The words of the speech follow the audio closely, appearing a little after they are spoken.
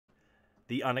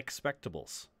the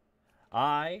Unexpectables.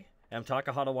 I am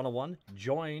Takahata 101,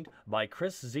 joined by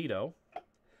Chris Zito,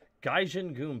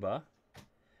 Gaijin Goomba,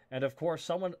 and of course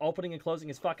someone opening and closing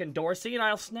his fucking door,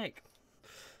 Senile Snake.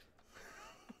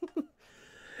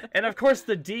 And of course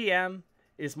the DM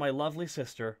is my lovely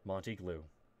sister, Monty Glue.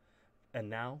 And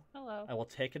now, hello. I will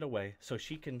take it away so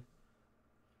she can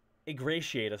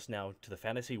ingratiate us now to the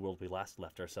fantasy world we last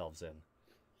left ourselves in.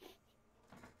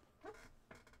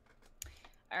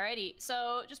 Alrighty,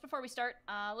 so just before we start,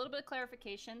 a little bit of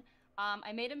clarification.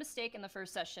 I made a mistake in the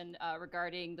first session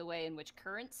regarding the way in which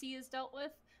currency is dealt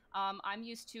with. I'm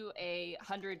used to a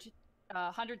 100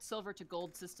 silver to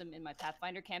gold system in my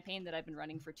Pathfinder campaign that I've been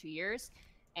running for 2 years.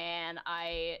 And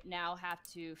I now have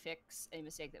to fix a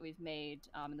mistake that we've made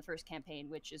in the first campaign,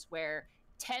 which is where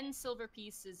 10 silver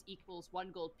pieces equals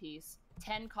 1 gold piece,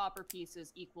 10 copper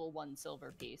pieces equal 1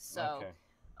 silver piece. So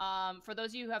for those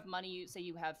of you who have money, say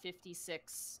you have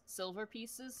 56 silver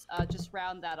pieces, just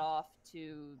round that off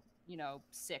to,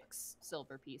 6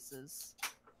 silver pieces,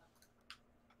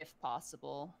 if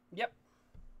possible. Yep.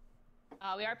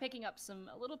 We are picking up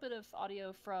a little bit of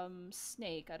audio from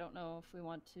Snake. I don't know if we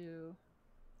want to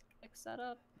fix that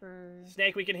up or...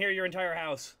 Snake, we can hear your entire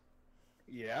house.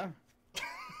 Yeah.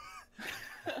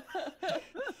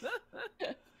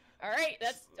 All right,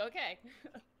 that's okay.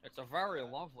 It's a very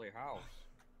lovely house.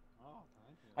 Oh,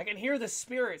 thank you. I can hear the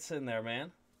spirits in there,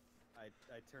 man. I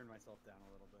turned myself down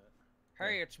a little bit.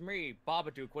 Hey, it's me,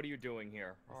 Babadook. What are you doing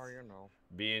here? Oh, you know.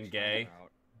 Being gay.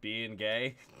 Being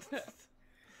gay. Yeah.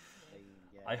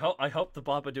 I hope the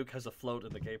Babadook has a float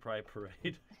in the gay pride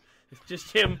parade. It's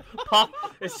just him pop.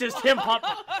 It's just him pop.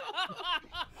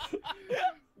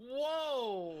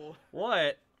 Whoa!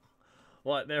 What?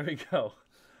 There we go.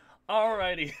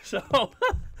 Alrighty,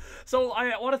 so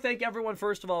I want to thank everyone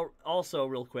first of all. Also,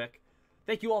 real quick,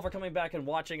 thank you all for coming back and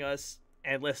watching us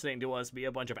and listening to us be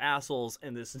a bunch of assholes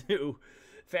in this new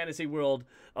fantasy world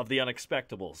of the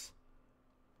Unexpectables.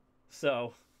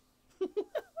 So, the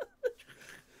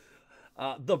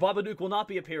Babadook will not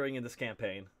be appearing in this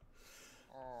campaign.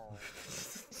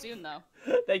 Soon, though.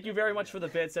 Thank you very much for the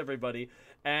bits, everybody.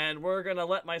 And we're gonna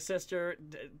let my sister,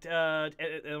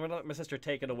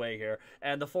 take it away here.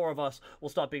 And the four of us will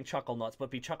stop being chuckle nuts, but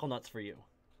be chuckle nuts for you.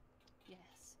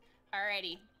 Yes.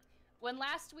 Alrighty. When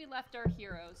last we left our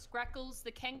heroes, Greckles,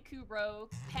 the Kenku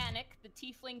rogue, Panic, the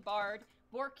Tiefling bard,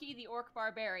 Borky the Orc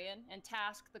Barbarian, and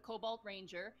Task the Kobold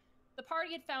Ranger, the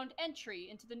party had found entry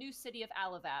into the new city of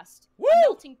Alivast, a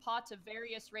melting pot of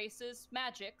various races,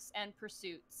 magics, and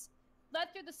pursuits.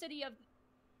 Led through the city of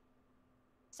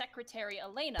Secretary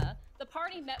Elena, the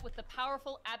party met with the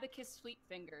powerful Abacus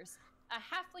Fleetfingers, a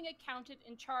halfling accountant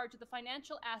in charge of the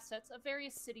financial assets of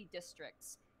various city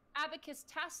districts. Abacus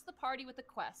tasked the party with a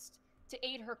quest to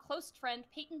aid her close friend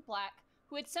Peyton Black,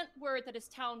 who had sent word that his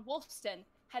town Wolfsten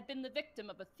had been the victim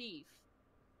of a thief.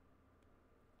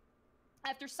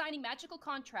 After signing magical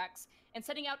contracts and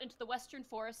setting out into the western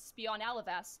forests beyond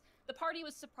Alivast, the party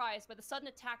was surprised by the sudden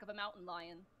attack of a mountain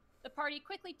lion. The party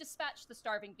quickly dispatched the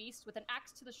starving beast with an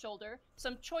axe to the shoulder,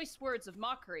 some choice words of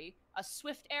mockery, a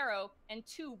swift arrow, and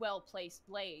 2 well-placed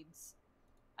blades.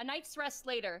 A night's rest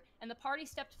later, and the party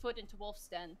stepped foot into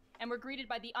Wolfsten, and were greeted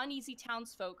by the uneasy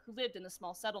townsfolk who lived in the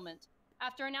small settlement.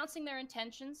 After announcing their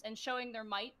intentions and showing their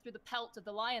might through the pelt of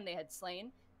the lion they had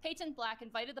slain, Peyton Black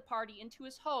invited the party into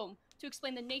his home to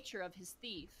explain the nature of his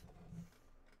thief.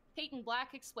 Peyton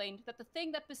Black explained that the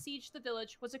thing that besieged the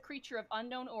village was a creature of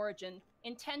unknown origin,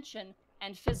 intention,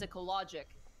 and physical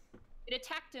logic. It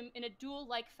attacked him in a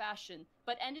duel-like fashion,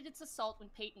 but ended its assault when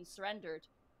Peyton surrendered.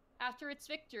 After its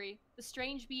victory, the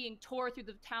strange being tore through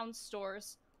the town's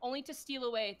stores, only to steal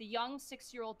away the young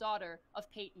 6-year-old daughter of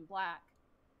Peyton Black.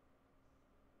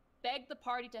 Begged the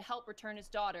party to help return his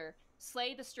daughter,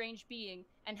 slay the strange being,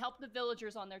 and help the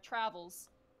villagers on their travels,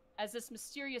 as this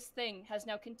mysterious thing has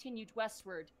now continued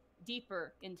westward,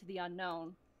 deeper into the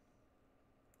unknown.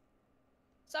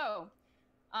 So,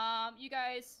 you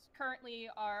guys currently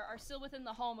are still within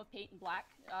the home of Peyton Black.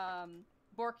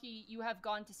 Borky, you have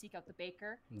gone to seek out the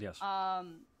baker. Yes.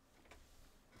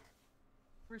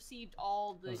 Received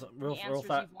all the answers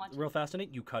you've wanted. Real fast in it,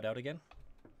 you cut out again.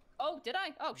 Oh, did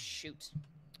I? Oh, shoot.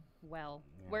 Well,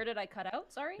 where did I cut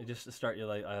out? Sorry? Just to start,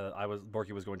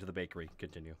 Borky was going to the bakery.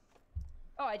 Continue.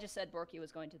 Oh, I just said Borky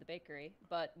was going to the bakery,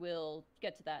 but we'll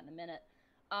get to that in a minute.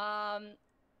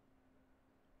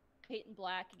 Peyton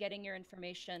Black, getting your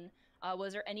information.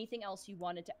 Was there anything else you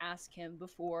wanted to ask him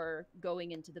before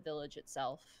going into the village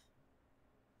itself?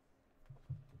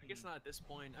 I guess not at this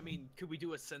point. I mean, could we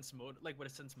do a sense motive? Like, would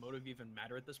a sense motive even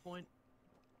matter at this point?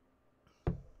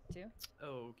 Too?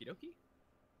 Okie dokie.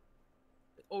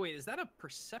 Oh wait, is that a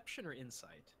perception or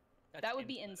insight? That's That would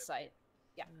be insight.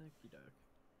 Yeah. Okey-doke.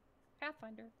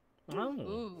 Pathfinder. Oh.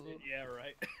 Ooh. Yeah,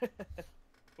 right.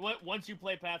 Once you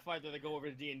play Pathfinder, they go over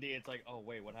to D&D. It's like, oh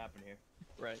wait, what happened here?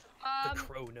 Right. The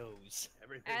crow knows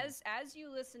everything. As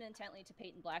you listen intently to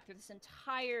Peyton Black through this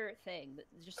entire thing,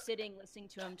 just sitting listening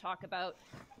to him talk about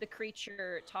the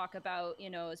creature, talk about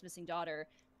his missing daughter,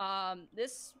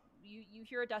 you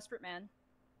hear a desperate man,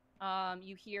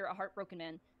 you hear a heartbroken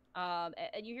man,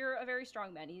 and you hear a very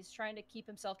strong man. He's trying to keep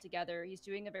himself together. He's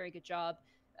doing a very good job.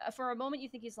 For a moment, you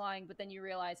think he's lying, but then you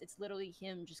realize it's literally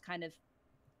him just kind of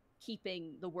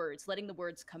keeping the words, letting the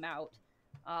words come out.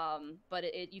 But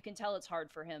you can tell it's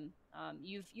hard for him.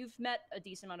 You've met a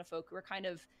decent amount of folk who are kind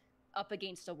of up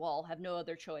against a wall, have no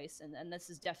other choice, and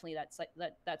this is definitely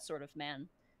that sort of man.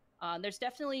 There's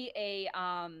definitely a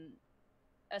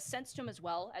sense to him as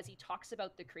well as he talks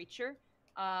about the creature.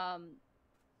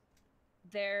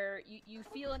 You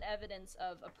feel an evidence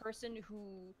of a person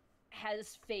who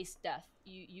has faced death.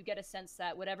 You get a sense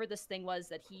that whatever this thing was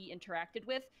that he interacted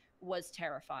with was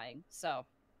terrifying. So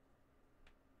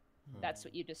that's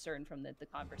what you discern from the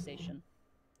conversation.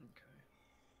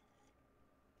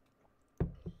 Okay.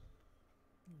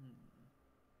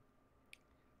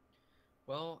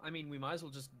 Well, I mean, we might as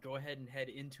well just go ahead and head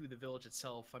into the village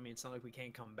itself. I mean, it's not like we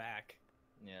can't come back.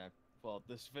 Yeah. Well,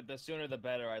 the sooner the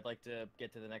better. I'd like to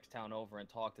get to the next town over and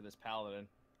talk to this paladin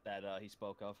that he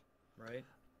spoke of. Right.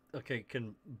 Okay,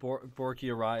 can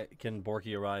Borky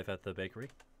arrive at the bakery?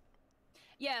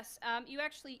 Yes,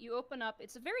 you open up.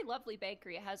 It's a very lovely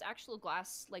bakery. It has actual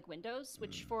glass windows,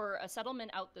 which for a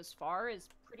settlement out this far is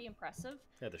pretty impressive.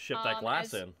 Yeah, to ship that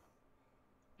glass in.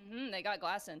 They got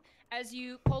glass in. As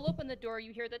you pull open the door,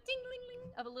 you hear the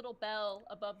ding-ling-ling of a little bell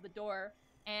above the door,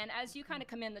 and as you kind of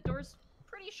come in, the door's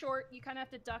pretty short. You kind of have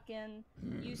to duck in.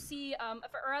 You see a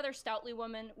rather stoutly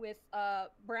woman with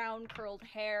brown curled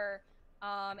hair.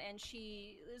 And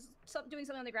she is doing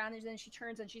something on the ground, and then she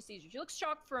turns and she sees you. She looks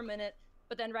shocked for a minute,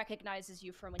 but then recognizes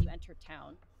you from when you entered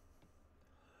town.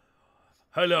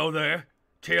 Hello there.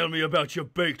 Tell me about your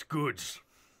baked goods.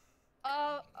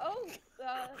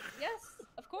 Yes,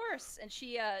 of course. And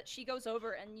she goes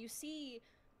over, and you see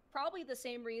probably the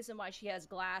same reason why she has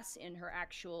glass in her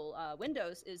actual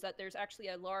windows is that there's actually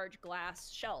a large glass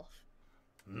shelf.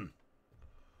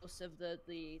 Most of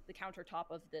the countertop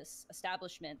of this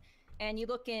establishment. And you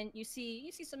look in, you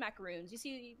see some macaroons. You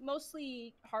see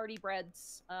mostly hearty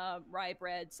breads, rye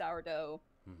bread, sourdough,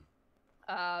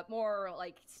 more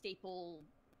like staple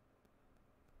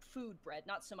food bread.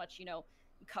 Not so much,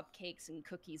 cupcakes and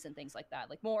cookies and things like that.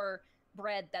 Like more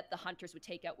bread that the hunters would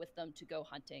take out with them to go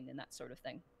hunting and that sort of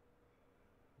thing.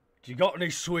 Do you got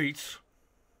any sweets?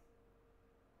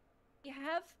 You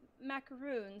have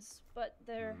macaroons, but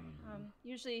they're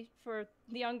usually for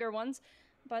the younger ones.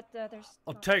 But there's.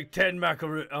 I'll take 10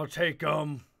 macaroons. I'll take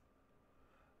a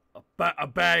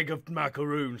bag of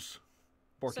macaroons.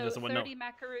 Borky so doesn't 30 know.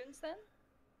 macaroons then?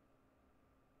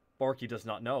 Borky does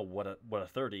not know what a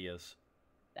 30 is.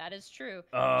 That is true.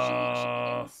 She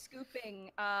begins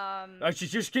scooping. She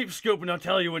just keeps scooping. I'll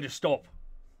tell you when to stop.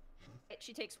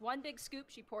 She takes one big scoop.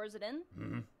 She pours it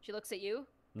in. She looks at you.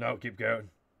 No, keep going.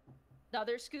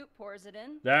 Another scoop, pours it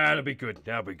in. That'll be good.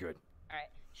 That'll be good. All right.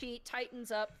 She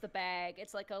tightens up the bag.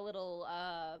 It's like a little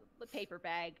paper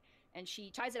bag, and she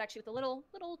ties it actually with a little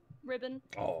ribbon.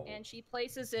 Oh. And she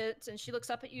places it, and she looks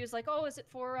up at you. Is like, oh, is it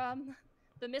for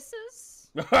the missus?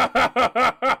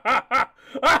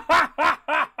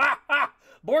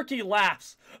 Borky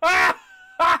laughs.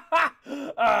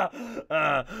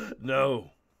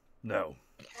 No.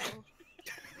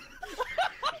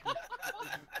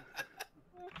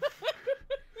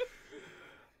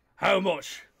 How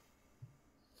much?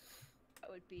 That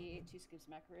would be 2 scoops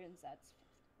of macaroons. That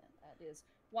is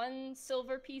 1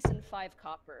 silver piece and 5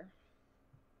 copper.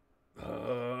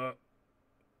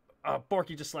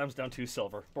 Borky just slams down 2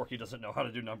 silver. Borky doesn't know how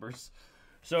to do numbers.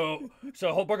 So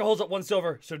Borky holds up 1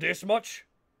 silver. So this much?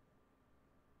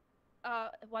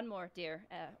 1 more, dear.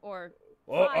 Or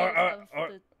Well, 5 of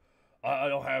the... I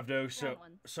don't have those. That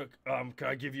So one. can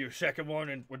I give you a second one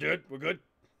and we're good? We're good?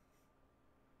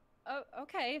 Oh,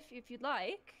 okay, if you'd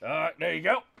like. All right, there you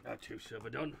go. 2 silver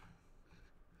done.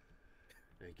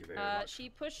 Thank you very much. She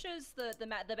pushes the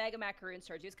bag of macaroons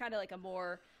towards you. It's kind of like a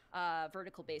more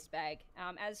vertical-based bag.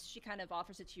 As she kind of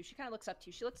offers it to you, she kind of looks up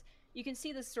to you. You can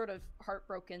see this sort of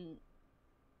heartbroken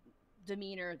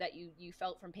demeanor that you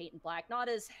felt from Peyton Black. Not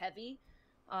as heavy.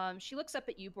 She looks up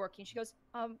at you, Borky, and she goes,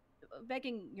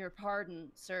 begging your pardon,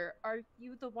 sir, are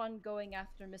you the one going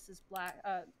after Mr.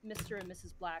 and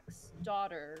Mrs. Black's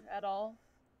daughter at all?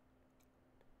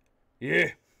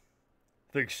 Yeah,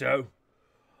 think so.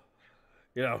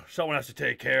 you know, someone has to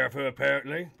take care of her,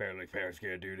 apparently. Apparently parents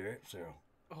can't do that, so.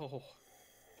 Oh.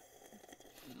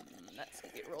 Let's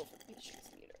give you a roll for patience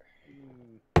meter.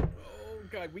 Oh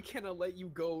god, we cannot let you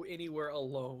go anywhere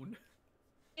alone.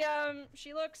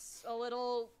 She looks a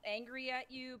little angry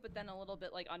at you, but then a little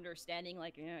bit like understanding,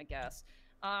 like, yeah, I guess.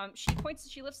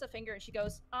 She lifts a finger and she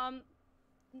goes,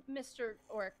 Mr.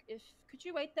 Orc, could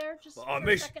you wait there just for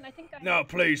a second? I think I No,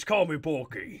 please, call me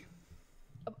Borky.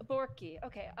 Borky,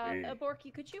 okay.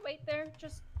 Borky, could you wait there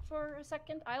just for a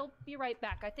second? I'll be right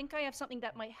back. I think I have something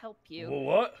that might help you. Well,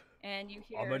 what? And you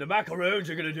hear... I mean, the macaroons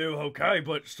are gonna do okay,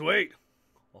 but sweet.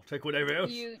 I'll take whatever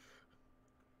else. You...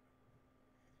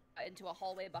 into a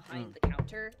hallway behind the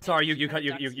counter. Sorry, you cut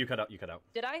out.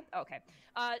 Did I? Okay.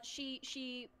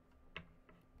 She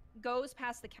goes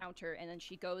past the counter and then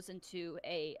she goes into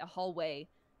a hallway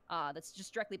that's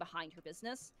just directly behind her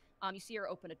business. You see her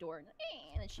open a door and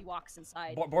then she walks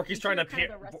inside. Borky's trying to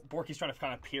peer. Borky's trying to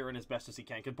kind of peer in as best as he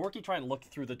can. Could Borky try and look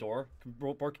through the door? Could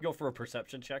Borky go for a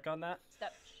perception check on that?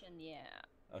 Perception, yeah.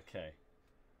 Okay.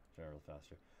 Try a little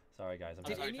faster. Sorry, guys. I'm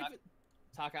sorry,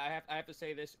 Taka. I have to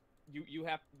say this.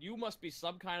 You must be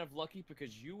some kind of lucky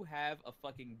because you have a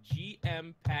fucking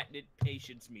GM patented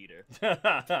patience meter.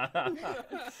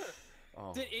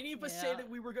 Oh. Did any of us say that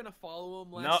we were gonna follow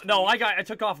him last No, week? I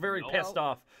took off very pissed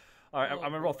off. All right, I'm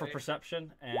gonna roll for boy.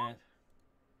 perception and.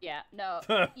 Yeah, no.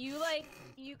 You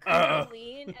kind of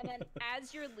lean, and then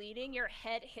as you're leaning, your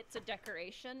head hits a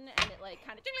decoration, and it like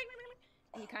kind of,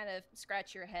 and you kind of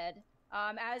scratch your head.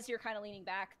 As you're kind of leaning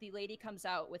back, the lady comes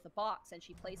out with a box, and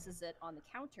she places it on the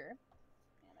counter.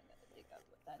 And I'm gonna dig out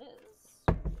what that is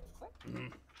real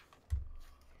quick.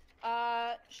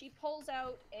 She pulls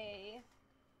out a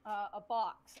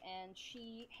box, and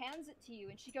she hands it to you,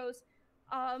 and she goes,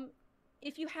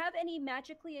 if you have any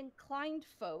magically inclined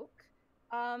folk,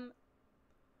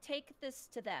 take this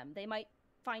to them. They might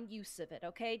find use of it,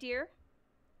 okay, dear?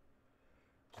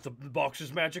 The box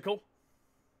is magical?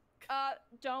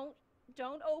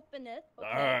 Don't open it, okay?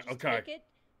 Alright, Just okay. take it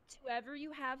to whoever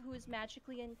you have who is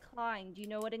magically inclined. Do you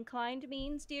know what inclined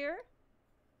means, dear?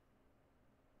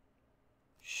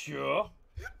 Sure.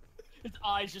 His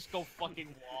eyes just go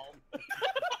fucking wall.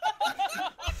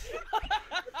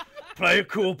 Play it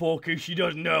cool, Borky. She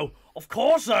doesn't know. Of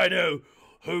course I know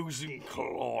who's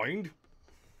inclined.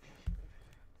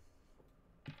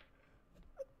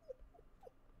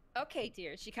 Okay,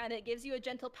 dear. She kind of gives you a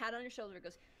gentle pat on your shoulder and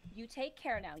goes, you take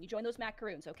care now. You join those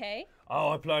macaroons, okay? Oh,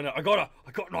 I got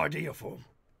an idea for him.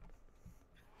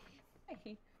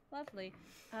 Hey, lovely.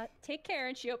 Take care.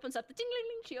 And she opens up the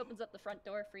ding-ling-ling. She opens up the front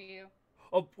door for you.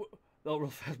 Oh,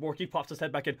 Borky pops his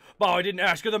head back in. But I didn't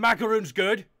ask her. The macaroon's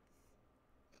good.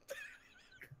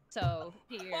 So,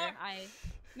 dear, I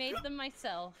made them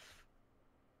myself.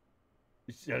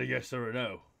 Is that a yes or a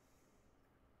no?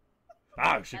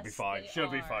 Ah, should be Yes, fine. they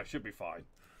Should be are. fine. Should be fine.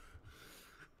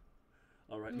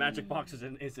 All right, magic box is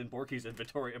in Borky's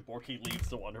inventory, and Borky leads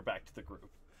the wander back to the group.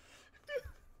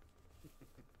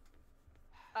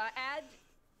 Add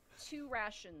 2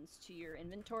 rations to your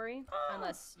inventory,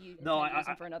 unless you use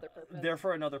them for another purpose. They're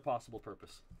for another possible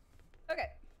purpose. Okay.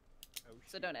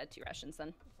 So don't add 2 rations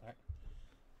then.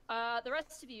 Alright. The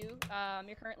rest of you,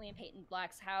 you're currently in Peyton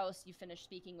Black's house. You finished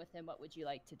speaking with him. What would you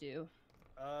like to do?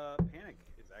 Panic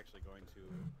is actually going to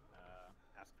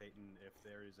ask Peyton if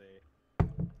there is a.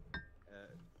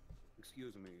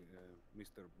 Excuse me,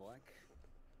 Mr. Black.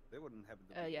 They wouldn't have to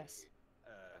be Yes.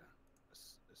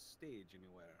 a stage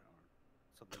anywhere or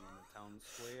something in the town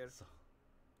square.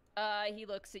 He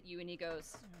looks at you and he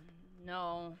goes,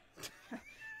 no.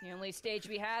 The only stage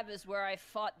we have is where I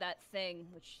fought that thing,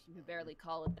 which you can barely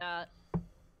call it that.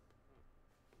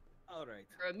 All right.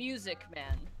 You're a music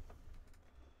man.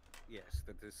 Yes,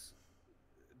 that is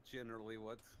generally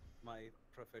what my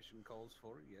profession calls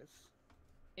for, yes.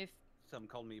 If Some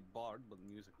call me bard, but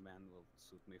music man will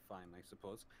suit me fine, I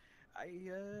suppose.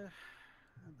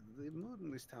 The mood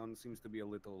in this town seems to be a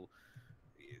little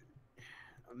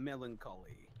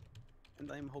melancholy,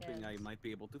 and I'm hoping I might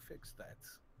be able to fix that.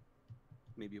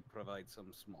 Maybe provide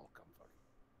some small comfort.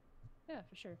 Yeah,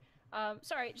 for sure.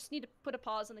 Sorry, just need to put a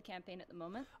pause on the campaign at the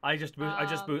moment. I just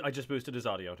boosted his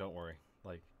audio. Don't worry.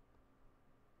 Like.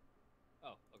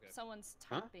 Oh, okay. Someone's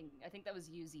typing. I think that was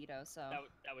you, Zito. So.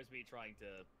 That was me trying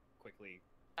to quickly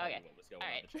tell you what was going on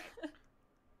in the chat.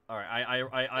 All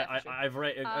right, sure. I've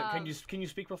read. Can you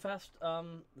speak real fast,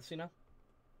 Sina?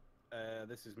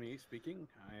 This is me speaking.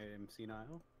 I am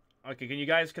senile. Okay, can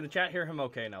the chat hear him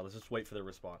okay now? Let's just wait for the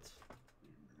response.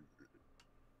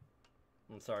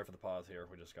 I'm sorry for the pause here.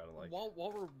 We just gotta like. While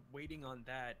we're waiting on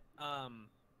that,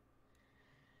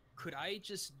 Could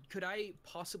I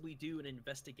possibly do an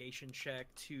investigation check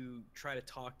to try to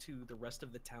talk to the rest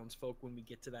of the townsfolk when we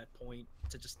get to that point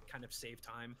to just kind of save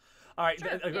time? All right,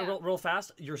 Sure, yeah. real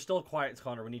fast. You're still quiet,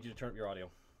 Connor. We need you to turn up your audio.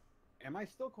 Am I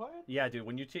still quiet? Yeah, dude.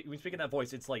 When you speak in that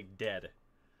voice, it's like dead.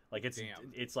 Like it's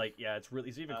like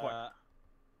it's even quiet.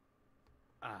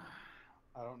 I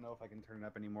don't know if I can turn it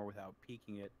up anymore without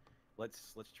peaking it.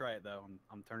 Let's try it though.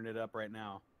 I'm turning it up right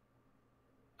now.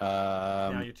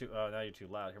 Now you're too loud.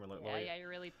 Here, Yeah, you're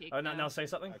really peaked. Now say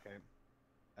something. Okay.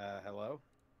 Hello.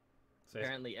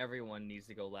 Apparently, everyone needs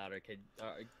to go louder.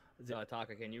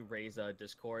 Taka, can you raise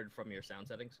Discord from your sound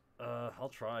settings? I'll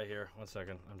try here. 1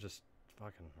 second. I'm just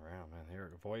fucking around, man. Here,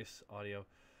 voice, audio.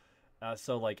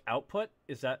 So like output,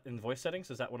 is that in voice settings?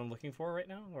 Is that what I'm looking for right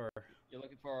now, or? You're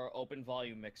looking for open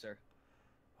volume mixer.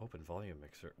 Open volume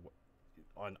mixer.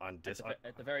 On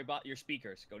at the very bottom, your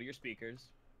speakers. Go to your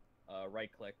speakers.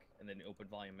 Right click and then open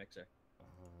volume mixer.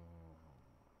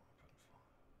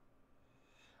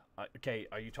 Okay,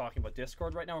 are you talking about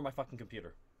Discord right now or my fucking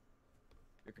computer?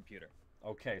 Your computer.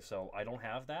 Okay, so I don't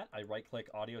have that. I right click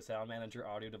audio sound manager,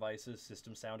 audio devices,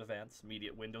 system sound events,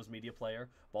 Windows media player,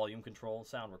 volume control,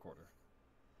 sound recorder.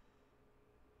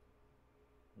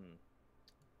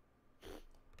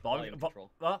 Volume control.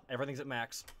 Everything's at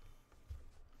max.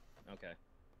 Okay.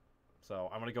 So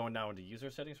I'm gonna go now into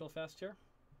user settings real fast here.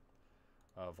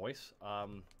 Voice. How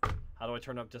do I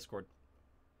turn up Discord?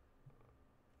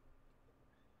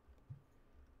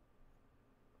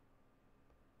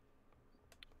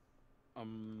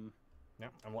 Yeah,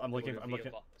 I'm looking.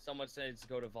 Someone says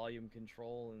go to volume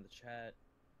control in the chat.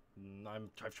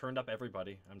 I've turned up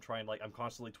everybody. I'm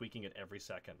constantly tweaking it every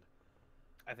second.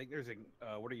 I think there's a.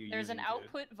 What are you? There's using an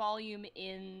output volume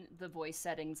in the voice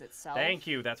settings itself. Thank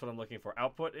you. That's what I'm looking for.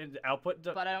 Output.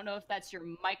 But I don't know if that's your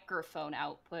microphone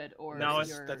output or. No,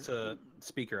 that's a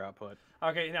speaker output.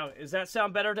 Okay, now does that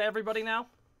sound better to everybody now?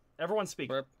 Everyone speak.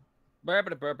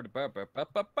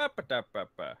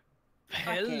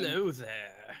 Hello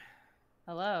there.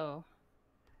 Hello.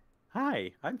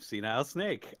 Hi, I'm Senile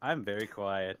Snake. I'm very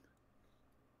quiet.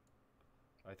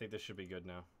 I think this should be good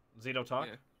now. Zito, talk.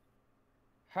 Yeah.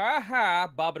 Ha ha,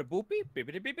 bobbity boopy,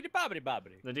 bibbity bibbity bobbity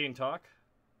bobbity. Nadine, talk.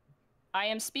 I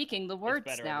am speaking the words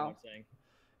better, now.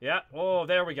 Yeah. Oh,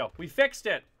 there we go. We fixed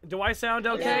it. Do I sound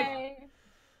okay? Yay.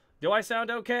 Do I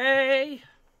sound okay?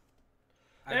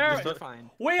 There. You're fine.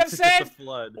 We have said.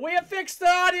 We have fixed the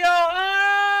audio.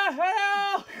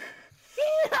 Ah, hell.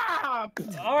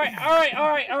 All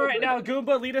right. Now,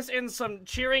 Goomba, lead us in some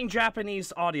cheering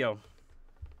Japanese audio.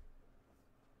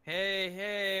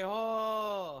 Hey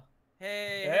ho.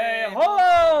 Hey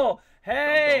ho!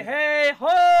 Hey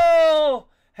ho!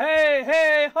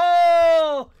 Hey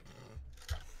ho!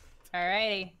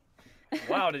 Alrighty.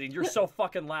 Wow, Nadine, you're so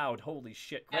fucking loud. Holy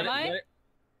shit. Am I?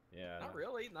 Yeah. Not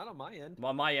really. Not on my end.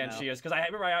 On my end, she is. Because I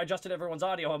remember I adjusted everyone's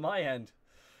audio on my end.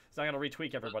 So I'm going to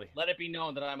retweak everybody. Let it be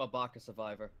known that I'm a Baka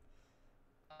survivor.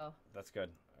 Oh. That's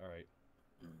good. All right.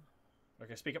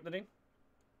 Okay, speak up, Nadine.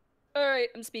 Alright,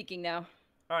 I'm speaking now.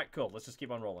 All right, cool. Let's just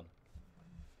keep on rolling.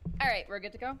 Alright, we're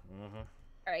good to go? Mm-hmm.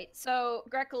 Alright, so,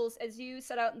 Greckles, as you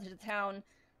set out into the town,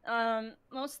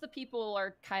 most of the people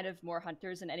are kind of more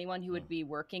hunters than anyone who would be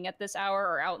working at this hour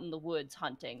or out in the woods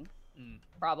hunting.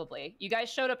 Probably. You guys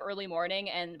showed up early morning,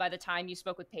 and by the time you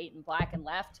spoke with Peyton Black and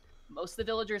left, most of the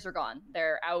villagers are gone.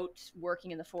 They're out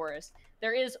working in the forest.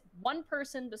 There is one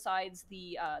person besides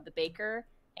the baker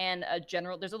and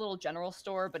there's a little general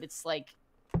store, but it's like,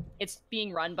 it's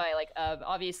being run by like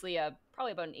obviously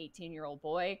probably about an 18-year-old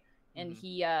boy, and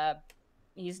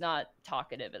he's not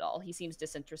talkative at all. He seems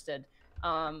disinterested.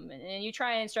 And you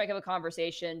try and strike up a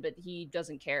conversation, but he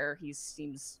doesn't care. He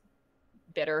seems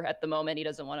bitter at the moment. He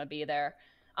doesn't want to be there.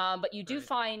 But you do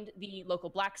find the local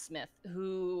blacksmith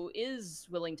who is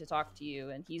willing to talk to you,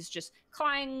 and he's just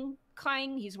clang.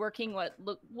 He's working what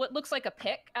looks like a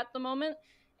pick at the moment,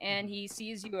 and he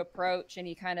sees you approach, and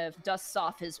he kind of dusts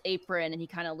off his apron, and he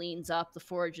kind of leans up. The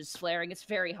forge is flaring. It's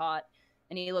very hot,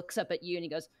 and he looks up at you, and he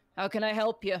goes, "How can I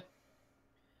help you?"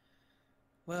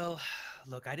 Well,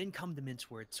 look, I didn't come to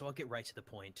mince words, so I'll get right to the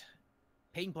point.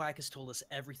 Peyton Black has told us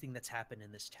everything that's happened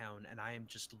in this town, and I am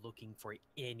just looking for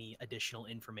any additional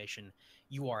information.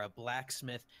 You are a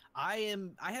blacksmith. I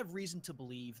have reason to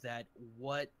believe that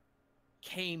what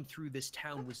came through this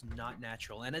town was not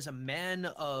natural. And as a man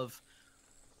of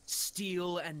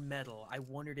steel and metal, I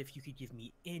wondered if you could give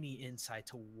me any insight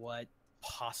to what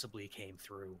possibly came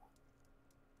through.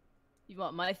 You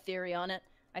want my theory on it?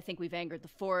 I think we've angered the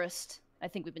forest. I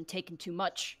think we've been taking too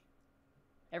much.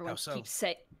 Everyone keeps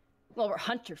saying... Well, we're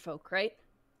hunter folk, right?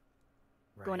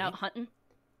 Going out hunting.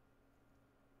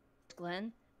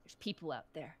 Glenn, there's people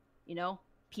out there. you know,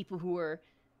 people who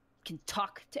can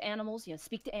talk to animals, you know,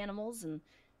 speak to animals and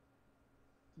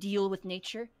deal with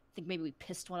nature. I think maybe we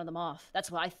pissed one of them off.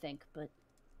 That's what I think, but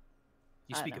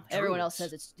You I don't speak know. of druids. Everyone else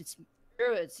says it's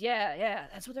druids. Yeah,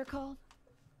 that's what they're called.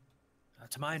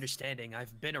 To my understanding,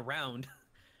 I've been around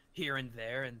here and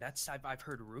there, and I've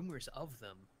heard rumors of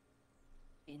them.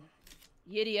 I mean,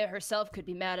 Yidia herself could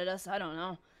be mad at us. I don't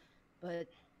know, but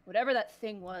whatever that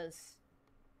thing was,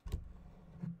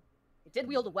 it did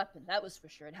wield a weapon. That was for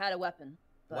sure. It had a weapon.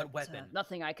 But, What weapon?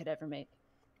 Nothing I could ever make.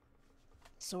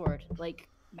 Sword, like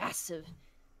massive,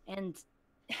 and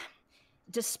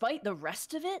despite the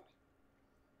rest of it,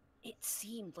 it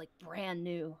seemed like brand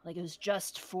new. Like it was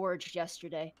just forged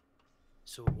yesterday.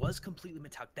 So it was completely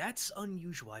metallic. That's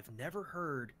unusual. I've never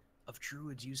heard of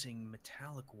druids using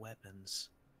metallic weapons.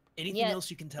 Anything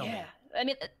else you can tell me? Yeah, I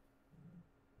mean,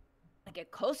 I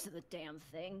get close to the damn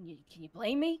thing. Can you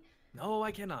blame me? No,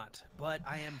 I cannot. But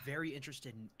I am very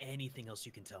interested in anything else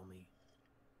you can tell me.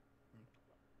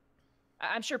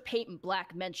 I'm sure Peyton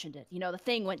Black mentioned it. You know, the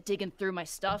thing went digging through my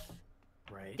stuff.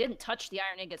 Right. It didn't touch the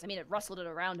iron ingots. I mean, it rustled it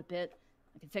around a bit.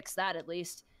 I can fix that at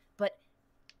least. But,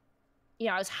 you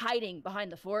know, I was hiding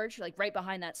behind the forge, like right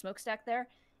behind that smokestack there.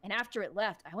 And after it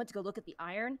left, I went to go look at the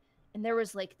iron, and there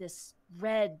was like this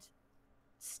red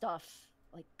stuff,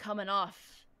 like coming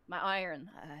off my iron,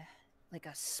 like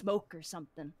a smoke or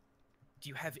something. Do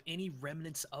you have any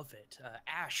remnants of it?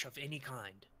 Ash of any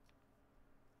kind?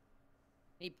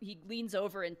 He leans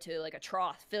over into like a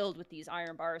trough filled with these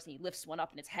iron bars, and he lifts one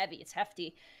up, and it's heavy, it's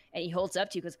hefty, and he holds it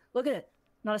up to you. Goes, look at it,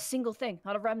 not a single thing,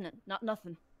 not a remnant, not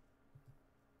nothing.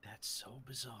 That's so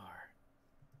bizarre.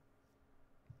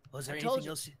 Well, is there I told anything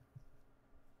you. else?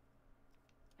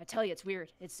 I tell you, it's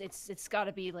weird. It's got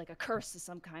to be like a curse of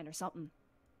some kind or something.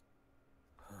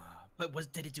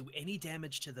 But did it do any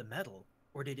damage to the metal,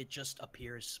 or did it just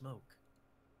appear as smoke?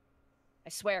 I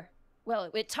swear.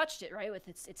 Well, it touched it right with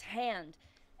its hand,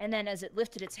 and then as it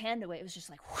lifted its hand away, it was just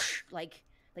like whoosh, like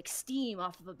steam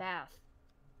off of a bath.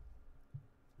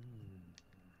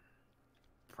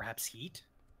 Perhaps heat?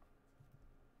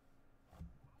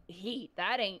 Heat?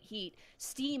 That ain't heat.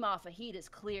 Steam off of heat is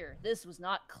clear. This was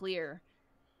not clear.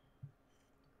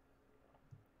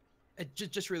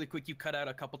 Just really quick, you cut out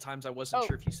a couple times. I wasn't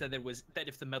sure if you said that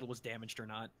if the metal was damaged or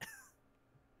not.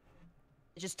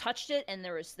 It just touched it, and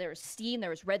there was steam. There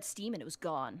was red steam, and it was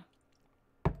gone.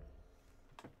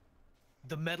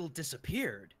 The metal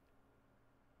disappeared.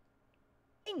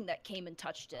 Thing that came and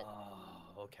touched it.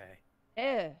 Oh, okay.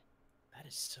 Yeah. That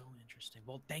is so interesting.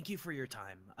 Well, thank you for your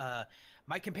time.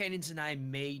 My companions and I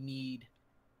may need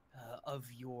of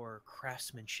your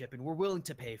craftsmanship, and we're willing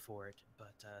to pay for it.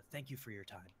 But thank you for your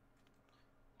time.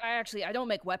 I don't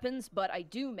make weapons, but I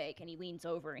do make, and he leans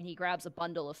over and he grabs a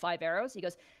bundle of 5 arrows. He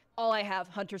goes, all I have,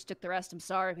 hunters took the rest. I'm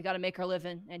sorry, we gotta make our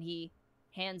living. And he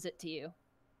hands it to you.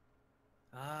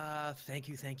 Thank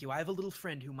you. I have a little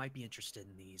friend who might be interested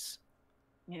in these.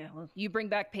 Yeah, well, you bring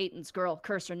back Peyton's girl,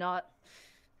 curse or not.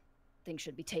 Things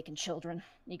should be taking children.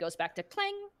 He goes back to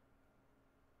clang.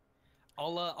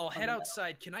 I'll head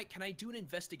outside. Can I do an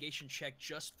investigation check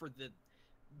just for the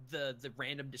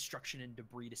random destruction and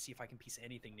debris to see if I can piece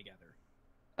anything together?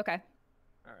 Okay.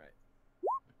 All right.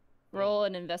 Roll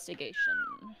an investigation.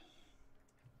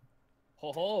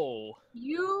 Ho ho!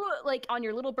 You, like, on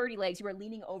your little birdie legs, you are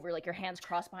leaning over, like, your hands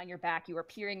crossed behind your back. You are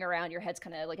peering around. Your head's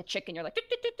kind of like a chicken. You're like,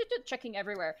 checking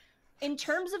everywhere. In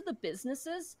terms of the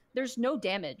businesses, there's no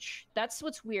damage. That's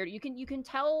what's weird. You can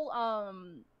tell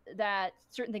that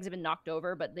certain things have been knocked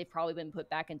over, but they've probably been put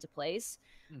back into place.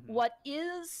 Mm-hmm. What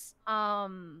is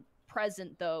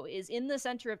present, though, is in the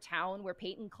center of town where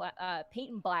Peyton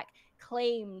Black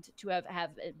claimed to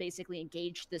have basically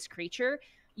engaged this creature.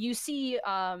 You see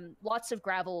lots of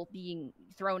gravel being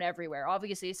thrown everywhere,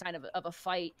 obviously a sign of a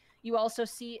fight. You also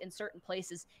see in certain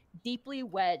places, deeply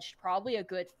wedged, probably a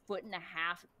good 1.5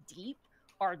 feet deep,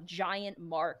 are giant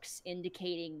marks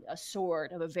indicating a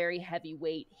sword of a very heavy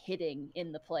weight hitting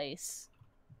in the place.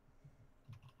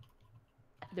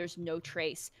 There's no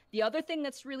trace. The other thing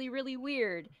that's really, really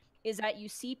weird is that you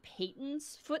see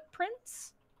Peyton's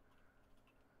footprints.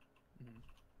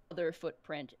 Other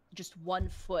footprint, just 1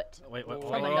 foot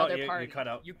from another party. You cut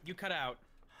out. You cut out.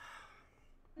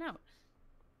 No.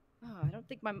 Oh, I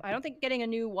don't think getting a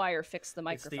new wire fixed the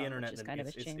microphone. It's the internet. Which is kind of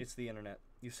a shame. It's the internet.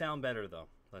 You sound better though.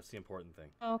 That's the important thing.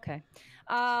 Okay.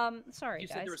 Sorry, You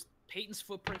guys. said there was Peyton's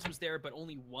footprints was there, but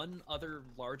only one other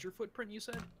larger footprint. You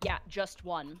said? Yeah, just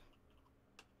one.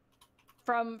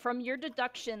 From your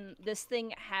deduction, this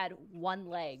thing had 1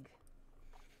 leg.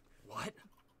 What?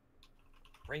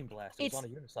 Brain blast. It was on a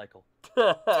unicycle.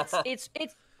 It's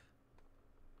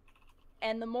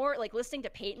And the more, like, listening to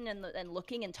Peyton and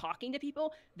looking and talking to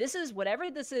people, this is, whatever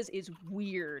this is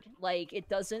weird. Like, it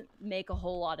doesn't make a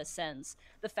whole lot of sense.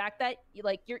 The fact that,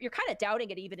 like, you're kind of doubting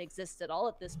it even exists at all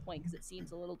at this point because it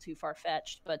seems a little too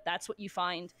far-fetched, but that's what you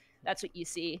find, that's what you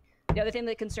see. The other thing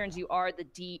that concerns you are the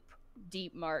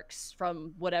deep marks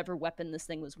from whatever weapon this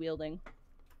thing was wielding.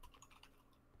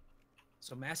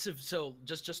 So massive, so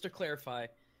just to clarify,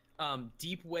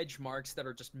 deep wedge marks that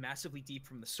are just massively deep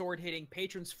from the sword hitting,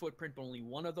 patron's footprint, but only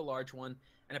one other large one.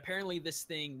 And apparently this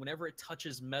thing, whenever it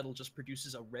touches metal, just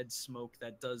produces a red smoke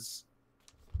that does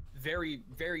very,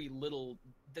 very little,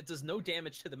 that does no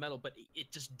damage to the metal, but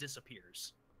it just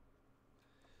disappears.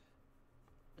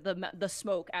 The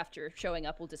smoke after showing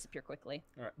up will disappear quickly.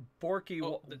 All right,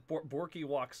 Borky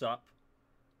walks up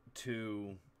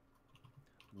to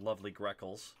lovely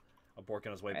Greckles. Borky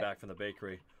on his way back from the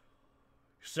bakery.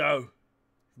 So,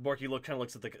 Borky kind of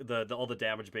looks at the all the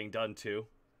damage being done too.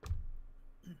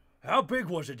 How big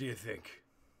was it, do you think?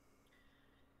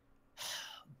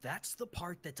 That's the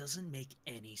part that doesn't make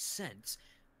any sense.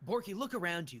 Borky, look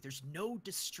around you. There's no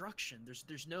destruction.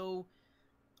 There's no...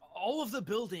 All of the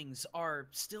buildings are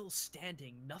still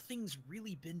standing. Nothing's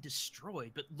really been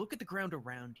destroyed, but look at the ground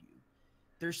around you.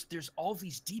 There's all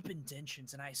these deep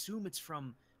indentions, and I assume it's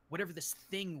from whatever this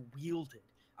thing wielded.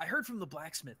 I heard from the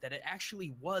blacksmith that it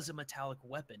actually was a metallic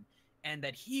weapon, and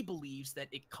that he believes that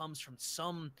it comes from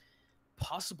some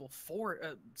possible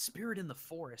spirit in the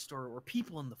forest or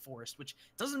people in the forest, which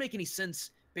doesn't make any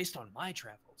sense based on my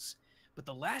travels. But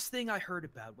the last thing I heard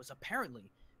about was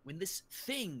apparently when this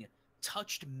thing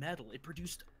touched metal, it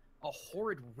produced a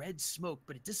horrid red smoke,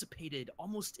 but it dissipated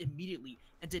almost immediately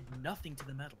and did nothing to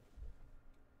the metal.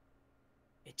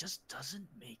 It just doesn't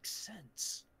make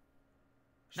sense.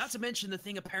 Not to mention the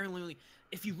thing apparently,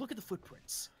 if you look at the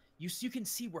footprints, you can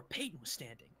see where Peyton was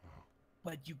standing,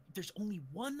 but there's only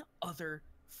one other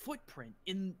footprint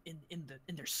in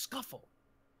their scuffle.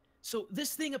 So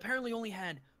this thing apparently only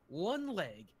had one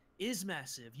leg, is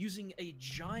massive, using a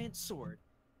giant sword,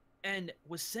 and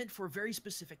was sent for a very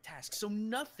specific task. So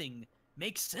nothing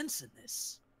makes sense in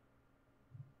this.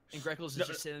 And Greckles is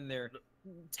just sitting there,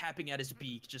 tapping at his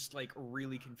beak, just like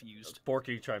really confused.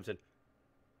 Borky chimes in.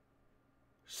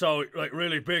 So, like,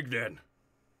 really big then?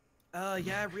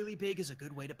 Yeah, really big is a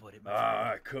good way to put it.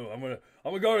 Alright, cool. I'm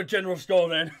gonna go to the general store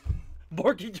then.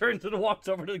 Borky turns and walks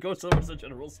over to go to the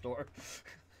general store.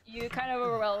 You kind of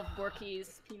overwhelm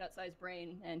Borky's peanut-sized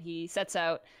brain, and he sets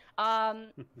out.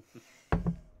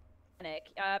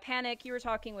 Panic, you were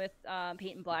talking with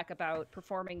Peyton Black about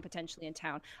performing potentially in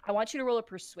town. I want you to roll a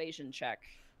persuasion check.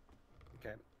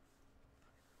 Okay.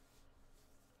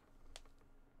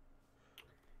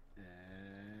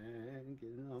 And get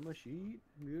it on my sheet.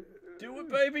 Do it,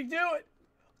 baby, do it!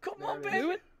 Come on, baby!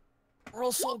 Do it!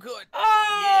 Roll so good!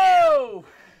 Oh!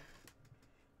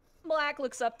 Black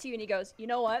looks up to you and he goes, "You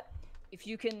know what? If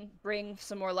you can bring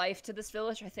some more life to this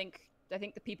village, I think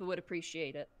the people would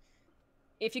appreciate it.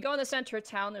 If you go in the center of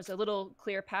town, there's a little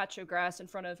clear patch of grass in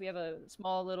front of. We have a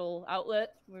small little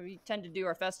outlet where we tend to do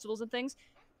our festivals and things.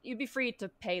 You'd be free to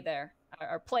pay there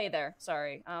or play there.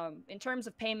 Sorry. In terms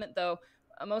of payment, though,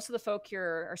 most of the folk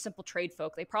here are simple trade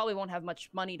folk. They probably won't have much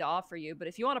money to offer you. But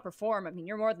if you want to perform, I mean,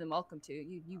 you're more than welcome to.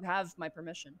 You have my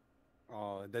permission."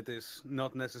 Oh, that is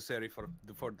not necessary for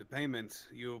the payment.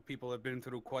 You people have been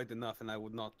through quite enough, and I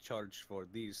would not charge for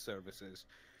these services.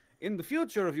 In the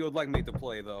future, if you would like me to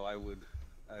play, though, I would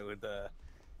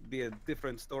be a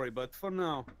different story. But for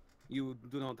now, you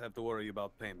do not have to worry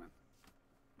about payment.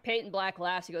 Peyton Black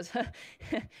laughs. He goes,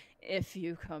 "If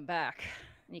you come back."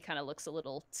 And he kind of looks a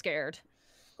little scared.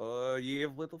 Ye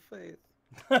have little faith.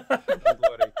 Don't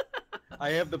worry. I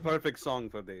have the perfect song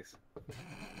for this.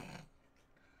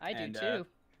 I do too.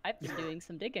 I've been doing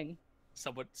some digging.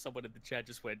 Someone in the chat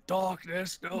just went,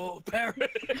 "Darkness, no perish."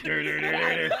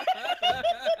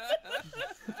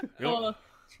 Oh,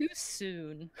 too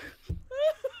soon.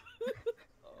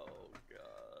 Oh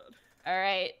god. All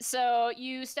right, so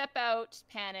you step out,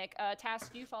 Panic.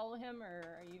 Task, do you follow him, or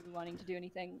are you wanting to do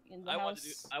anything in the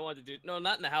house? I want to do no,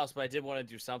 not in the house, but I did want to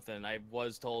do something. I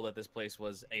was told that this place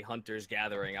was a hunter's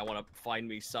gathering. I want to find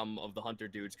me some of the hunter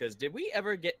dudes, because did we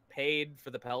ever get paid for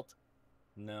the pelt?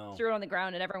 No. Threw it on the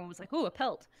ground, and everyone was like, "Ooh, a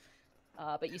pelt!"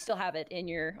 But you still have it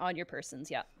on your persons,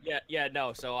 yeah. Yeah,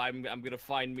 no. So I'm gonna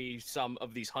find me some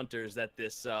of these hunters that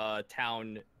this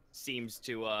town seems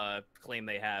to claim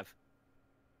they have.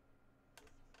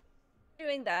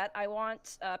 Doing that, I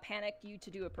want Panic you to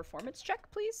do a performance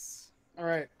check, please. All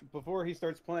right. Before he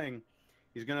starts playing,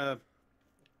 he's gonna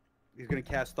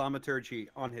cast thaumaturgy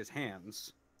on his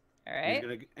hands. All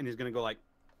right. He's gonna go like.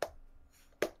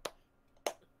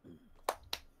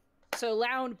 So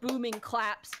loud, booming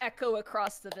claps echo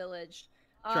across the village.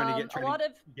 Trying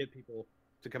to get people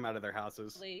to come out of their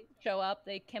houses. show up.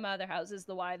 They came out of their houses,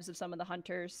 the wives of some of the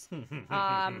hunters.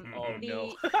 Oh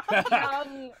no.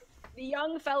 The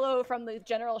young fellow from the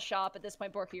general shop, at this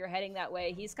point, Borky, you're heading that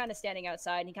way. He's kind of standing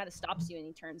outside, and he kind of stops you, and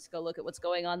he turns to go look at what's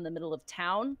going on in the middle of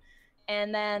town.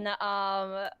 And then,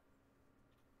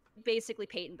 basically,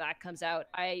 Peyton Black comes out.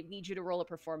 I need you to roll a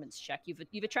performance check.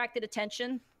 You've attracted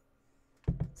attention.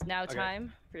 It's now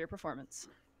time for your performance.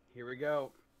 Here we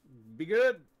go. Be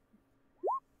good.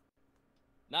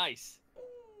 Nice.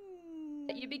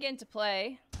 You begin to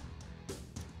play.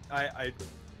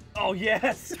 Oh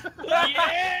yes. Yeah!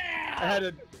 I had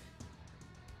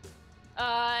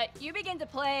a You begin to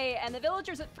play, and the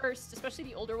villagers at first, especially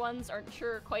the older ones, aren't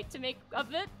sure quite to make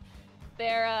of it.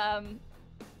 They're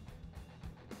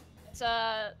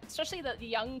especially the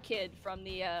young kid from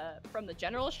the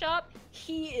general shop.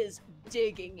 He is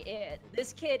digging it.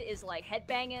 This kid is like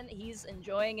headbanging. He's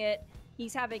enjoying it.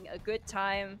 He's having a good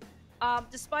time,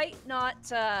 despite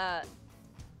not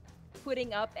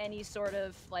putting up any sort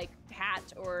of like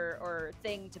hat or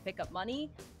thing to pick up money.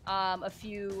 A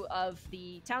few of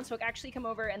the townsfolk actually come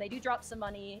over, and they do drop some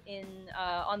money in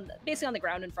basically on the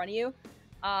ground in front of you,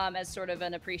 as sort of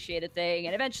an appreciated thing.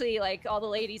 And eventually, like, all the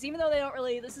ladies, even though they don't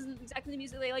really, this isn't exactly the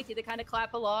music they like to, they kind of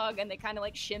clap along and they kind of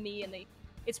like shimmy, and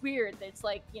it's weird. It's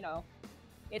like, you know,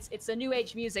 it's a new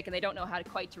age music, and they don't know how to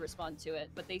quite to respond to it,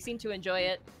 but they seem to enjoy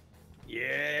it.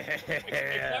 yeah.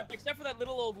 Except for that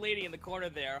little old lady in the corner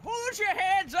there. Hold your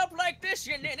hands up like this,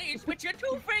 you ninnies, with your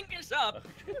 2 fingers up.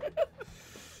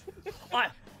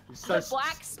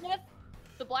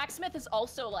 The blacksmith is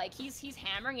also like he's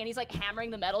hammering, and he's like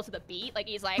hammering the metal to the beat, like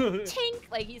he's like tink,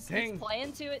 like he's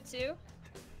playing to it too.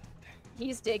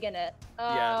 He's digging it.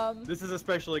 Yeah, this is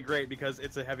especially great because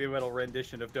it's a heavy metal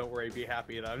rendition of "Don't Worry, Be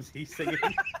Happy," and he's singing.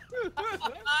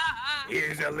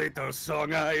 Here's a little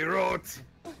song I wrote.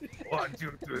 Want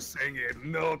you to sing it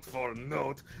note for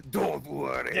note. Don't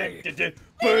worry.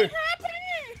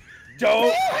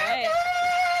 Don't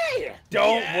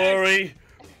worry.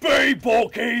 Be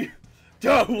Borky.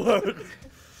 Don't worry.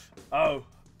 Oh,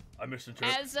 I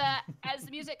misinterpreted. As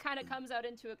the music kind of comes out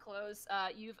into a close,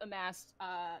 you've amassed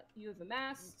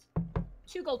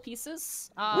 2 gold pieces,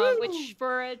 which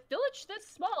for a village this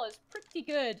small is pretty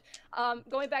good.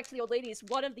 Going back to the old ladies,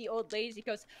 one of the old ladies, he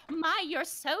goes, "My, you're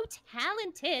so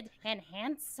talented and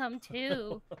handsome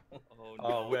too." Oh, no.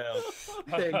 Oh well,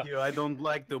 thank you. I don't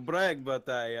like to brag, but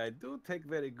I do take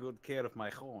very good care of my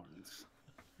horns.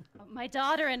 My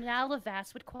daughter in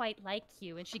Alivast would quite like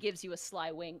you, and she gives you a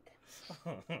sly wink.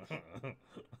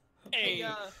 Hey,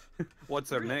 What's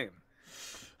her name?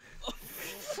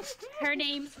 Her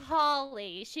name's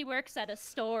Holly. She works at a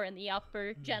store in the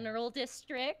Upper General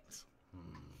District.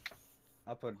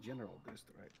 Upper General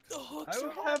District. Oh, I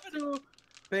will have to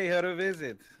pay her a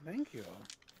visit. Thank you.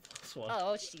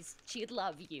 Oh, she'd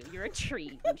love you. You're a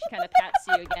treat. And she kind of pats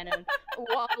you again and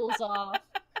waddles off.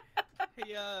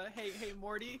 Hey,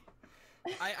 Morty.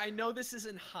 I know this is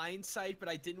in hindsight, but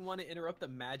I didn't want to interrupt the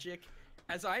magic.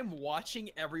 As I'm watching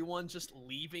everyone just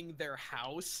leaving their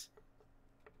house,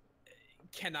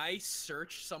 can I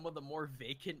search some of the more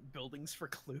vacant buildings for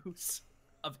clues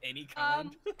of any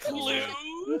kind? clues?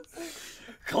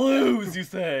 Clues, you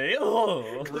say?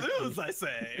 Oh. Clues, I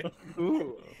say.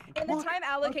 Ooh. In the time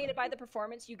allocated by the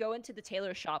performance, you go into the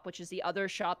tailor shop, which is the other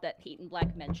shop that Peyton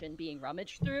Black mentioned being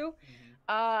rummaged through.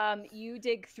 You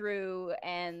dig through,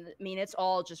 and I mean, it's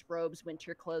all just robes,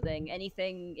 winter clothing.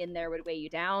 Anything in there would weigh you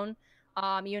down.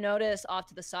 You notice off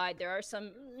to the side there are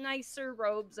some nicer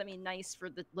robes. I mean, nice for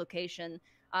the location.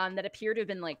 That appear to have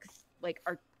been like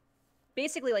are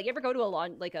basically like, you ever go to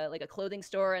a clothing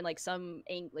store and like some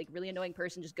like really annoying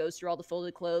person just goes through all the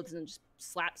folded clothes and just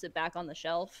slaps it back on the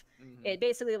shelf. It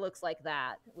basically looks like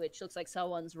that, which looks like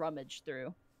someone's rummaged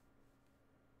through.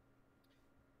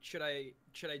 Should I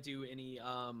do any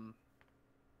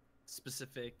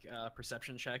specific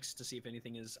perception checks to see if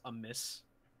anything is amiss,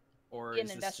 or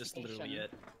is this just literally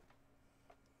it?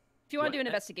 If you want to do an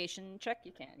investigation check,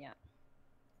 you can. Yeah.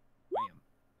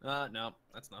 Bam. No,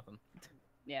 that's nothing.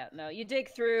 Yeah, no, you dig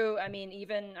through. I mean,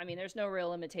 there's no real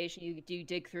limitation. You do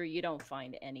dig through, you don't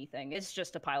find anything. It's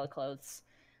just a pile of clothes.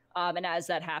 And as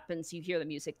that happens, you hear the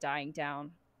music dying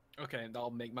down. Okay,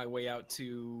 I'll make my way out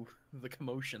to the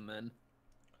commotion then.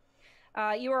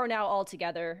 You are now all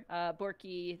together.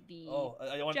 Borky, the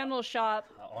general shop.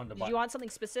 Did you want something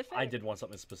specific? I did want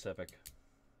something specific.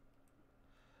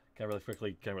 Can I really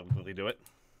quickly do it?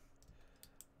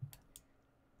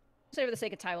 So for the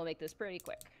sake of time, we'll make this pretty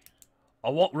quick. I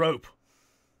want rope.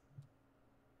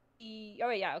 Oh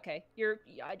yeah, okay.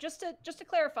 Just to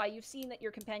clarify, you've seen that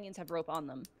your companions have rope on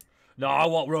them. No, I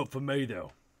want rope for me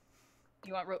though.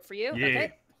 You want rope for you? Yeah.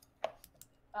 Okay.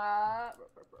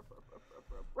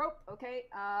 Rope. Okay.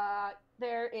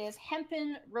 There is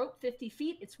hempen rope, 50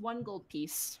 feet. It's 1 gold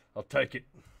piece. I'll take it.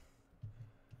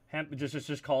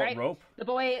 Just call it rope. The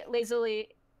boy lazily.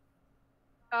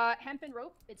 Hempen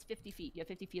rope. It's 50 feet. You have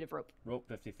 50 feet of rope. Rope,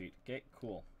 50 feet. Okay,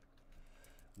 cool.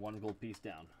 1 gold piece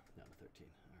down. Down to 13.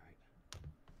 All right.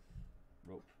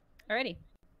 Rope. Alrighty.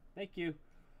 Thank you.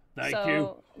 Thank you.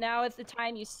 So now is the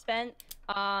time you spent.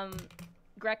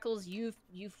 Greckles,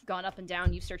 you've gone up and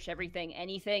down. You've searched everything.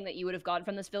 Anything that you would have gotten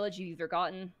from this village, you've either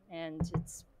gotten, and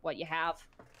it's what you have.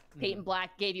 Peyton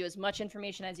Black gave you as much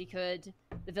information as he could.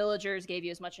 The villagers gave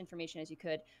you as much information as you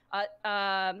could.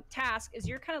 Task, as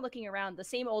you're kind of looking around, the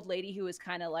same old lady who was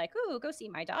kind of like, "Ooh, go see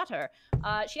my daughter."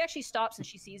 She actually stops and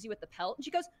she sees you with the pelt, and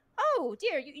she goes, "Oh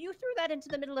dear, you threw that into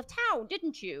the middle of town,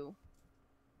 didn't you?"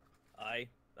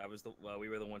 We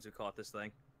were the ones who caught this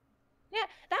thing. Yeah,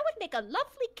 that would make a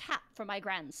lovely cap for my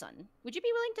grandson. Would you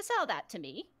be willing to sell that to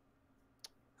me?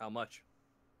 How much?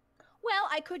 Well,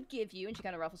 I could give you, and she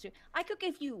kind of ruffles you, I could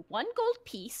give you 1 gold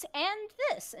piece and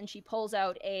this. And she pulls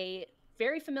out a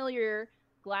very familiar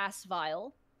glass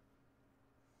vial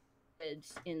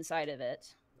inside of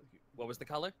it. What was the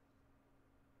color?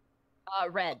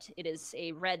 Red. It is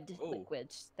a red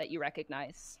liquid that you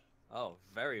recognize. Oh,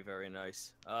 very, very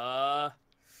nice.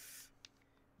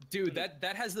 Dude,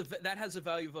 that has a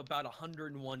value of about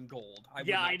 101 gold. I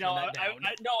know.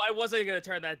 I wasn't gonna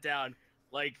turn that down.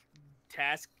 Like,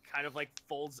 Task kind of like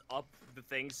folds up the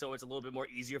thing so it's a little bit more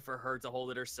easier for her to hold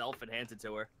it herself and hands it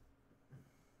to her.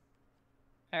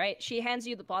 All right, she hands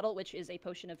you the bottle, which is a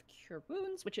potion of cure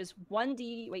wounds, which is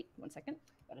 1d. Wait, 1 second.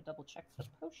 Gotta double check the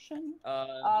potion.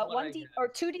 1d or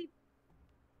 2d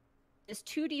is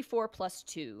 2d4 plus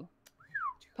 2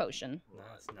 potion.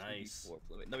 That's nice.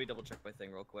 Let me double check my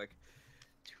thing real quick.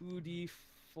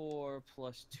 2d4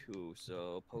 plus 2,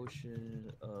 so potion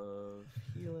of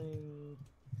healing.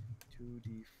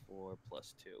 2d4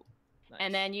 plus 2. Nice.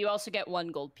 And then you also get 1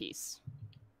 gold piece.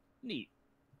 Neat.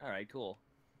 All right, cool.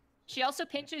 She also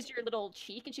pinches your little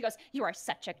cheek and she goes, "You are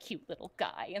such a cute little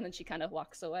guy." And then she kind of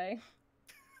walks away.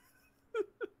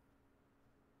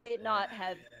 Did not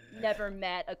have never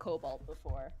met a kobold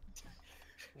before.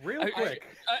 Real quick.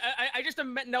 I just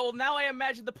now I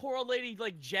imagine the poor old lady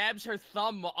like jabs her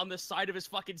thumb on the side of his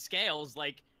fucking scales,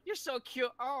 like, "You're so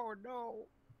cute." Oh no.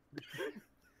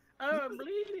 I'm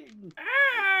bleeding.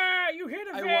 Ah! You hit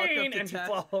a I walk up vein, to and she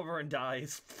Task. falls over and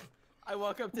dies. I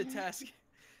walk up to Task.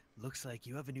 Looks like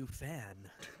you have a new fan.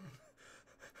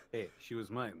 Hey, she was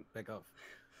mine. Back off.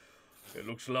 It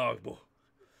looks like, but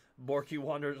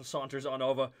Borky saunters on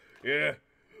over. Yeah,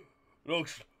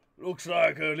 looks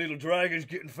like a little dragon's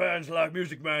getting fans like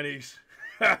Music Man is.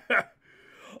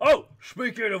 Oh,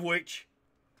 speaking of which,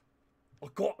 I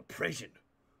got a present.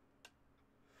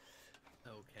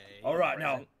 Okay. All right,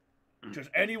 now, does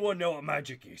anyone know what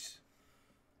magic is?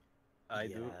 I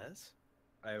do. Yes.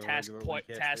 I Task regularly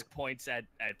cast it. points at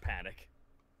Panic.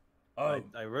 Oh,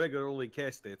 I regularly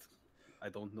cast it. I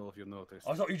don't know if you noticed.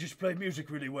 I thought you just played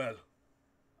music really well.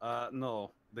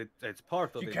 No, it's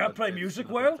part of it. You can't but play it's music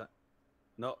not well? the ti-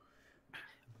 No.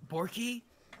 Borky,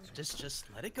 just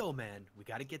let it go, man. We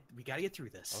gotta get through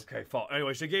this. Okay, fine.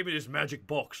 Anyways, they gave me this magic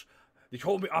box. They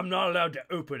told me I'm not allowed to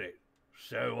open it.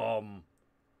 So,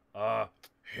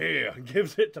 here,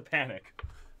 gives it to Panic.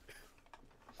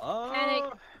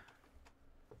 Panic.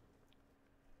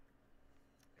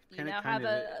 You Panic now have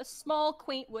kinda- a small,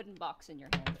 quaint wooden box in your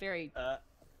hand. Very.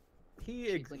 He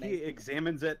Cheaply made.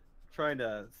 examines it, trying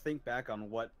to think back on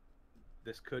what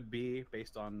this could be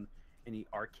based on any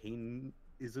arcane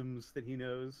isms that he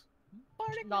knows.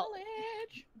 Bardic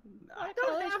knowledge. I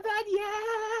don't have that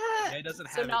yet. Yeah, it doesn't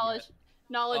have So it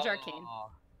knowledge yet. arcane.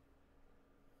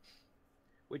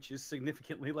 Which is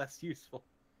significantly less useful.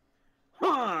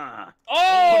 Huh!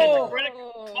 Oh!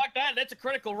 Fuck that! That's a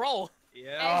critical roll.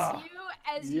 Yeah.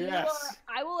 As you Yes.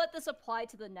 are, I will let this apply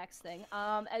to the next thing.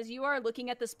 As you are looking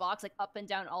at this box, like up and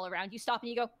down all around, you stop and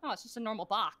you go, "Oh, it's just a normal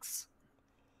box."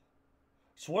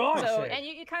 That's what I So, said. and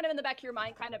you kind of in the back of your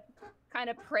mind, kind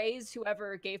of praise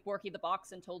whoever gave Borky the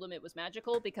box and told him it was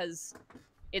magical because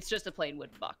it's just a plain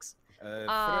wooden box.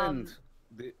 Friend,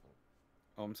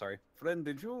 oh, I'm sorry. Friend,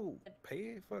 did you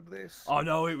pay for this? Oh,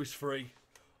 no, it was free.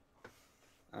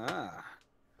 Ah,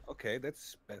 okay,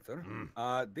 that's better.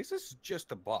 Mm. This is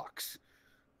just a box.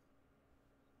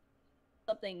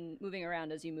 Something moving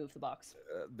around as you move the box.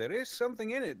 There is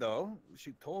something in it, though.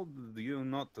 She told you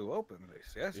not to open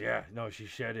this, yes? Yeah, no, she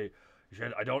said it. She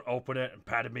said, I don't open it, and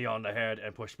patted me on the head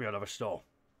and pushed me out of a stall.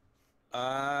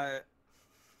 Task,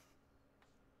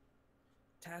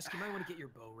 you might want to get your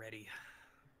bow ready.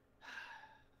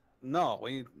 No,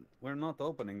 we're not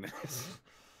opening this.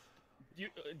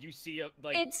 You see a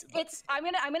like It's I'm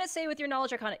gonna say with your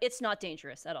knowledge arcana, it's not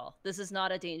dangerous at all. This is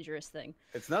not a dangerous thing.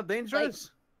 It's not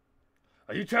dangerous.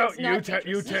 You It's not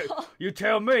dangerous at all. you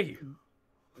tell me.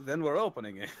 Then we're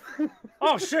opening it.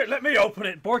 Oh shit! Let me open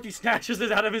it. Borky snatches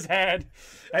it out of his hand.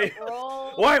 Hey,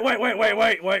 Roll. wait!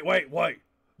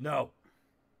 No,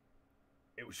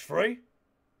 it was free.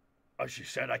 Oh, she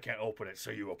said I can't open it,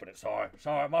 so you open it. Sorry,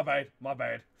 my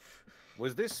bad.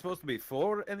 Was this supposed to be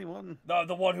for anyone?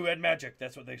 The one who had magic.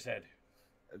 That's what they said.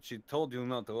 She told you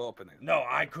not to open it. No,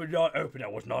 I could not open it. I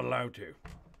was not allowed to.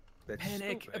 That's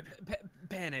Panic, stupid.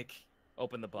 panic.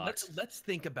 open the box. Let's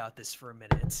think about this for a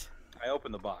minute. I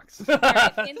opened the box.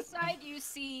 Alright, inside you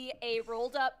see a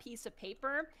rolled up piece of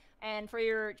paper, and for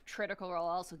your critical roll,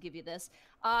 I'll also give you this.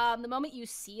 The moment you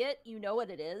see it, you know what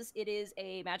it is. It is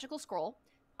a magical scroll.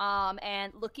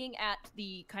 And looking at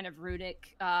the kind of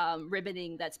runic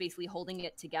ribboning that's basically holding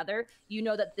it together, you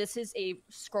know that this is a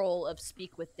scroll of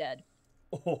Speak with Dead.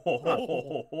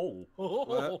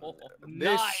 Well,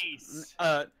 Nice.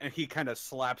 And he kind of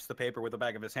slaps the paper with the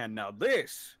back of his hand. Now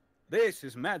this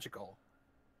is magical.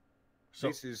 So,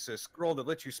 This is a scroll that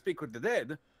lets you speak with the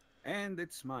dead, and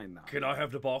it's mine now. can I have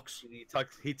the box?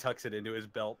 He tucks it into his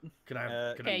belt. Can I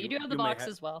have? Okay, you do have the may box ha-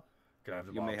 as well. Can I have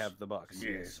the You box? may have the box.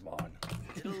 Yes, man.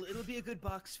 It'll be a good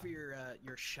box for your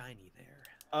shiny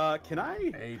there. Can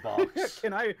I? A box.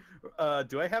 Can I?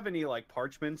 Do I have any like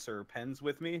parchments or pens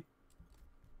with me?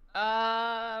 Did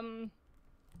I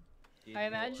your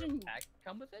imagine pack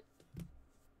come with it?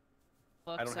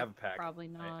 I don't have a pack. Probably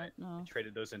not. I No.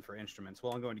 traded those in for instruments.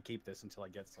 Well, I'm going to keep this until I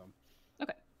get some.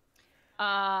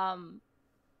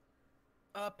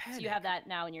 So Panic. you have that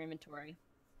now in your inventory.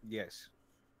 Yes.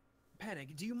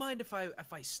 Panic. Do you mind if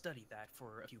I study that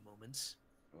for a few moments?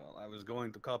 Well, I was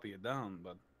going to copy it down,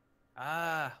 but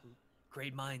Ah,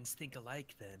 great minds think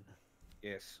alike then.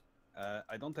 yes.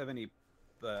 I don't have any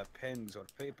pens or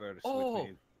papers Oh.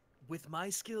 with me. With my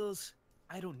skills,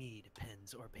 I don't need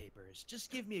pens or papers. Just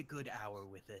give me a good hour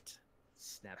with it.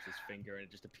 Snaps his finger and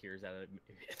it just appears out of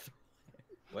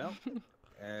Well,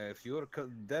 if you're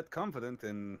that confident,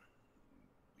 then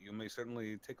you may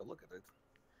certainly take a look at it.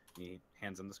 He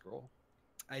hands him the scroll.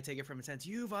 I take it from a sense.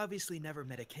 You've obviously never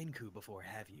met a Kenku before,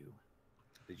 have you?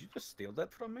 Did you just steal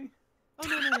that from me?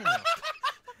 Oh,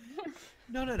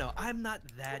 no. No. I'm not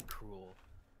that cruel.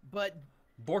 But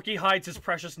Borky hides his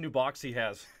precious new box he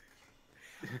has.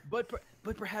 but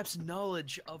perhaps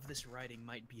knowledge of this writing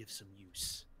might be of some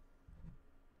use.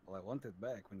 Well, I want it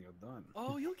back when you're done.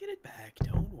 Oh, you'll get it back.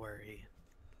 Don't worry.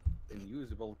 In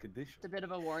usable condition. It's a bit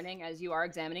of a warning as you are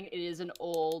examining. It is an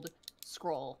old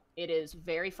scroll. It is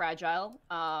very fragile.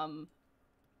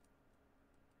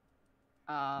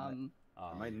 I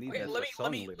might need Okay, that let for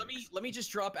me song let me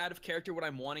just drop out of character what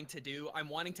I'm wanting to do. I'm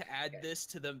wanting to add this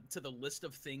to the list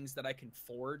of things that I can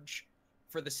forge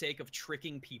for the sake of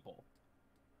tricking people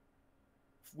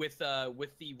with the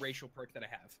racial perk that I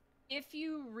have. If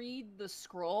you read the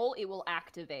scroll, it will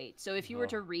activate. So if you were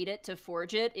to read it to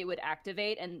forge it, it would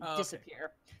activate and Okay.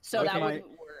 disappear. So With that my- wouldn't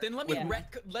work. Then let me Yeah.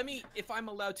 let me, if I'm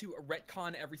allowed to,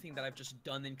 retcon everything that I've just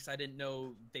done then, because I didn't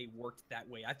know they worked that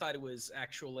way. I thought it was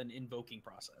actual an invoking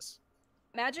process.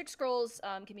 Magic scrolls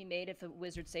can be made if the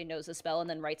wizard say knows a spell and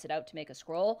then writes it out to make a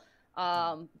scroll.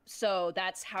 So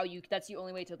that's that's the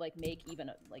only way to like make even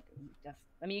a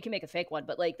I mean you can make a fake one,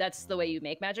 but like that's the way you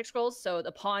make magic scrolls. So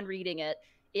upon reading it,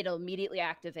 it'll immediately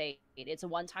activate. It's a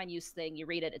one-time use thing. You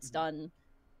read it, it's done,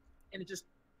 And it just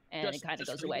and Just- it kind of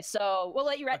just goes read away. it. So we'll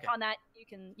let you Okay. retcon that.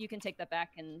 You can take that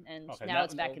back, and Okay, now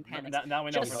it's back in panic. Now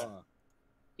we know. Just- Uh,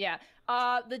 Yeah.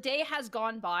 The day has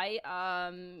gone by.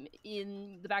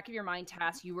 In the back of your mind,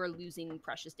 Task, you are losing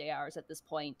precious day hours at this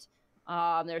point.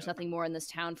 There's nothing more in this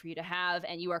town for you to have,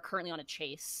 and you are currently on a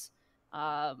chase.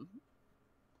 Are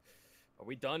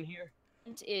we done here?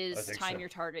 It is I think time so. your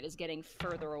target is getting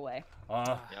further away.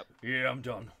 Yep. Yeah, I'm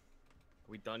done. Are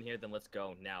we done here? Then let's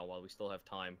go now while we still have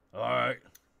time. All right.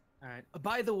 all right.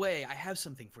 By the way, I have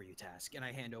something for you, Task, and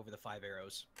I hand over the 5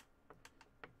 arrows.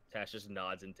 Tash just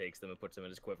nods and takes them and puts them in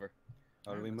his quiver.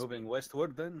 Are we Let's moving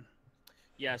westward then?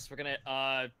 Yes, we're gonna.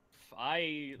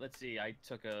 Let's see. I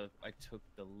took the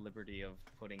liberty of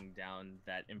putting down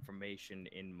that information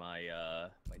in my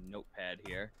my notepad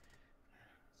here.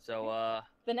 So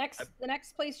The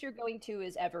next place you're going to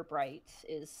is Everbright.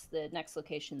 Is the next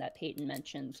location that Peyton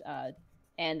mentioned,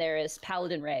 and there is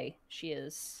Paladin Ray. She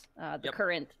is the Yep.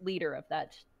 current leader of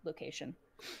that location.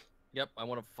 yep, I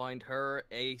want to find her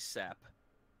ASAP.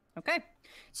 Okay.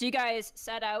 So you guys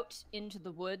set out into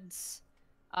the woods,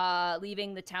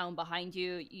 leaving the town behind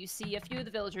you. You see a few of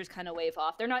the villagers kind of wave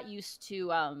off. They're not used to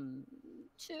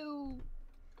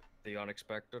The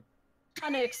unexpected.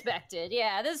 unexpected.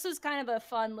 Yeah, this was kind of a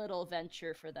fun little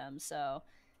venture for them. So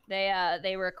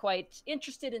they were quite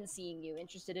interested in seeing you,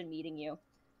 interested in meeting you.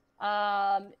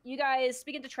 You guys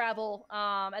begin to travel.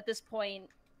 At this point,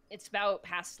 it's about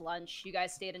past lunch. You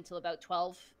guys stayed until about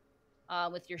 12.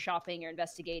 With your shopping, you're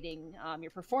investigating,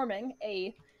 you're performing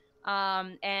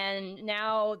and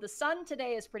now the sun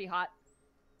today is pretty hot.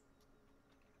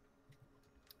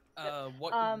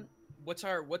 What's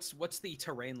the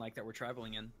terrain like that we're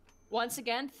traveling in? Once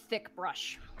again, thick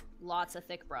brush, lots of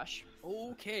thick brush.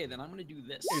 Okay, then I'm gonna do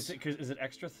this. Is it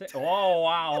extra thick? Oh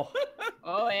wow!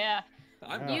 Oh yeah.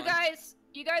 You gone.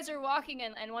 guys are walking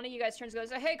and one of you guys turns and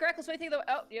goes, "Hey, Greckles, what do you think of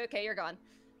the?" Oh, okay, you're gone.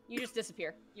 You just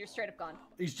disappear. You're straight up gone.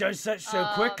 He's just such so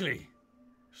quickly.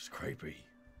 It's creepy.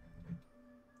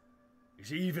 Is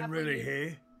he even really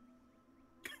here?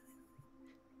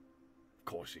 Of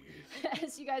course he is.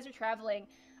 As you guys are traveling,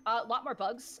 a lot more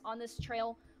bugs on this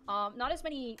trail. Not as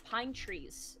many pine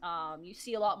trees. You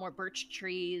see a lot more birch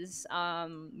trees,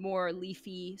 more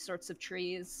leafy sorts of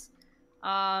trees.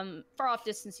 Far off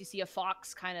distance, you see a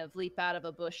fox kind of leap out of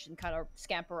a bush and kind of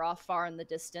scamper off far in the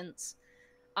distance.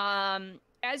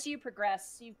 As you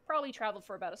progress, you've probably traveled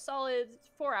for about a solid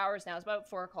 4 hours now. It's about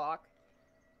 4 o'clock.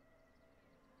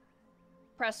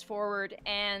 Press forward,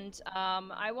 and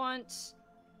I want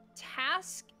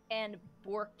Task and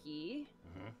Borky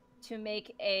to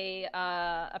make a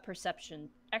perception.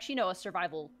 Actually, no, a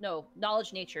survival. No,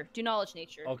 knowledge nature. Do knowledge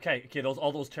nature. Okay,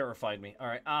 all those terrified me. All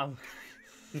right,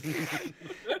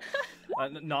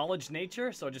 knowledge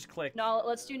nature. So just click. No,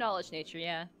 let's do knowledge nature.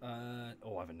 Yeah.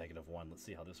 Oh, I have a -1. Let's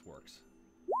see how this works.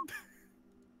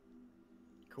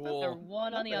 Cool. Or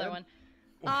one on the other one.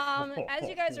 As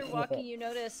you guys are walking, you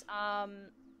notice,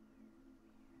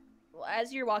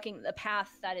 as you're walking, the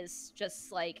path that is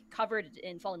just like covered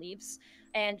in fallen leaves,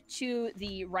 and to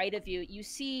the right of you, you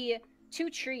see 2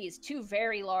 trees, 2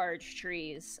 very large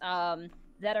trees,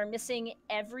 that are missing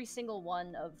every single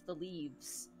one of the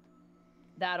leaves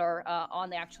that are on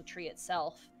the actual tree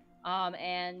itself.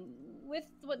 And with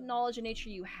what knowledge of nature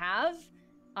you have,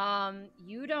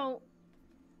 you don't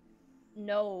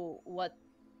know what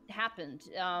happened.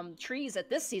 Trees at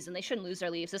this season, they shouldn't lose their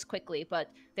leaves this quickly,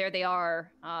 but there they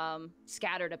are,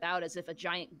 scattered about as if a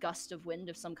giant gust of wind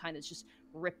of some kind has just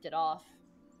ripped it off.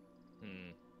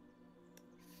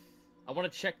 I want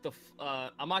to check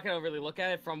I'm not gonna really look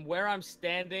at it from where I'm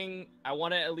standing. I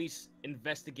want to at least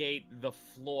investigate the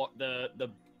floor,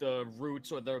 the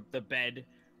roots or the bed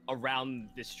around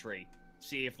this tree.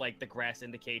 See if like the grass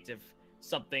indicates if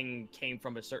something came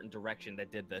from a certain direction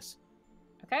that did this.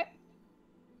 Okay.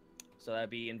 So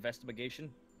that'd be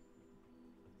investigation.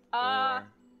 Yeah,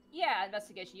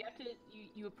 investigation. You have to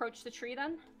you approach the tree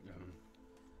then.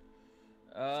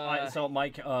 So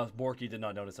Mike, Borky did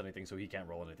not notice anything, so he can't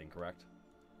roll anything, correct?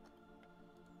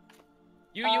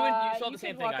 You saw the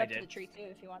same thing walk I up to did. the tree too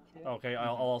if you want to. Okay,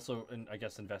 I'll also, I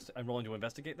guess, I'm rolling to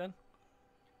investigate then.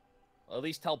 Well, at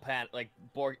least tell Pat, like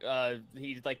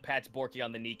he like pats Borky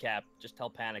on the kneecap. Just tell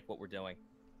Panic what we're doing.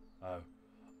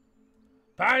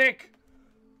 Panic!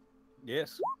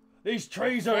 Yes. These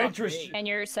trees are interesting. And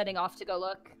you're setting off to go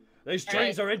look. These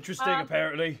trees are interesting,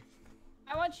 apparently.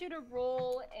 I want you to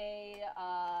roll a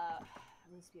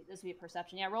this would be a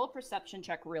perception. Yeah, roll a perception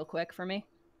check real quick for me.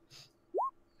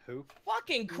 Who?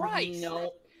 Fucking Christ!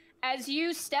 No. As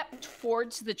you step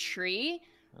towards the tree,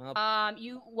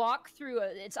 you walk through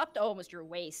it's up to almost your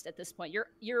waist at this point.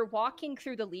 You're walking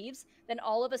through the leaves, then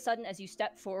all of a sudden as you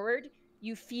step forward,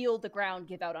 you feel the ground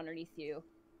give out underneath you.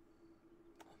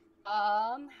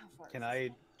 How far Can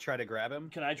I try to grab him?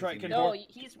 Can I try? No,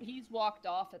 he's walked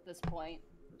off at this point.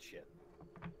 Shit.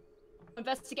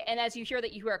 Investigate, and as you hear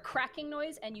that, you hear a cracking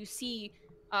noise, and you see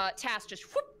Task just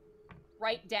whoop,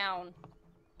 right down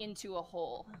into a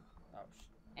hole.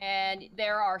 And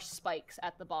there are spikes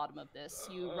at the bottom of this.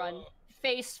 You run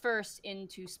face first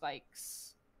into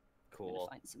spikes. Cool. I'm gonna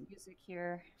find some music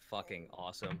here. Fucking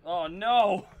awesome. Oh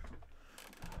no!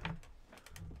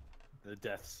 The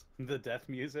death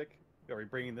music. Are we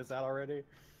bringing this out already?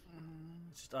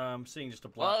 Just seeing just a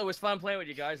black. Well, it was fun playing with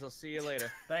you guys. I'll see you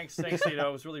later. Thanks, Tito.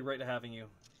 It was really great having you.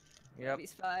 Yep.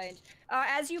 He's fine.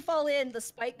 As you fall in,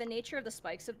 the nature of the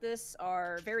spikes of this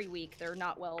are very weak. They're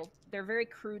not they're very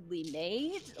crudely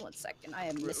made. 1 second, I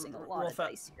am missing a lot of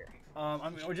dice here.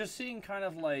 We're just seeing kind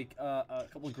of like a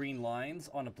couple of green lines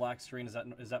on a black screen. Is that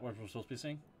what we're supposed to be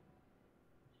seeing?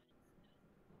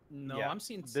 No, Yeah, I'm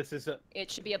seeing. This is a.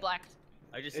 It should be a black.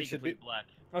 I just It see should be- complete black.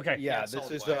 Okay. Yeah, it's this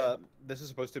solid is black. this is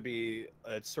supposed to be.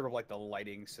 It's sort of like the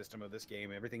lighting system of this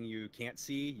game. Everything you can't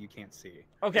see, you can't see.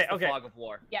 Okay. It's the Okay. fog of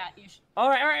war. Yeah, you should. All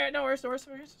right. All right. No worries. No worries.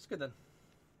 No worries. It's good then.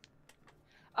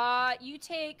 You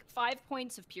take 5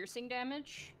 points of piercing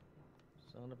damage.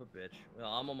 Son of a bitch.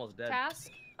 Well, I'm almost dead.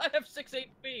 Task. I have 6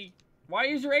 HP. Why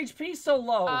is your HP so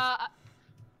low?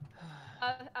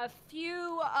 A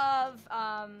few of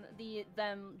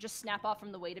them just snap off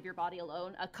from the weight of your body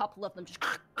alone. A couple of them just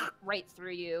right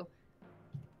through you.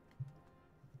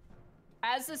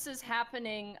 As this is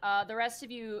happening, the rest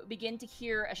of you begin to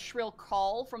hear a shrill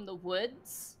call from the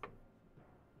woods.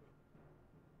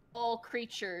 All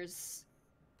creatures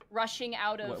rushing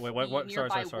out of What? the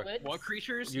nearby Sorry. woods. What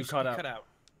creatures? You cut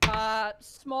out.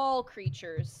 Small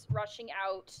creatures rushing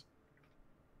out.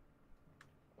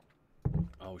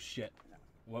 Oh shit.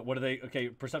 What are they? Okay,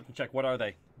 perception check. What are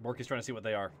they? Borky's trying to see what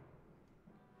they are.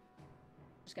 I'm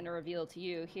just gonna reveal to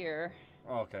you here.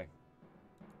 Oh, okay.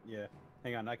 Yeah.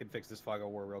 Hang on, I can fix this fog of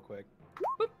war real quick.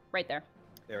 Boop, right there.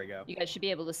 There we go. You guys should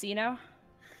be able to see now.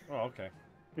 Oh, okay.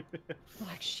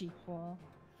 Black sheep wall.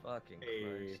 Fucking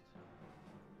Hey. Christ.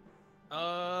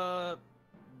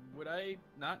 Would I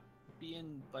not be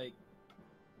in like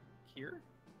here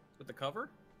with the cover?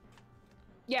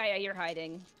 Yeah, you're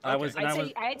hiding.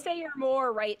 I'd say you're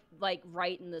more right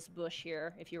in this bush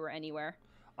here if you were anywhere.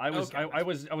 I was Okay. I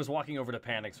was walking over to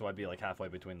panic, so I'd be like halfway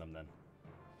between them then.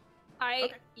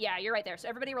 Yeah, you're right there. So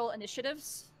everybody roll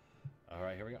initiatives. All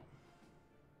right, here we go.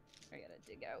 I gotta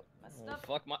dig out my Well,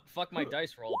 stuff. fuck my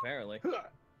dice roll apparently.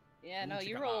 Yeah, no, Ooh,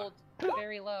 you chicka. rolled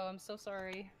very low. I'm so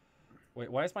sorry.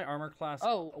 Wait, why is my armor class?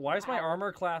 Oh, why is my wow.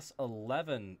 armor class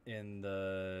 11 in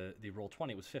the roll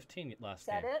 20? It was 15 last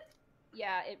Set game. it?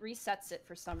 Yeah, it resets it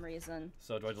for some reason.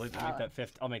 So do I make that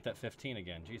 15? I'll make that 15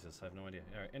 again. Jesus, I have no idea.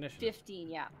 All right, initiative. 15,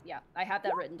 yeah. I have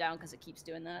that written down because it keeps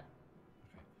doing that.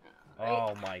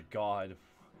 Oh my god,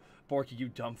 Borky, you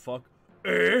dumb fuck.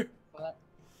 Eh? What?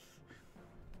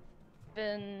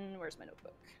 Then where's my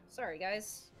notebook? Sorry,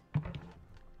 guys.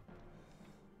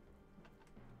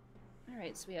 All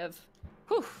right, so we have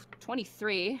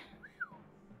 23.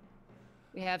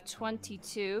 We have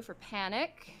 22 for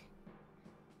panic.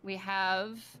 We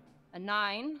have a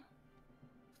 9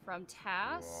 from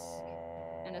Task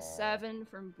and a 7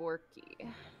 from Borky.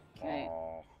 Okay.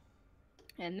 Oh.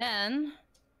 And then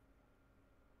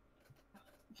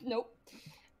nope.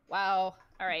 Wow.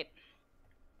 All right.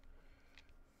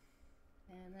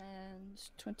 And then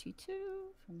 22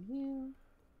 from you.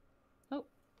 Oh,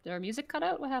 did our music cut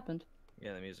out? What happened?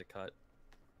 Yeah, the music cut.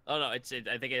 Oh no, I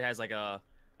think it has like a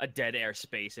dead air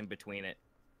space in between it,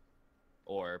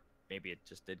 or maybe it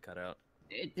just did cut out.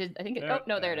 It did. I think it. There- Oh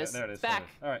no, there it is. There it is. It's back.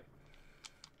 All right.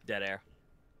 Dead air.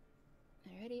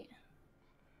 Alrighty.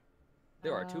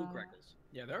 There are 2 Uh, Greckles.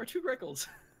 Yeah, there are 2 Greckles.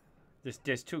 There's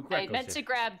 2 I Greckles meant here. to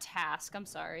grab Task. I'm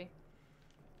sorry.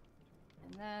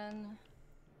 And then.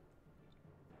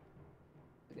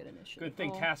 A good initiative. Good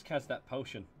thing roll. Task has that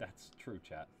potion. That's true,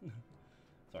 chat.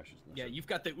 Sorry, she's Yeah, you've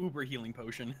got the Uber healing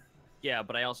potion. Yeah,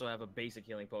 but I also have a basic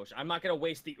healing potion. I'm not gonna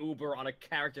waste the Uber on a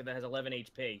character that has 11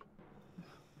 HP.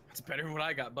 It's better than what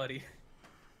I got, buddy.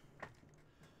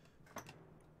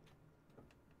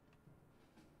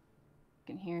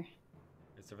 Can hear.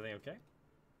 Is everything okay?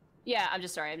 Yeah, I'm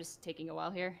just sorry. I'm just taking a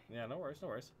while here. Yeah, no worries, no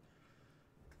worries.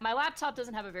 My laptop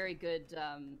doesn't have a very good.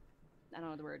 I don't know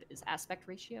what the word is. Aspect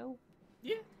ratio.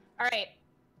 Yeah. All right.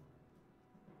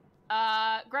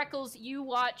 Greckles, you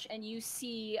watch and you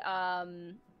see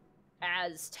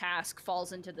as Task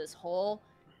falls into this hole,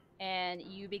 and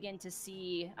you begin to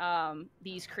see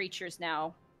these creatures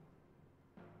now.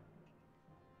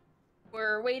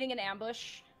 We're waiting in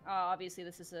ambush. Obviously,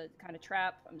 this is a kind of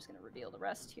trap. I'm just going to reveal the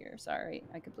rest here. Sorry,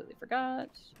 I completely forgot.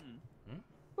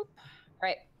 Boop. All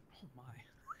right. Oh my.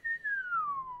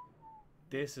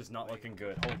 This is not looking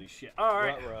good. Holy shit. All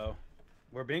right. Ruh-roh.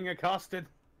 We're being accosted.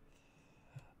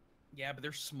 Yeah, but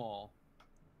they're small.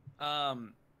 I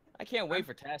can't wait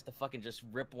for Task to fucking just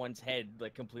rip one's head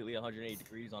like completely 180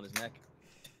 degrees on his neck.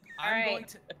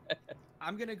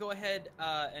 I'm gonna go ahead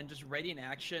and just ready in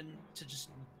action to just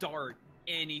dart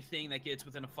anything that gets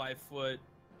within a 5-foot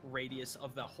radius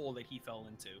of the hole that he fell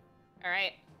into. All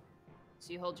right.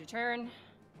 So you hold your turn.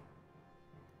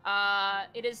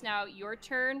 It is now your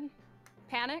turn.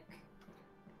 Panic.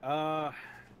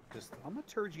 Does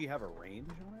thaumaturgy have a range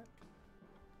on it?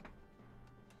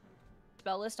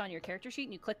 Spell list on your character sheet,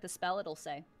 and you click the spell. It'll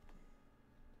say.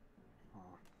 Huh.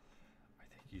 I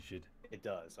think you should. It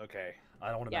does. Okay. I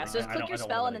don't want to. Yeah. So just click your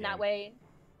spell, and then that way.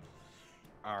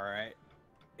 All right.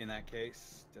 In that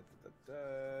case,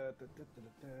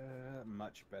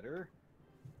 much better.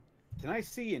 Can I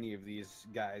see any of these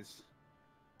guys?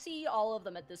 See all of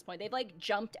them at this point. They've like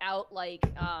jumped out like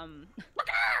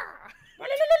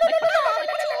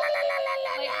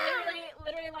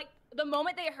literally like the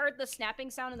moment they heard the snapping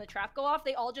sound and the trap go off,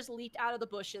 they all just leaped out of the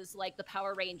bushes like the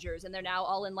Power Rangers, and they're now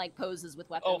all in like poses with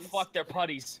weapons. Oh fuck, they're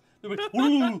putties.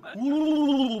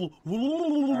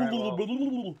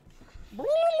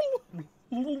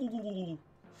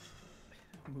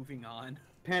 Moving on.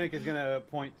 Panic is gonna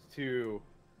point to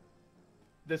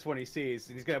this one he sees,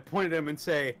 and he's gonna point at him and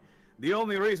say, "The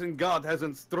only reason God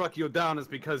hasn't struck you down is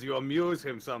because you amuse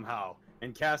him somehow,"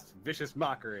 and cast vicious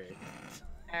mockery.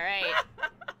 All right.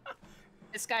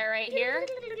 This guy right here.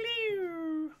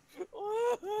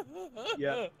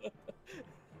 Yep.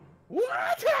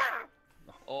 What?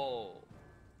 Oh.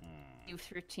 You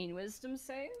 13 wisdom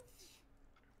save.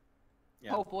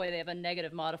 Yeah. Oh boy, they have a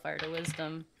negative modifier to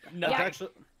wisdom. No. That's Yeah. actually.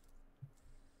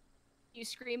 You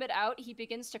scream it out, he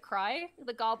begins to cry.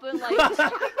 The goblin like and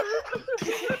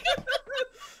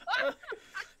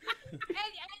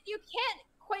you can't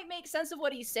quite make sense of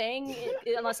what he's saying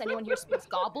unless anyone here speaks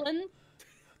goblin.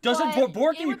 Doesn't But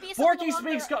Borky it would be something Borky along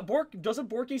speaks their- doesn't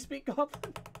Borky speak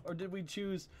Goblin? Or did we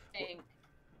choose? Thing.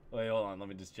 Wait, hold on. Let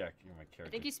me just check. You're my I character.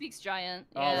 think he speaks giant.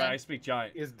 Oh, Yeah. right. I speak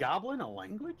giant. Is Goblin a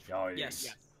language? Oh,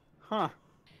 Yes. Huh.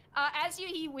 As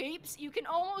he weeps, you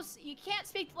can't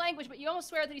speak the language, but you almost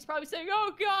swear that he's probably saying,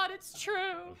 "Oh God, it's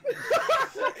true."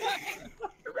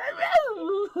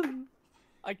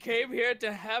 I came here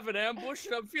to have an ambush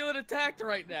and I'm feeling attacked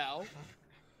right now.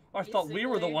 I thought we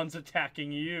were the Basically. ones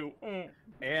attacking you.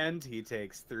 And he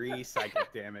takes 3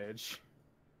 psychic damage.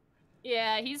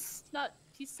 Yeah, he's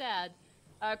sad.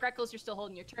 Greckles, you're still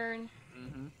holding your turn.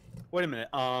 Mm-hmm. Wait a minute.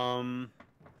 I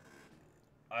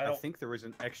I don't. think there was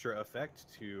an extra effect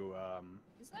to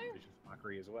Is there? vicious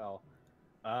mockery as well.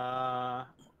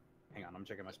 Hang on, I'm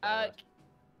checking my spell list.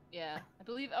 Yeah, I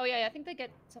believe. Oh yeah, I think they get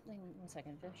something. 1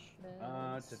 second, fish.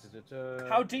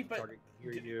 How deep- Target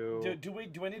can hear you. Do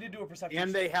I need to do a perception?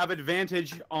 And they have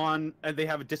advantage on, and they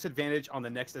have a disadvantage on the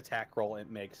next attack roll it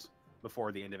makes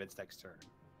before the end of its next turn.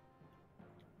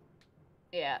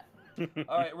 Yeah.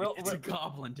 All right, It's a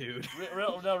goblin, dude.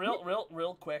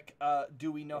 real quick.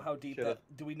 Do we know how deep Should've.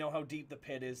 the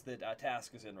pit is that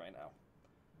Task is in right now?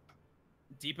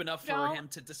 Deep enough for No. him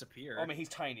to disappear. I mean, he's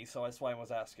tiny, so that's why I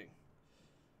was asking.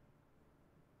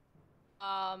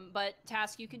 But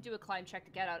Task, you can do a climb check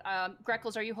to get out.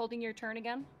 Greckles, are you holding your turn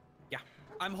again?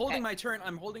 I'm holding Okay. my turn.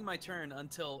 I'm holding my turn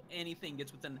until anything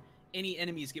gets within. Any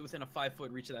enemies get within a 5-foot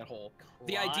reach of that hole.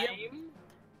 The idea. Climb?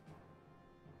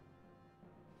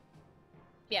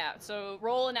 Yeah. So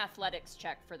roll an athletics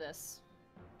check for this.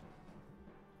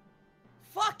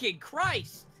 Fucking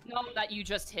Christ! No, that you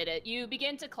just hit it. You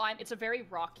begin to climb. It's a very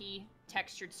rocky,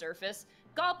 textured surface.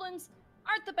 Goblins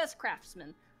aren't the best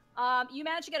craftsmen. You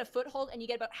manage to get a foothold, and you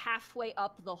get about halfway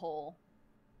up the hole.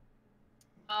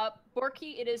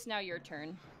 Borky, it is now your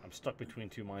turn. I'm stuck between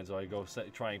two minds. So I go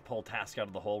try and pull Task out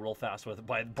of the hole real fast with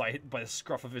by the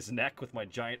scruff of his neck with my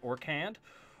giant orc hand,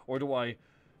 or do I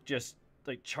just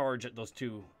like charge at those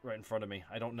two right in front of me?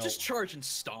 I don't know. Just charge and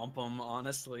stomp him.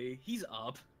 Honestly, he's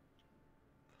up.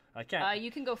 I can't. You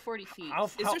can go 40 feet.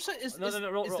 Is no,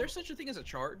 there such a thing as a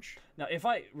charge? Now, if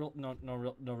I real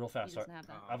fast. He Sorry. doesn't have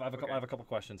that. I have a couple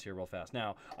questions here, real fast.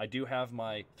 Now, I do have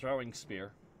my throwing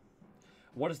spear.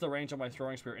 What is the range of my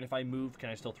throwing spear? And if I move, can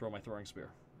I still throw my throwing spear?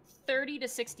 30 to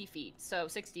 60 feet, so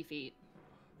 60 feet.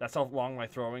 That's how long my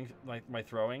throwing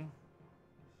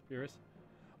spear is.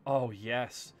 Oh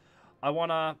yes, I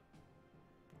wanna.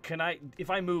 Can I? If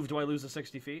I move, do I lose the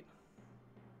 60 feet?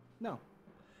 No.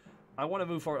 I want to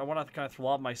move forward. I want to kind of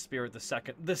lob my spear at the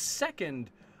second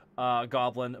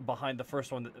goblin behind the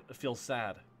first one that feels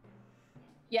sad.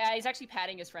 Yeah, he's actually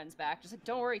patting his friend's back. Just like,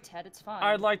 don't worry, Ted, it's fine.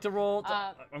 I'd like to roll.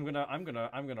 I'm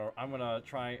gonna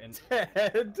try and.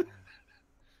 Ted.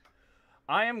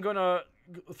 I am gonna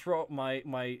throw my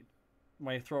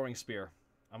throwing spear.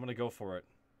 I'm gonna go for it.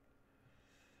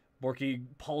 Borky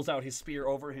pulls out his spear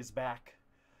over his back.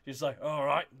 He's like, all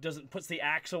right. Puts the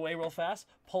axe away real fast.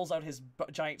 Pulls out his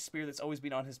giant spear that's always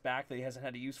been on his back that he hasn't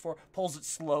had a use for. Pulls it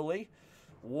slowly.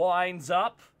 Winds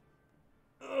up.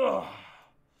 Ugh.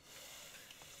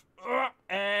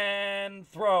 And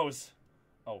throws.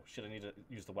 Oh shit! I need to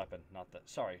use the weapon, not the.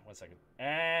 Sorry, 1 second.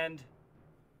 And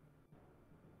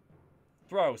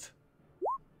throws.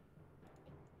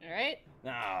 All right.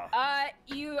 Ah.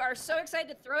 You are so excited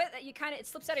to throw it that it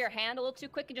slips out of your hand a little too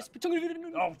quick and just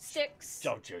Oh, sticks.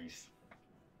 Oh jeez.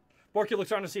 Borky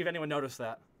looks around to see if anyone noticed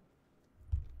that.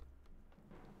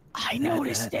 I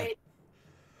noticed it.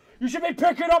 You should be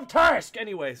picking up Task.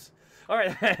 Anyways, all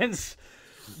right,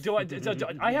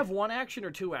 I have 1 action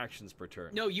or 2 actions per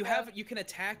turn? No, you have. You can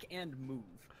attack and move.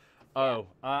 Oh,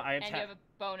 I And you attack. have a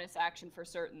bonus action for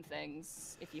certain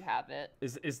things if you have it.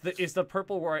 Is the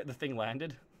purple where the thing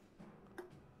landed?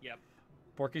 Yep.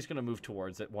 Borky's gonna move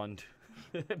towards it.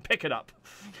 Pick it up.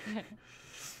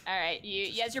 All right,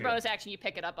 you as your bonus action, you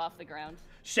pick it up off the ground.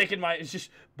 Shaking my. It's just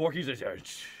Borky's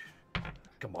just.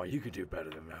 Come on, you can do better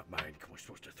than that, man. Come on,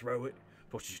 supposed to throw it.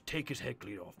 Supposed to just take his head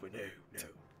clean off, but no.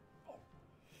 Oh.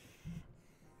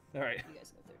 All right. You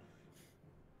guys go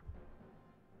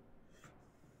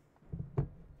through.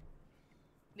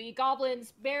 The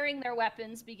goblins, bearing their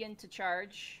weapons, begin to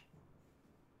charge.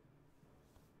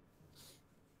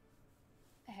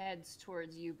 Heads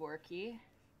towards you, Borky.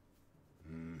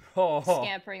 Oh.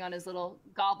 Scampering on his little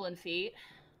goblin feet.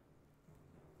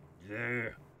 Yeah.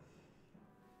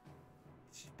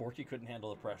 Borky couldn't handle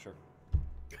the pressure.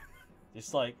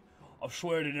 It's like, I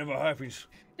swear it never happens.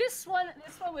 This one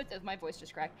with my voice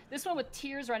just cracked. This one with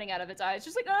tears running out of its eyes,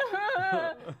 just like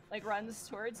like runs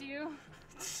towards you.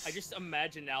 I just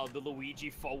imagine now the Luigi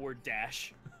forward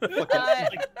dash.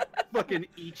 Fucking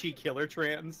Ichi killer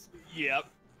trans. Yep.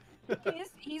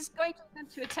 He's going to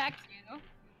attempt to attack you.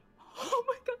 Oh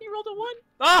my god, he rolled a 1.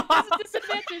 Ah! That's a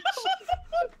disadvantage.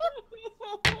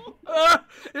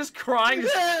 It's crying,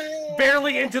 just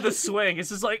barely into the swing. It's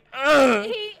just like, ugh.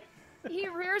 He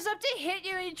rears up to hit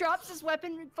you, and he drops his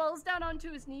weapon and falls down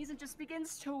onto his knees and just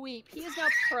begins to weep. He is now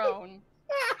prone.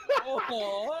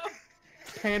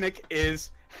 Panic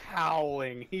is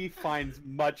howling. He finds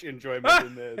much enjoyment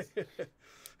in this.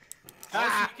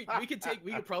 Honestly, we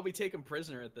could probably take him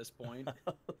prisoner at this point.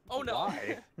 Oh no!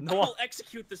 Why? No. I'll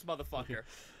execute this motherfucker.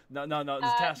 No.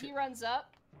 This task, He runs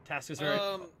up. task is very.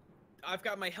 I've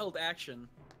got my held action.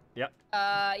 Yep.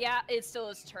 Yeah, it's still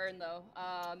his turn though.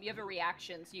 You have a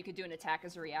reaction, so you could do an attack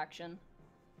as a reaction.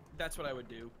 That's what I would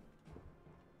do.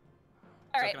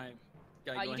 All So right. can I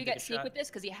go You ahead do and take get a sneak shot? with this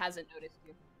because he hasn't noticed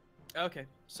you. Okay,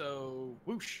 so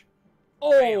whoosh.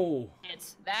 Oh.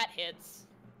 That hits.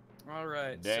 All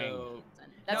right, Dang. so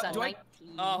That's Now, a do I-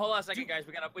 19. Hold on a second, guys.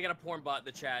 We got a porn bot in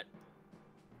the chat.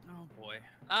 oh boy.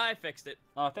 I fixed it.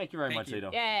 Oh, thank you very Thank much, you.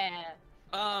 Zito. Yeah.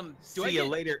 Do I See you get-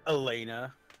 later,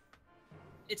 Elena.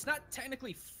 It's not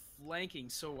technically flanking,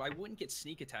 so I wouldn't get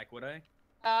sneak attack, would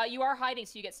I? You are hiding,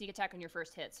 so you get sneak attack on your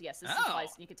first hit. So yes, this Oh.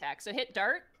 implies sneak attack. So hit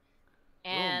dart,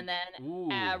 and then Ooh.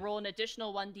 roll an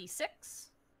additional 1d6.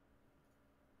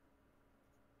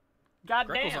 God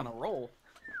Greckles damn. on a roll.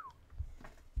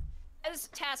 As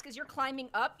task, as you're climbing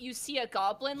up, you see a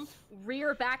goblin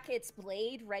rear back its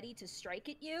blade, ready to strike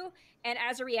at you. And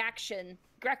as a reaction,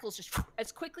 Greckles just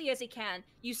as quickly as he can,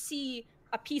 you see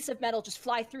a piece of metal just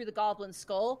fly through the goblin's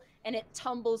skull, and it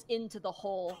tumbles into the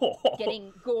hole,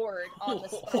 getting gored on the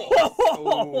side.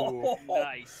 Oh,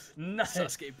 Nice. Nice.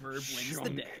 Sasuke Burb wins the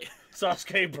day.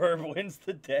 Sasuke Burb wins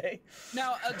the day.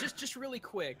 Now, just really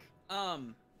quick,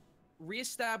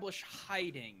 reestablish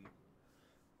hiding.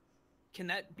 Can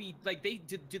that be like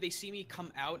do they see me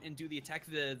come out and do the attack?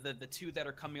 The two that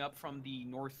are coming up from the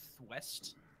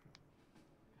northwest.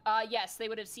 Yes, they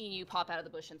would have seen you pop out of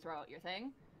the bush and throw out your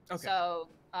thing. Okay. So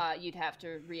you'd have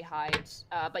to re-hide,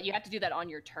 but you have to do that on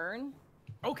your turn,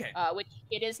 Okay. which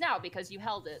it is now because you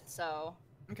held it. So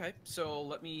Okay. So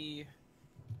let me.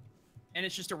 And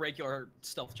it's just a regular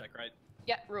stealth check, right?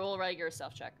 yeah, roll a regular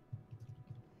self check.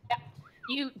 Yeah,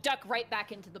 you duck right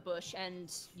back into the bush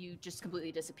and you just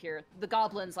completely disappear. The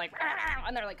goblins like, "Argh!"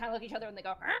 and they're like kind of look at each other and they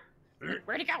go, "Argh!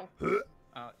 Where'd it go?"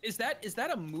 Is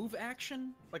that a move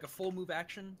action? Like a full move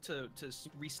action to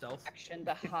re-stealth? Action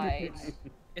to hide.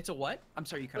 It's a what? I'm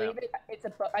sorry, you cut out.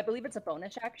 I believe it's a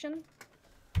bonus action.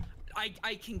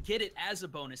 I can get it as a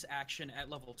bonus action at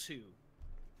level 2.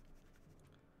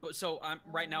 But so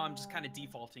right now I'm just kind of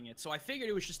defaulting it. So I figured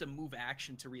it was just a move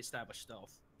action to reestablish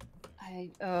stealth.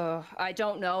 I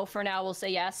don't know. For now, we'll say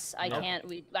yes. I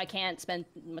Nope. can't spend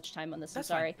much time on this. That's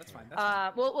I'm sorry. fine. That's fine. That's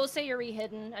fine. We'll say you're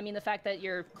rehidden. I mean, the fact that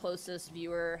your closest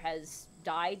viewer has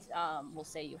died, we'll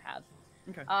say you have.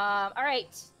 Okay. All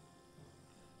right.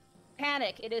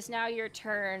 Panic. It is now your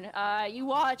turn. You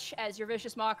watch as your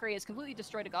vicious mockery has completely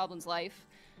destroyed a goblin's life.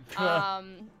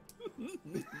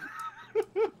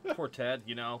 Poor Ted,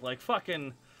 like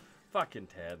fucking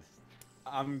Ted.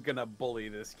 I'm gonna bully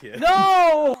this kid.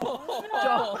 No!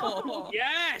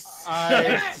 Yes!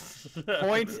 I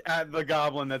point at the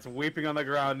goblin that's weeping on the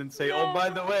ground and say, "Oh, by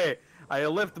the way, I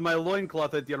left my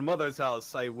loincloth at your mother's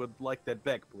house. I would like that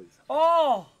back, please."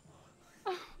 Oh!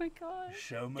 Oh my god.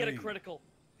 Show me. Get a critical.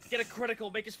 Get a critical.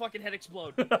 Make his fucking head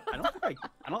explode.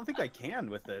 I don't think I can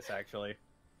with this actually.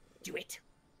 Do it.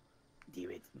 Do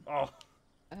it. Oh.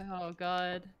 Oh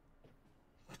god.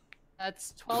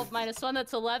 That's 12 minus 1.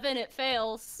 That's 11. It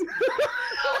fails.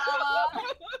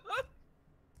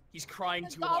 He's crying The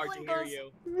too hard to goblin hear goes-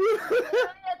 you.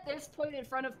 At this point in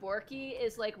front of Borky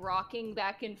is like rocking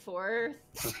back and forth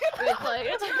with like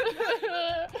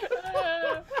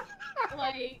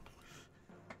like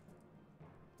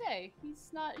hey, he's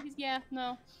not he's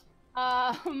no.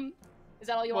 Is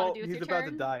that all you want to do with he's your about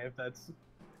turn? to die if that's.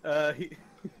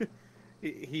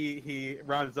 He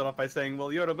rounds it off by saying,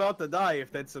 "Well, you're about to die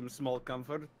if that's some small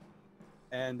comfort."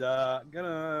 And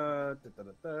gonna.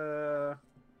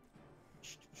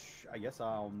 I guess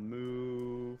I'll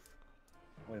move.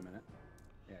 Wait a minute.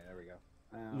 Yeah, there we go.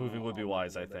 Moving would be I'll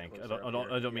wise, move I a bit think. I closer up don't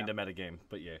here. mean Yeah. to metagame,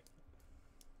 but yeah.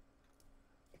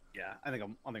 Yeah, I think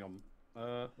I'm.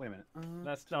 Wait a minute.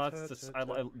 That's just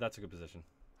that's a good position,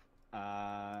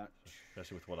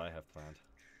 especially with what I have planned.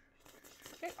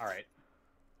 Okay. All right.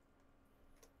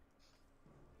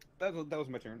 That was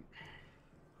my turn.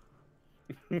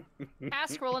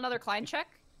 Ask, roll another climb check.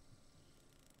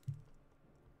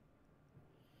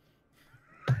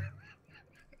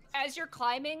 As you're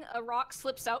climbing, a rock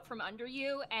slips out from under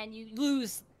you, and you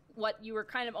lose what you were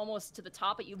kind of almost to the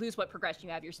top, but you lose what progression you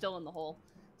have. You're still in the hole.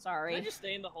 Sorry. Can I just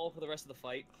stay in the hole for the rest of the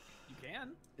fight? You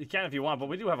can. You can if you want, but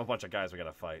we do have a bunch of guys we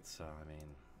gotta fight, so I mean,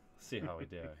 see how we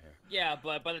do here. Yeah,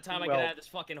 but by the time I Well- get out of this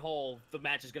fucking hole, the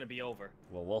match is gonna be over.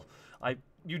 Well,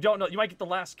 you don't know. You might get the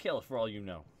last kill for all you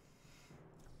know.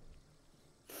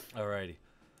 Alrighty.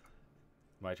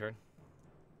 My turn.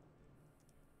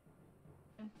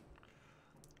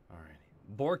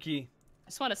 Alrighty. Borky. I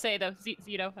just want to say though,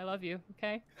 Zito, I love you.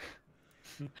 Okay.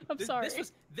 I'm sorry.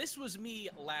 This was me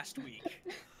last week.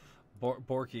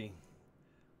 Borky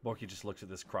just looks at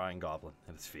this crying goblin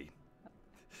at his feet.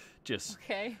 Just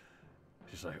Okay.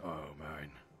 like, oh man.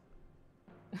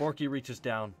 Borky reaches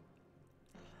down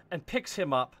and picks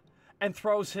him up and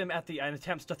throws him and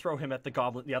attempts to throw him at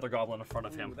the other goblin in front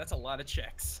of him. Ooh, that's a lot of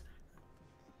checks.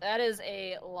 That is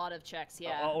a lot of checks.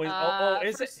 Yeah.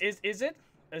 Is it?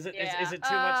 Is it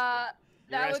too much?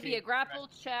 That would be asking- a grapple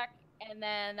check, and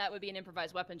then that would be an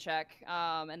improvised weapon check,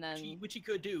 and then Which he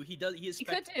could do. He does. He is. you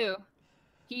could do.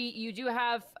 You do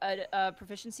have a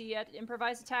proficiency at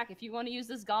improvised attack if you want to use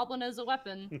this goblin as a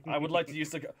weapon. I would like to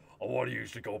use I want to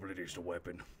use the goblin as a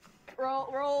weapon.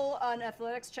 roll an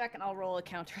athletics check, and I'll roll a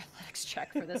counter athletics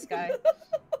check for this guy.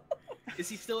 Is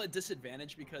he still at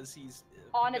disadvantage because he's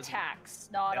On because of- attacks,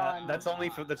 not on. That's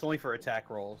only for attack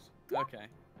rolls. Okay.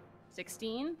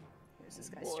 16. Where's this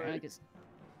guy's Boy. strength?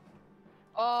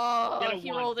 Oh, Get a he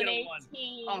one, rolled an get a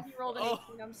 18. one. He rolled an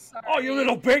 18. I'm sorry. Oh, you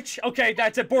little bitch! Okay,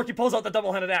 that's it. Borky pulls out the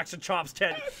double-handed axe and chops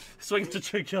Ted. Swings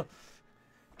to kill.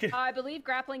 I believe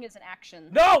grappling is an action.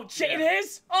 No, shit, it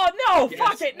is. Oh no! Yes.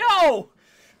 Fuck it, no!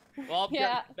 Well,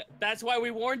 Yeah. that's why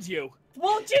we warned you.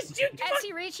 Well, just you.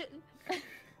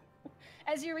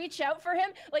 As you reach out for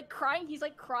him, like crying, he's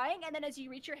like crying, and then as you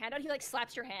reach your hand out, he like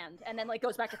slaps your hand, and then like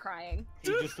goes back to crying.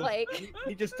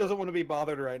 He just doesn't want to be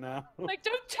bothered right now. Like,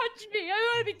 don't touch me!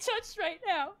 I want to be touched right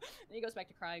now. And he goes back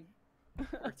to crying.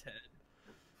 Poor Ted.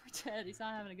 Poor Ted, he's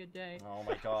not having a good day. Oh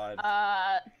my god.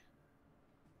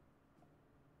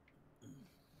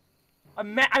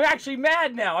 I'm actually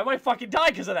mad now. I might fucking die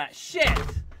because of that shit.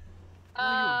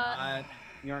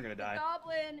 You aren't gonna die.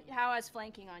 Goblin, how is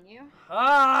flanking on you?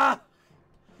 Ah!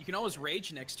 You can always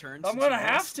rage next turn. I'm since gonna you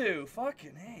have missed. to.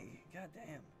 Fucking hey.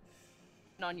 Goddamn.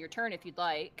 On your turn, if you'd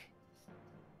like.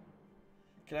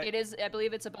 Can I? It is, I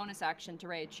believe it's a bonus action to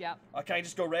rage. Yeah, Can I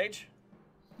just go rage?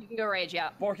 you can go rage. Yeah.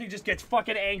 Borky just gets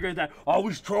fucking angry that I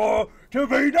was trying to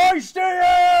be nice to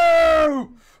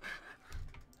you.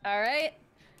 All right.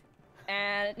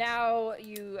 And now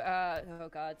you, oh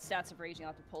god, stats of raging.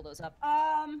 I'll have to pull those up.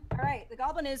 All right, the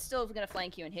goblin is still gonna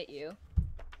flank you and hit you.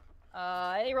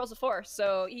 He rolls a 4,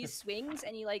 so he swings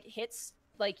and he like hits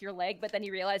like your leg, but then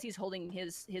he realizes he's holding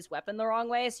his weapon the wrong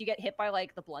way, so you get hit by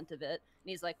like the blunt of it, and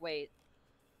he's like, wait.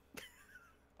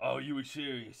 Oh, you were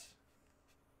serious?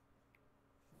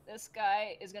 This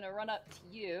guy is gonna run up to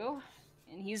you,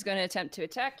 and he's gonna attempt to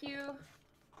attack you.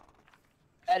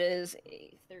 That is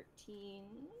a 13.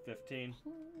 15.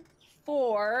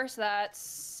 4, so that's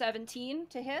 17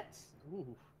 to hit. Ooh.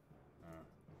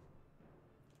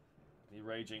 Me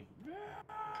raging.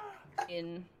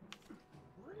 In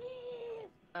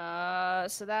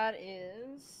so that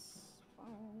is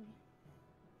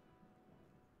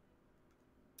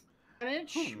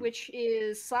damage, which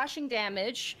is slashing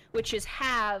damage, which is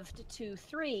halved to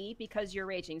 3 because you're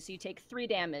raging. So you take 3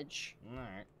 damage. All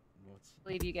right. I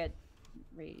believe you get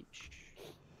rage.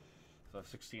 So I have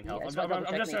 16 Yeah, health. just wanna double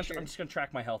check, make sure. I'm just gonna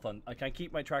track my health on. Can I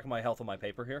keep my track of my health on my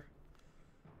paper here?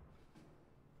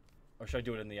 Or should I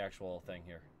do it in the actual thing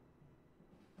here?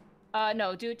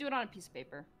 No, do it on a piece of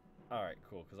paper. All right,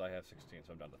 cool. Because I have 16,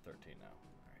 so I'm down to 13 now.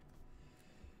 All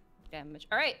right. Damage.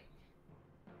 All right.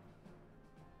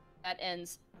 That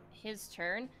ends his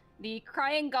turn. The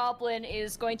crying goblin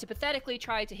is going to pathetically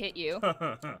try to hit you.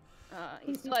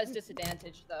 He still has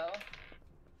disadvantage, though.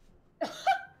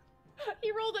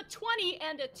 He rolled a 20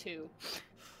 and a 2.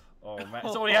 Oh man!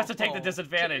 So he has to take the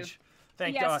disadvantage.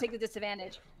 Thank he God. has to take the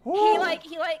disadvantage. Woo!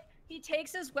 He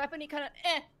takes his weapon. He kind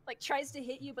of tries to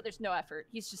hit you, but there's no effort.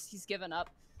 He's given up.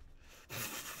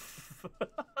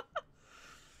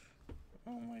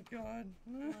 Oh my God.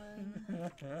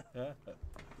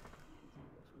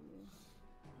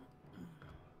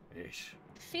 Ish.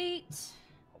 Feet.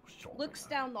 Oh, Looks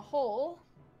down the hole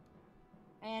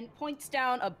and points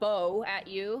down a bow at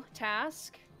you,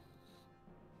 Task.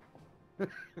 It's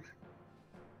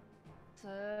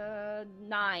a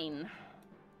 9.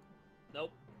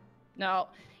 Nope. No.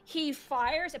 He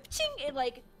fires, it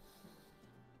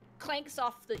clanks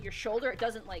off your shoulder. It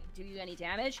doesn't do you any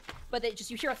damage, but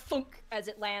you hear a thunk as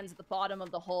it lands at the bottom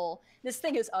of the hole. This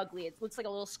thing is ugly. It looks like a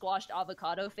little squashed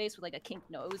avocado face with a kinked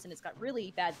nose, and it's got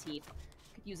really bad teeth.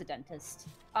 Could use a dentist.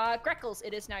 Greckles,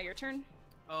 it is now your turn.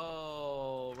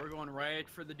 Oh, we're going right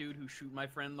for the dude who shoot my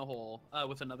friend in the hole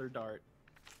with another dart.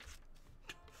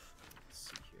 Let's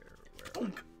see here. Where are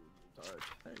you? Dart.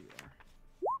 There you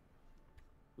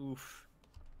are. Oof.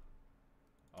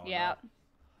 Oh, Yeah. No.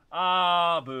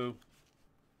 Ah, boo.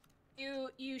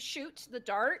 You shoot the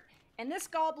dart, and this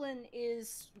goblin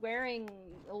is wearing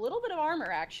a little bit of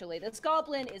armor, actually. This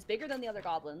goblin is bigger than the other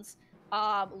goblins.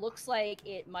 Looks like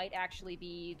it might actually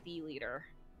be the leader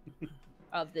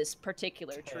of this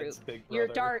particular troop. Your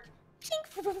dart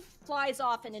flies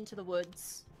off and into the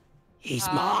woods. He's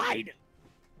mine.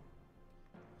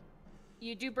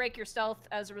 You do break your stealth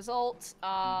as a result.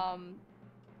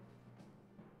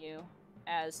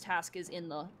 As Task is in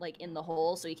the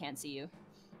hole, so he can't see you.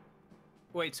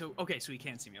 Wait, so he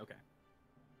can't see me. Okay.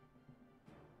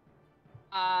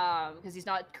 Because he's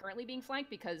not currently being flanked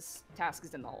because Task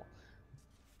is in the hole.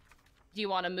 Do you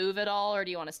want to move at all, or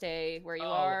do you want to stay where you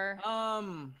are?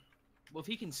 Well, if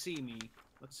he can see me,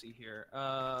 let's see here.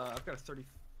 I've got a 30.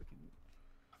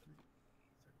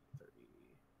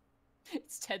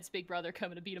 It's Ted's big brother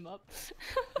coming to beat him up.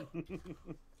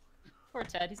 Poor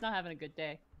Ted, he's not having a good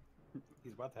day.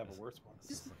 He's about to have a worse one.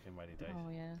 This is like a mighty dice. Oh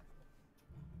yeah.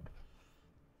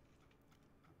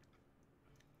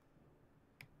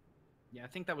 Yeah, I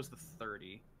think that was the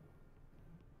 30.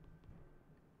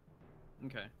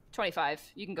 Okay.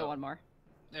 25. You can go one more.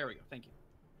 There we go. Thank you.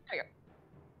 There you go.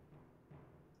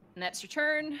 And that's your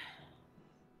turn.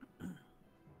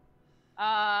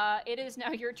 It is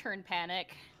now your turn,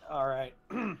 Panic. All right.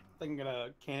 I think I'm gonna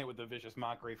can it with the vicious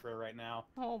mockery for right now.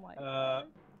 Oh my god.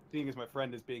 Seeing as my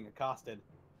friend is being accosted.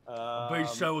 Being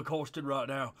so accosted right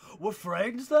now. We're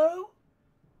friends, though?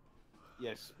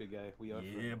 Yes, big guy. We are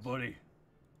Yeah, friends. buddy.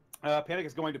 Panic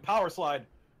is going to power slide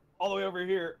all the way over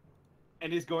here,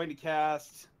 and he's going to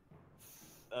cast.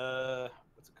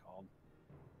 What's it called?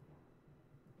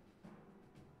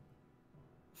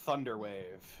 Thunder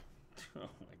Wave. Oh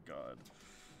my god.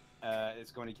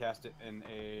 It's going to cast it in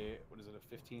a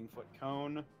 15-foot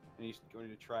cone, and he's going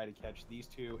to try to catch these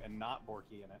two and not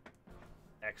Borky in it.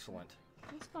 Excellent.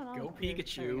 What's going on? Go with your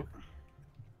Pikachu. turn?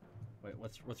 Wait,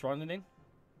 what's wrong, Nadine?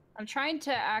 I'm trying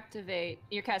to activate.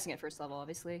 You're casting it first level,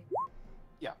 obviously.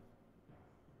 Yeah.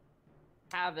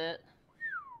 Have it.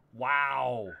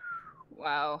 Wow.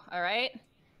 Wow. All right.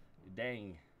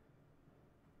 Dang.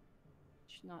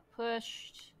 She's not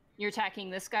pushed. You're attacking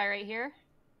this guy right here.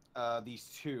 These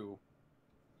two.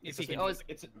 If It's he a, can-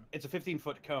 it's a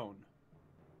 15-foot cone.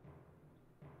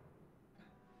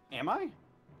 Am I?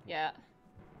 Yeah.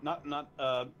 Not.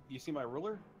 You see my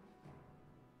ruler?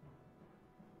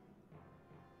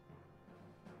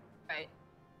 Right.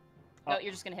 No,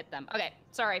 you're just gonna hit them. Okay.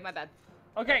 Sorry, my bad.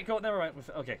 Okay, cool. Never mind.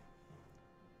 Okay.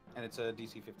 And it's a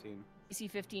DC 15. DC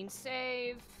 15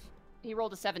 save. He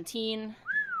rolled a 17,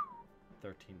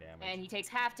 13 damage. and he takes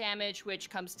half damage, which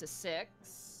comes to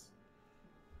 6.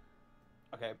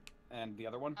 Okay. And the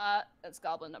other one? That's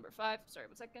goblin number 5. Sorry,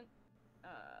 1 second.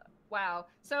 Wow.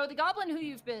 So the goblin who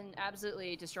you've been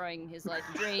absolutely destroying his life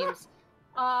and dreams,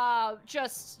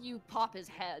 just you pop his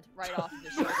head right off of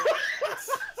his shoulder.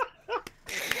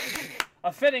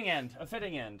 A fitting end. A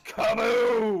fitting end.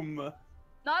 Kaboom!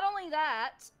 Not only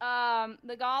that,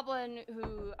 the goblin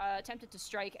who attempted to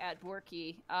strike at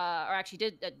Borky, or actually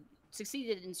did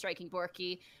succeeded in striking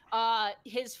Borky,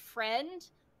 his friend,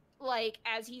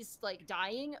 as he's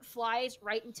dying, flies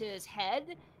right into his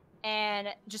head, and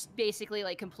just basically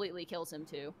completely kills him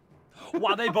too.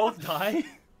 Wow, they both die?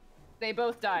 They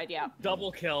both died, yeah.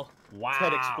 Double kill. Wow.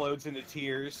 Ted explodes into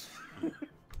tears.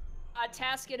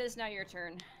 Task, it is now your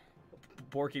turn.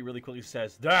 Borky really quickly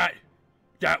says, that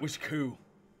was cool.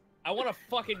 I want to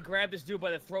fucking grab this dude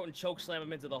by the throat and choke slam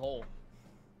him into the hole.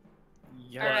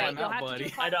 Yeah, Alright, I'm you'll out, have to do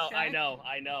buddy. I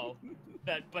know.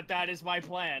 But that is my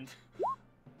plan.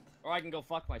 Or I can go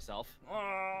fuck myself.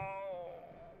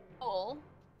 Cool.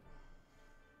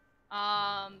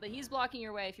 But he's blocking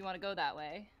your way if you want to go that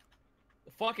way.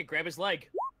 Fuck it, grab his leg.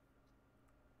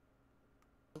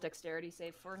 Dexterity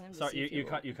save for him. to Sorry, see if you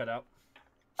will- cut out.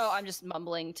 Oh, I'm just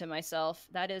mumbling to myself.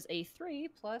 That is a 3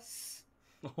 plus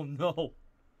Oh no.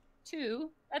 2.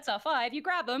 That's a 5. You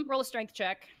grab him. Roll a strength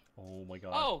check. Oh my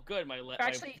god. Oh, good, my leg. Or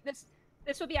actually, this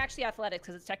would be actually athletics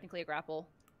because it's technically a grapple.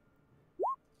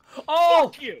 Oh!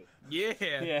 Fuck you. Yeah.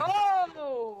 Yeah.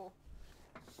 Oh!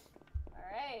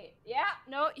 Alright. Yeah,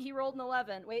 no, he rolled an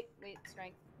 11. Wait,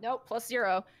 strength. Nope, plus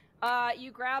 0.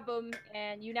 You grab him,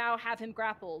 and you now have him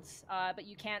grappled, but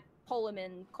you can't pull him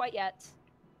in quite yet.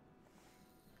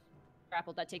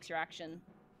 Grappled, that takes your action.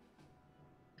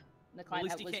 And the client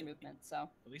least has he lose can't- movement, so.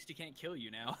 At least he can't kill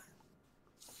you now.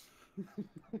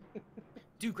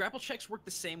 Do grapple checks work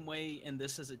the same way in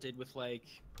this as it did with like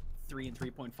 3 and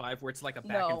 3.5, where it's like a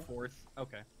back No. and forth?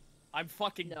 Okay. I'm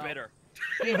fucking No. bitter.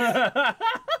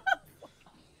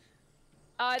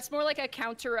 It's more like a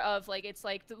counter of like it's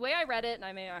like the way I read it,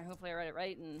 and hopefully I read it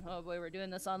right. And oh boy, we're doing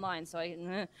this online, so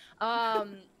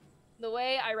the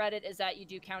way I read it is that you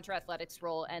do counter athletics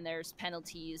roll, and there's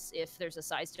penalties if there's a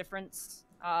size difference.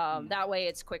 That way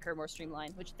it's quicker, more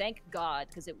streamlined. Which thank God,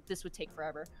 because this would take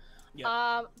forever. Yep.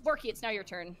 Borky, it's now your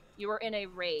turn. You are in a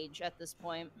rage at this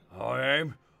point. I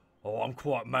am? Oh, I'm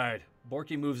quite mad.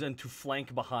 Borky moves in to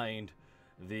flank behind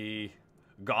the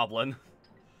goblin.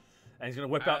 And he's gonna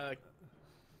whip out.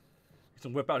 He's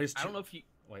gonna whip out his. I don't know if you.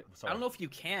 Wait, I sorry. don't know if you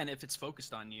can if it's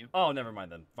focused on you. Oh, never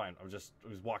mind then. Fine. I was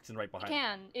walked in right You behind.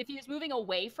 can. If he was moving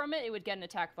away from it, it would get an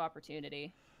attack of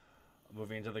opportunity.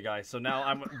 Moving into the guy. So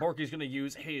now Borky's gonna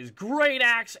use his great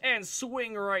axe and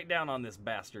swing right down on this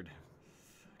bastard.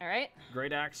 All right.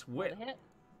 Great axe Roll whip. the hit.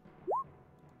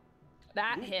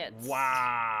 That hits.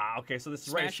 Wow. Okay, so this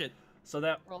is right. Smash it. So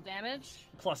that Roll damage.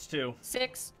 +2.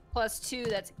 6 plus 2,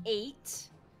 that's 8.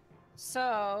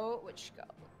 So, which go?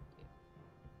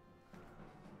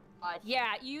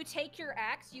 Yeah, you take your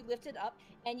axe, you lift it up,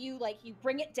 and you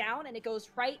bring it down, and it goes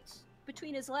right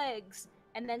between his legs.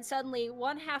 And then suddenly,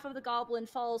 one half of the goblin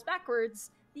falls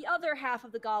backwards, the other half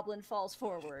of the goblin falls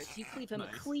forward. You cleave him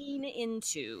Nice. clean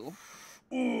into.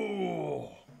 Ooh.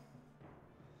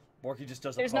 Borky just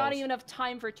does a There's pose. not even enough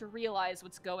time for it to realize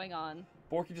what's going on.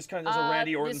 Borky just kind of does a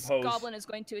Randy Orton this pose. goblin is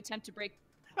going to attempt to break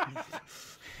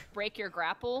your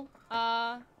grapple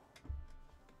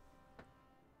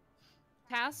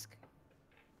task,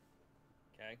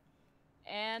 Okay.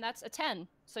 and that's a 10.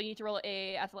 So you need to roll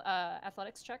a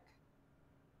athletics check.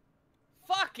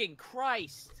 Fucking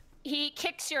Christ. He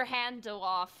kicks your hand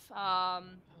off,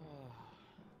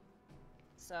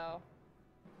 so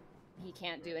he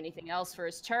can't do anything else for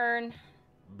his turn.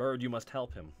 Bird, you must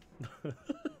help him.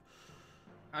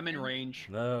 I'm in range.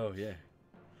 No, yeah.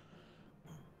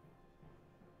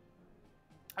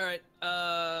 All right.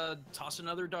 Toss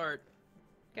another dart.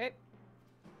 Okay.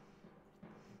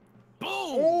 Boom.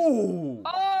 Ooh!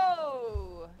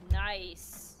 Oh,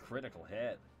 nice. Critical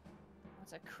hit.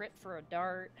 That's a crit for a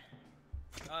dart.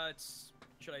 It's.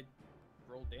 Should I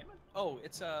roll damage? Oh,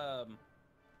 it's a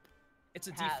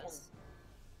D4. Has.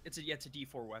 It's a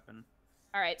D4 weapon.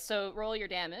 All right, so roll your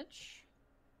damage.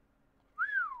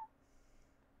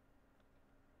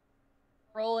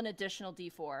 Roll an additional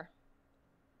D4.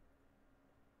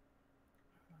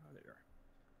 Oh, there.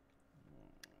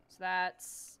 So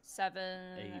that's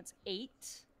 7. 8. That's 8.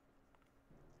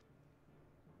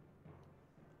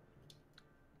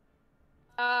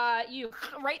 You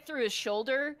right through his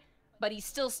shoulder, but he's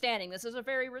still standing. This is a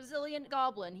very resilient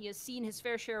goblin. He has seen his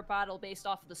fair share of battle based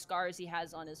off of the scars he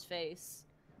has on his face.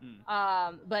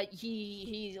 But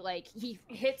he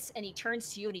hits and he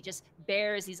turns to you and he just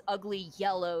bares these ugly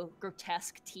yellow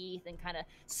grotesque teeth and kind of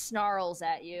snarls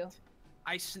at you.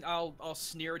 I'll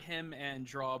sneer at him and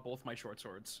draw both my short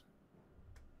swords.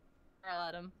 Snarl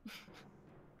at him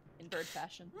in bird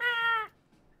fashion.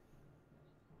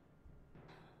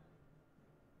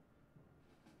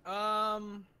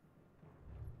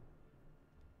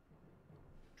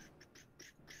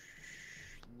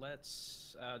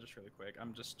 Let's just really quick.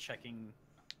 I'm just checking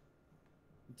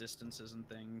distances and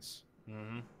things.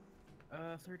 Mm-hmm.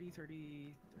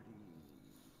 30.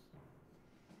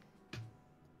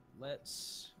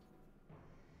 Let's.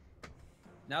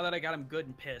 Now that I got him good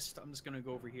and pissed, I'm just gonna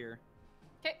go over here.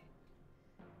 Okay.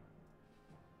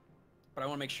 But I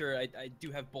want to make sure I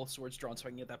do have both swords drawn so I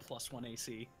can get that +1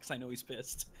 AC, because I know he's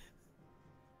pissed.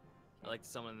 I like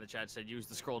someone in the chat said use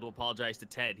the scroll to apologize to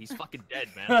Ted. He's fucking dead,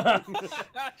 man.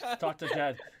 Talk to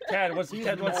Ted. Ted, what's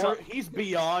He's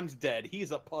beyond dead. He's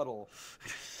a puddle.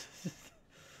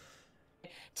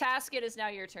 Task, it is now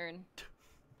your turn.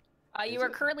 You are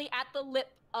currently at the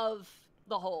lip of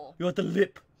the hole. You're at the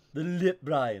lip,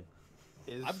 Brian.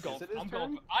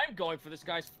 I'm going for this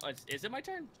guy's. Is it my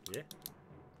turn? Yeah.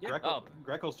 Yeah.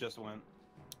 Greckles just went,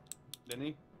 didn't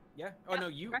he? Yeah. Oh no,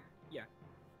 you. Yeah.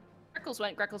 Greckles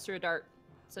went. Greckles threw a dart.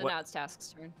 So What? now it's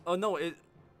Task's turn. Oh no! Wait,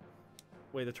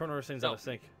 the turn order thing's out of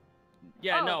sync.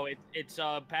 Yeah, Oh. no, it's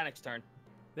Panic's turn.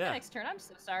 Yeah. Next turn. I'm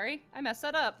so sorry. I messed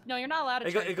that up. No, you're not allowed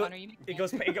to turn corner. You It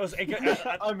goes.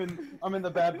 I'm in the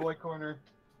bad boy corner.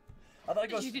 I thought it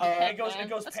goes. You did head, man. It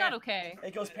goes. That's not okay.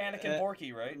 It goes Panic and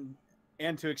Borky, right?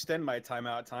 And to extend my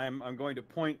timeout time, I'm going to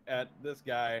point at this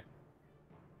guy,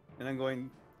 and I'm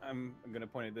going to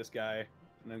point at this guy,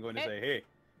 and I'm going to say, "Hey,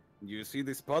 you see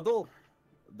this puddle?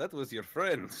 That was your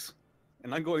friends,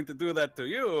 and I'm going to do that to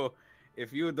you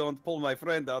if you don't pull my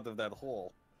friend out of that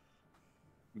hole."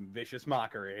 Vicious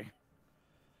mockery.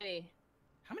 Hey.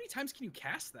 How many times can you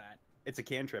cast that? It's a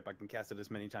cantrip. I can cast it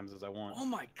as many times as I want. Oh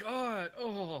my god.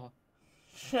 Oh.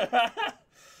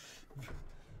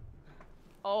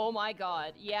 Oh my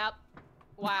god. Yep.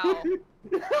 Wow.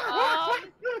 Wow.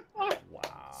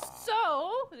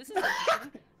 So this is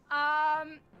interesting.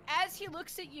 As he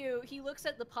looks at you, he looks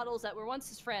at the puddles that were once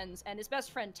his friends and his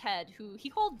best friend Ted, who he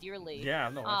called dearly. Yeah,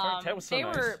 no, my friend Ted was so they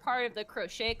nice. were part of the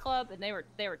crochet club, and they were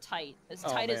tight, as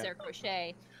tight as man. their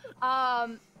crochet.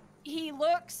 He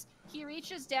looks. He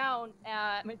reaches down.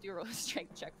 I'm gonna do a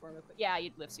strength check for him real quick. Yeah,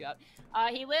 he lifts you out.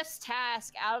 He lifts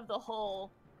Task out of the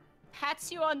hole,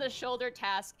 pats you on the shoulder,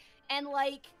 Task, and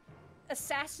like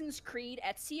Assassin's Creed,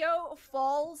 Ezio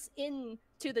falls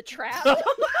into the trap.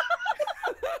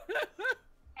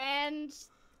 And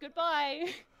goodbye.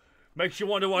 Makes you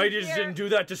wonder why he just didn't do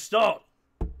that to start.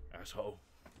 Asshole.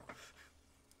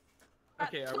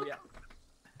 Okay, are we at...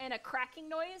 And a cracking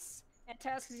noise. And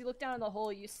Task, as you look down in the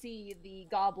hole, you see the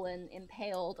goblin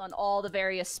impaled on all the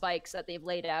various spikes that they've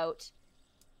laid out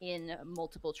in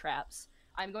multiple traps.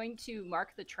 I'm going to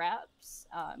mark the traps.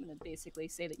 I'm going to basically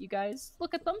say that you guys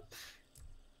look at them.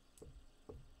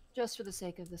 Just for the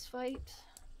sake of this fight.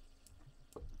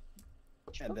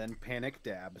 And then Panic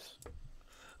dabs.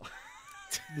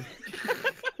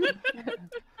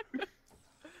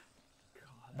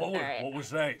 What was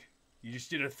that? You just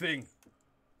did a thing.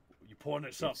 You pointing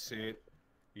at something.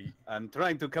 I'm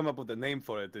trying to come up with a name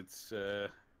for it.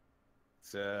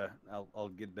 I'll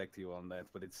get back to you on that,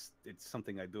 but it's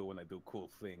something I do when I do cool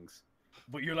things.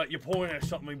 But you're pointing at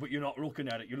something, but you're not looking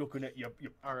at it. You're looking at your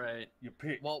All right. your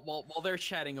pit. While they're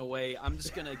chatting away, I'm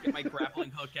just gonna get my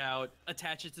grappling hook out,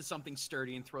 attach it to something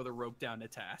sturdy, and throw the rope down to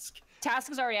Task.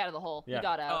 Task is already out of the hole. Yeah. He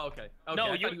got out. Oh, okay. Okay. No,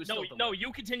 I thought he was still at the no, lip.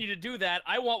 you continue to do that.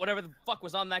 I want whatever the fuck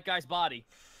was on that guy's body.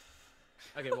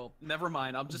 Okay, well, never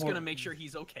mind. I'm just gonna make sure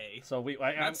he's okay. So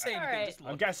I'm Not saying anything. Alright. Just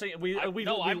look. guessing we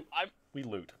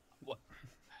loot. What?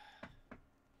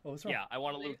 Oh, what's wrong? Yeah, I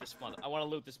want to loot this mother. I want to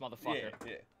loot this motherfucker.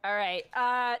 Yeah. All right.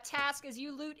 Task, as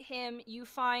you loot him, you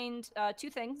find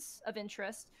two things of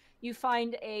interest. You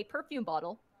find a perfume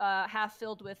bottle, half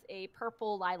filled with a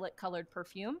purple lilac-colored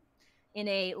perfume, in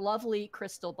a lovely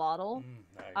crystal bottle.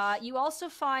 Nice. You also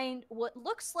find what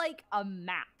looks like a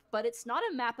map, but it's not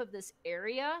a map of this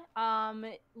area.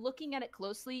 Looking at it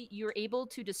closely, you're able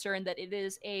to discern that it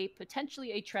is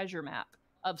potentially a treasure map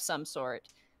of some sort.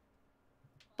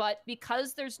 But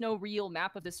because there's no real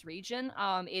map of this region,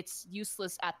 it's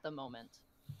useless at the moment.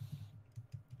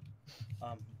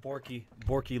 Borky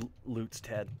loots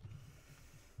Ted.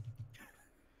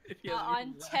 If he hasn't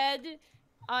even left.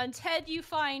 On Ted, you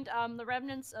find the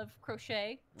remnants of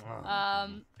crochet.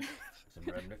 Some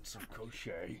remnants of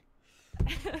crochet.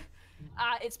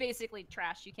 It's basically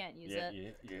trash. You can't use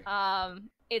it. Yeah.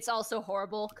 It's also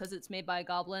horrible because it's made by a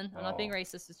goblin. I'm not being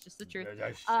racist. It's just the truth.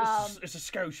 It's a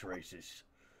Scouse racist.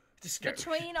 It's a Scouse.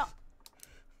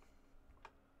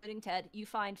 Between Ted, you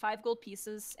find 5 gold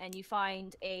pieces, and you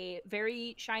find a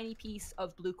very shiny piece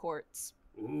of blue quartz.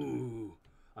 Ooh,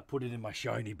 I put it in my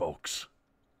shiny box.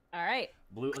 All right.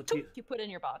 Blue. You put it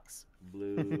in your box.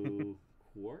 Blue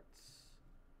quartz.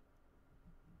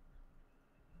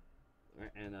 All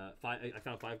right, and I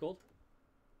found 5 gold.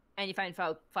 And you find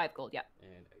 5 gold. Yeah.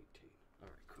 And 18. All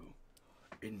right, cool.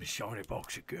 In the shiny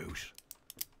box it goes.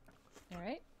 All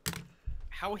right.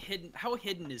 How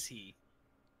hidden is he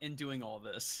in doing all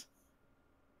this?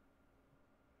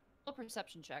 Roll a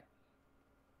perception check.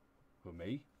 Who,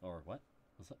 me or what?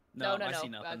 What's that? No, no. I see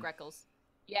nothing. Greckles.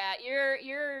 Yeah,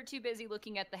 you're too busy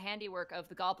looking at the handiwork of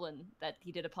the goblin that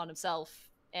he did upon himself,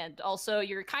 and also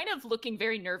you're kind of looking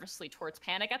very nervously towards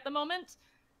Panic at the moment.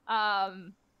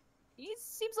 He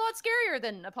seems a lot scarier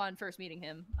than upon first meeting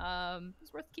him.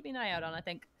 It's worth keeping an eye out on, I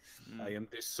think. I am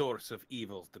the source of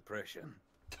evil's depression.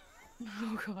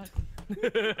 Oh god.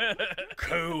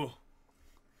 Cool.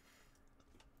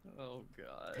 Oh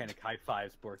god. Panic high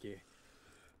fives, Borky.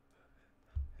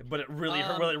 But it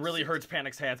really hurts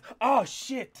Panic's hands. Oh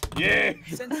shit! Yeah.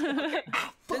 Since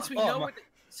we know where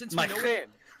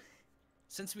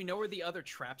since we know where the other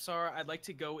traps are, I'd like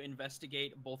to go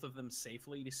investigate both of them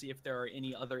safely to see if there are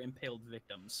any other impaled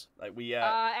victims. Like we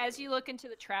as you look into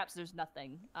the traps, there's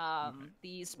nothing.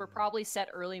 These were probably set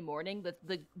early morning.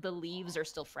 The leaves are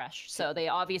still fresh, so they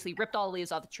obviously ripped all the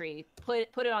leaves off the tree, put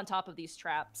it on top of these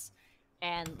traps,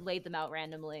 and laid them out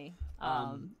randomly.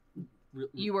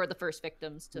 You were the first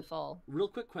victims to fall. Real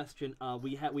quick question: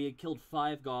 we had killed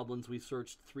 5 goblins. We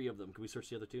searched 3 of them. Can we search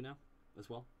the other 2 now, as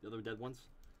well? The other dead ones.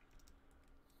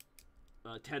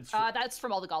 Ted's. That's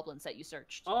from all the goblins that you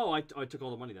searched. Oh, I took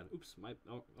all the money then. Oops,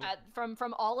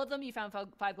 From all of them, you found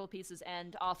 5 gold pieces,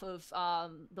 and off of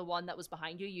the one that was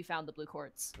behind you, you found the blue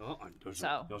quartz. Oh,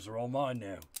 those are all mine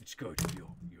now. It's good.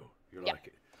 You like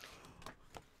it.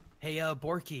 Hey,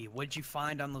 Borky, what'd you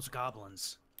find on those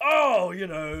goblins?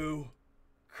 Oh,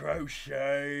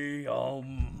 crochet.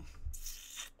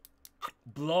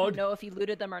 Blood. You know if he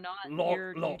looted them or not.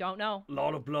 You don't know.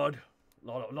 Lot of blood.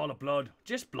 Lot of blood.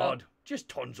 Just blood. Just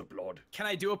tons of blood. Can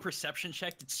I do a perception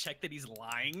check to check that he's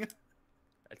lying?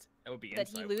 That would be That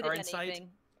insight. he looted Or insight?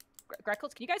 anything.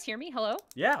 Greckles, can you guys hear me? Hello?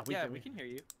 Yeah, We can hear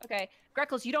you. Okay.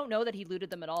 Greckles, you don't know that he looted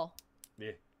them at all.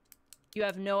 Yeah. You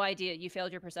have no idea. You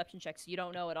failed your perception check, so you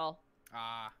don't know at all.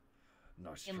 Ah.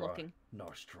 Nice In try. looking.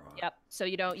 Nice try. Yep. So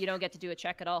you don't get to do a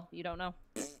check at all. You don't know.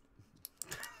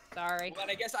 Sorry. Well,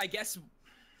 I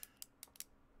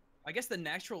guess the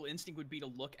natural instinct would be to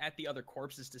look at the other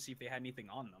corpses to see if they had anything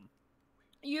on them.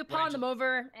 You pawn them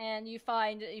over, and you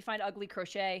find ugly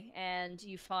crochet, and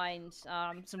you find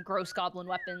some gross goblin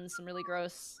weapons, some really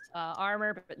gross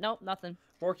armor, but nope, nothing.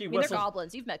 Borky They're whistles.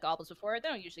 goblins. You've met goblins before. They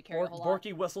don't usually carry a whole lot.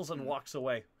 Borky whistles and walks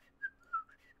away.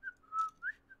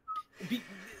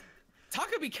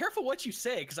 Taka, be careful what you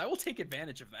say, because I will take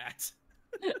advantage of that.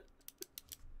 We're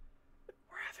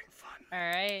having fun. All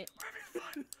right. We're having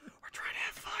fun. We're trying to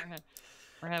have fun.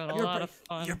 We're having a lot of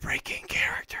fun. You're breaking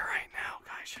character right now,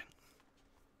 guys.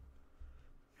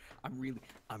 I'm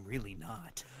really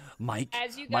not. Mike.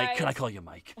 As you Mike, can I guys- call you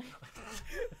Mike?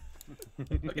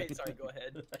 Okay, sorry, go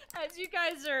ahead. As you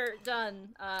guys are done,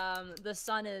 the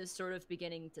sun is sort of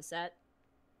beginning to set.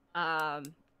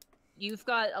 You've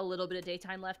got a little bit of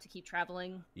daytime left to keep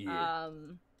traveling. Yeah.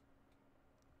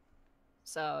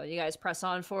 So you guys press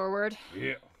on forward.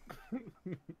 Yeah.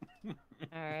 All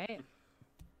right.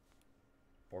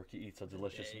 Borky eats a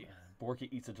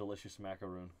delicious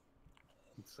macaroon.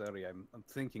 Sorry, I'm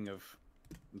thinking of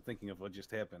what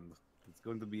just happened. It's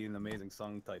going to be an amazing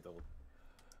song title.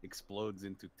 Explodes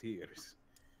into tears.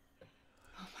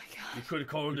 Oh my god. You could have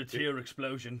called it a tear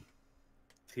explosion.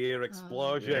 Tear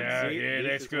explosion. Yeah, See? yeah, This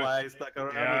that's is good. why I stuck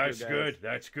around Yeah, with that's you good. guys.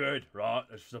 That's good. Right,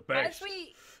 that's the best.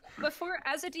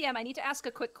 As a DM, I need to ask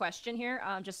a quick question here,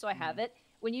 just so I have it.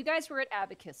 When you guys were at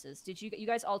Abacus's, did you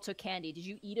guys all took candy? Did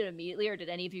you eat it immediately, or did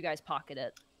any of you guys pocket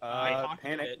it?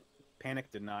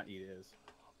 Panic did not eat his.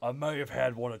 I may have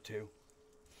had 1 or 2.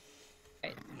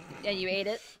 Right. And you ate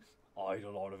it? I ate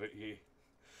a lot of it, yeah.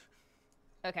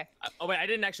 Okay. Oh wait, I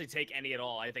didn't actually take any at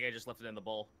all. I think I just left it in the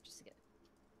bowl. Just to get...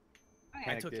 I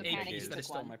Panic took did 8 take pieces it. that is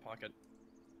still in my One. pocket.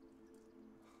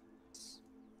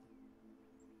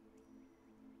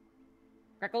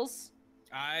 Greckles?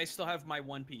 I still have my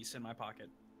 1 piece in my pocket.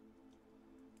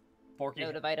 Borky.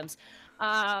 Note of items.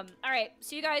 All right,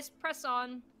 so you guys press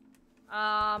on.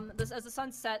 As the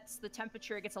sun sets, the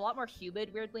temperature gets a lot more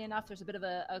humid, weirdly enough. There's a bit of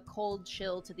a cold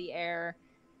chill to the air.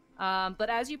 But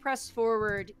as you press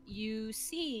forward, you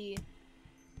see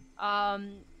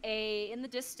in the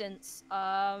distance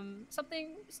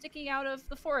something sticking out of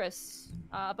the forest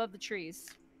above the trees.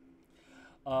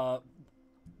 Borky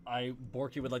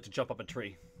would like to jump up a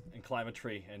tree and climb a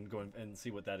tree and go and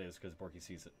see what that is, because Borky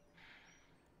sees it.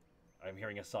 I'm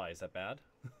hearing a sigh. Is that bad?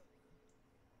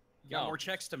 You got No. more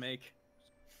checks to make.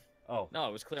 Oh. No,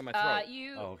 it was clear my throat.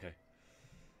 Oh, okay.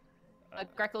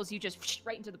 Greckles, you just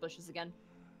right into the bushes again.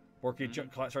 Borky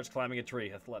starts climbing a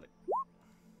tree. Athletic.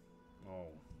 Oh.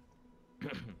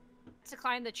 To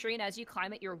climb the tree, and as you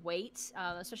climb it, your weight,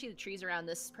 especially the trees around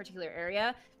this particular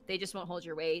area, they just won't hold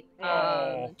your weight.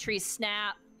 Oh. Trees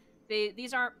snap.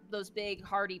 These aren't those big,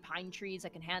 hardy pine trees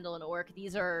that can handle an orc.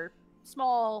 These are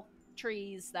small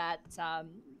trees that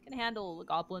can handle a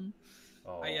goblin.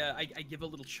 Oh. I give a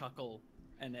little chuckle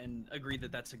and agree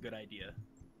that that's a good idea.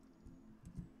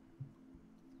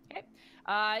 Okay.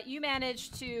 You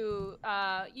manage to,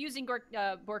 using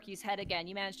Borky's head again,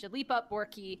 you manage to leap up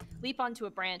Borky, leap onto a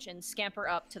branch, and scamper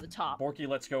up to the top. Borky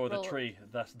lets go of the Roll- tree,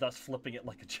 thus flipping it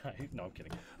like a giant. No, I'm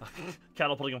kidding.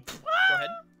 Catapulting him. Go ahead.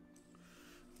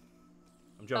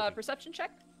 I'm joking. Perception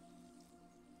check.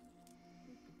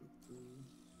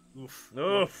 Oof.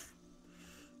 Oof.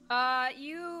 As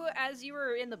you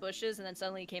were in the bushes and then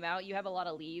suddenly came out, you have a lot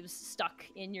of leaves stuck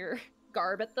in your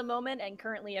garb at the moment, and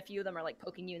currently a few of them are like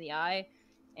poking you in the eye,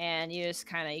 and you just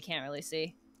you can't really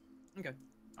see. Okay.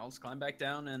 I'll just climb back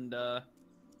down and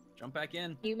jump back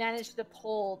in. You managed to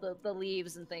pull the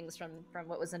leaves and things from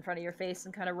what was in front of your face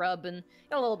and kind of rub, and you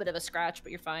got a little bit of a scratch,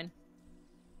 but you're fine.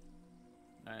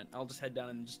 Alright, I'll just head down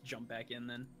and just jump back in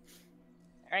then.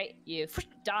 Alright, you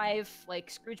dive like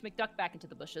Scrooge McDuck back into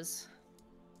the bushes.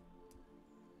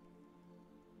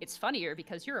 It's funnier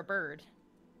because you're a bird.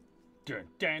 Dun,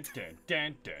 dun, dun,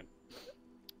 dun, dun.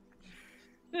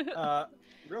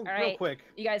 Real right. quick,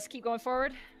 You guys keep going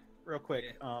forward? real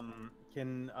quick.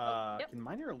 Can Yep. can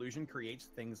minor illusion create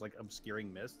things like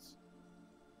obscuring mists?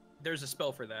 There's a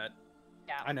spell for that.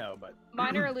 Yeah. I know, but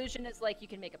Minor illusion is like you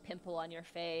can make a pimple on your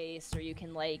face, or you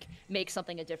can like make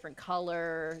something a different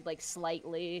color, like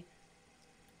slightly.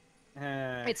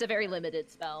 It's a very limited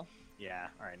spell. yeah.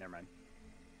 All right, never mind.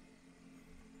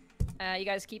 You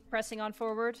guys keep pressing on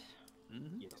forward.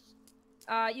 Mm-hmm.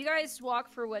 Yes. You guys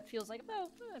walk for what feels like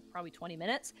about probably 20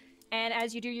 minutes, and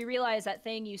as you do, you realize that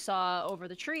thing you saw over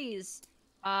the trees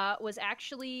was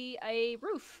actually a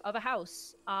roof of a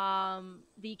house.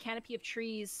 The canopy of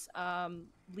trees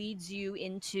leads you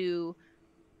into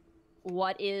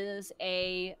what is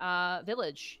a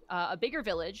village, a bigger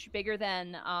village, bigger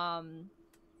than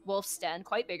Wolf's Den,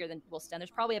 quite bigger than Wolf's Den. There's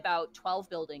probably about 12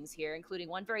 buildings here, including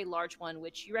one very large one,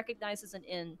 which you recognize as an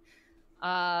inn.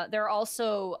 There are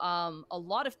also a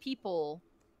lot of people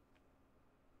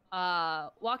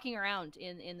walking around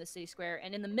in the city square,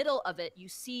 and in the middle of it, you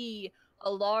see a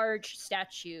large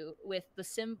statue with the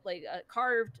a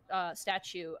carved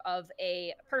statue of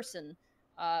a person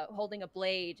holding a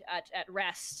blade at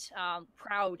rest,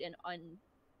 proud and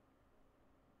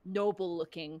noble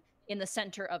looking, in the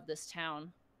center of this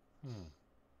town.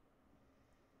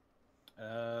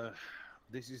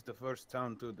 This is the first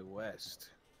town to the west.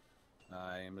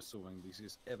 I am assuming this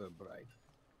is Everbright.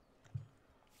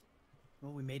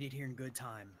 Well, we made it here in good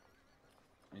time.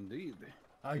 Indeed.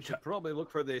 I We should probably look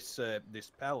for this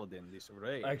this paladin, this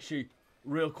Ray. actually,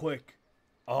 real quick,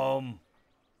 a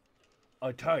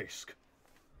Task.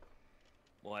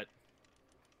 What?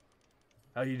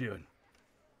 How you doing?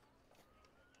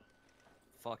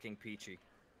 Fucking peachy.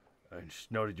 I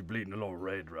just know that you're bleeding a little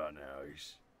red right now.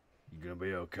 You gonna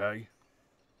be okay?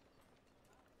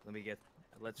 Let me get.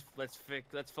 Let's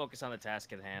focus on the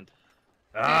task at hand.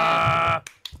 Ah!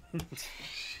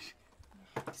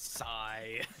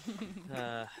 Sigh.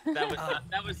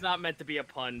 That was not meant to be a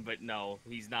pun, but no,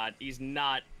 he's not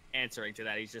answering to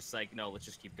that. He's just like, no, let's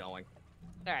just keep going.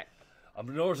 All right.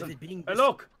 I'm noticing. With it being Hey,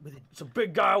 look! with it, It's a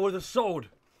big guy with a sword.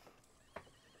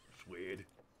 It's weird.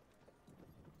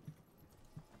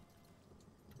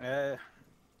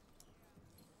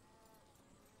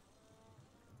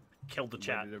 Killed the Where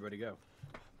chat. did everybody go?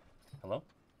 Hello?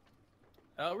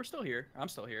 We're still here. I'm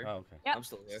still here. Oh, okay. Yep. I'm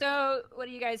still here. So, what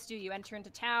do you guys do? You enter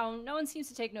into town. No one seems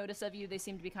to take notice of you. They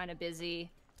seem to be kind of busy.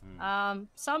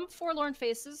 Some forlorn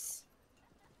faces,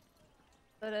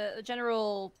 but a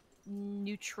general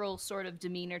neutral sort of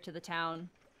demeanor to the town.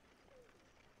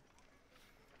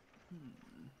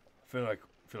 I feel like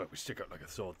we stick out like a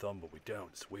sore thumb, but we don't.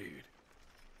 It's weird.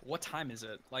 What time is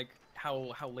it? Like,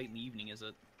 how late in the evening is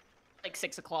it? Like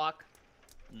 6 o'clock,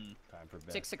 Time for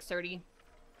bed. 6:30.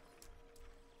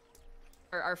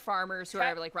 Our farmers who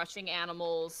are like rushing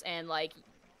animals, and like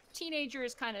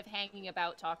teenagers kind of hanging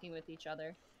about talking with each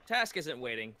other. Task isn't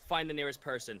waiting. Find the nearest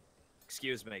person.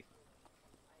 Excuse me.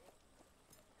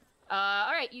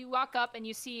 All right, you walk up and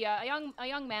you see a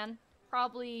young man,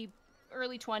 probably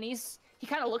early 20s. He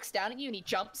kind of looks down at you and he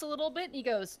jumps a little bit and he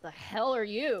goes, "The hell are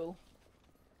you?"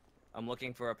 I'm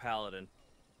looking for a paladin.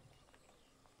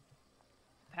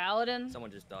 Paladin?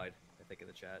 Someone just died, I think, in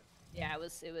the chat. Yeah,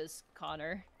 it was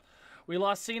Connor. We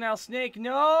lost Senile Snake.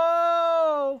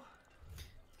 No!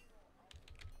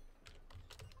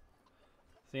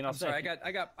 Senile I'm sorry, Snake.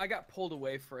 I got pulled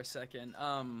away for a second.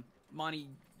 Monty,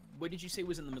 what did you say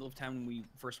was in the middle of town when we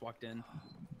first walked in?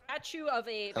 Statue of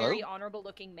a Hello? very honorable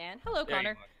looking man. Hello, There you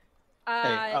Connor.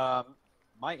 are. Hey,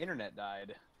 my internet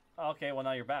died. Oh, okay, well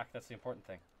now you're back. That's the important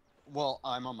thing. Well,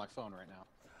 I'm on my phone right now.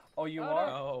 Oh, you Oh, are?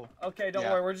 Oh. Okay, don't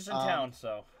Yeah, worry. We're just in town,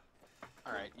 so.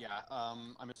 All right, yeah.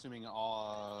 I'm assuming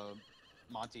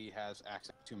Monty has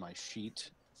access to my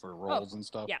sheet for rolls and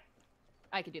stuff. yeah.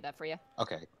 I can do that for you.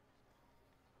 Okay.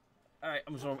 All right,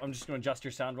 I'm just going to adjust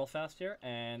your sound real fast here,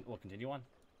 and we'll continue on.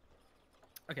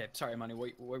 Okay, sorry, Monty.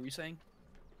 What were you saying?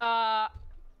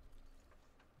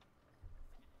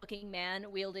 Looking man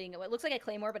wielding what looks like a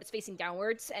claymore, but it's facing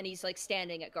downwards, and he's like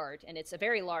standing at guard, and it's a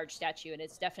very large statue, and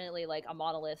it's definitely like a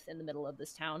monolith in the middle of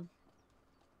this town.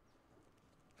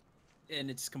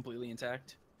 And it's completely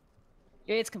intact.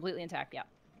 It's completely intact, yeah.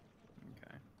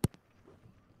 Okay.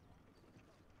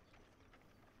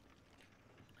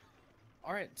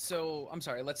 All right, so I'm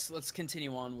sorry. Let's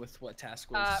continue on with what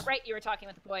task was. Right, you were talking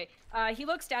with the boy. He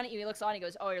looks down at you. He looks on. He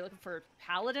goes, "Oh, you're looking for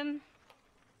Paladin?"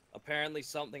 Apparently,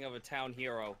 something of a town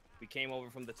hero. We came over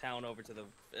from the town over to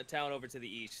the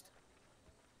east.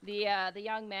 The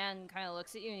young man kind of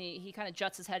looks at you, and he kind of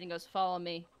juts his head and goes, "Follow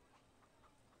me."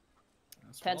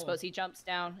 Ten suppose he jumps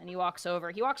down and he walks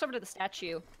over. He walks over to the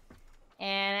statue,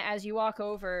 and as you walk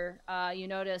over, you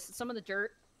notice some of the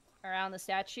dirt around the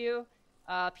statue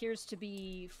appears to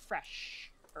be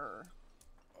fresher.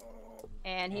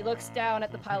 And he looks down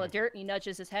at the pile of dirt and he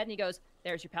nudges his head and he goes,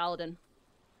 "There's your Paladin."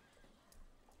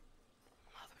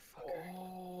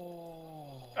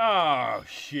 Oh,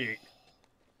 shit.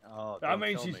 Oh, That don't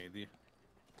means tell he's- me.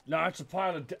 No, it's a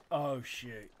pile of. Oh,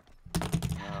 shit.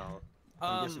 Oh,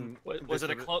 I'm guessing Was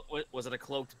it a this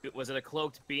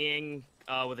cloaked being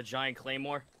with a giant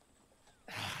claymore?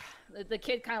 The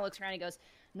kid kind of looks around and he goes,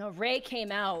 "No, Ray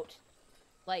came out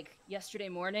like yesterday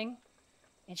morning,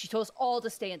 and she told us all to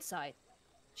stay inside.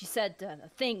 She said a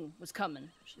thing was coming.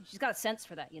 She's got a sense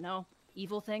for that, you know?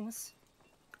 Evil things.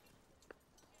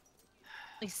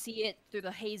 I see it through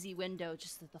the hazy window,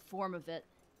 just the form of it.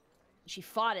 She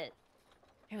fought it.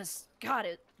 It was, God,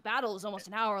 the battle was almost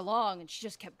an hour long, and she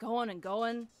just kept going and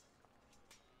going."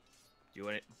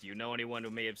 Do you know anyone who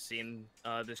may have seen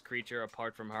this creature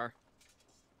apart from her?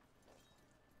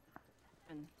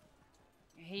 And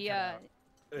he, Cut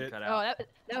oh, out.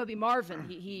 that would be Marvin.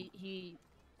 He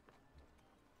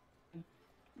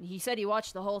said he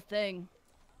watched the whole thing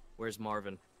Where's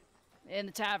Marvin? in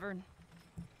the tavern.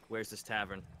 Where's this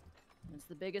tavern? It's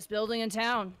the biggest building in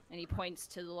town, and he points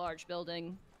to the large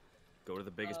building. Go to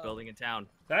the biggest building in town.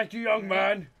 Thank you, young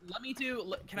man. Let me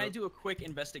do. Can I do a quick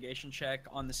investigation check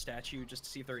on the statue just to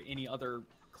see if there are any other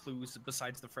clues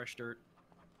besides the fresh dirt?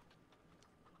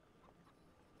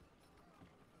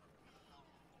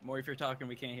 More if you're talking,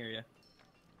 we can't hear you.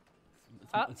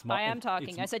 I am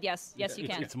talking. I said yes. Yes, you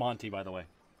can. It's Monty, by the way.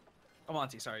 Oh,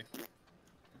 Monty, sorry.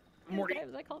 Morty.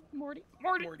 Was I called Morty?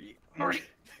 Morty.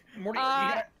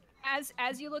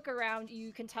 As you look around,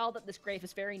 you can tell that this grave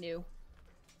is very new.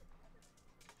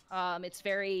 It's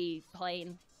very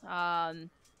plain.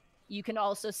 You can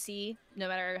also see, no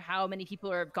matter how many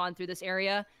people have gone through this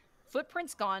area,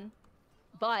 footprints gone,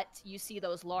 but you see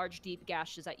those large, deep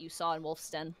gashes that you saw in Wolf's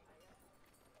Den.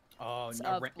 Oh, It's in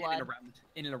of and blood.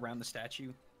 around the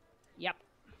statue. Yep.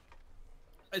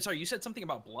 Sorry, you said something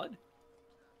about blood?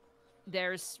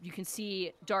 You can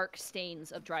see dark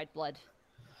stains of dried blood.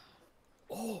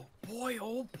 Oh boy!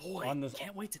 On this-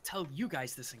 Can't wait to tell you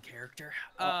guys this in character.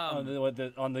 So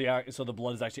the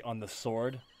blood is actually on the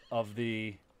sword of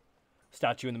the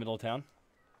statue in the middle of town.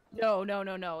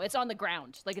 No. It's on the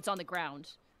ground. Like, it's on the ground.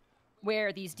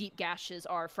 Where these deep gashes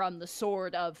are from the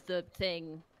sword of the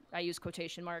thing. I use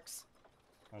quotation marks.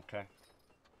 Okay.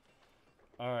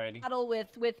 Alrighty. Battle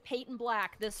with Peyton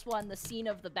Black. This one, the scene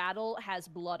of the battle, has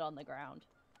blood on the ground.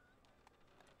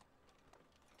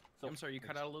 I'm sorry, you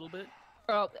cut out a little bit.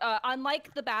 Oh,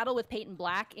 unlike the battle with Peyton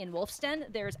Black in Wolf's Den,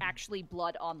 there's actually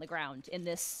blood on the ground in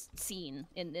this scene,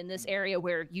 in this area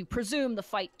where you presume the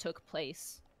fight took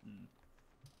place.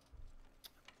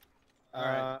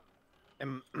 Alright.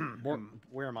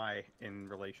 Where am I in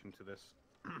relation to this?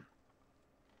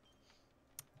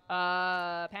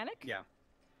 Panic?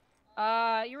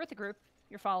 Yeah. You're with the group.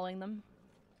 You're following them.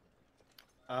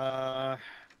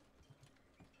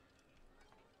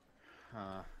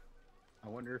 I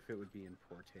wonder if it would be in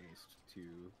poor taste to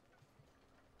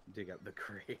dig up the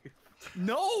grave.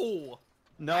 No!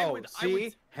 No, I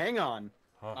would- hang on.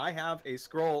 Huh. I have a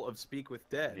scroll of Speak with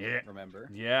Dead, Yeah. remember?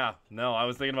 Yeah. No, I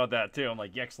was thinking about that too. I'm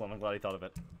like, excellent. I'm glad he thought of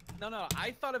it. No, I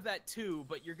thought of that too,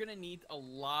 but you're gonna need a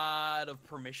lot of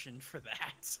permission for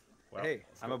that. Well, Hey,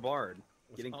 let's I'm go. a bard.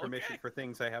 Getting Okay. permission for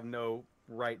things I have no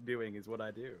right doing is what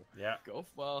I do. Yeah.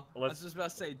 Well, I was just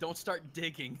about to say, don't start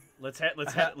digging. Let's head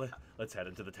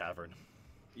into the tavern.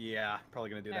 Yeah, probably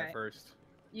gonna do that Alright. first.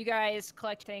 You guys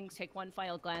collect things, take one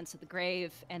final glance at the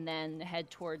grave, and then head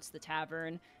towards the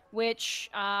tavern, which,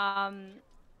 at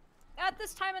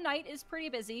this time of night is pretty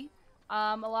busy.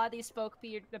 A lot of these folk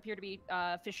appear to be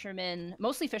fishermen,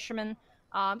 mostly fishermen,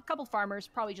 a couple farmers,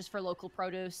 probably just for local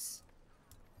produce,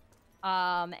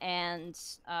 and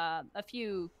a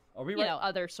few,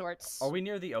 other sorts. Are we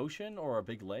near the ocean or a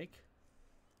big lake?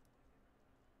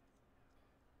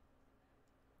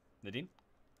 Nadine?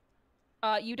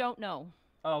 You don't know.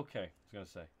 Oh, okay. I was gonna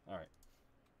say. All right.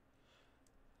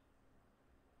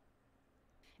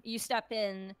 You step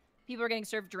in. People are getting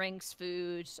served drinks,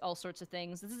 food, all sorts of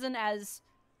things. This isn't as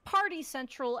party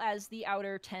central as the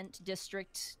outer tent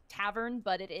district tavern,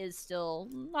 but it is still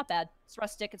not bad. It's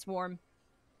rustic. It's warm.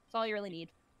 It's all you really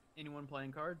need. Anyone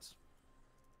playing cards?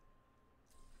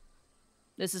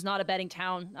 This is not a betting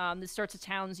town. This sorts of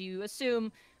towns you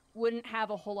assume wouldn't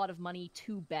have a whole lot of money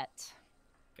to bet.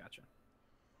 Gotcha.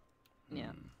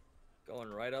 Yeah. Going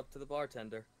right up to the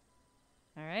bartender.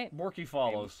 All right. Borky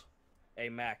follows. Hey,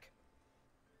 Mac.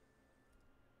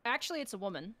 Actually, it's a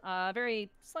woman.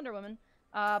 Very slender woman.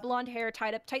 Blonde hair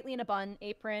tied up tightly in a bun,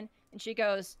 apron, and she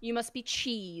goes, "You must be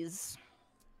Cheese."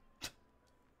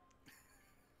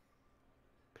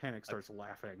 Panic starts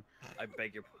laughing. I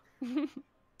beg your...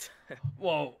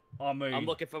 Whoa, I mean... I'm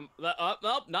looking for...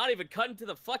 not even cutting to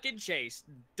the fucking chase.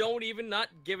 Not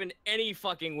giving any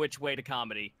fucking which way to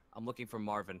comedy. I'm looking for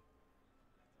Marvin.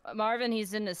 Marvin,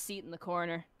 he's in a seat in the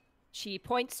corner. She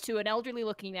points to an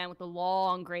elderly-looking man with a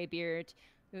long gray beard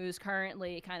who's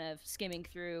currently kind of skimming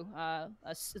through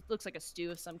it looks like a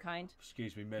stew of some kind.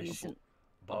 Excuse me, miss.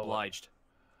 Obliged.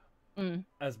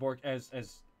 As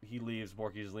he leaves,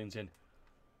 Borky just leans in.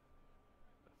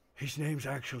 His name's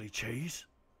actually Cheese?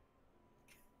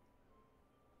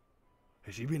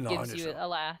 Has he been lying Gives you a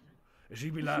laugh. Has he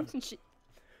been laughing?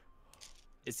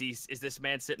 Is this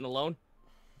man sitting alone?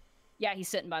 Yeah, he's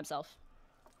sitting by himself.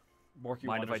 Borky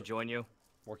Mind if I join you?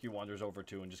 Borky wanders over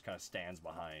to and just kind of stands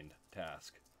behind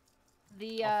Task.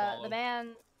 The man...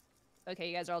 Okay,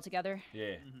 you guys are all together?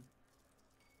 Yeah. Mm-hmm.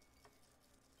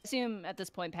 I assume at this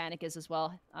point Panic is as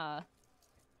well.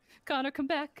 Connor, come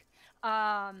back.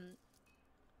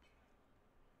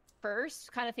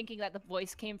 First, kind of thinking that the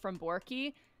voice came from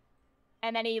Borky,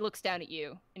 and then he looks down at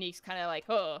you, and he's kind of like,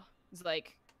 oh. He's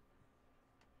like,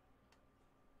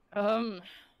 can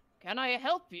I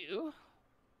help you?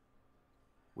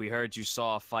 We heard you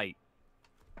saw a fight.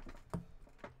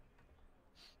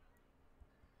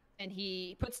 And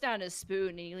he puts down his spoon,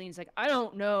 and he leans like, I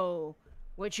don't know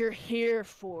what you're here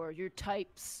for, your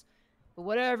types, but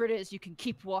whatever it is, you can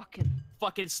keep walking.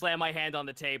 Fucking slam my hand on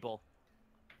the table.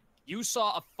 You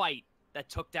saw a fight that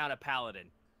took down a paladin.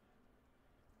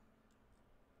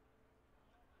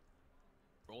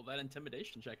 Roll that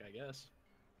intimidation check, I guess.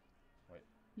 Wait.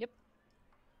 Yep.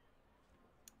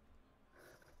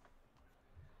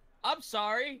 I'm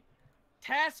sorry.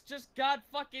 Task just got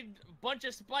fucking bunch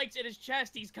of spikes in his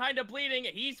chest. He's kind of bleeding.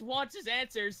 He wants his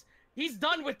answers. He's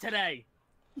done with today.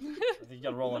 I think you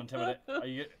gotta roll an intimidate. Are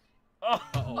you...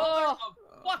 Oh,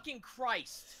 fucking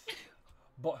Christ.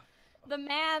 But... The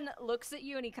man looks at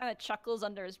you and he kind of chuckles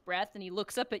under his breath, and he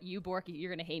looks up at you, Borky.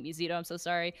 You're gonna hate me, Zito. I'm so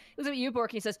sorry. He looks up at you,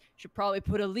 Borky. He says, "Should probably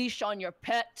put a leash on your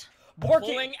pet." Borky!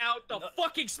 Pulling out the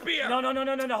fucking spear. No! Hold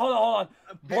on.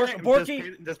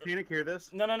 Borky. Does Panic hear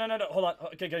this? No. Hold on.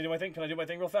 Okay, can I do my thing? Can I do my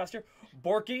thing real faster?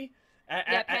 Borky.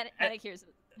 Panic hears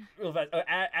it. Real fast.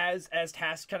 As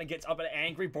Task kind of gets up and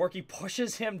angry, Borky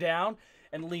pushes him down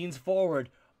and leans forward.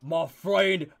 My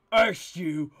friend asked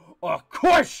you a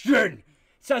question.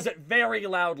 Says it very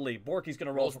loudly. Borky's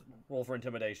gonna roll for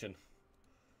intimidation.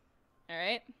 All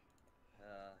right. If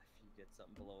you get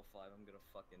something below a 5, I'm gonna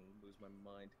fucking lose my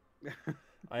mind.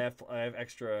 I have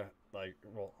extra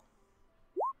roll.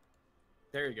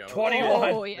 There you go. 21.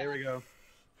 Oh, yeah. There we go.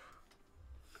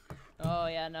 Oh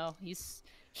yeah, no. He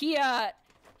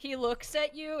looks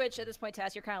at you, which at this point,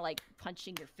 Task, you're kind of like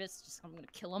punching your fist. Just I'm gonna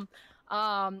kill him.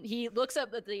 He looks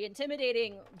up at the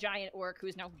intimidating giant orc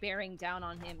who's now bearing down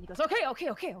on him. He goes,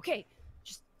 okay.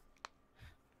 Just,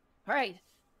 all right.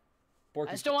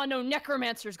 I just don't want no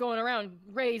necromancers going around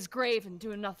Ray's grave and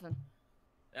doing nothing.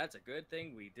 That's a good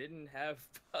thing we didn't have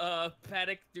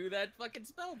Panic do that fucking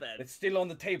spell then. It's still on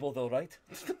the table though, right?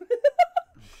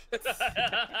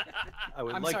 I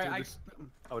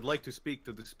would like to speak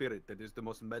to the spirit. That is the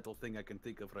most metal thing I can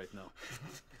think of right now.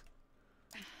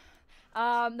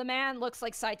 The man looks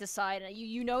like side to side, and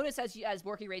you notice as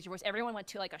Borky raised your voice, everyone went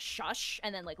to like a shush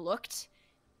and then like looked,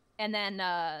 and then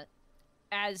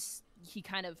as he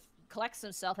kind of collects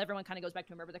himself, everyone kind of goes back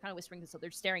to him. Remember, they're kind of whispering, so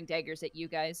they're staring daggers at you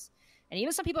guys, and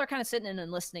even some people are kind of sitting in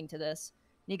and listening to this.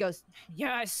 he goes,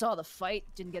 yeah, I saw the fight.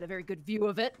 Didn't get a very good view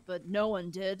of it, but no one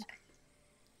did.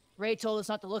 Ray told us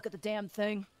not to look at the damn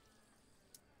thing.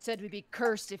 Said we'd be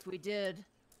cursed if we did.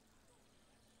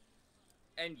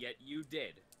 And yet you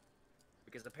did.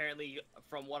 Because apparently,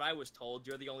 from what I was told,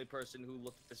 you're the only person who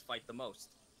looked at this fight the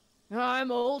most.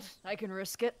 I'm old. I can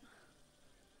risk it.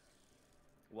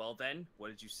 Well then, what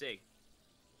did you see?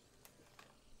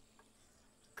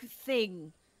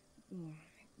 Thing.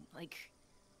 Like,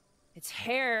 its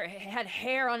hair. It had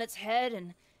hair on its head,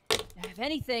 and if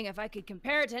anything, if I could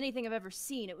compare it to anything I've ever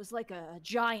seen, it was like a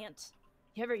giant.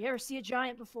 You ever see a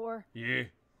giant before? Yeah.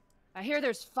 I hear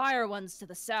there's fire ones to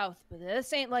the south, but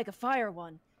this ain't like a fire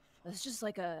one. It's just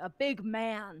like a big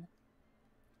man.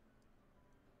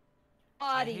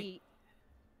 Body.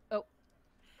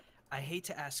 I hate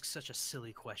to ask such a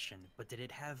silly question, but did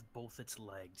it have both its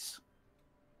legs?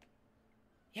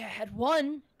 Yeah, it had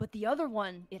one, but the other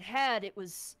one it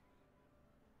was...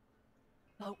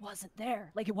 Well, it wasn't there.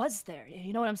 Like, it was there.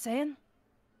 You know what I'm saying?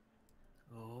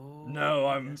 Oh. No,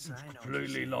 I'm yes, I know what you're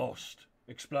completely saying. lost.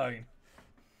 Explain.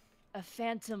 A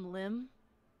phantom limb.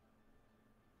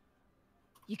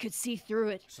 You could see through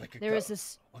it. It's like There was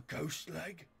this... a ghost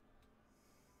leg?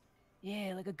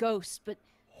 Yeah, like a ghost, but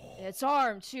its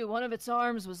arm, too. One of its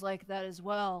arms was like that as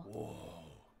well. Whoa.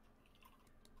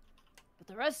 But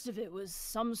the rest of it was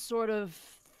some sort of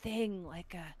thing,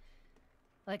 like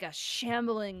a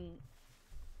shambling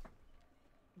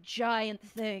giant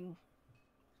thing.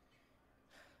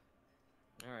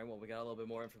 Alright, well, we got a little bit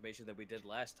more information than we did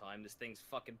last time. This thing's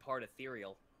fucking part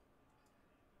ethereal.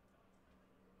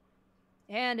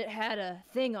 And it had a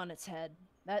thing on its head.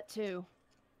 That, too.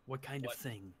 What kind What? of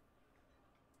thing?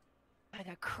 Like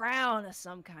a crown of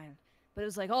some kind. But it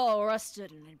was like all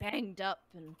rusted and banged up,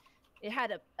 and it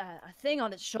had a thing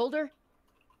on its shoulder,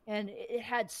 and it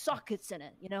had sockets in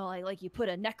it. You know, like you put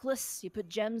a necklace, you put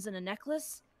gems in a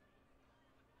necklace.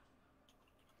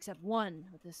 Except one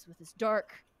with this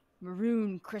dark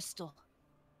maroon crystal.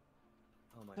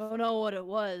 Oh my Don't know what it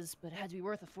was, but it had to be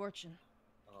worth a fortune.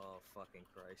 Oh, fucking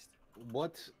Christ.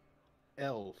 What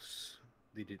else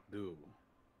did it do,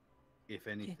 if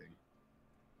anything?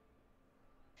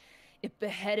 It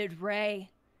beheaded Ray.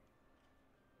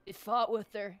 It fought with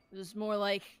her. It was more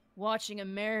like watching a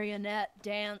marionette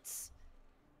dance.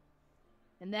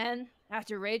 And then,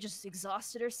 after Ray just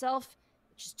exhausted herself,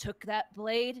 it just took that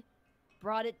blade,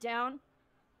 brought it down,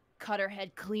 cut her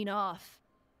head clean off,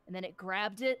 and then it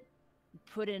grabbed it and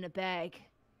put it in a bag.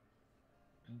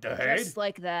 The head? Just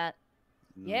like that.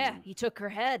 Yeah, he took her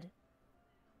head.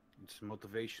 Its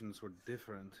motivations were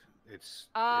different. It's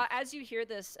As you hear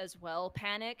this as well,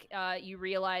 Panic, you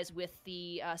realize with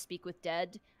the Speak with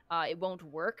Dead, it won't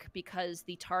work because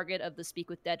the target of the Speak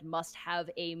with Dead must have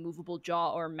a movable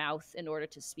jaw or mouth in order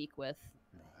to speak with.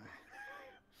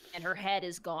 And her head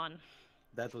is gone.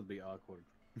 that would be awkward.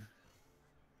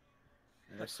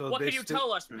 So What can this you thi-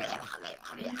 tell us?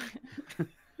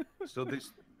 So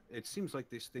it seems like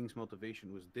this thing's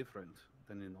motivation was different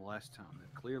than in the last town.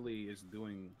 It clearly is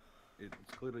doing. It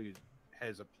clearly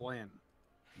has a plan.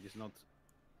 It's not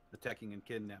attacking and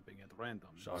kidnapping at random.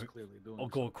 So, it's clearly doing. I got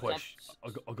a something. question.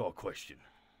 I got a question.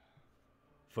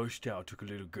 First town took a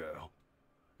little girl.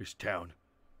 This town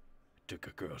took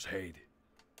a girl's head.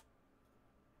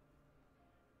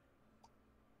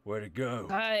 Where'd it go?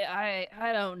 I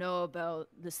don't know about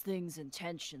this thing's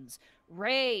intentions.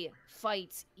 Ray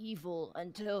fights evil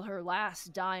until her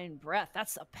last dying breath.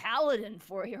 That's a paladin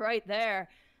for you right there.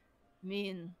 I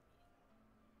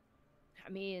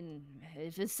mean,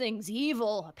 if this thing's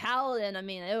evil, a paladin,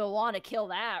 it will want to kill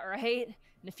that, right?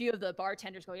 And a few of the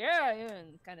bartenders go, yeah,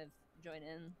 and kind of join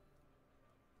in.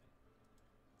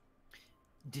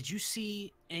 Did you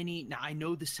see any... Now, I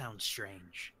know this sounds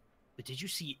strange, but did you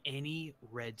see any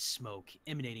red smoke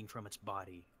emanating from its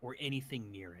body or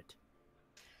anything near it?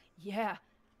 Yeah,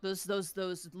 those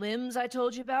limbs I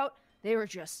told you about, they were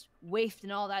just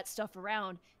wafting all that stuff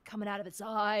around, coming out of its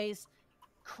eyes,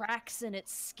 cracks in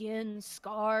its skin,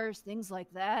 scars, things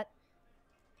like that.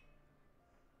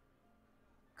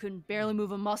 Couldn't barely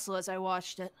move a muscle as I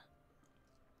watched it.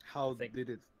 How Think- did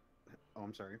it? Oh,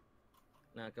 I'm sorry.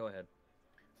 Nah, go ahead.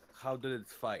 How did it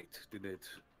fight? Did it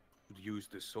use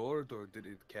the sword or did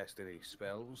it cast any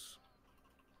spells?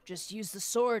 Just used the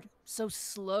sword. So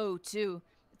slow, too.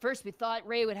 At first we thought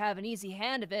Ray would have an easy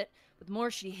hand of it, but the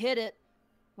more she hit it,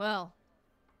 well...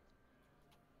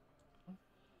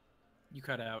 You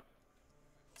cut out.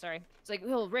 Sorry. It's like,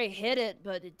 well, Ray hit it,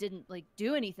 but it didn't,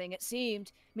 do anything, it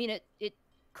seemed. It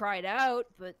cried out,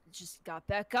 but it just got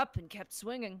back up and kept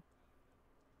swinging.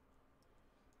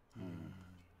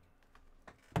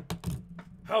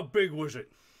 How big was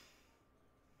it?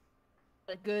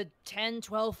 A good 10,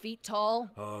 12 feet tall.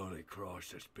 Holy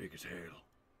Christ, that's big as hell.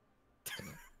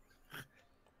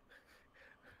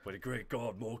 But a great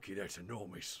god, Morky, that's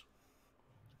enormous.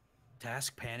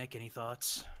 Task, Panic, any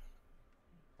thoughts?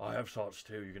 I have thoughts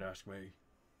too, you can ask me.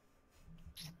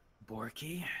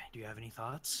 Borky, do you have any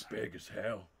thoughts? Big as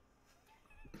hell.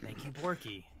 Thank you,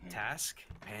 Borky. Task,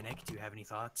 Panic, do you have any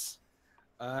thoughts?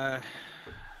 Well,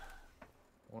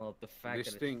 the fact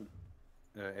This that thing,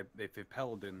 if a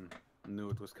paladin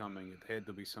knew it was coming, it had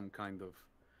to be some kind of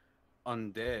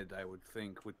undead, I would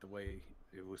think, with the way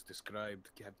it was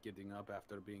described, kept getting up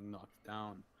after being knocked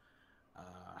down.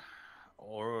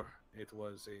 Or it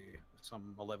was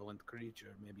some malevolent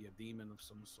creature, maybe a demon of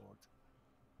some sort.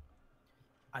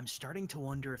 I'm starting to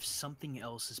wonder if something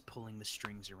else is pulling the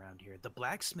strings around here. The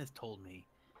blacksmith told me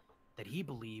that he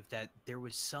believed that there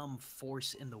was some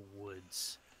force in the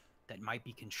woods that might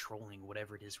be controlling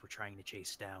whatever it is we're trying to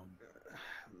chase down.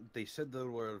 They said there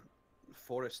were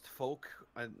forest folk.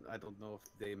 I don't know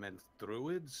if they meant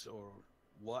druids or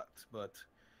what, but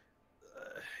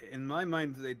in my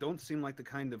mind, they don't seem like the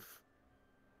kind of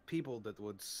people that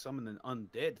would summon an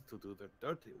undead to do their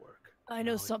dirty work. I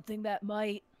know No, something that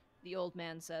might, the old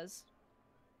man says.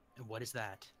 And what is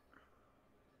that?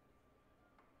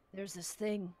 There's this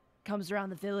thing, comes around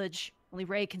the village. Only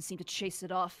Ray can seem to chase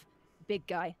it off. Big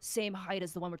guy, same height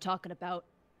as the one we're talking about.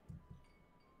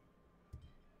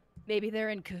 Maybe they're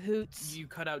in cahoots. You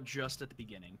cut out just at the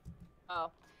beginning.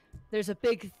 Oh. There's a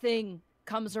big thing,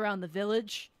 comes around the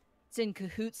village. It's in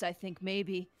cahoots, I think,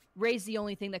 maybe. Ray's the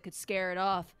only thing that could scare it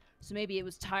off. So maybe it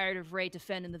was tired of Ray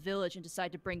defending the village and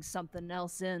decided to bring something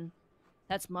else in.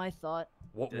 That's my thought.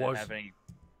 What did it was have any...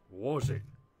 was it?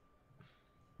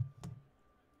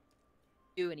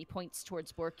 And he points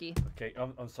towards Borky. Okay,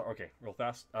 I'm sorry. Okay, real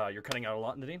fast. You're cutting out a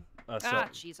lot, Nadine.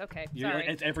 Jeez, okay, you- sorry.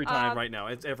 it's every time right now.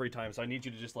 It's every time. So I need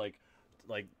you to just like,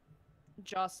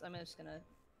 Joss, I'm just gonna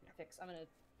fix. There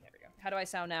we go. How do I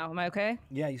sound now? Am I okay?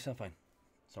 yeah, you sound fine.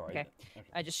 Sorry. Okay.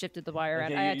 I just shifted the wire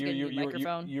around. Okay, I had to get a new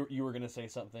microphone. You were gonna say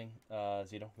something,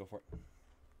 Zito. Go for it.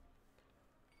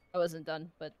 I wasn't done,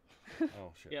 but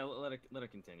Oh shit. Yeah, let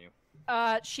it continue.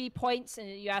 she points, and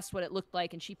you asked what it looked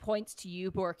like, and she points to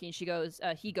you, Borky,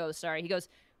 and he goes,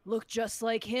 look just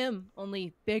like him,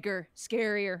 only bigger,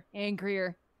 scarier,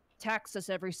 angrier. Attacks us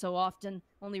every so often.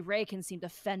 Only Ray can seem to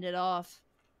fend it off.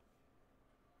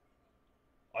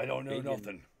 I don't know Big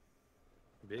nothing.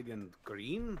 Big and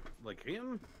green, like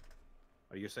him?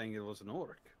 Are you saying it was an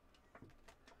orc?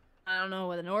 I don't know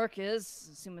what an orc is.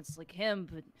 I assume it's like him,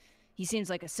 but he seems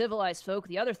like a civilized folk.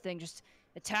 The other thing just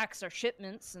attacks our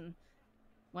shipments, and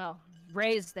well,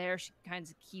 Ray's there. She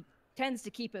tends to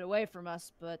keep it away from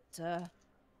us, but Oh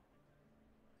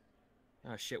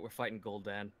shit, we're fighting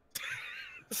Gul'dan.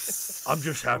 I'm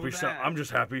just happy. bad. I'm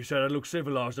just happy you said I look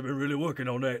civilized. I've been really working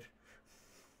on that. at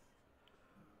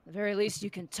the very least, you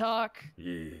can talk.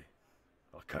 Yeah,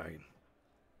 I can.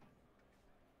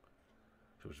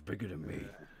 So it's bigger than me.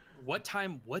 What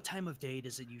time of day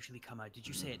does it usually come out? Did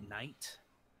you say at night?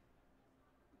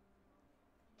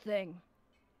 Thing.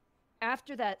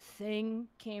 After that thing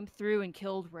came through and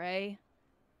killed Ray,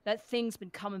 that thing's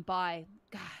been coming by,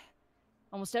 God,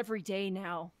 almost every day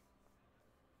now,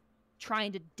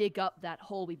 trying to dig up that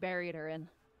hole we buried her in.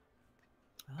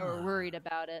 We're Ah. worried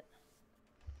about it.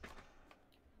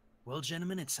 Well,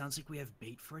 gentlemen, it sounds like we have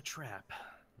bait for a trap.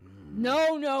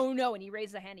 No, no, no. And he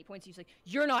raises a hand, he points to you, he's like,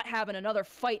 you're not having another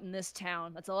fight in this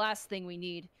town. That's the last thing we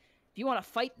need. If you want to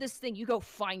fight this thing, you go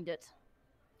find it.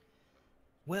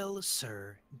 Well,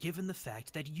 sir, given the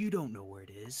fact that you don't know where it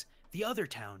is, the other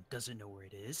town doesn't know where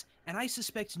it is, and I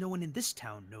suspect no one in this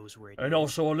town knows where it is. And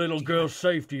also a little girl's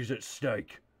safety is at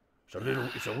stake.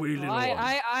 It's a wee little one.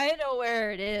 I know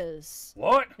where it is.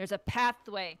 What? There's a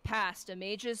pathway past a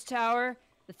mage's tower.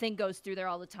 The thing goes through there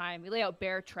all the time. We lay out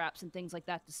bear traps and things like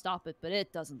that to stop it, but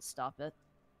it doesn't stop it.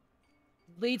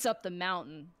 Leads up the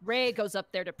mountain. Ray goes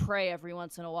up there to pray every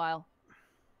once in a while.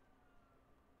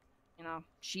 You know,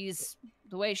 she's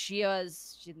the way she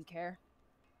is. She didn't care.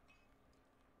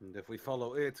 And if we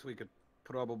follow it, we could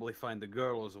probably find the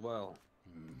girl as well.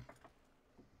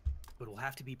 But we'll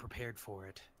have to be prepared for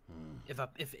it.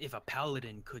 If a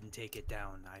paladin couldn't take it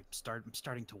down, I'm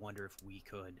starting to wonder if we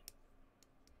could.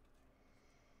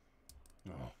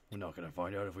 No, we're not gonna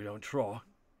find out if we don't try.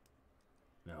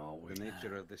 No, we. The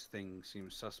nature of this thing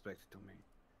seems suspect to me.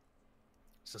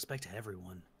 Suspect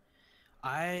everyone.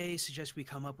 I suggest we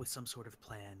come up with some sort of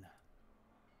plan.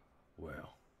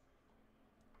 Well,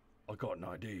 I got an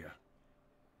idea.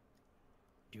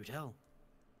 Do tell.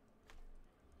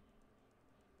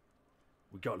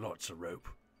 We got lots of rope,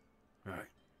 right?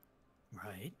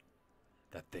 Right?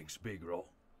 That thing's big, right?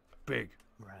 Big.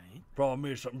 Right. Problem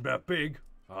is something that big.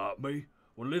 Me.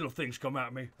 When little things come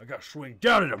at me, I gotta swing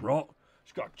down at them, right?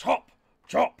 It's got chop,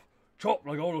 chop, chop,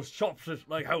 like all those chops,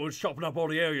 like how it was chopping up all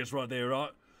the areas right there,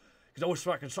 right? Because I was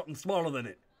striking something smaller than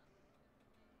it.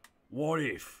 What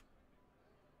if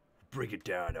we bring it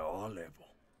down to our level?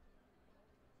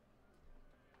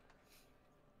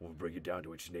 We bring it down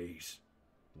to its knees.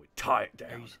 We tie it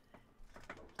down.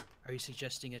 Are you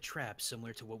suggesting a trap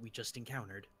similar to what we just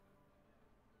encountered?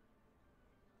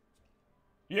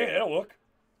 Yeah, that'll work.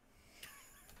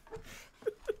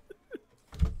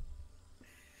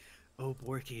 Oh,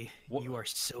 Borky, you are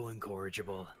so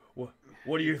incorrigible. What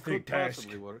do you think, Could Task?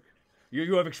 possibly work.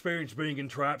 You have experience being in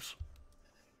traps?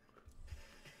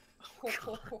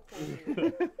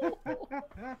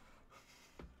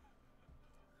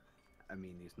 I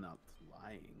mean, he's not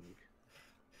lying.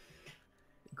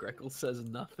 Greckles says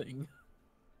nothing.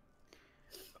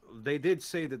 They did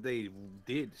say that they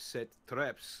did set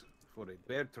traps for it,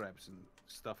 bear traps and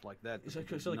stuff like that. but So, they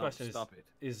did silly not question stop it.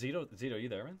 is Zito, you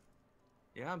there, man?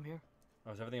 Yeah, I'm here.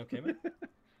 Oh, is everything okay, man?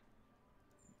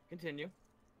 Continue.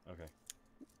 Okay.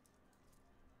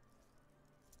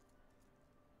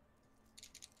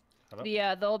 Hello?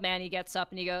 The old man, he gets up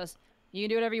and he goes, "You can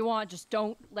do whatever you want, just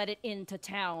don't let it into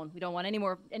town. We don't want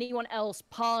anyone else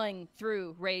pawing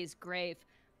through Ray's grave,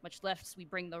 much less we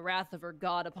bring the wrath of her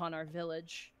god upon our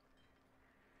village."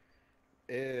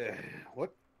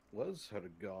 What was her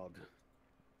god?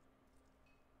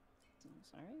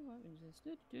 Sorry, what was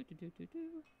this?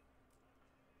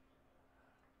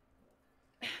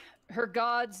 Her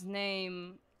god's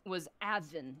name was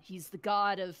Avin. He's the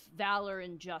god of valor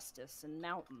and justice and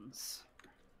mountains.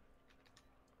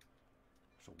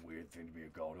 It's a weird thing to be a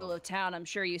god Middle of of. town, I'm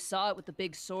sure you saw it with the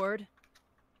big sword.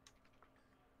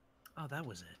 Oh, that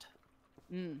was it.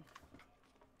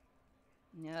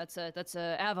 Yeah, that's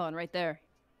a Avon right there.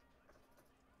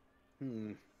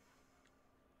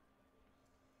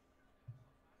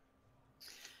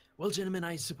 Well, gentlemen,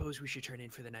 I suppose we should turn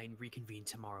in for the night and reconvene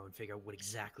tomorrow and figure out what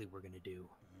exactly we're gonna do.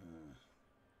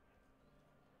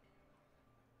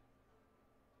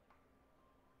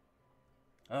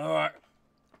 All right.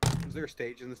 Is there a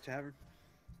stage in this tavern?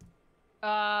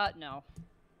 No.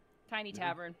 Tiny No?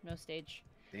 tavern, no stage.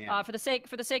 Damn. For the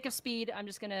sake of speed, I'm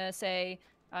just gonna say,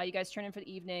 you guys turn in for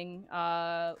the evening.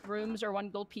 Rooms are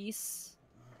 1 gold piece.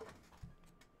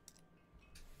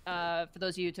 For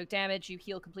those of you who took damage, you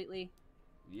heal completely.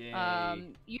 Yay.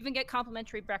 You even get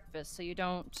complimentary breakfast, so you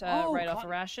don't Oh, write off a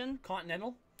ration.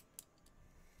 Continental?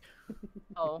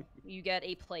 Oh, you get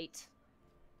a plate.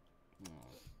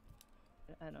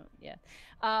 I don't, yeah.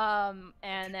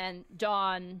 And then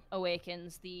dawn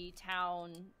awakens. The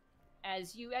town,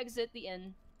 as you exit the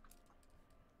inn,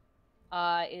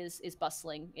 is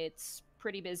bustling. It's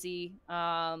pretty busy.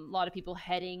 A lot of people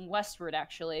heading westward,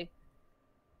 actually,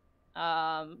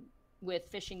 with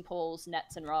fishing poles,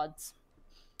 nets, and rods.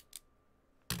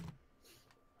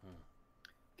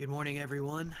 Good morning,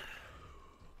 everyone.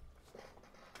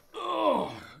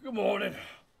 Oh, good morning.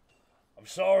 I'm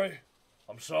sorry.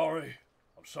 I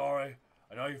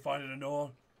know you find it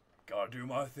annoying. Gotta do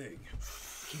my thing.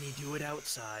 Can you do it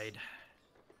outside?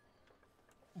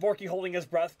 Borky, holding his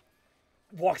breath,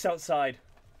 walks outside.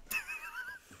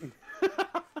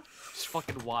 Just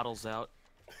fucking waddles out.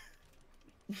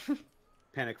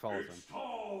 Panic follows him.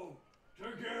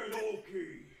 time to get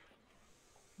okay.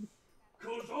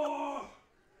 'Cause I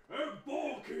am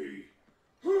Borky.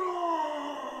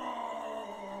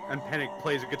 And Panic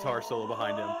plays a guitar solo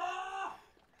behind him.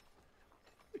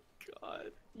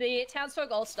 God. The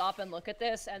townsfolk all stop and look at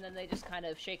this, and then they just kind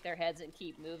of shake their heads and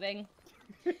keep moving.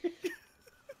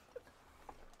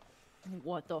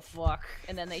 What the fuck?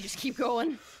 And then they just keep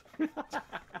going.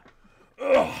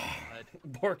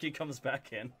 Borky comes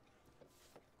back in.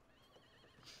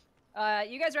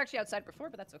 You guys were actually outside before,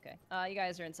 but that's okay. You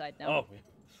guys are inside now. Oh,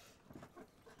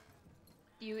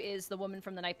 You is the woman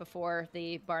from the night before,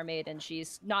 the barmaid, and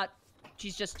she's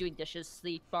just doing dishes.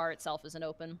 The bar itself isn't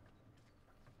open.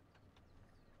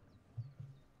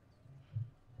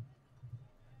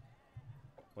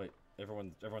 wait.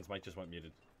 Everyone's mic just went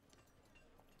muted.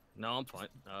 No, I'm fine.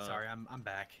 Sorry, I'm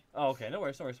back. Oh, okay. No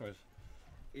worries.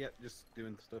 Yeah, just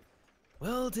doing stuff.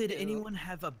 Well, did anyone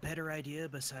have a better idea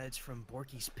besides from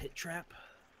Borky's pit trap?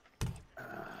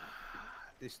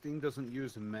 This thing doesn't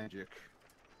use magic,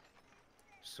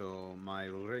 so my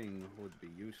ring would be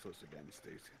useless against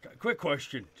it. Quick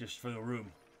question, just for the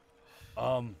room.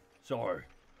 Sorry.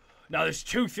 Now, there's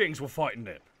two things we're fighting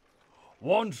in.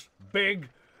 One's big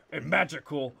and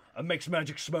magical and makes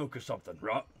magic smoke or something,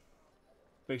 right?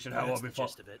 Based on how That's I've been the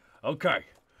gist of it. Okay.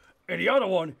 And the other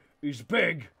one is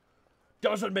big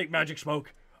doesn't make magic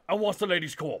smoke and wants the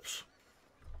lady's corpse.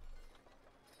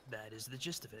 That is the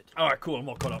gist of it. All right, cool. I'm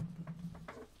all caught up.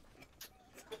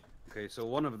 Okay, so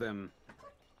one of them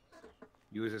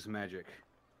uses magic.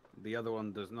 The other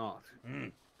one does not.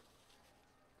 Mm.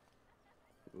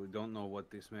 We don't know what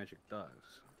this magic does.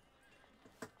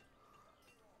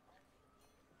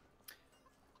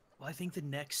 Well, I think the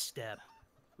next step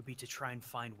would be to try and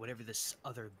find whatever this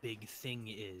other big thing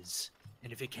is.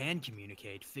 And if it can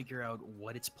communicate, figure out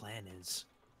what its plan is.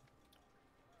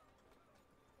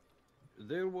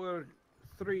 There were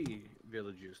 3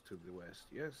 villages to the west,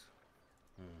 yes?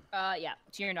 Yeah,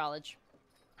 to your knowledge.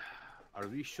 Are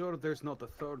we sure there's not a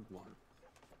 3rd one?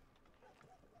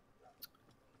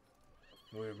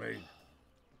 What do you mean?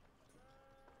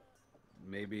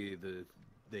 Maybe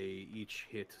they each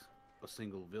hit a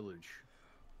single village.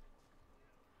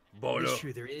 It's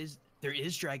true, there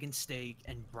is Dragon Stake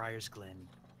and Briar's Glen,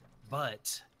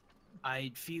 but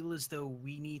I feel as though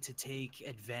we need to take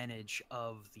advantage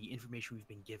of the information we've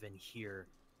been given here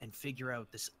and figure out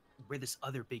where this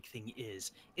other big thing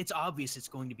is. It's obvious it's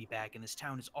going to be back, and this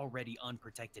town is already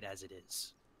unprotected as it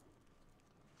is.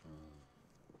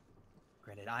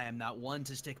 Granted, I am not one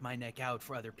to stick my neck out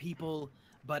for other people,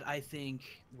 but I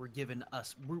think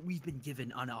we've been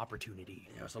given an opportunity.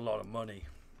 Yeah, it's a lot of money.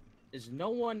 Is no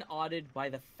one awed by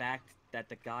the fact that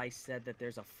the guy said that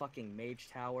there's a fucking mage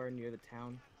tower near the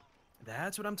town?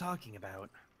 That's what I'm talking about.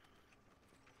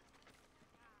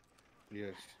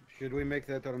 Yes. Should we make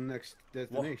that our next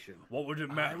destination? What would it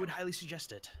matter? I would highly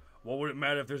suggest it. What would it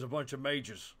matter if there's a bunch of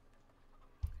mages?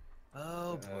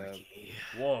 Oh, Borky.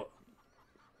 What?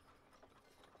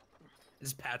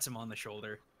 Just pats him on the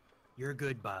shoulder. You're a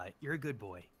good boy. You're a good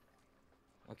boy.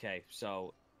 Okay,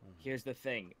 so here's the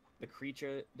thing. The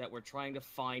creature that we're trying to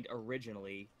find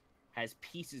originally has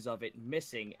pieces of it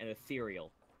missing and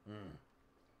ethereal.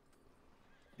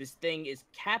 This thing is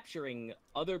capturing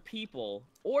other people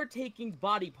or taking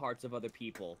body parts of other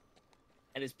people,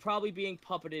 and is probably being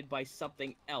puppeted by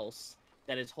something else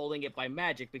that is holding it by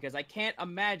magic, because I can't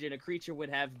imagine a creature would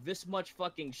have this much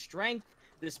fucking strength,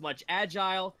 this much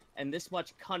agile, and this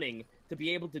much cunning to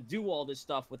be able to do all this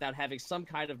stuff without having some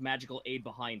kind of magical aid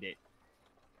behind it.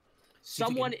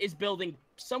 Someone is building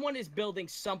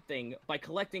something by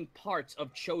collecting parts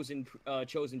of chosen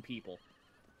people.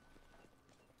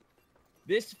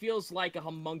 This feels like a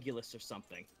homunculus or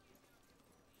something.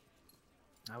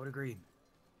 I would agree.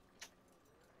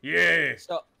 Yeah.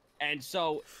 So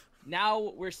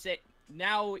now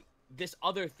now this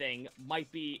other thing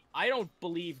might be. I don't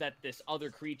believe that this other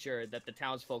creature that the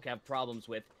townsfolk have problems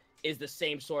with is the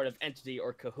same sort of entity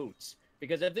or cahoots.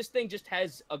 Because if this thing just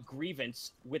has a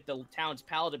grievance with the town's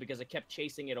paladin because it kept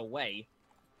chasing it away,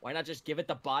 why not just give it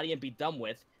the body and be done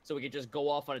with, so we could just go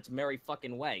off on its merry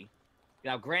fucking way?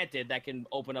 Now, granted, that can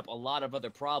open up a lot of other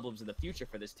problems in the future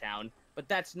for this town, but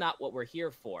that's not what we're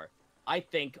here for. I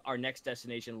think our next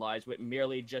destination lies with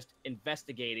merely just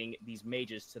investigating these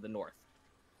mages to the north.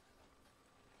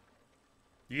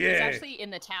 Yeah. It's actually in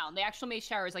the town. The actual mage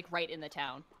tower is like right in the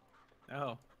town.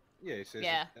 Oh. Yeah, it says,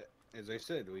 Yeah. As I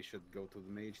said, we should go to the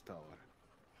mage tower.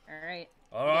 All right.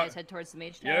 All You right. guys head towards the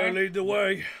mage tower. Yeah, lead the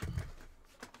way.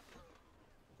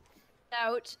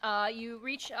 Out, you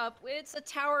reach up. It's a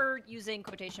tower using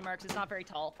quotation marks. It's not very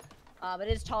tall, but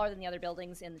it is taller than the other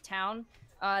buildings in the town.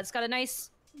 It's got a nice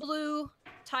blue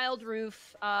tiled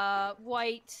roof,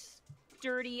 white,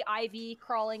 dirty ivy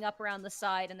crawling up around the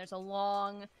side, and there's a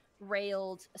long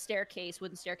railed staircase,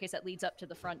 wooden staircase that leads up to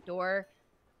the front door.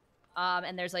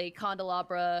 And there's a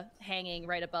candelabra hanging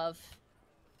right above.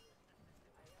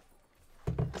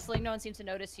 Sling, no one seems to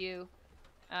notice you,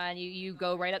 and you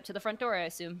go right up to the front door, I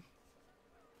assume.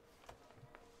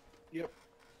 Yep.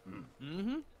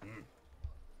 Mm-hmm.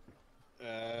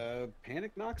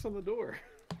 Panic knocks on the door.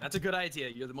 That's a good idea.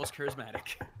 You're the most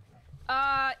charismatic.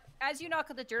 As you knock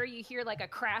on the door, you hear like a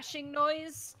crashing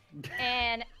noise,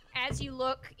 and as you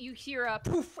look, you hear a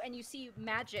poof, and you see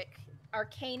magic,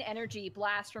 arcane energy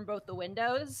blast from both the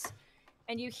windows,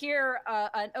 and you hear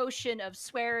an ocean of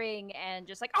swearing and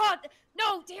just like, oh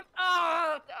no, damn,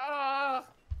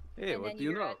 Hey, and what then do you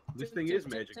hear know? a This tum, thing tum, is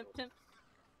tum, magical. tum,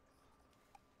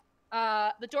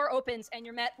 tum. The door opens, and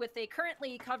you're met with a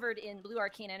currently covered in blue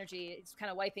arcane energy. It's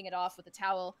kind of wiping it off with a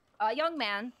towel. A young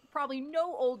man, probably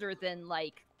no older than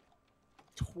like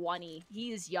 20.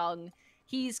 He is young.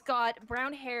 He's got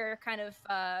brown hair, kind of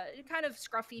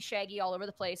scruffy, shaggy, all over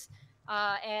the place,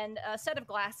 and a set of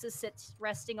glasses sits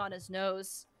resting on his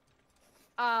nose.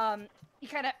 He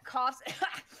kind of coughs.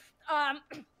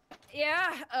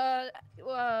 Yeah.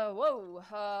 Whoa.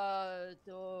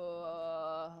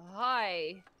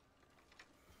 Hi.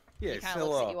 Yes, He kind of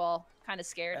looks at you all. kind of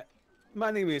scared. My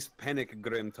name is Panic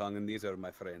Grimtongue, and these are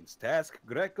my friends, Task,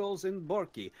 Greckles, and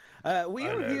Borky. We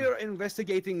are here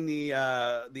investigating the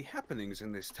happenings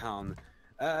in this town.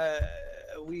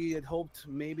 We had hoped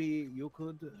maybe you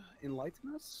could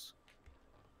enlighten us?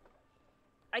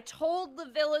 I told the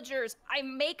villagers I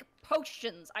make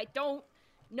potions. I don't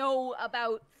know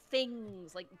about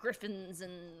things like griffins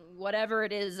and whatever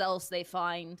it is else they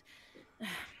find.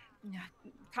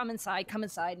 Come inside,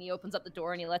 and he opens up the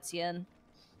door and he lets you in.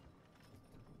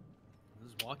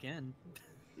 Just walk in.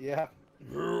 Yeah.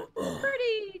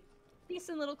 Pretty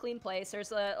decent little clean place.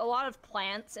 There's a lot of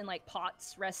plants and like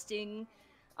pots resting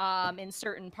in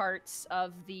certain parts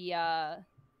of the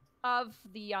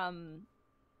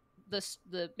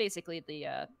basically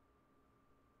the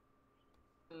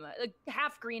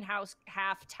half greenhouse,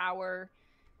 half tower.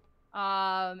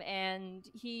 And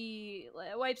he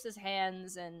wipes his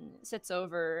hands and sits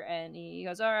over and he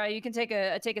goes, all right, you can take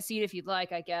a seat if you'd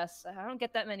like, I guess. I don't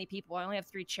get that many people. I only have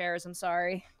 3 chairs. I'm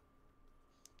sorry.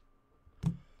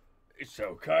 It's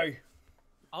okay.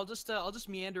 I'll just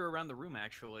meander around the room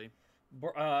actually.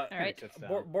 All right.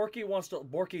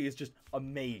 Borky is just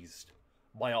amazed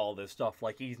by all this stuff.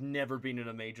 Like, he's never been in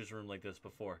a mage's room like this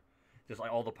before. Just like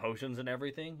all the potions and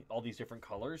everything, all these different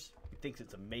colors. He thinks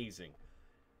it's amazing.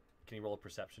 Can you roll a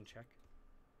perception check?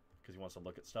 Because he wants to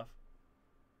look at stuff.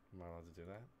 Am I allowed to do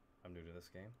that? I'm new to this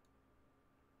game.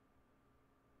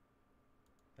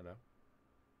 Hello?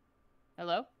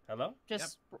 Hello? Hello?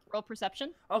 Just roll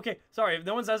perception? Okay, sorry. If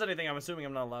no one says anything, I'm assuming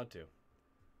I'm not allowed to.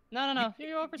 No.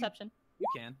 You roll perception. You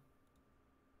can.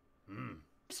 Hmm.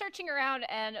 Searching around,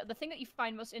 and the thing that you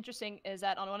find most interesting is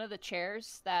that on one of the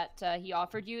chairs that he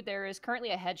offered you, there is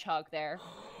currently a hedgehog there.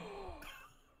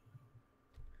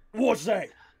 What's that?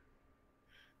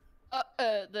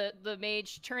 The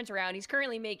mage turns around. He's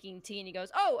currently making tea, and he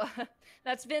goes, "Oh,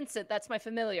 that's Vincent. That's my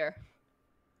familiar."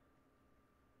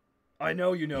 I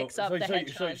know you know. Picks up the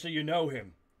hedgehog. So you know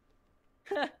him.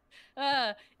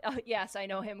 Yes, I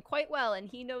know him quite well, and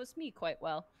he knows me quite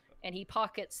well. And he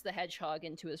pockets the hedgehog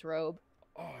into his robe.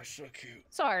 Oh, so cute.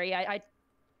 Sorry, I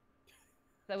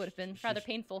that would have been rather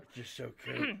painful. Just so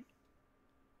cute.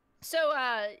 So,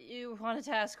 you wanted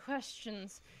to ask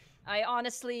questions. I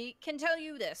honestly can tell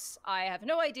you this. I have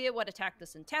no idea what attacked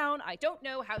us in town. I don't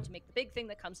know how to make the big thing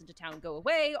that comes into town go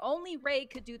away. Only Ray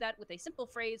could do that with a simple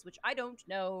phrase, which I don't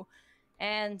know.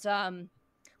 And,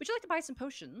 would you like to buy some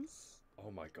potions?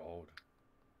 Oh my god.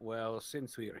 Well,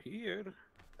 since we're here,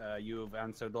 you've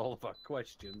answered all of our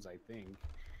questions, I think.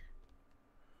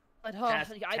 But,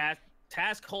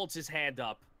 Task holds his hand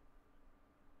up.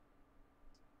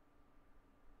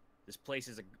 This place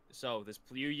is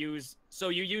you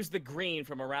use the green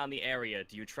from around the area.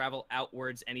 Do you travel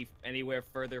outwards anywhere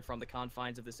further from the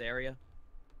confines of this area?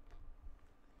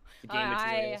 To gain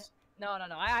materials? No.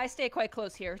 I stay quite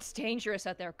close here. It's dangerous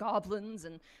out there. Goblins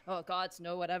and, oh, gods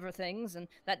know whatever things. And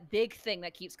that big thing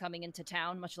that keeps coming into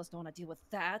town. Much less don't want to deal with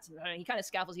that. And he kind of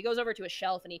scuffles. He goes over to a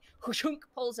shelf and he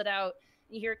pulls it out.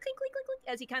 And you hear clink, clink, clink, clink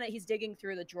as he's digging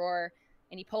through the drawer.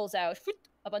 And he pulls out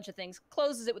a bunch of things,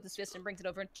 closes it with his fist, and brings it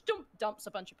over and dumps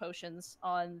a bunch of potions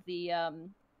on the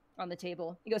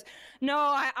table. He goes, "No,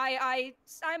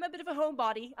 I'm a bit of a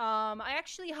homebody. I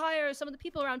actually hire some of the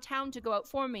people around town to go out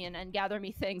for me and gather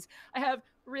me things. I have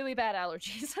really bad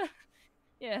allergies."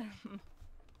 Yeah.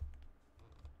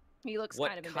 He looks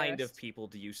kind of embarrassed. What kind of people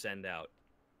do you send out?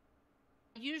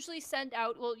 I usually send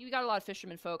out, well, you got a lot of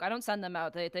fishermen folk. I don't send them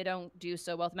out. They don't do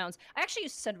so well with the mountains. I actually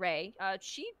used to send Ray.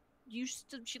 She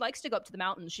likes to go up to the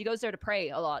mountains. She goes there to pray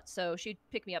a lot, so she'd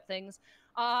pick me up things.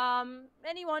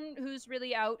 Anyone who's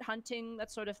really out hunting,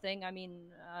 that sort of thing, I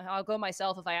mean, I'll go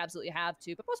myself if I absolutely have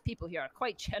to, but most people here are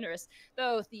quite generous,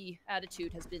 though the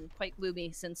attitude has been quite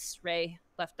gloomy since Ray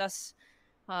left us.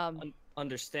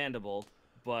 Understandable,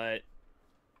 but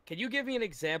can you give me an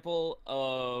example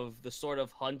of the sort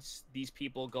of hunts these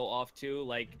people go off to?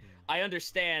 Like, I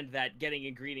understand that getting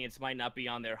ingredients might not be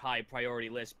on their high priority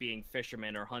list, being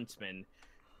fishermen or huntsmen.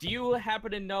 Do you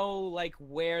happen to know, like,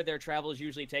 where their travels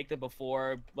usually take them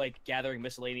before, like, gathering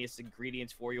miscellaneous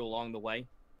ingredients for you along the way?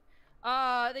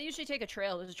 They usually take a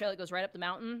trail. There's a trail that goes right up the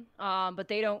mountain, but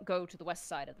they don't go to the west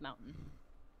side of the mountain.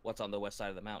 What's on the west side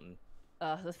of the mountain?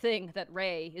 The thing that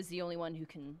Ray is the only one who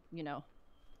can,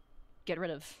 get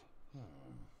rid of.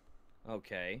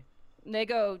 Okay. They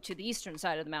go to the eastern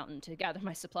side of the mountain to gather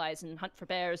my supplies and hunt for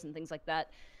bears and things like that.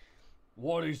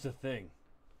 What is the thing?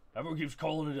 Everyone keeps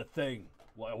calling it a thing.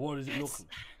 What does it look?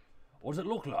 What does it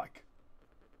look like?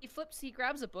 He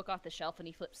grabs a book off the shelf and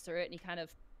he flips through it and he kind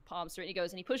of palms through it and he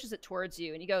goes and he pushes it towards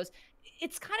you and he goes,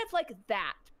 "It's kind of like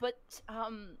that, but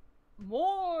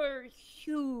more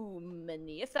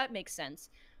human-y, if that makes sense.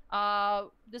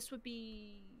 This would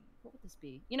be... What would this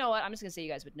be? You know what? I'm just gonna say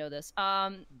you guys would know this.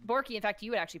 Borky, in fact,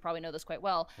 you would actually probably know this quite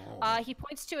well. He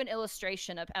points to an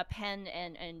illustration, a pen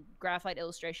and graphite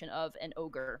illustration of an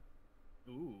ogre.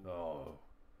 Ooh. Oh.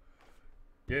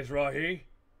 This right here?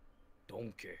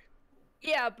 Donkey.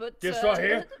 Yeah, but... This right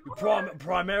here?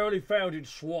 Primarily found in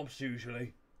swamps,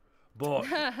 usually. But...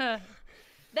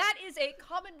 That is a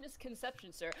common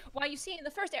misconception, sir. Why, you see in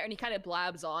the first era, and he kind of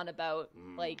blabs on about,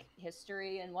 like,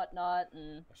 history and whatnot,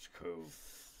 and... That's cool.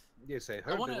 Yes, I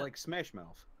heard they like Smash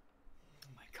Mouth. Oh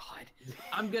my god.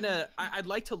 I'd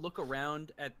like to look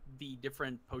around at the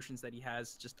different potions that he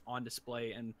has just on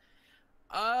display, and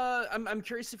I'm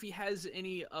curious if he has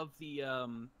any of the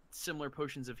similar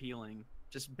potions of healing,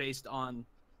 just based on...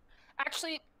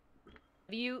 Actually,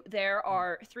 there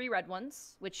are 3 red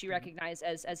ones, which you recognize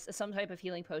as some type of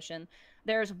healing potion.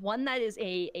 There's one that is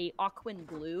a aquan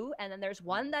blue, and then there's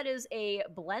one that is a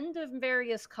blend of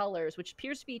various colors, which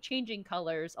appears to be changing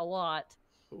colors a lot.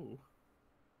 Ooh.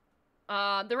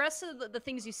 The rest of the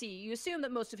things you see, you assume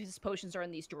that most of his potions are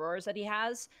in these drawers that he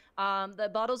has.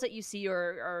 The bottles that you see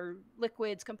are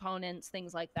liquids, components,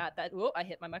 things like that. Oh, I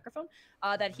hit my microphone.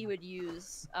 That he would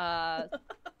use. Yes.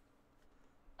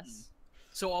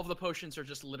 So all of the potions are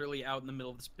just literally out in the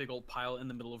middle of this big old pile in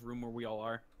the middle of the room where we all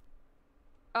are?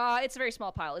 It's a very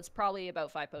small pile. It's probably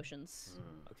about 5 potions.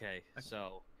 Okay,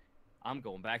 so I'm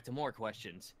going back to more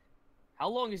questions. How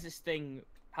long is this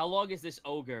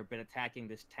ogre been attacking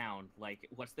this town? Like,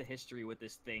 what's the history with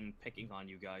this thing picking on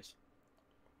you guys?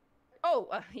 Oh,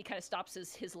 he kind of stops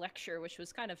his lecture, which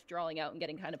was kind of drawing out and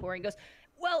getting kind of boring. He goes,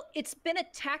 well, it's been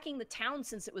attacking the town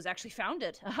since it was actually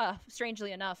founded,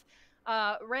 strangely enough.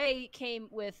 Ray came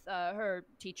with her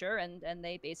teacher, and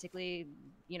they basically,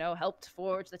 helped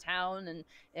forge the town. And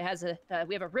it has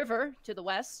we have a river to the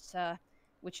west,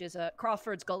 which is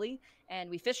Crawford's Gully, and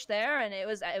we fished there, and it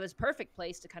was a perfect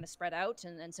place to kind of spread out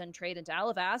and send trade into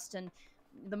Alivast. And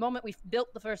the moment we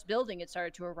built the first building, it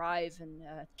started to arrive and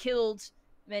killed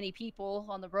many people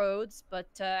on the roads.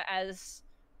 But as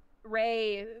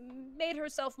Ray made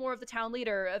herself more of the town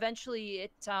leader, eventually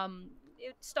it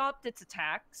stopped its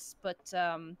attacks, but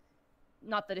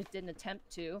not that it didn't attempt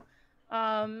to.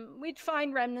 We'd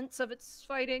find remnants of its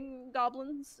fighting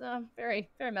goblins. Very,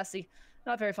 very messy.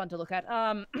 Not very fun to look at.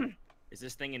 Is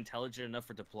this thing intelligent enough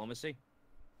for diplomacy?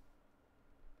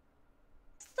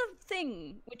 It's the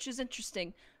thing, which is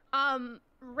interesting.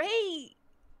 Ray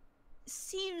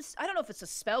seems... I don't know if it's a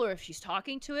spell or if she's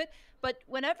talking to it, but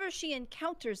whenever she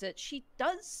encounters it, she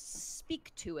does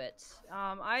speak to it.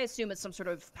 I assume it's some sort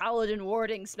of paladin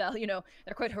warding spell.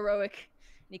 They're quite heroic.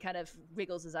 And he kind of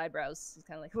wiggles his eyebrows. He's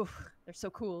kind of like, ooh, they're so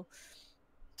cool.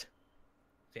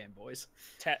 Fanboys.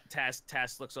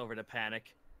 Task looks over to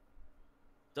Panic.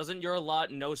 Doesn't your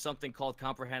lot know something called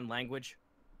comprehend language?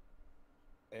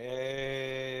 I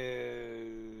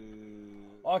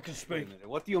can speak.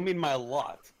 What do you mean, my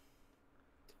lot?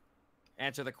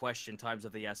 Answer the question, time's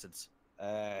of the essence.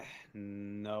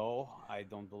 No, I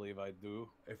don't believe I do.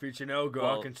 If it's an ogre,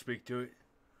 I can speak to it.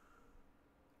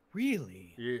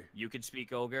 Really? Yeah. You can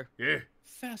speak ogre? Yeah.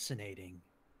 Fascinating.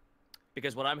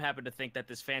 Because what I'm happy to think that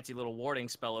this fancy little warding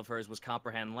spell of hers was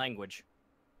comprehend language.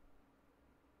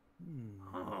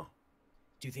 Huh.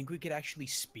 Do you think we could actually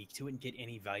speak to it and get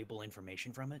any valuable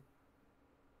information from it?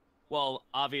 Well,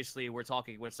 obviously we're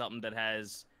talking with something that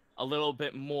has a little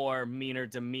bit more meaner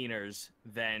demeanors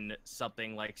than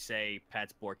something like, say,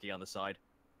 Pat's Borky on the side.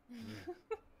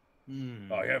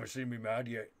 Oh, you haven't seen me mad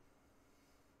yet.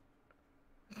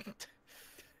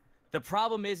 The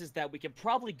problem is that we can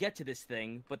probably get to this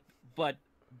thing, but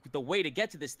the way to get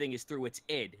to this thing is through its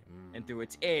id. And through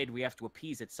its id, we have to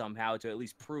appease it somehow to at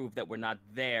least prove that we're not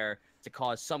there to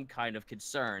cause some kind of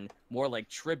concern, more like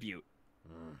tribute.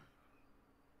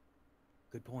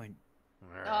 Good point.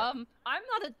 I'm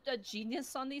not a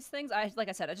genius on these things. Like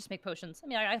I said, I just make potions. I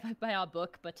mean, I have my odd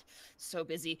book, but so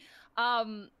busy.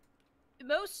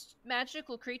 Most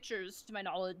magical creatures, to my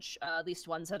knowledge, at least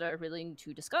ones that are willing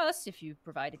to discuss, if you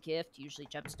provide a gift, usually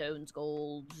gemstones,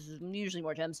 gold, usually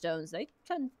more gemstones, they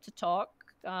tend to talk.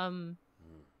 I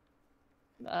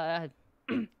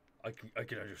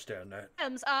can understand that.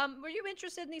 Were you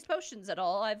interested in these potions at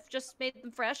all? I've just made them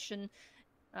fresh, and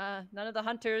none of the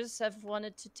hunters have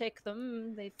wanted to take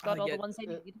them. They've got all the ones they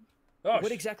need.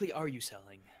 What exactly are you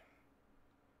selling?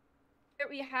 Here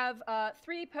we have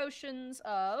 3 potions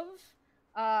of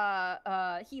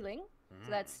healing. So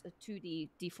that's a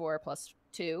 2d4 plus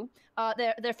 2.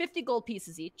 They're 50 gold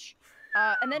pieces each.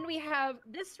 And then we have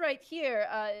this right here.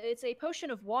 It's a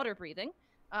potion of water breathing.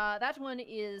 That one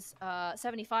is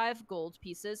 75 gold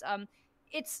pieces.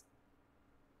 It's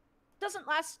doesn't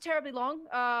last terribly long.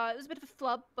 It was a bit of a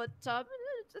flub, but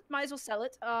might as well sell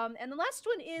it. And the last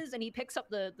one is, and he picks up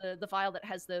the vial that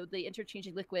has the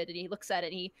interchanging liquid, and he looks at it,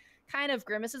 and he kind of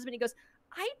grimaces, and he goes,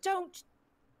 "I don't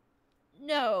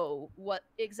know what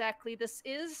exactly this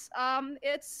is.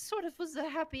 It sort of was a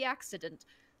happy accident."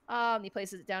 He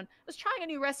places it down. I was trying a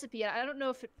new recipe, and I don't know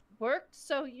if it worked,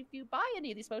 so if you buy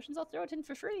any of these potions, I'll throw it in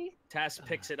for free. Task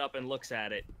picks it up and looks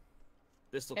at it.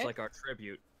 This looks like our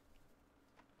tribute.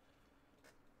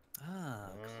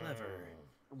 Ah, clever.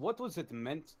 What was it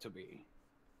meant to be?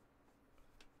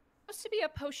 Supposed to be a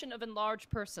potion of enlarged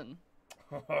person.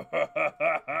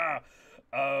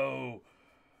 Oh,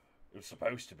 it was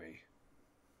supposed to be.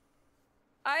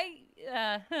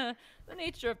 The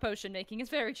nature of potion making is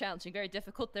very challenging, very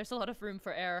difficult. There's a lot of room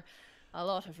for error. A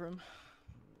lot of room.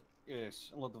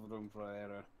 Yes, a lot of room for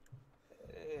error.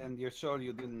 And you're sure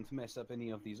you didn't mess up any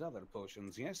of these other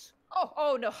potions, yes?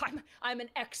 Oh no, I'm an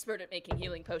expert at making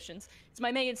healing potions. It's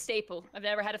my main staple. I've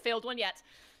never had a failed one yet.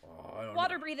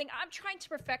 Water breathing, I'm trying to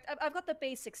perfect. I've got the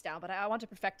basics down, but I want to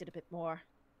perfect it a bit more.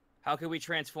 How can we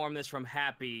transform this from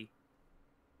happy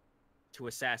to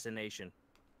assassination?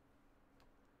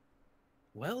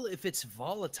 Well, if it's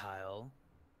volatile,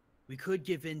 we could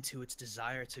give in to its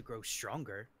desire to grow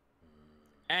stronger.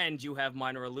 And you have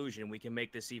minor illusion. We can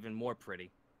make this even more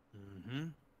pretty. Mm-hmm.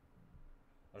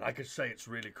 And I could say it's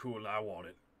really cool and I want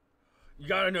it. You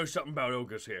gotta know something about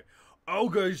ogres here.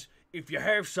 Ogres, if you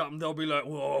have something, they'll be like,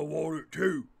 well, I want it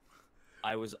too.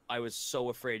 I was so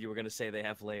afraid you were gonna say they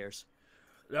have layers.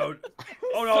 No,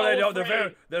 oh no, they don't.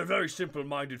 They're very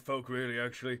simple-minded folk, really.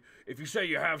 Actually, if you say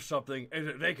you have something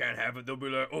and they can't have it, they'll be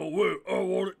like, "Oh, wait, I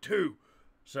want it too."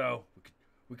 So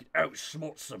we could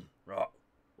outsmart them, right?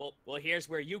 Well, here's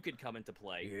where you could come into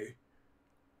play. Yeah.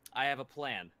 I have a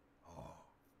plan. Oh.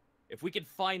 If we could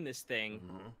find this thing,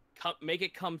 make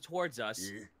it come towards us.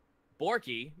 Yeah.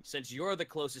 Borky, since you're the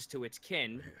closest to its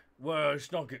kin, well,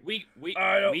 it's not good. We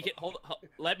can hold.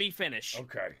 Let me finish.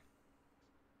 Okay.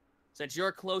 Since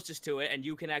you're closest to it and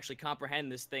you can actually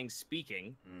comprehend this thing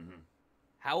speaking,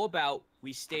 how about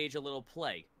we stage a little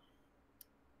play?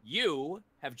 You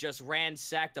have just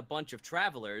ransacked a bunch of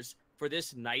travelers for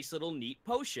this nice little neat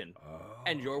potion,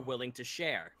 and you're willing to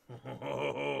share.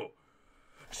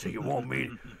 So you want me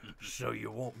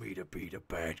to be the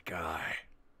bad guy?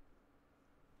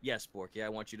 Yes, Borky, I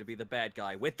want you to be the bad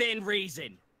guy within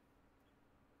reason.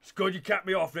 It's good you capped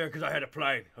me off there because I had a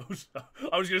plan. I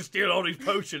was gonna steal all these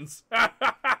potions.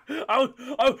 I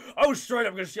was straight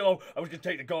up gonna steal all. I was gonna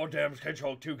take the goddamn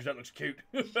hedgehog too because that looks cute.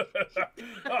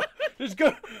 It's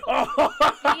good.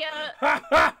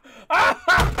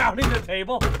 Pounding the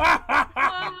table.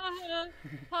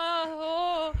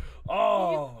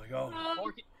 Oh my god.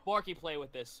 Borky, play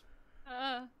with this.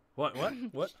 What?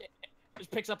 Just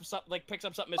picks up something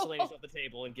miscellaneous off the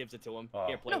table and gives it to him.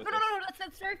 Here, play with No,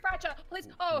 that's very fragile. Please.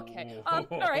 Oh, okay. All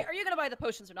right. Are you gonna buy the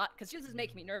potions or not? Because this is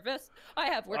making me nervous. I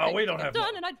have work we don't have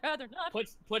done, and I'd rather not.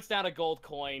 Puts down a gold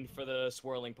coin for the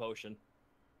swirling potion.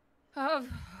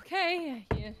 Okay.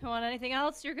 You want anything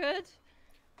else? You're good.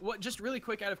 What? Just really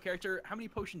quick, out of character, how many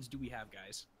potions do we have,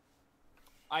 guys?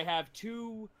 I have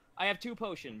two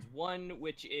potions. One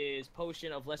which is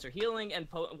potion of lesser healing, and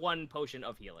one potion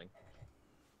of healing.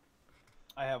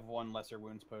 I have one lesser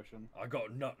wounds potion. I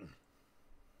got nothing.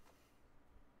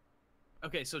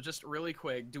 Okay, so just really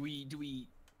quick, do we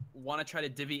want to try to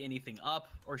divvy anything up,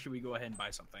 or should we go ahead and buy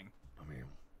something? I mean,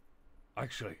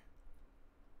 actually,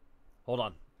 hold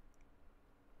on.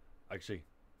 Actually,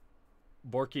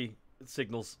 Borky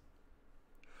signals.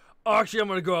 Actually, I'm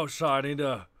gonna go outside and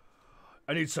I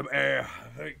need some air. I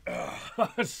think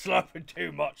I'm slapping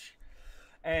too much.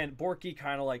 And Borky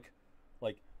kind of like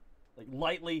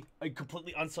lightly,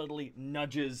 completely unsubtly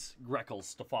nudges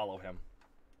Greckles to follow him.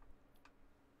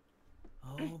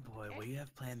 Oh boy, what do you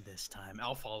have planned this time?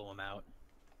 I'll follow him out.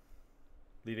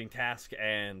 Leaving Task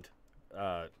and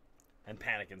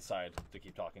Panic inside to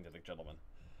keep talking to the gentleman.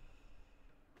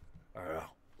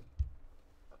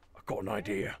 I've got an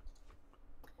idea.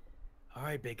 All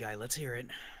right, big guy, let's hear it.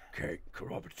 Okay, because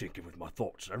I've been thinking with my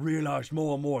thoughts. I realize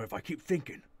more and more if I keep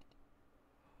thinking,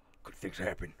 good things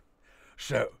happen.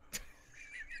 So,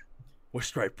 we're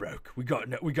straight broke. We got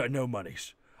no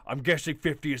monies. I'm guessing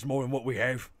 50 is more than what we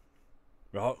have,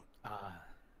 right?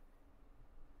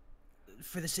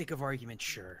 For the sake of argument,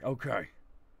 sure. Okay.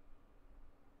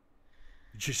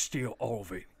 Just steal all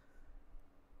of it.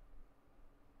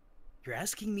 You're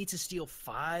asking me to steal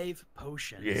 5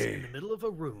 potions Yeah. in the middle of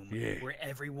a room Yeah. where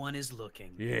everyone is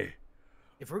looking. Yeah.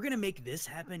 If we're gonna make this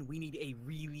happen, we need a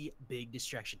really big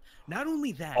distraction. Not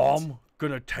only that, I'm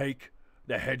gonna take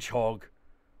the hedgehog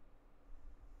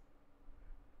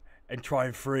and try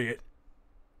and free it.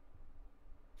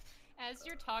 As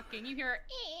you're talking, you hear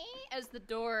as the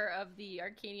door of the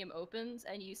Arcanium opens,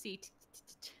 and you see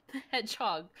the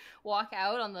hedgehog walk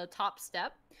out on the top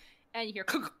step, and you hear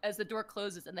as the door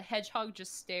closes, and the hedgehog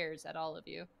just stares at all of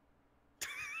you.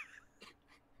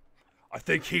 I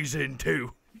think he's in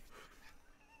too.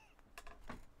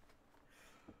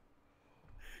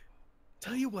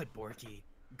 Tell you what, Borky,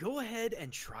 go ahead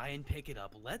and try and pick it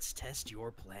up. Let's test your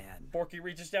plan. Borky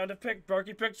reaches down to pick.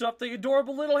 Borky picks up the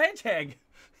adorable little hedgehog.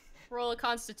 Roll a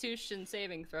Constitution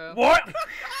saving throw. What?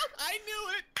 I knew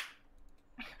it.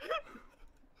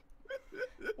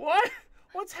 What?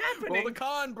 What's happening? Roll the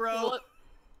con, bro. Roll it.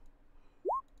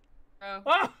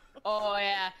 Ah! Oh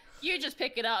yeah, you just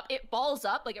pick it up. It balls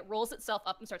up, like it rolls itself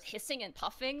up and starts hissing and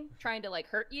puffing, trying to like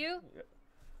hurt you.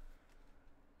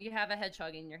 You have a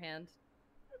hedgehog in your hand.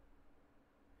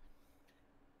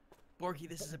 Borky,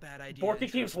 this is a bad idea.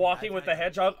 Borky keeps walking with the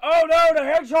hedgehog. Oh no, the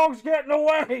hedgehog's getting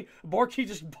away! Borky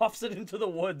just buffs it into the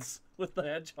woods with the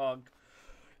hedgehog.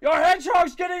 Your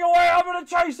hedgehog's getting away! I'm gonna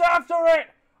chase after it!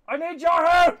 I need your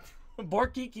help!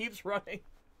 Borky keeps running.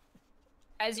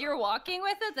 As you're walking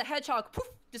with it, the hedgehog poof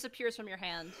disappears from your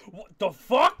hand. What the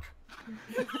fuck?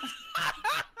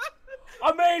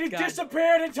 I made it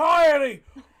disappear entirely!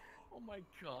 Oh my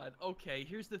god. Okay,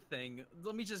 here's the thing.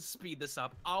 Let me just speed this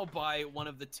up. I'll buy one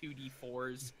of the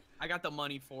 2d4s. I got the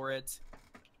money for it.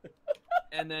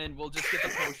 And then we'll just get the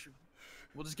potion.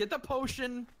 We'll just get the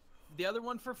potion. The other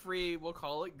one for free. We'll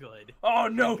call it good. Oh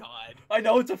no! God. I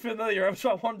know it's a familiar.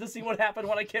 I wanted to see what happened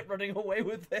when I kept running away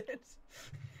with it.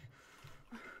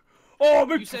 Oh,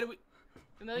 You said it,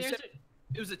 Familiar.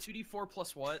 it was a 2d4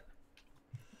 plus what?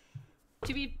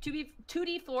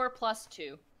 2d4 plus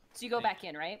 2. So you go back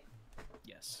in, right?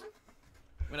 Yes.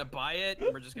 I'm gonna buy it,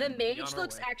 and we're just The gonna be on mage our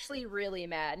looks way. actually really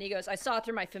mad, and he goes, "I saw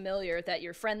through my familiar that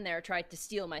your friend there tried to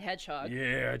steal my hedgehog."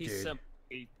 Yeah, I He's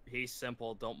did. he's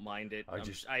simple. Don't mind it. I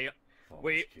just-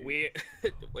 Wait.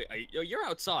 You're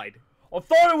outside. I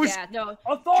thought it was. Yeah, no.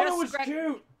 I thought it just was Greg-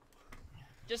 cute.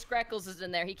 Just Greckles is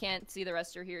in there. He can't see the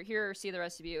rest of here or see the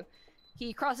rest of you.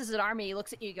 He crosses his arm and he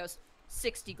looks at you. He goes,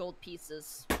 60 gold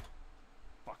pieces.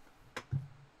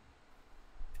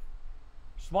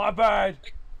 It's my bad.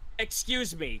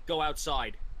 Excuse me. Go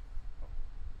outside.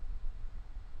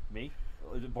 Me?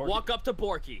 Is it Borky? Walk up to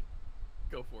Borky.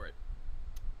 Go for it.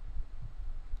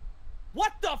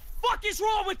 What the fuck is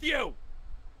wrong with you?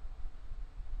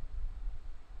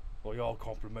 Well, y'all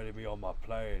complimented me on my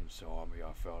plan, so I mean,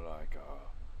 I felt like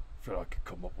I could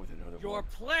come up with another Your one.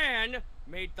 plan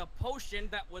made the potion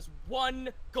that was 1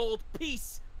 gold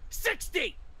piece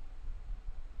 60.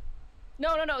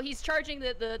 No. He's charging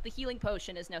the healing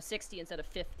potion is now 60 instead of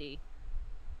 50.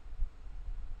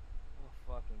 Oh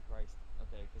fucking Christ.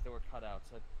 Okay, because they were cut out.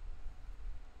 So.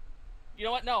 You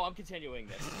know what? No, I'm continuing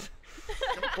this.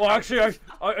 Well, actually,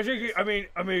 I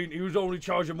think I mean, he was only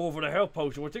charging more for the health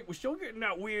potion. I think we're still getting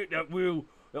that weird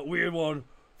one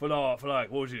for like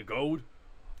what was it, gold?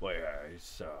 Well, yeah,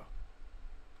 it's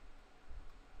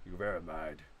you're very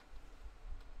mad.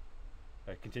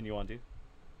 Continue on, dude.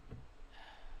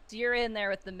 So you're in there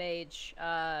with the mage.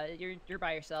 You're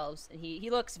by yourselves, and he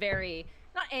looks very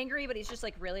not angry, but he's just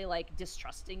like really like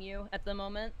distrusting you at the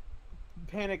moment.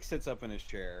 Panic sits up in his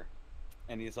chair,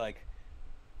 and he's like,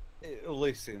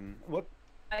 "Listen, what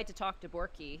I had to talk to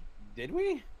Borky. did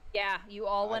we? Yeah, you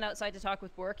all went outside to talk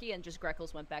with Borky, and just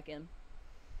Greckles went back in.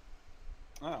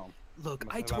 Oh, Look,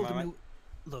 Must I have told been my him.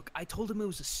 I told him it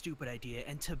was a stupid idea,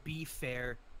 and to be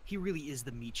fair, he really is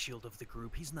the meat shield of the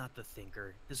group. He's not the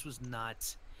thinker. This was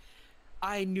not.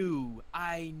 I knew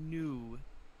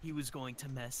he was going to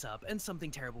mess up, and something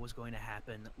terrible was going to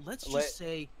happen. Let's just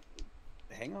say,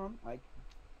 hang on.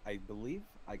 I believe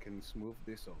I can smooth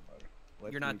this over.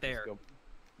 Let You're me not just there. go-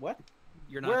 What?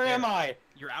 You're not Where there. am I?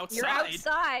 You're outside. You're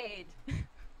outside.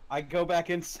 I go back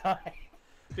inside.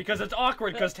 Because it's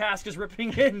awkward, because Task is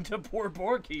ripping into poor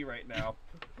Borky right now.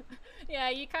 Yeah,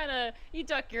 you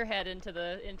duck your head into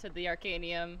the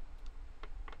Arcanium.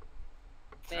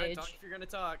 Alright, Mage. talk if you're gonna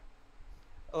talk.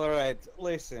 All right,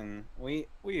 listen. We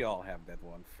all have that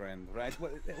one friend, right?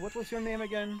 What was your name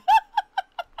again?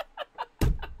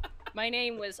 My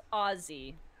name was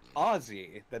Ozzy.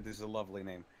 Ozzy. That is a lovely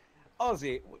name.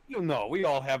 Ozzy, you know, we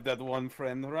all have that one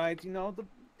friend, right? You know,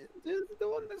 the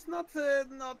one that's not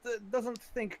doesn't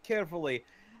think carefully.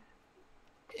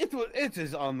 It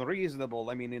is unreasonable.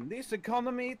 I mean, in this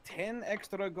economy, 10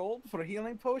 extra gold for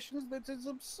healing potions, that is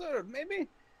absurd.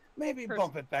 Maybe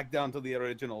bump it back down to the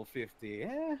original 50,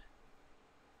 eh?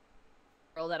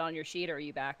 roll that on your sheet, or are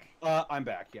you back? I'm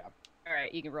back. Yeah. All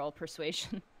right, you can roll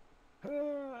persuasion.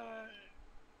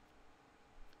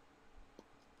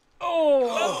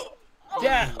 Oh!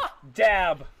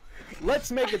 Dab.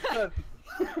 Let's make it.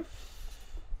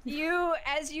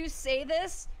 As you say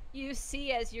this, you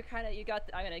see as you got.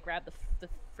 I'm gonna grab the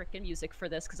freaking music for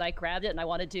this because I grabbed it and I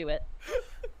want to do it.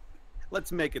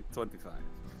 Let's make it 25.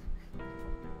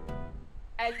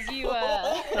 As you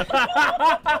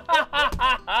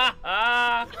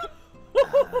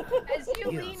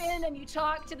lean in and you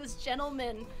talk to this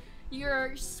gentleman,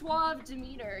 your suave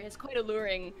demeanor is quite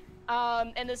alluring.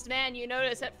 And this man, you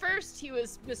notice at first he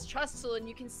was mistrustful, and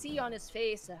you can see on his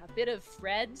face a bit of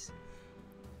red.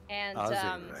 And That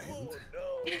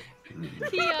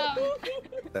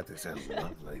is a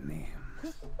lovely name.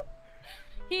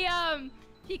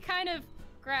 he kind of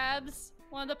grabs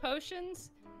one of the potions,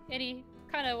 and he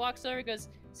kind of walks over and goes,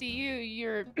 "See,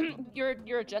 you're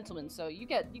a gentleman, so you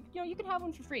can have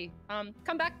one for free.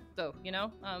 Come back though,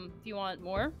 if you want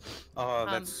more." Oh,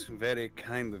 that's very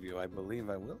kind of you. I believe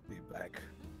I will be back.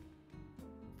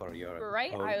 For your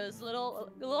Right? I was a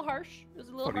little harsh. It was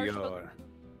a little for harsh. your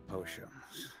potions.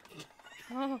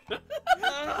 Oh.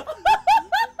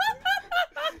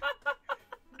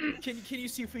 Can you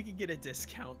see if we can get a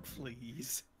discount,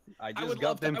 please? I would just got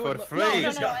love to- them I for would lo- free.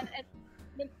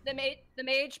 No. The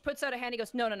mage puts out a hand. He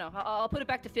goes, "No. I'll put it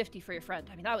back to 50 for your friend.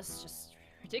 I mean, that was just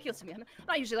ridiculous to me. I'm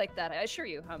not usually like that. I assure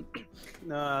you."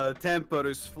 No, temper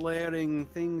is flaring.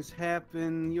 Things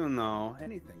happen.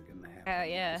 Anything can happen.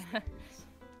 Yeah.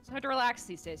 It's hard to relax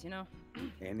these days,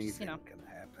 Anything know. can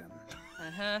happen.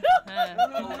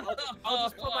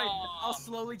 I'll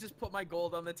slowly just put my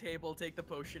gold on the table, take the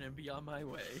potion, and be on my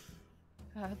way.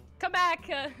 Come back.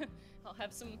 I'll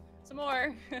have some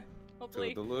more.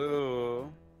 Hopefully. Toodaloo.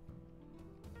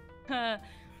 And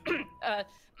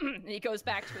he goes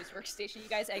back to his workstation. You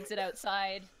guys exit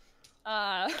outside.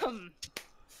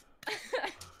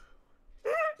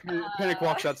 Panic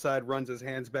walks outside, runs his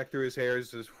hands back through his hair, and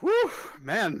says, "Whew,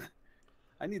 man,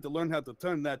 I need to learn how to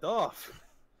turn that off."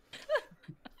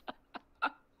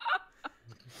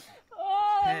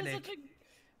 Panic.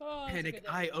 Panic,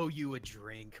 I owe you a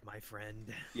drink, my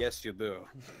friend. Yes, you do.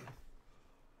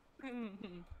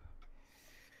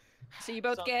 So you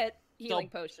both get healing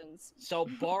potions. So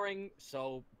barring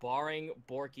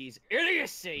Borky's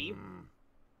idiocy,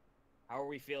 how are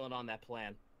we feeling on that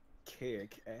plan?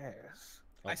 Kick ass.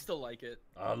 I still like it.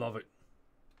 I love it.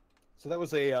 So that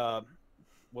was a,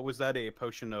 what was that? A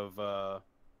potion of,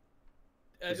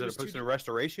 is it a was potion 2D of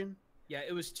restoration? Yeah,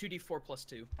 it was 2d4 plus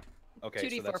 2. Okay,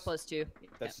 2d4 so that's, plus 2.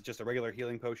 that's just a regular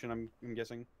healing potion, I'm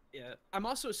guessing. Yeah, I'm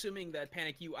also assuming that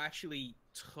Panic, you actually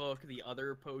took the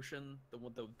other potion, the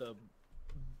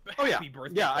Oh yeah, happy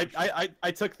birthday yeah. potion.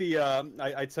 I took the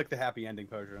I took the happy ending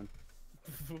potion.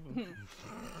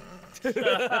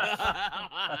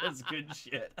 That's good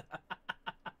shit.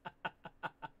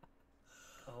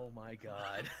 Oh my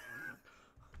god.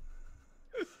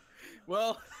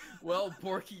 Well,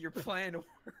 Borky, your plan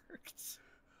worked.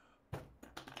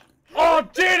 Oh,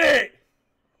 did it!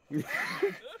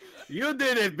 You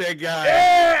did it, big guy.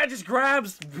 Yeah! Just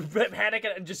grabs Panic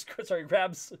and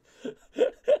grabs.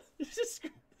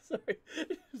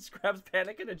 just grabs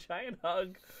Panic in a giant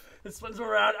hug and spins him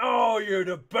around. Oh, you're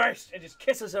the best! And just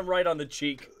kisses him right on the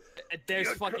cheek. There's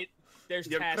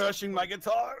You're Task. crushing my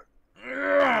guitar.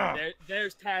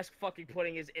 There's Task fucking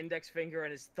putting his index finger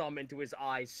and his thumb into his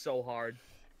eyes so hard.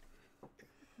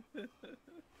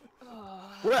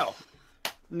 Well,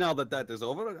 now that is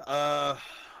over,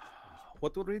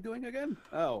 what were we doing again?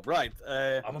 Oh, right.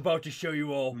 I'm about to show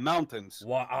you all Mountains.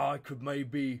 why I could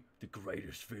maybe the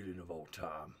greatest feeling of all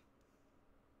time.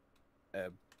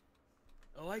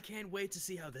 Oh, I can't wait to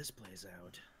see how this plays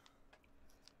out.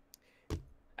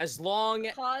 As long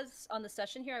Pause on the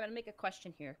session here. I'm going to make a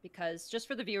question here because just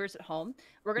for the viewers at home,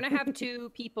 we're going to have 2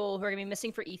 people who are going to be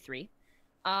missing for E3.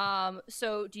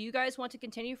 So do you guys want to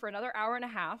continue for another hour and a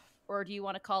half, or do you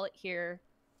want to call it here?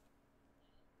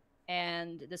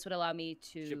 And this would allow me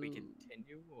to... should we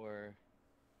continue or?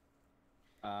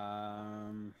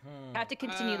 Have to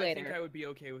continue later. I think I would be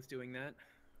okay with doing that.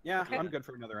 Yeah, Okay. I'm good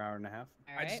for another hour and a half.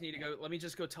 All I just right. need to go. Let me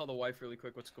just go tell the wife really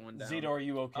quick what's going down. Zito, are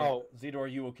you okay? Oh. Zito, are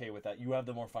you okay with that? You have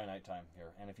the more finite time here,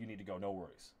 and if you need to go, no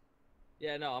worries.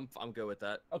 Yeah, no, I'm good with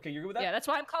that. Okay, you're good with that? Yeah, that's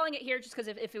why I'm calling it here, just because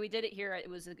if we did it here, it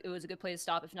was a good place to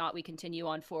stop. If not, we continue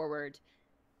on forward.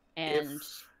 And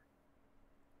If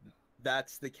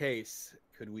that's the case,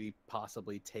 could we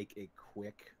possibly take a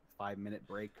quick 5-minute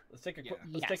break? Let's take a quick.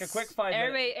 Yeah. Let's take a Yes. quick 5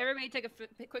 minute. Everybody take a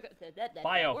quick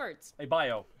Bio. words. A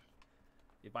bio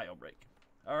break.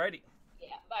 Alrighty. Yeah,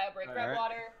 bio break. Grab Alright.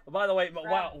 water. By the way, Grab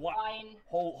wow, wine.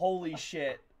 holy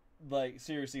shit! Like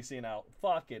seriously, seeing out.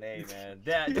 Fucking A, man.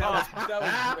 That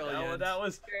was brilliant. That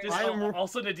was just. I am-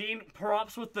 Also, Nadine,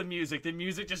 props with the music. The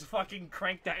music just fucking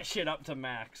cranked that shit up to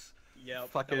max. Yep, that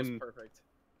was Fucking- perfect.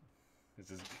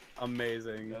 This is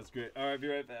Amazing. that's great. All right, be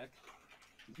right back.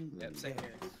 Yep, same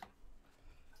here.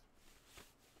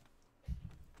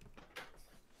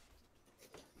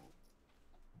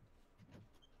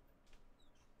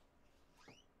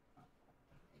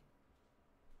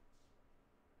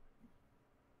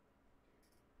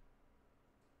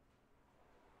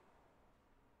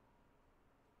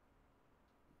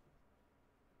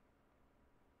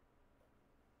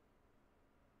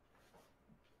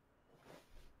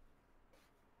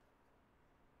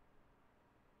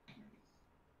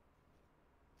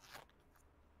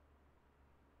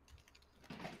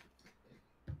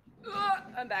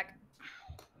 I'm back.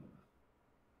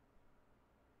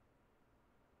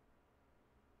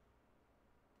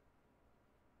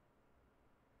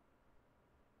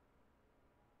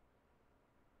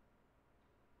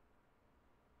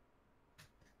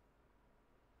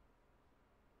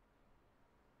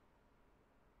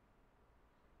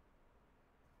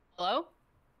 Hello?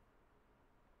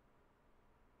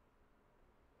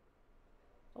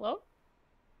 Hello?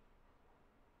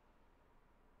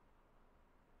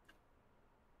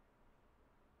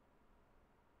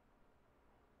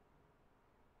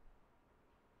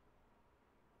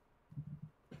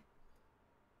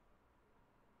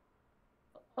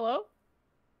 Hello?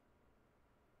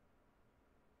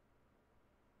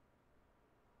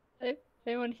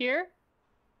 Anyone here?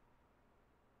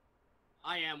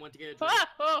 I am. Went to get a drink. Ah!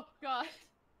 Oh god.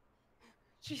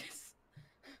 Jeez.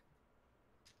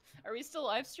 Are we still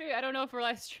live streaming? I don't know if we're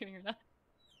live streaming or not.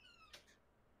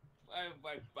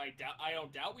 I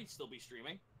don't doubt we'd still be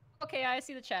streaming. Okay, I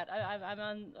see the chat. I'm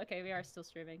on. Okay, we are still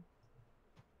streaming.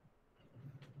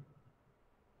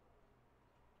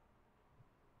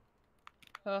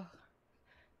 Oh.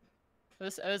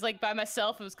 I was like by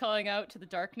myself. I was calling out to the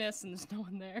darkness, and there's no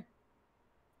one there.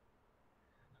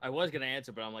 I was gonna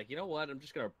answer, but I'm like, you know what? I'm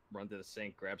just gonna run to the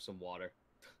sink, grab some water.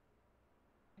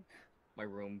 My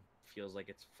room feels like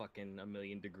it's fucking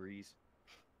 1,000,000 degrees.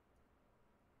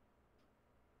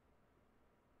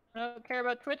 I don't care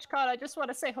about TwitchCon. I just want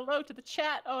to say hello to the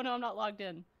chat. Oh no, I'm not logged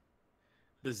in.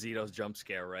 The Zito's jump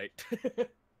scare, right?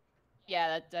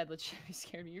 Yeah, that legitimately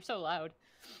scared me. You're so loud.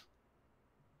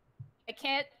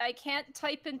 I can't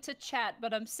type into chat,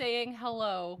 but I'm saying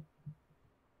hello.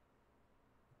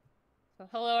 So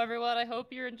hello everyone. I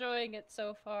hope you're enjoying it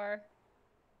so far.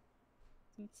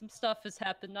 Some stuff has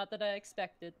happened, not that I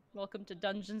expected. Welcome to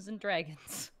Dungeons and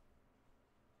Dragons.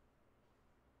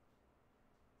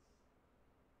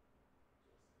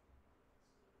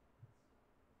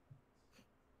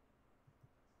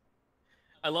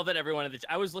 I love that everyone in the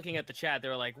I was looking at the chat. They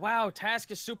were like, "Wow,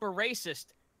 Task is super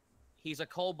racist. He's a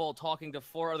kobold talking to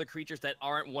 4 other creatures that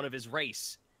aren't one of his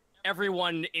race.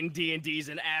 Everyone in D&D is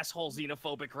an asshole,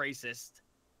 xenophobic racist."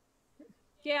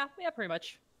 Yeah, pretty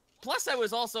much. Plus, I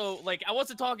was also like, I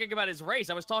wasn't talking about his race.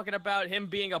 I was talking about him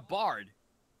being a bard,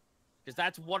 because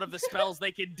that's one of the spells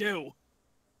they can do.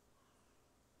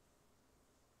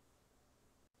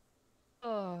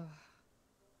 Oh.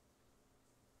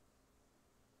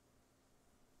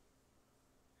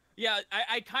 Yeah,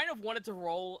 I kind of wanted to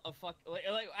roll a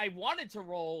I wanted to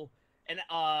roll an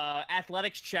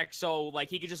athletics check so like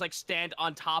he could just like stand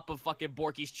on top of fucking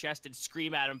Borky's chest and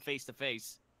scream at him face to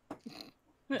face.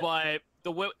 But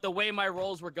the way my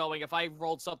rolls were going, if I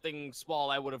rolled something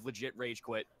small, I would have legit rage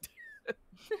quit.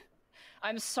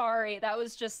 I'm sorry. That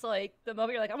was just like the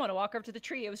moment you're like, I'm gonna walk up to the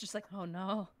tree. It was just like, oh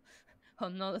no,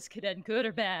 this could end good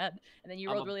or bad. And then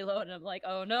you rolled really low, and I'm like,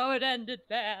 oh no, it ended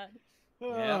bad.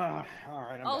 Yeah. All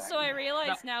right. I'm Also, back. I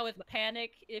realize now with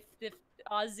Panic, if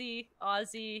Ozzy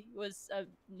was a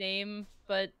name,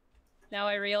 but now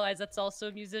I realize that's also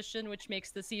a musician, which makes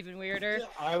this even weirder.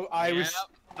 I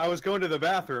was going to the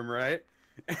bathroom, right?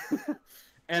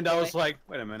 And I was like,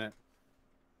 wait a minute.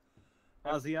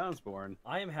 Ozzy Osbourne.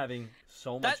 I am having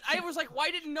so much. I was like,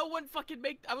 why didn't no one fucking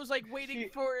make? I was like waiting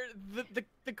for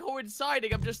the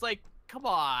coinciding. I'm just like, come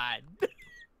on.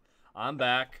 I'm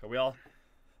back. Are we all?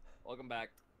 Welcome back.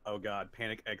 Oh god,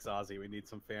 Panic X Ozzy. We need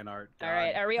some fan art. God. All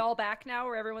right, are we all back now?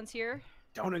 Where everyone's here?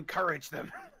 Don't encourage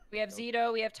them. We have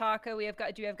Zito, we have Taka, we have.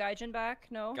 Do you have Gaijin back?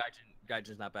 No.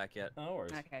 Gaijin's not back yet. No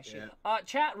worries. Okay, shoot.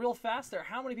 Chat, real fast there.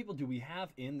 How many people do we have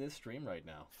in this stream right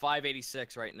now?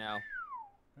 586 right now.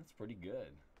 That's pretty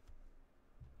good.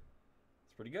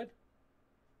 It's pretty good.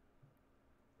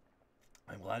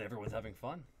 I'm glad everyone's having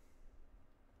fun.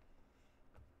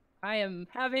 I am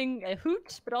having a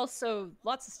hoot, but also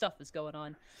lots of stuff is going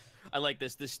on. I like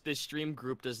this. This stream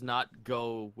group does not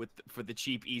go for the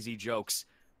cheap, easy jokes.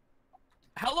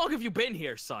 How long have you been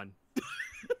here, son?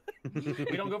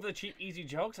 We don't go for the cheap, easy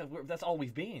jokes. That's all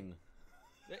we've been.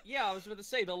 Yeah, I was going to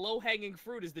say the low-hanging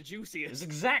fruit is the juiciest.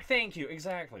 Thank you.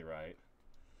 Exactly right.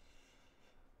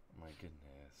 My goodness.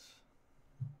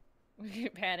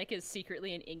 Panic is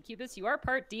secretly an incubus. You are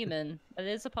part demon. That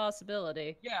is a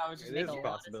possibility. Yeah, I was just It is making a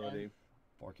possibility.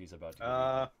 Borky's about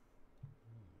to.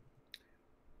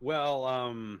 Well, I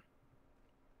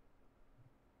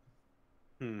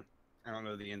don't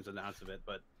know the ins and outs of it,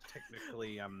 but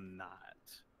technically I'm not.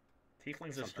 Tieflings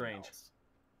are Something strange. else.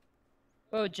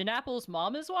 Oh, Janapple's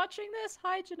mom is watching this?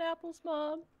 Hi, Janapple's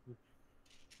mom.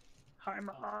 Hi,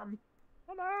 Mom.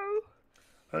 Hello.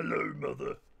 Hello,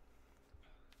 Mother.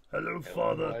 Hello,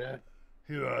 Father.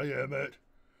 Here I am at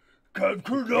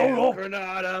Kenku.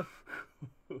 Granada.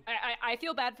 I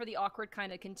feel bad for the awkward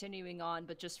kind of continuing on,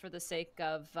 but just for the sake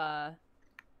of, I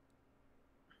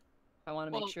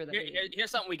want to make sure that here's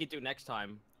something we could do next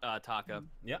time, Taka.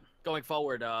 Yeah. Going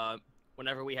forward,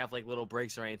 whenever we have like little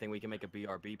breaks or anything, we can make a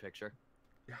BRB picture.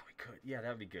 Yeah, we could. Yeah, that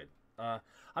would be good.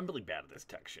 I'm really bad at this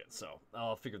tech shit, so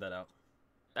I'll figure that out.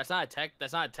 That's not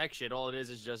a tech shit. All it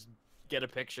is just get a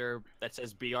picture that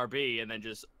says BRB and then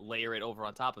just layer it over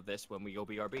on top of this when we go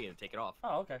BRB and take it off.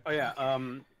 Oh, okay. Oh yeah. All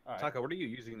right. Taka, what are you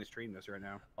using to stream this right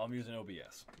now? I'm using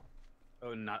OBS.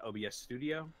 Oh, not OBS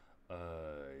Studio.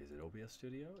 Is it OBS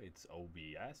Studio? It's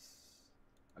OBS.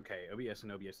 Okay, OBS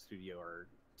and OBS Studio are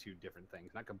two different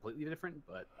things. Not completely different,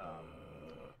 but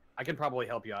I can probably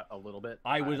help you out a little bit.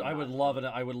 I would love it.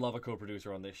 I would love a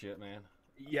co-producer on this shit, man.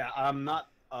 Yeah, I'm not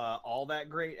all that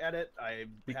great at it. I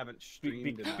haven't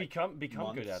streamed in like become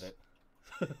months. good at it.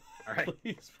 All right,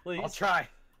 please. I'll try.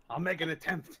 I'll make an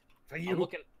attempt for you.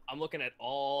 I'm looking at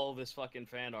all this fucking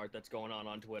fan art that's going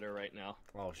on Twitter right now.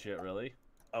 Oh shit, really?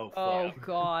 Oh, fuck. Oh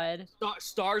god.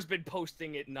 Star's been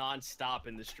posting it non-stop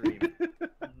in the stream.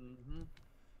 Mm-hmm.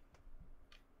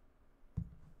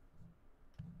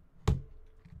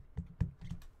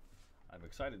 I'm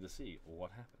excited to see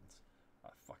what happens. A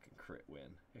fucking crit win.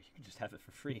 You can just have it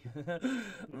for free.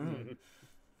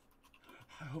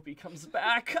 I hope he comes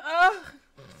back.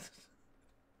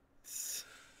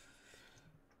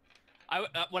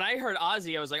 When I heard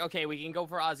Ozzy, I was like, okay, we can go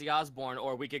for Ozzy Osbourne,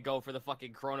 or we could go for the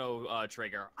fucking Chrono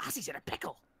Trigger. Ozzy's in a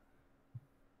pickle.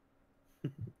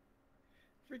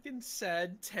 Freaking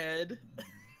sad Ted.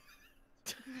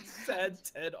 Sad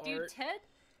Ted art. Dude, Ted?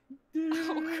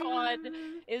 Oh god.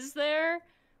 Is there?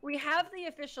 We have the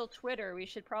official Twitter. We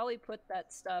should probably put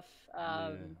that stuff.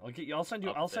 I'll send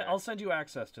you. I'll send you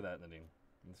access to that, Nadine.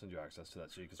 I'll send you access to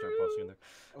that so you can start posting in there.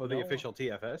 Oh, the official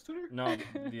TFS Twitter? No,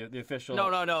 the official. No.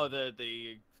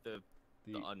 The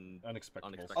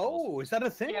Unexpectables. Oh, is that a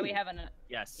thing? Yeah, we have an.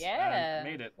 Yes. Yeah.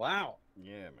 Made it. Wow.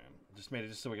 Yeah, man. Just made it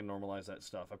just so we can normalize that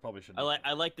stuff. I probably should.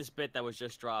 I like this bit that was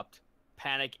just dropped.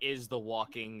 Panic is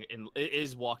walking in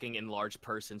large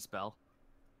person spell.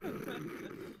 Oh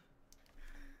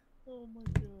my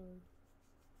god.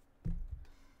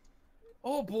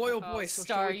 Oh boy, oh boy. So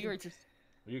Star, shall we you were just.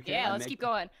 Are you okay? Yeah, let's keep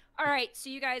going. All right, so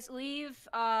you guys leave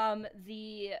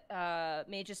the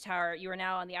Mage's Tower. You are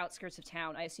now on the outskirts of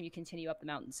town. I assume you continue up the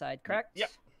mountainside, correct?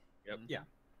 Yep. Yeah.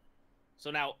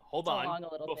 So now, hold It's on. along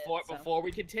a little bit, so. Before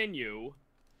we continue,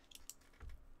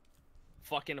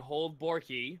 fucking hold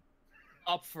Borky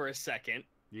up for a second.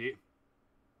 Yeah.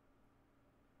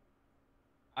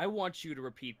 I want you to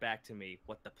repeat back to me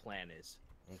what the plan is.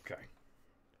 Okay.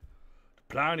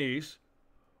 The plan is,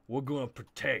 we're gonna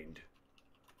pretend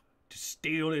to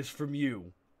steal this from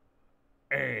you,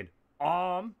 and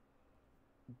I'm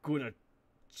gonna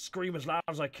scream as loud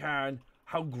as I can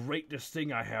how great this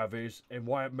thing I have is and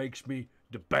why it makes me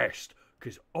the best.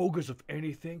 Because ogres, if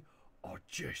anything, are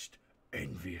just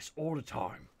envious all the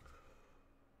time.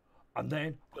 And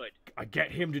then Good. I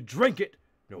get him to drink it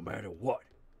no matter what,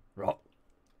 right?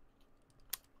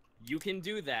 You can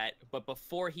do that, but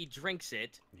before he drinks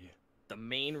it, Yeah. the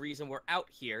main reason we're out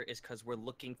here is because we're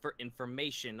looking for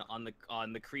information on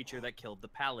the creature that killed the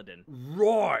paladin.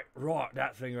 Right,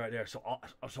 that thing right there. So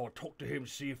I'll talk to him,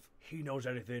 see if he knows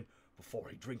anything before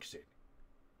he drinks it.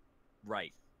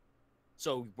 Right.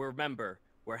 So remember,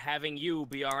 we're having you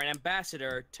be our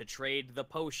ambassador to trade the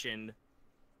potion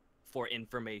for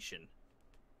information.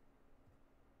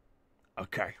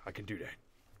 Okay, I can do that.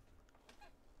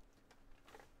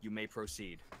 You may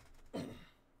proceed.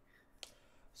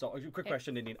 So, a quick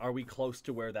question, Nadine. Are we close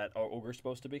to where that ogre's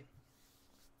supposed to be?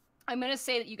 I'm gonna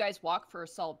say that you guys walk for a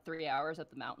solid 3 hours up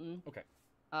the mountain. Okay.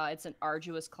 It's an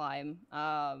arduous climb.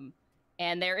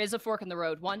 And there is a fork in the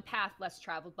road, one path less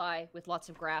traveled by, with lots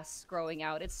of grass growing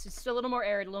out. It's just a little more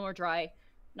arid, a little more dry,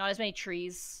 not as many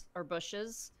trees or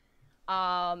bushes.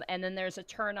 And then there's a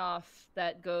turnoff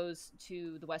that goes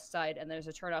to the west side, and there's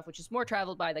a turnoff which is more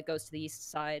traveled by that goes to the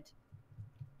east side.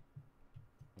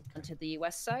 And to the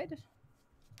west side.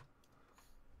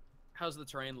 How's the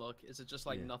terrain look? Is it just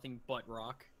like nothing but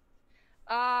rock?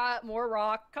 More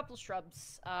rock, couple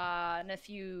shrubs, and a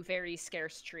few very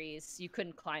scarce trees. You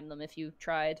couldn't climb them if you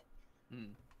tried.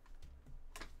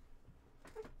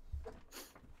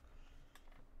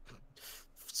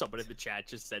 Someone in the chat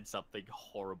just said something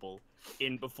horrible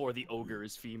in before the ogre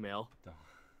is female.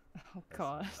 Oh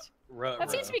god.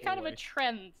 That seems to be kind of a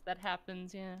trend that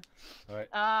happens, yeah. All right.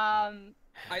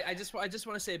 I just want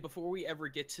to say, before we ever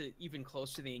get to even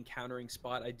close to the encountering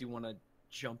spot, I do want to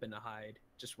jump into hide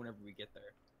just whenever we get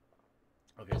there.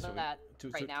 Okay, so that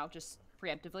right now, just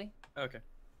preemptively. Okay.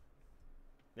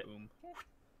 Boom.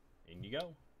 In you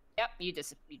go. Yep,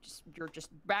 you're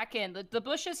just back in. The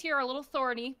bushes here are a little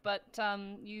thorny, but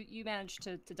you managed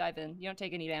to dive in. You don't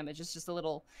take any damage. It's just a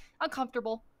little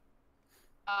uncomfortable.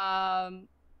 All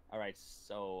right,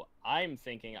 so I'm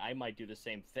thinking I might do the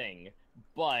same thing,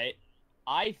 but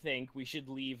I think we should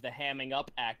leave the hamming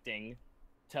up acting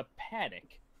to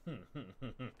Panic.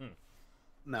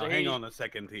 Now, hang on a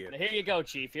second here. Here you go,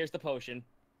 Chief. Here's the potion.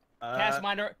 Cast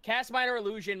minor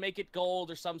illusion, make it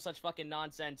gold or some such fucking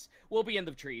nonsense. We'll be in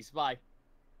the trees. Bye.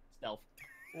 Stealth.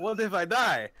 What if I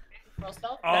die? Roll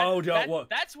stealth?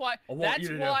 That's why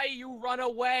you run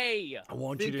away. I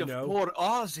want you to know. Poor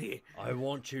Ozzy. I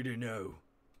want you to know.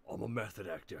 I'm a method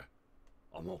actor.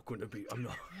 I'm not going to be. I'm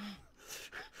not.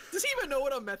 Does he even know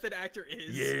what a method actor is?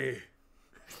 Yeah.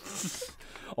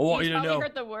 I want you to know. He's probably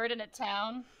heard the word in a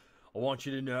town. I want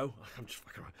you to know. I'm just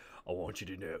fucking around. I want you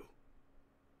to know.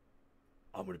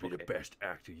 I'm going to be the best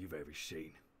actor you've ever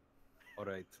seen. All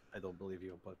right, I don't believe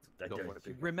you, but don't worry.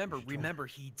 Remember,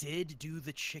 he did do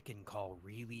the chicken call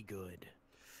really good.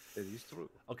 It is true.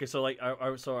 Okay, so like,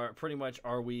 pretty much,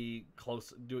 are we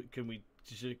close? Can we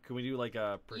do like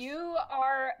a? You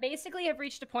are basically have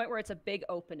reached a point where it's a big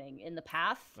opening in the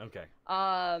path. Okay.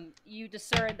 You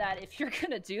discern that if you're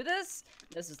gonna do this,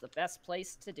 this is the best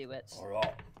place to do it. All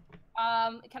right.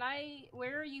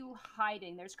 Where are you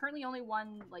hiding? There's currently only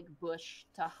one, like, bush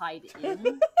to hide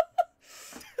in.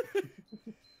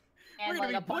 We're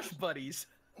gonna be bush buddies.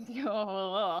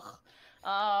 Ugh.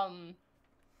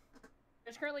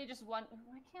 There's currently just one.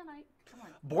 Why can't I? Come on.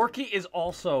 Borky is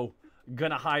also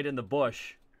gonna hide in the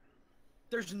bush.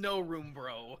 There's no room,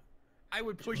 bro. I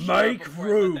would push Make you up before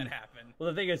room. I let that happen. Well,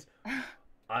 the thing is,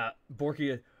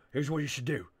 Borky, here's what you should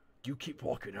do. You keep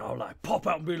walking, and I'll like pop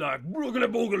out and be like, boogly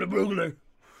boogly boogly.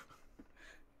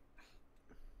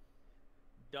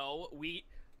 No,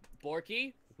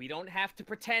 Borky, we don't have to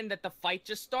pretend that the fight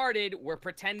just started. We're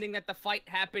pretending that the fight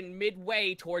happened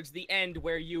midway towards the end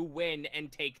where you win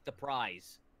and take the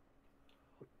prize.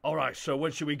 All right, so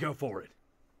when should we go for it?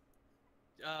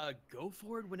 Go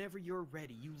for it whenever you're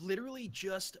ready. You literally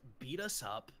just beat us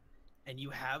up, and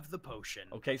you have the potion.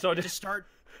 Okay, so just start.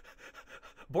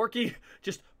 Borky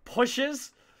just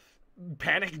pushes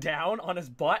Panic down on his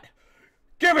butt.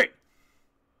 Give it!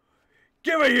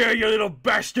 Give it here, you little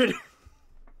bastard!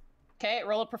 Okay,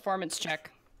 roll a performance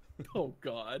check. Oh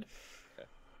god.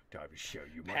 Time to show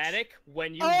you much. Panic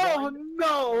when you Oh run.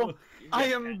 no! I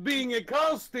am being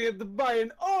accosted by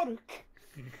an orc.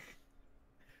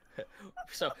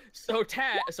 So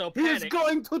Panic. He's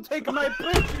going to take my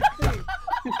precious.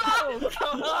 Oh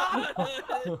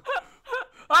god.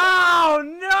 Oh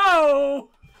no!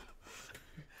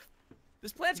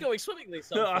 This plan's going swimmingly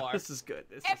so far. This is good.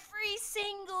 Every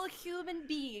single human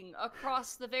being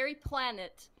across the very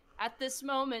planet at this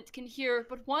moment can hear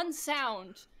but one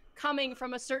sound coming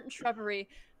from a certain shrubbery.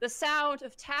 The sound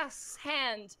of Task's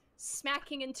hand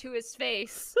smacking into his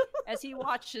face as he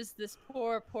watches this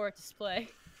poor display.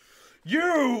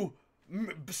 You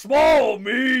small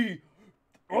me.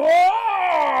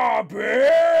 Ah, big.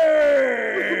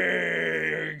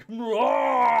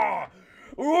 Ah,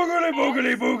 boogly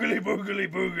boogly boogly boogly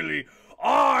boogly.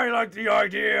 I like the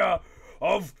idea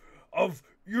of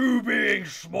you being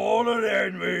smaller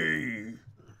than me.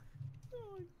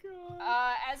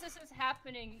 As this is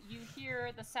happening, you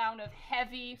hear the sound of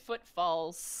heavy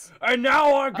footfalls. And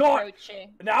now I got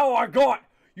approaching.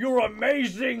 your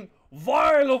amazing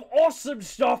vial of awesome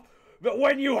stuff that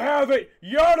when you have it,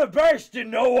 you're the best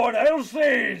and no one else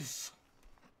is.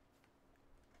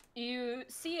 You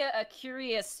see a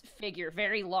curious figure,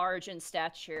 very large in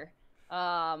stature.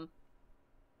 Rock,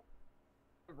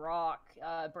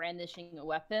 brandishing a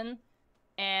weapon.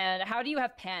 And how do you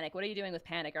have Panic? What are you doing with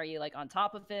Panic? Are you like on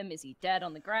top of him? Is he dead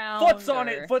on the ground? Foot's on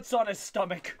or... it. Foot's on his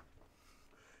stomach.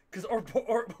 Because or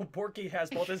Borky has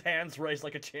both his hands raised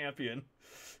like a champion.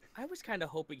 I was kind of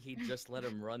hoping he'd just let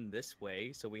him run this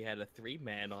way, so we had a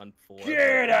 3-man on 4.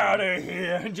 Get out of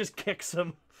here! And just kicks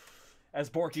him. As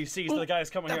Borky sees the guy's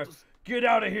coming here. Get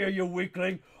out of here, you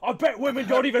weakling! I bet women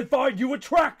don't even find you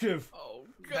attractive! Oh,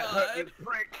 That hurt, you God.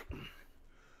 prick.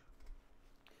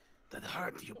 That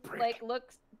hurt, you prick. Like,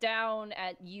 looks down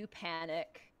at you,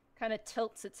 Panic, kind of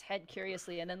tilts its head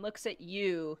curiously, and then looks at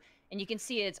you, and you can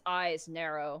see its eyes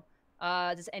narrow.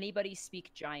 Does anybody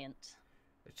speak Giant?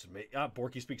 It's me.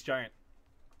 Borky speaks giant.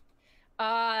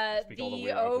 Speak all the The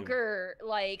weird ugly- ogre,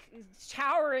 like,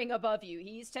 towering above you.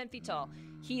 He's 10 feet tall.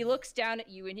 He looks down at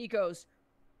you and he goes,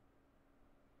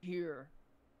 "Here.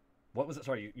 What was it?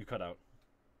 Sorry, you cut out.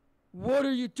 What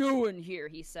are you doing here?"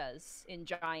 he says in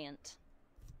Giant.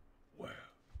 Well,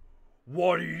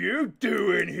 what are you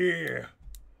doing here?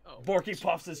 Oh, Borky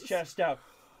puffs his chest out.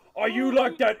 Are you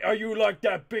like that? Are you like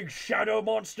that big shadow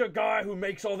monster guy who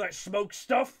makes all that smoke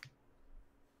stuff?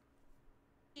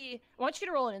 I want you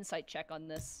to roll an insight check on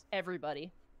this,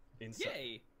 everybody.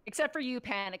 Yay. Except for you,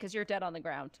 Panic, because you're dead on the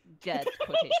ground. Dead,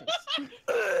 quotations.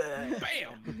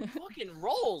 Bam. Fucking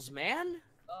rolls, man.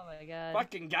 Oh my god.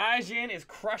 Fucking Gaijin is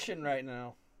crushing right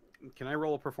now. Can I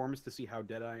roll a performance to see how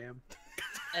dead I am?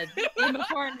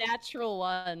 Immature natural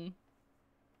 1.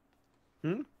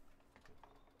 Hmm?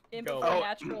 Immature Go.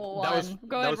 natural that 1. was- Go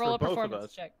that ahead, was roll a for both of performance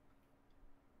us. check.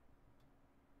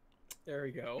 There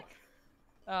we go.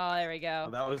 Oh, there we go.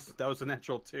 That was a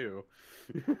natural 2.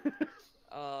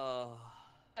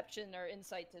 Perception or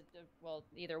insight to well,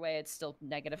 either way, it's still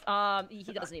negative. He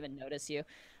doesn't even notice you.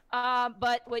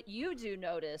 But what you do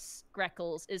notice,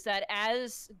 Greckles, is that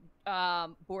as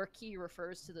Borky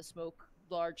refers to the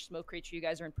large smoke creature you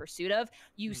guys are in pursuit of,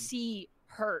 you see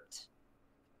hurt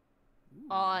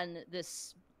on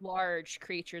this large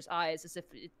creature's eyes, as if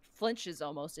it flinches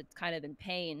almost. It's kind of in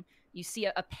pain. You see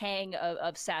a pang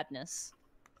of sadness.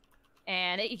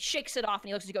 And he shakes it off and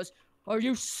he looks and he goes, "Are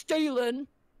you stealing?"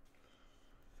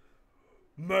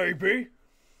 Maybe.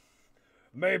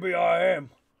 Maybe I am.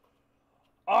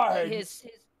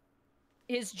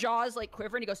 His jaws like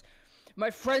quiver and he goes, "My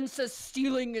friend says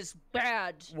stealing is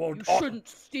bad. Well, You shouldn't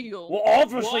steal." Well,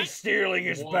 obviously What? stealing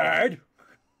is What? bad.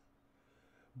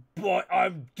 But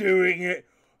I'm doing it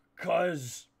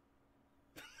because...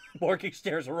 Borky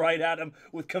stares right at him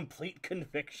with complete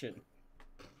conviction.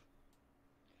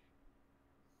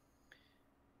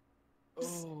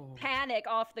 Oh. Panic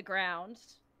off the ground.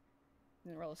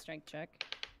 And roll a strength check.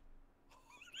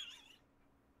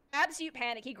 Grabs you,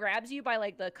 Panic. He grabs you by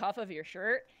like the cuff of your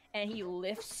shirt and he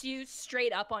lifts you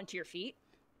straight up onto your feet.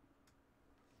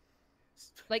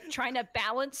 Like trying to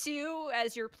balance you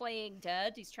as you're playing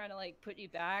dead. He's trying to like put you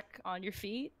back on your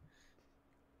feet.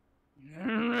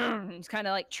 He's kind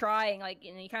of like trying, like,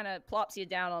 and he kind of plops you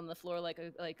down on the floor like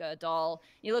a doll.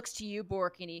 He looks to you,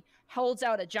 Bork, and he holds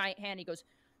out a giant hand. He goes,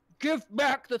 "Give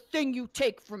back the thing you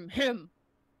take from him."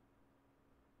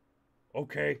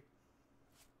 Okay.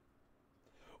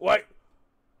 Wait.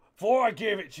 Before I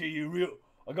give it to you,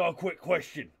 I got a quick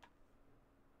question.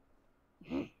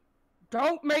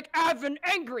 Don't make Avon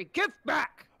angry. Give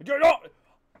back.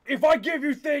 If I give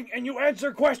you thing and you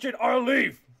answer question, I'll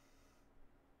leave.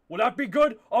 Will that be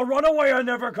good? I'll run away and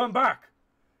never come back.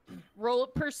 Roll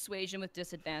persuasion with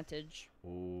disadvantage.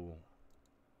 Ooh.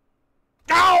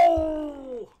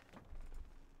 Ow!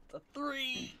 The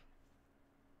 3.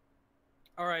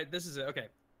 All right, this is it. Okay.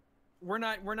 We're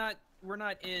not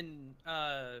in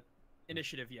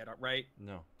initiative yet, right?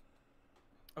 No.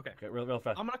 Okay. Okay, real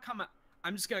fast. I'm gonna come out.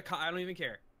 I'm just gonna come. I don't even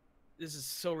care. This is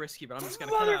so risky, but I'm just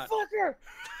gonna come out.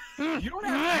 You don't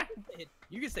have to stay hidden.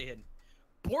 You can stay hidden.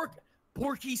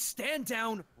 Borky, stand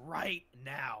down right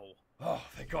now. Oh,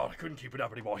 thank God, I couldn't keep it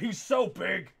up anymore. He's so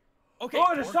big. Okay.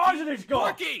 Oh, the size of this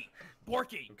guy.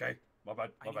 Borky. Okay, my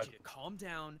bad, I my need bad. you to calm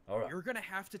down. All right. You're gonna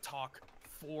have to talk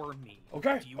for me.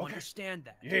 Okay, Do you okay. understand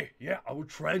that? Yeah, I will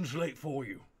translate for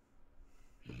you.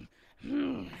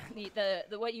 The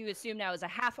what you assume now is a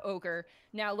half ogre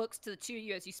now looks to the two of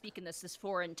you as you speak in this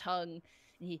foreign tongue.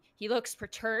 And he looks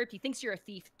perturbed. He thinks you're a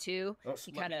thief too. Oh,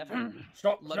 He kind of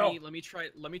Stop, Let no. me try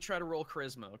to roll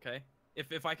charisma, okay?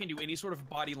 If I can do any sort of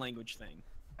body language thing.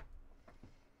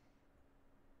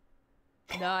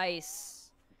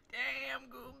 nice. Damn,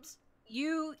 Gooms.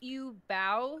 You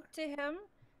bow to him,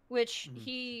 which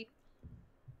he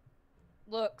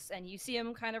looks and you see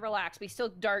him kind of relax, but he still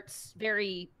darts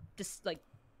very just like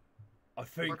I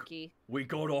think quirky. we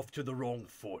got off to the wrong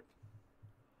foot.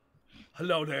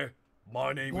 Hello there.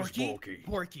 My name is Borky.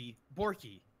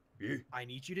 Borky. Yeah. I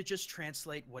need you to just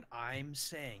translate what I'm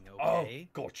saying, Oh, okay?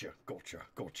 gotcha.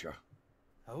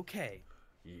 Okay.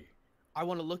 Yeah. I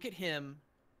want to look at him.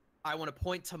 I want to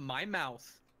point to my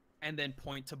mouth, and then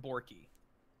point to Borky.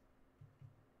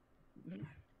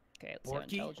 Okay, let's see how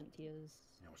Borky? intelligent he is.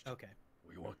 Okay.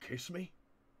 Well, you want to kiss me?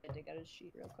 I dig out his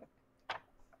sheet real quick.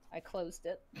 I closed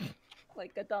it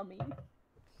like a dummy.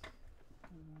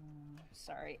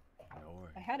 Sorry. No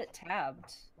worries. I had it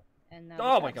tabbed, and now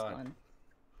Oh the my tab's God. gone.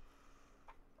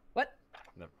 What?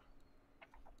 Never.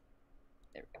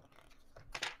 There we go.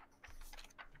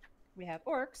 We have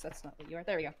orcs. That's not what you are.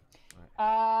 There we go.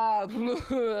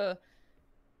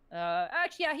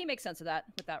 Actually, yeah, he makes sense of that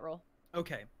with that roll.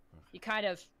 Okay. He kind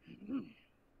of.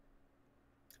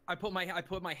 I put my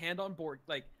hand on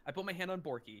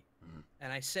Borky,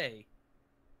 and I say,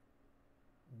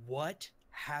 "What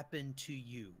happened to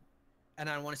you?" And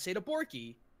I want to say to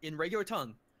Borky in regular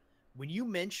tongue, when you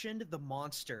mentioned the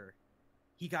monster,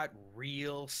 he got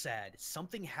real sad.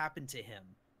 Something happened to him,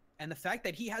 and the fact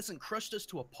that he hasn't crushed us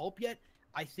to a pulp yet,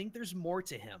 I think there's more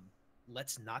to him.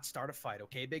 Let's not start a fight,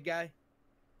 okay, big guy?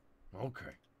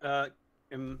 Okay.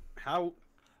 And how?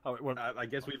 Oh, wait, I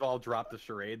guess we've all dropped the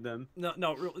charade then.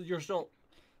 no, you're still.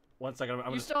 One second.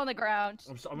 You're still on the ground.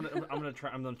 I'm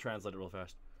gonna translate it real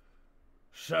fast.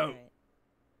 So, Alright.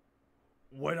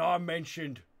 when I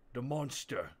mentioned the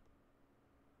monster,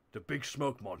 the big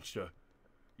smoke monster,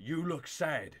 you look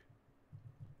sad.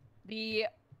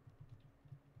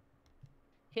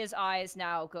 His eyes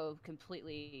now go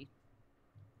completely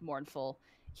mournful.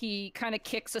 He kind of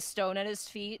kicks a stone at his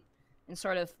feet and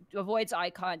sort of avoids eye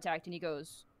contact, and he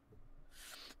goes,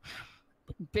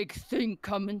 "Big thing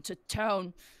come into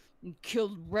town and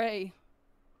killed Ray."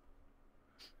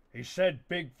 He said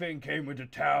big thing came into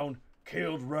town,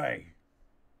 killed Ray.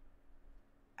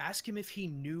 Ask him if he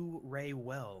knew Ray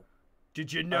well.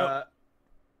 Did you know?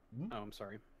 Oh, I'm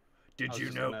sorry. Did I was you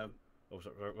just know? gonna- Oh,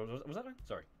 sorry. Was that?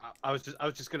 Sorry. I was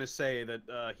just gonna say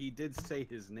that he did say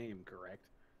his name, correct?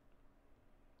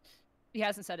 He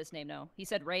hasn't said his name, no. He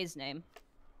said Ray's name.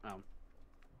 Oh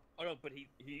no, but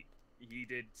he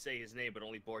did say his name, but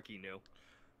only Borky knew.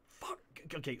 Fuck.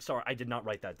 Okay, sorry. I did not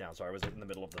write that down. Sorry, I was in the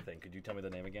middle of the thing. Could you tell me the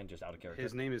name again, just out of character?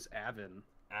 His name is Avon.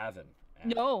 Avon.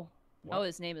 No. What? No,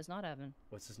 his name is not Evan.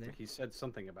 What's his name? He said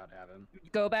something about Avon.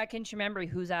 Go back into your memory.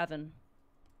 Who's Avon?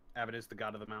 Avon is the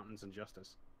god of the mountains and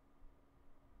justice.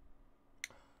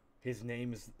 His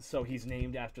name is. So he's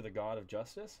named after the god of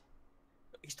justice?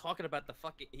 He's talking about the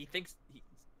fucking. He thinks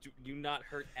you not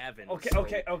hurt Avon. Okay. so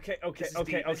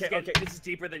This is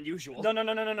deeper than usual.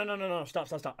 No.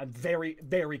 Stop. I'm very,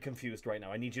 very confused right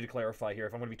now. I need you to clarify here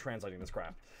if I'm going to be translating this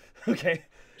crap. Okay?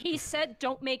 He said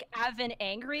don't make Avon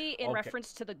angry in Okay.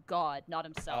 reference to the god, not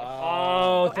himself.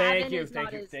 Oh, So thank Avon you. is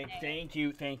not his name. Thank you.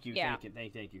 Yeah. Thank you. Okay.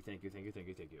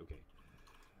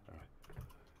 All right.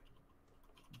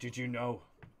 Did you know?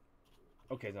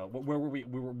 Okay, now where were we?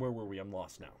 Where were we? I'm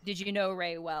lost now. Did you know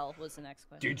Ray well was the next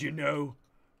question. Did you know?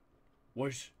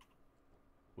 Was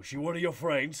she one of your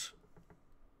friends?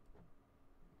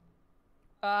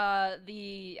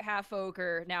 The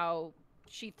half-ogre now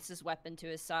sheaths his weapon to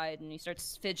his side, and he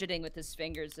starts fidgeting with his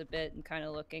fingers a bit and kind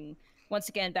of looking, once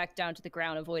again, back down to the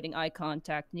ground, avoiding eye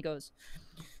contact, and he goes,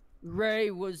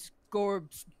 "Ray was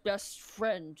Gorb's best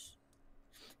friend.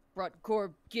 Brought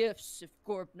Gorb gifts if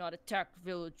Gorb not attacked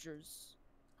villagers.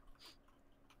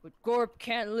 But Gorb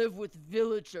can't live with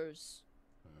villagers.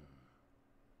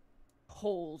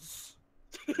 Holes.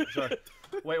 Sorry.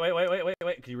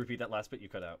 Wait. Can you repeat that last bit you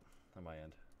cut out on my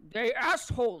end? They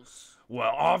assholes."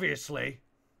 Well, obviously.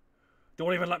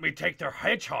 Don't even let me take their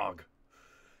hedgehog.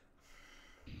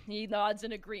 He nods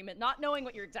in agreement, not knowing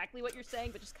exactly what you're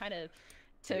saying, but just kind of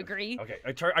to agree. Okay,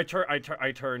 I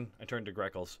turn to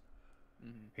Greckles.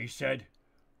 He said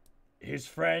his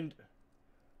friend.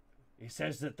 He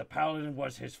says that the paladin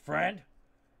was his friend,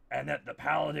 and that the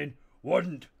paladin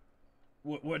wouldn't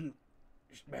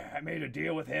made a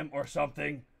deal with him or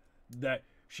something that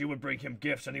she would bring him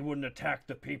gifts and he wouldn't attack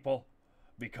the people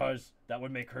because that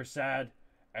would make her sad,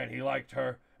 and he liked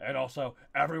her, and also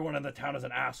everyone in the town is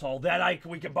an asshole.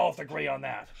 We can both agree on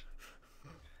that.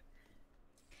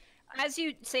 As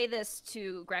you say this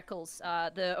to Greckles,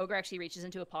 the ogre actually reaches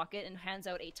into a pocket and hands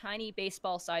out a tiny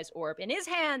baseball-sized orb. In his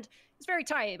hand, it's very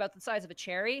tiny, about the size of a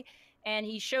cherry, and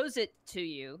he shows it to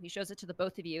you. He shows it to the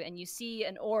both of you, and you see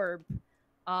an orb,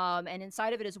 and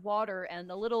inside of it is water and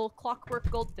a little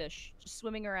clockwork goldfish just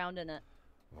swimming around in it.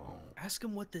 Ask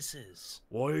him what this is.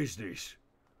 What is this?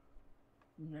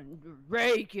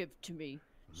 Ray gave to me.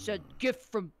 Said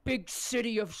gift from big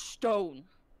city of stone.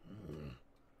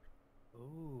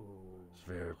 Ooh. It's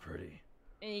very pretty.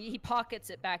 And he pockets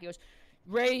it back. He goes,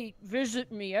 Ray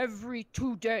visit me every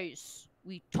 2 days.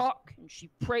 We talk and she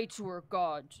pray to her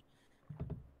god.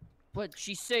 But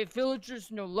she say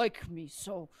villagers no like me,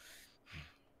 so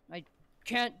I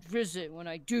can't visit. When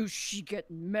I do, she get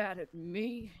mad at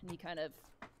me. And he kind of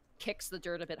kicks the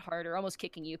dirt a bit harder, almost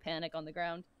kicking you, Panic, on the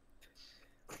ground.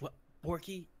 What,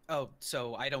 Borky? Oh,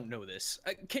 so I don't know this.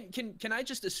 Can I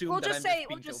just assume We'll that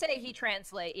just say he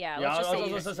translate. Yeah. Yeah, let's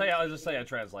I'll just say I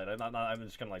translate. I'm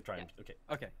just gonna like try and okay.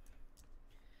 Okay.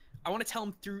 I want to tell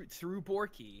him through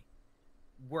Borky,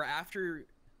 we're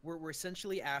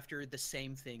essentially after the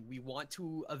same thing. We want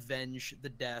to avenge the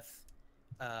death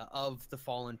of the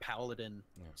fallen paladin.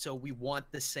 Yeah. So we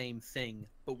want the same thing,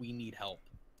 but we need help.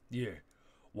 Yeah.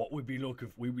 What we'd be looking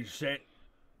for, we were sent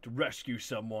to rescue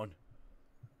someone,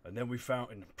 and then we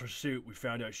found, in pursuit, we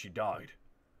found out she died.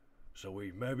 So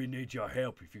we maybe need your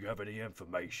help if you have any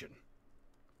information.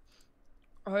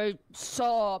 I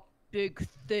saw a big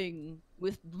thing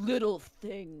with little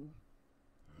thing.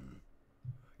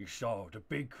 You saw the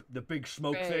big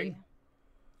smoke Ray. thing?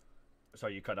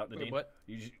 Sorry, you cut out, Nadine. what?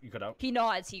 You cut out. He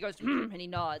nods. He goes, and he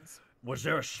nods. Was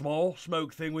there a small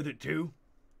smoke thing with it too?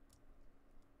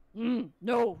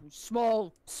 No,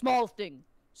 small thing.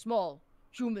 Small,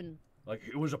 human. Like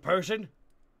it was a person?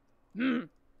 Hmm.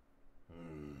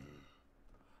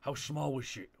 How small was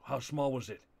she? How small was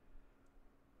it?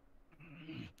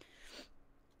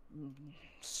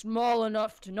 Small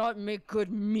enough to not make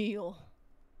good meal.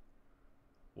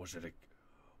 Was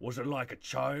it like a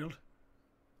child?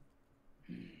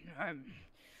 I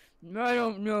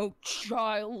don't know,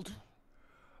 child.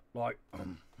 Like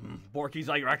Borky's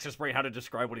like your access brain how to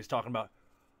describe what he's talking about.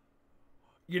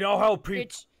 you know how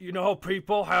It's-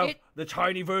 people have it- the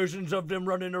tiny versions of them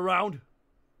running around?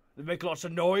 They make lots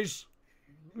of noise.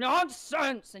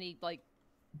 Nonsense! And he like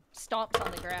stomps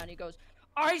on the ground. He goes,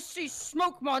 I see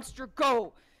smoke monster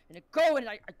go, and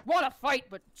I want to fight,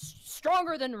 but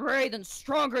stronger than Ray, than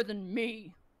stronger than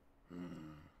me.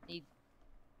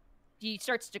 he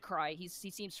starts to cry. He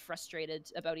seems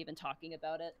frustrated about even talking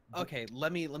about it. Okay,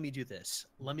 let me do this.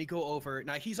 Let me go over.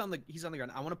 Now he's on the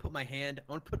ground. I want to put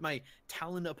my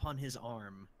talon upon his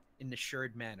arm in an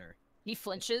assured manner. He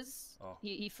flinches. Oh.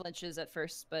 He flinches at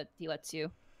first, but he lets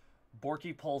you.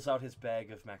 Borky pulls out his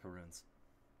bag of macaroons.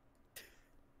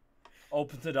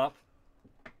 Opens it up.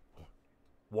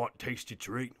 Want tasty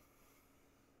treat?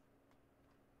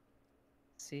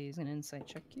 See, he's gonna insight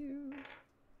check you.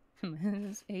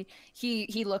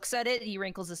 He looks at it. He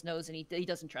wrinkles his nose, and he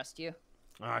doesn't trust you.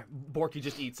 All right, Borky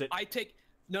just eats it. I'll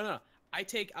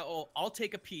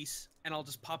take a piece and I'll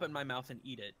just pop it in my mouth and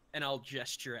eat it, and I'll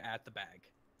gesture at the bag.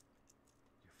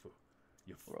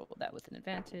 Roll that with an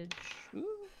advantage. Ooh.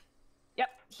 Yep.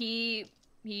 He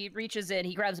reaches in.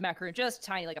 He grabs a macaroon, just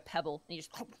tiny, like a pebble, and he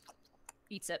just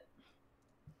eats it.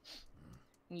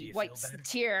 And he wipes the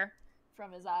tear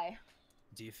from his eye.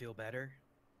 Do you feel better?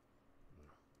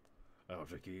 I don't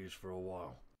think he is for a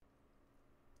while.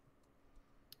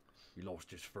 He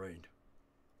lost his friend.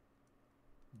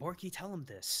 Borky, tell him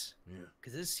this. Yeah.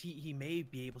 Because he may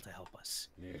be able to help us.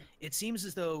 Yeah. It seems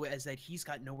as though that he's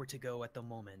got nowhere to go at the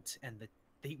moment, and that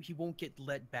he won't get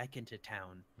let back into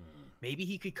town. Maybe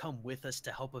he could come with us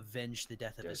to help avenge the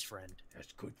death of his friend.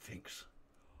 That's good things.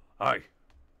 Hey.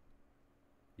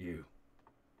 You.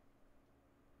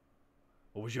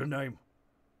 What was your name?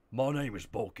 My name is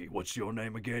Borky. What's your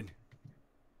name again?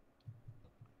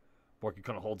 Borky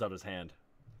kind of holds out his hand.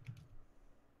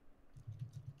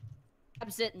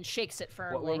 Grabs it and shakes it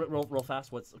firmly. Real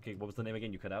fast. What was the name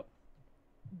again? You cut out.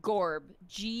 Gorb.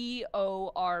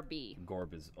 Gorb.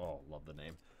 Gorb is love the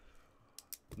name.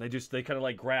 And they kind of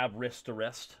like grab wrist to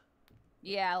wrist.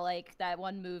 Yeah, like that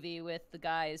one movie with the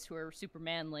guys who are super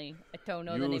manly. I don't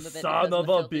know the name of it. You son because of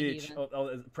a filthy bitch!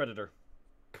 heathen. Predator.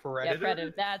 Yeah,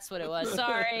 Predator. That's what it was.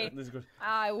 Sorry.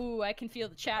 I can feel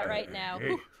the chat right now.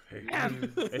 Hey.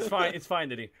 It's fine. It's fine,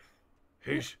 Diddy.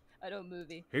 I don't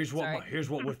movie. Here's Sorry.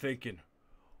 what we're thinking.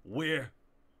 We're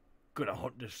gonna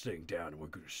hunt this thing down and we're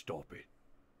gonna stop it.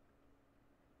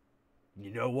 And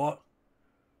you know what?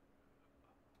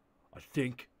 I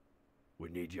think we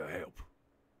need your help.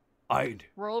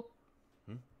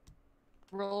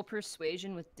 Roll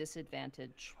persuasion with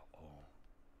disadvantage.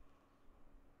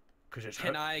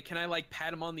 Can I like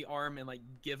pat him on the arm and like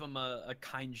give him a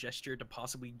kind gesture to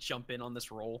possibly jump in on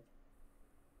this roll?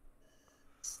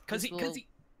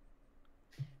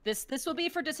 This will be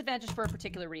for disadvantage for a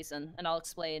particular reason, and I'll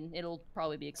explain. It'll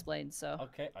probably be explained. So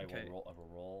okay, I will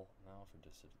roll now for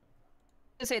disadvantage.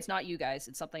 I say it's not you guys;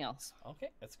 it's something else. Okay,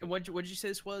 that's good. And what did you say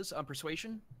this was?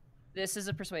 Persuasion? This is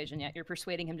a persuasion. Yeah, you're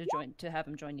persuading him to have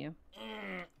him join you.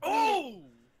 Oh!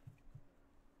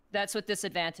 That's with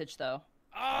disadvantage, though.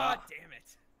 Ah, damn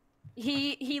it.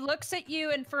 He looks at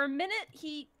you, and for a minute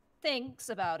he thinks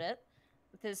about it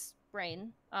with his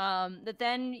brain. But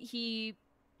then he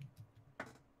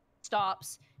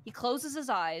stops. He closes his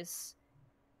eyes,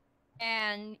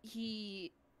 and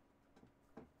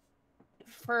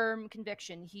firm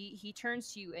conviction. He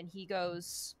turns to you and he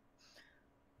goes,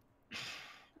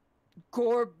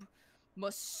 "Gorb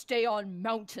must stay on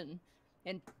mountain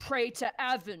and pray to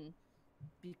Avon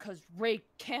because Ray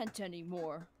can't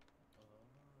anymore.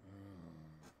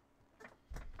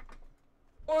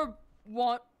 Or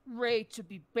want Ray to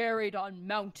be buried on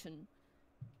mountain.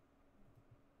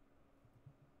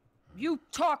 You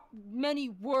talk many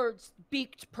words,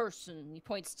 beaked person." He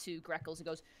points to Greckles and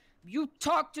goes, "You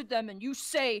talk to them and you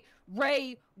say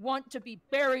Ray want to be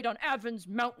buried on Avon's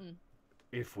mountain,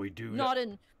 If we do not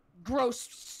in Gross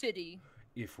City."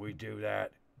 if we do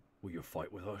that, will you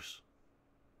fight with us?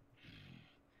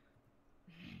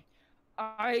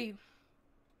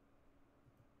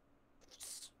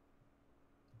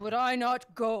 But I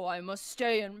not go. I must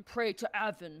stay and pray to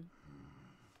Avon.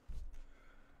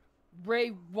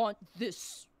 Ray want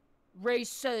this. Ray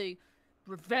say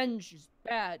revenge is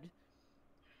bad.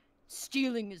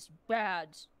 Stealing is bad.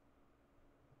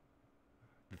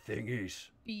 The thing is,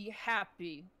 Be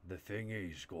happy.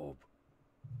 Gorb,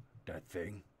 that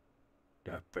thing,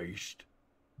 that beast,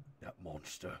 that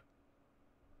monster,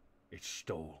 it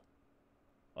stole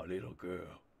a little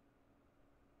girl.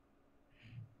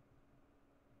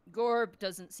 Gorb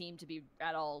doesn't seem to be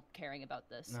at all caring about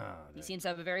this. No, He seems to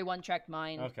have a very one-track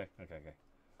mind. Okay.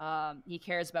 He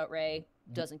cares about Ray,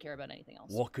 doesn't care about anything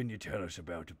else. What can you tell us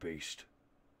about the beast?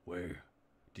 Where?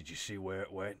 Did you see where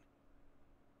it went?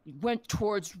 It went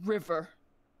towards river.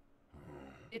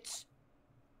 It's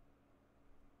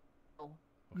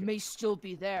may still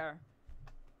be there.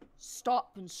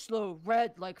 Stop and slow,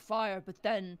 red like fire, but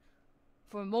then,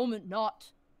 for a moment,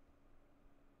 not.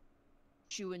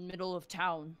 You in middle of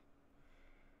town.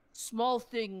 Small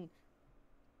thing.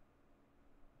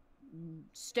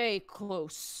 Stay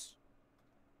close.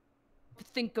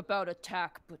 Think about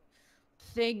attack, but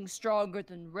thing stronger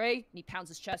than Ray. And he pounds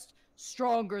his chest.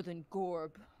 Stronger than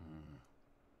Gorb.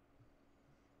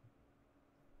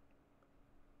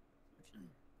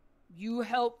 You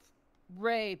help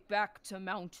Ray back to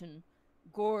mountain.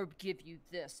 Gorb give you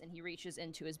this, and he reaches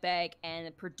into his bag and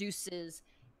it produces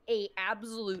a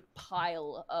absolute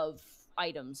pile of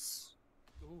items.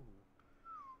 Ooh.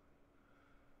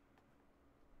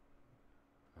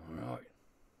 All right.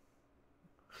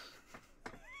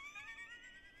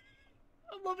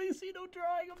 I'm loving Zeno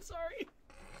drawing. I'm sorry.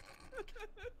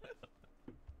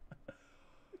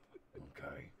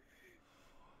 Okay.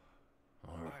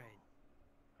 All All right. right.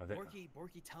 Are they-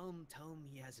 Borky, tell him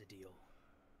he has a deal.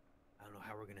 I don't know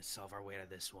how we're gonna solve our way out of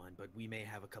this one, but we may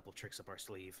have a couple tricks up our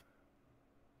sleeve.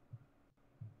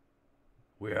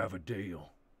 We have a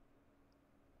deal.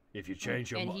 If you change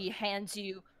your And mind. he hands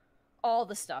you all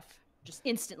the stuff. Just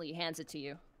instantly hands it to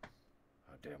you.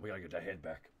 Oh, damn, we gotta get that head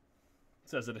back. It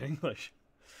says it in English.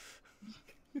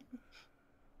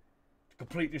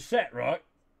 Complete your set, right?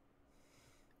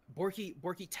 Borky,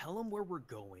 tell him where we're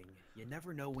going. You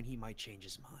never know when he might change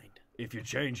his mind. If you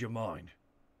change your mind,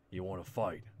 you want to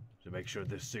fight to make sure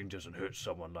this thing doesn't hurt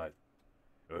someone like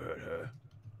or hurt her.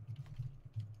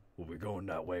 We'll be going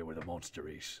that way where the monster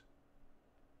is.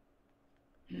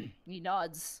 He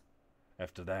nods.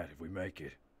 After that, if we make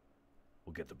it,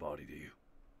 we'll get the body to you.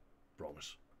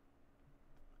 Promise.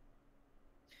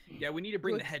 Yeah, we need to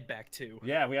bring the head back too.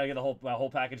 Yeah, we gotta get the whole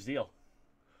package deal.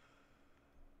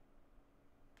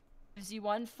 Gives you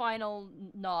one final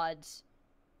nod.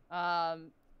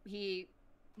 He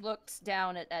looks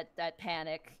down at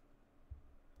Panic,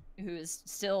 who is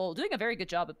still doing a very good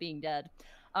job of being dead.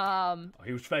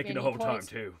 He was faking and the he whole time, points-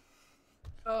 too.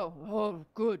 Oh,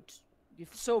 good.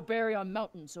 If so, bury on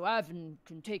mountain, so Avon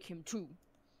can take him too.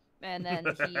 And then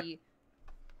he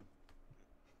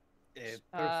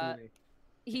Personally,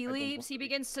 he don't leaves. He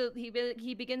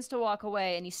believe. begins to walk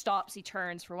away, and he stops. He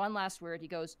turns for one last word. He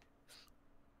goes,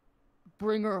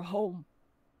 Bring her home.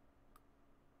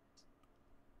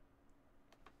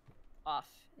 off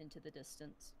into the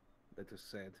distance. that is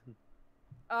sad.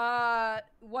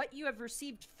 What you have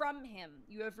received from him,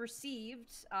 you have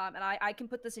received, and I can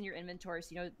put this in your inventory,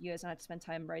 so you guys don't have to spend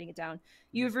time writing it down.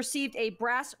 You have received a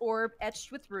brass orb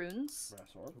etched with runes.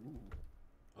 Brass orb.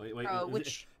 Wait,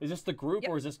 Is this the group Yep.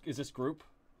 or is this group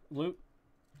loot?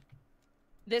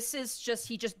 This is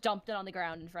he just dumped it on the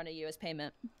ground in front of you as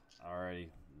payment. Alrighty.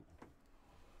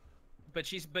 But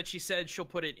she said she'll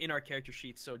put it in our character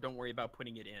sheet, so don't worry about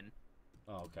putting it in.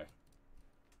 Oh, okay.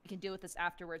 You can deal with this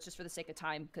afterwards, just for the sake of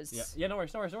time, because Yeah, no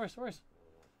worries.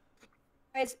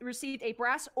 guys received a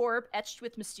brass orb etched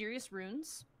with mysterious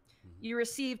runes. You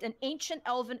received an ancient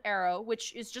elven arrow,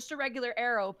 which is just a regular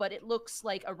arrow, but it looks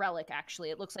like a relic, actually.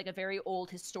 It looks like a very old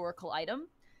historical item.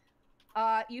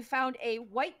 You found a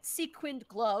white sequined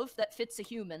glove that fits a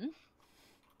human,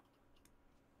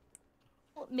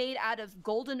 made out of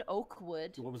golden oak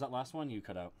wood. What was that last one you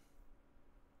cut out?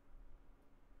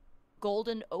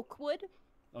 Golden oak wood?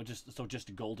 Oh,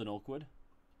 just golden oak wood?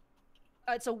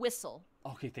 It's a whistle.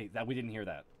 Okay, that we didn't hear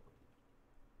that.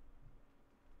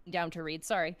 Down to read,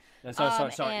 sorry. Sorry.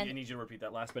 I need you to repeat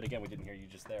that last bit again. We didn't hear you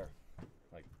just there.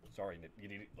 Like, sorry, you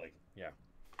need yeah.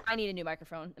 I need a new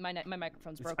microphone. My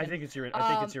microphone's broken. I think it's your internet. I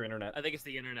think it's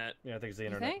the internet. Yeah, I think it's the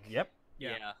internet. think? Yep.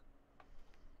 Yeah.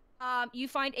 You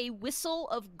find a whistle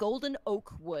of golden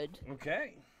oak wood.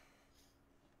 Okay.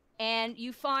 And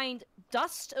you find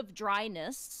dust of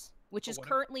dryness, which is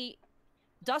currently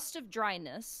dust of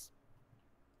dryness,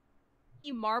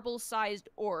 a marble-sized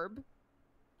orb,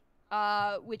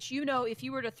 which if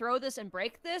you were to throw this and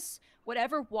break this,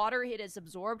 whatever water it has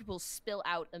absorbed will spill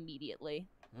out immediately.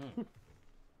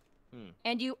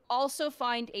 And you also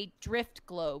find a drift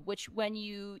globe, which when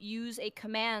you use a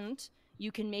command,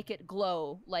 you can make it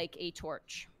glow like a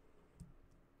torch.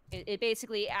 It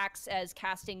basically acts as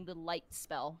casting the light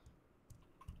spell.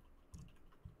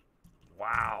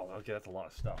 Wow. Okay, that's a lot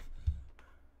of stuff.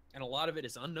 And a lot of it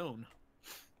is unknown.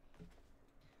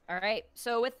 All right.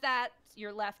 So with that,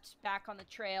 you're left back on the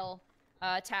trail.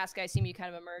 Task, I assume you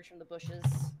kind of emerge from the bushes.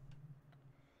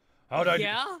 How'd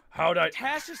I?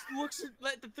 Tash just looks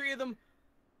at the three of them.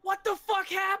 What the fuck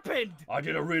happened? I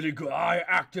did a really good. I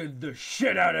acted the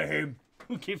shit out of him.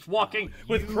 Who keeps walking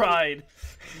with pride?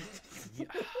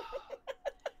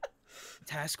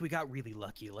 Task, we got really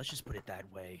lucky. Let's just put it that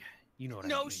way. You know what I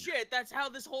mean. No shit. That's how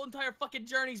this whole entire fucking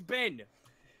journey's been.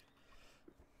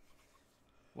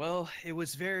 Well, it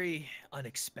was very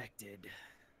unexpected.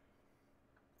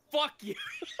 Fuck you.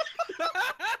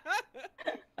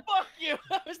 Fuck you.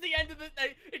 That was the end of the.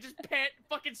 It just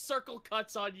fucking circle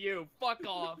cuts on you. Fuck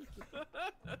off.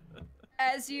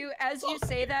 As you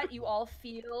say that, you all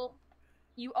feel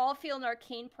an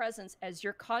arcane presence as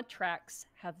your contracts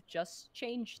have just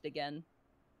changed again.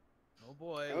 Oh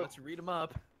boy, let's read them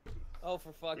up. Oh,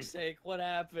 for fuck's sake, what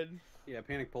happened? Yeah,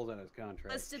 Panic pulls out his contract.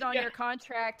 Listed on your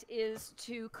contract is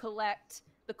to collect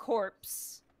the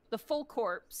full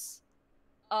corpse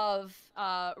of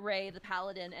Ray the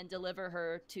Paladin and deliver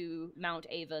her to Mount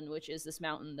Avon, which is this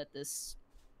mountain that this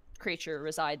creature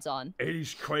resides on.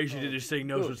 Eddie's crazy that this thing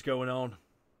knows what's going on.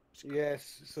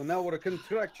 Yes, so now we're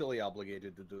contractually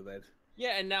obligated to do that.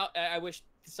 Yeah, and now I wish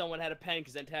someone had a pen,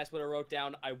 because then Task would have wrote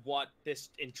down, I want this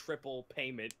in triple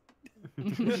payment.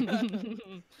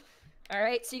 All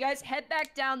right, so you guys head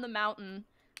back down the mountain,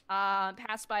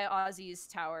 pass by Ozzy's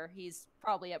tower. He's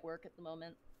probably at work at the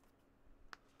moment.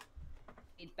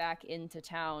 Head back into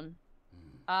town.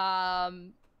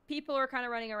 People are kind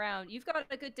of running around. You've got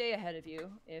a good day ahead of you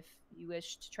if you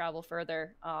wish to travel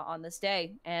further on this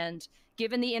day. And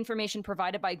given the information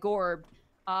provided by Gorb,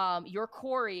 your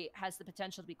quarry has the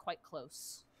potential to be quite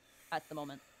close at the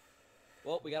moment.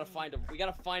 Well, we gotta find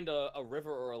a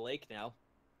river or a lake now.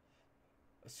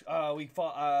 We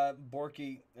fought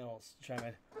Borky. Let's chime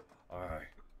in. All right.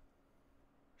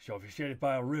 So if you said it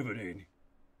by a river, then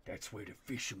that's where the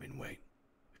fishermen went.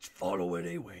 Let's follow where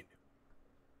they went.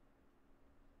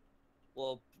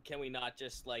 Well, can we not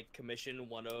just commission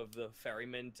one of the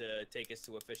ferrymen to take us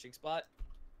to a fishing spot?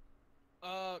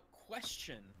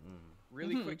 Question.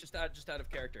 Really quick, just out of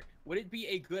character. Would it be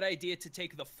a good idea to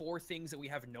take the 4 things that we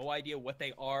have no idea what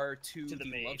they are to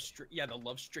the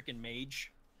love-stricken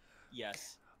mage?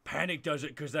 Yes. Panic does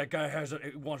it because that guy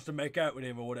wants to make out with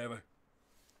him or whatever. You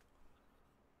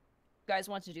guys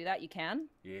want to do that? You can.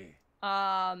 Yeah.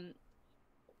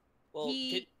 Well,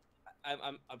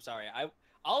 I'm sorry.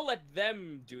 I'll let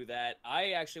them do that.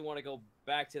 I actually want to go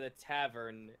back to the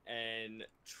tavern and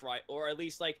try, or at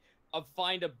least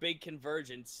find a big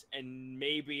convergence and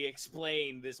maybe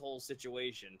explain this whole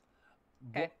situation.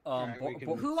 Okay.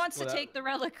 Who wants to take the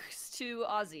relics to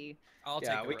Ozzy? I'll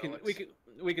take the relics.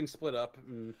 We can split up.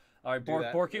 All right,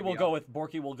 Borky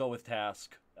will go with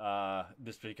Task.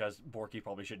 Just because Borky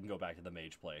probably shouldn't go back to the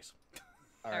mage place.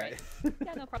 All right.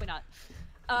 Yeah, no, probably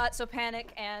not. So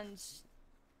Panic and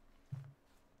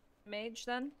Mage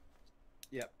then?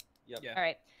 Yep. Yeah. All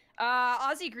right.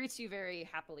 Ozzy greets you very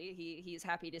happily. He's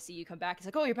happy to see you come back. He's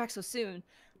like, "Oh, you're back so soon."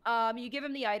 You give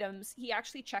him the items. He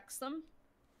actually checks them.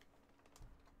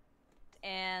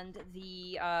 And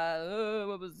the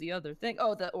what was the other thing?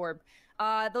 Oh, the orb.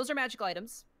 Those are magical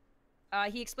items.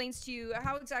 He explains to you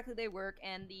how exactly they work,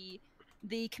 and the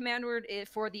The command word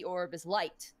for the orb is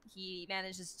light. He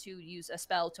manages to use a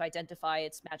spell to identify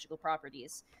its magical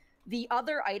properties. The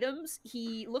other items,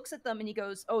 he looks at them and he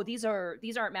goes, "Oh, these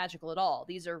aren't magical at all.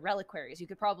 These are reliquaries. You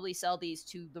could probably sell these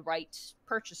to the right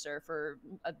purchaser for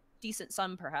a decent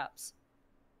sum, perhaps."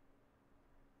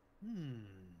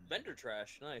 Vendor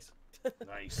trash, nice.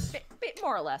 Nice. Bit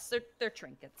more or less. They're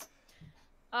trinkets.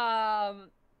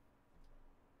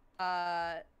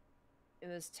 It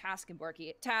was Task and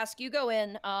Borky. Task, you go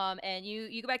in, and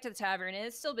you go back to the tavern, and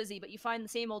it's still busy, but you find the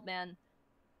same old man,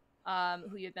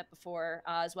 who you had met before,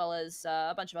 as well as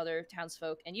a bunch of other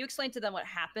townsfolk, and you explain to them what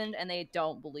happened, and they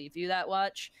don't believe you that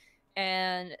much,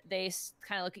 and they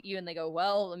kind of look at you and they go,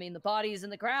 "Well, I mean, the body's in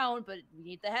the ground, but we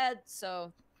need the head,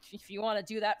 so if you want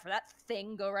to do that for that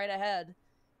thing, go right ahead.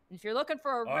 And if you're looking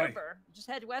for a river, just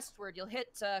head westward. You'll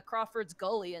hit Crawford's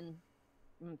Gully in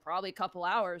probably a couple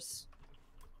hours."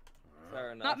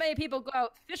 Fair enough. Not many people go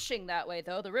out fishing that way,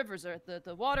 though. The rivers are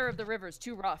the water of the river is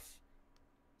too rough.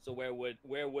 So where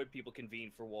would people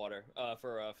convene for water?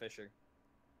 For fishing?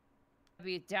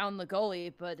 Be down the gully,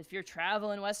 but if you're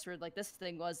traveling westward like this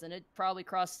thing was, then it'd probably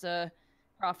cross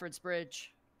Crawford's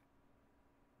Bridge.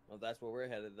 Well, that's where we're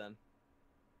headed then.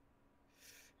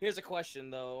 Here's a question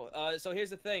though. So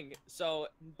here's the thing.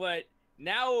 But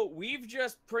now we've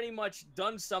just pretty much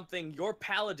done something your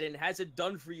paladin hasn't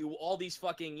done for you all these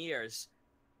fucking years.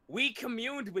 We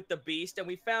communed with the beast and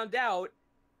we found out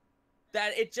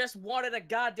that it just wanted a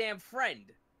goddamn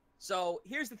friend. So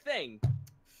here's the thing.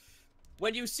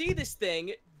 When you see this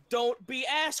thing, don't be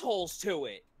assholes to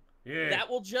it. Yeah. That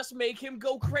will just make him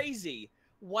go crazy.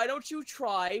 Why don't you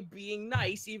try being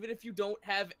nice even if you don't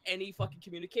have any fucking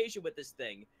communication with this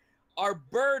thing? Our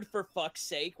bird, for fuck's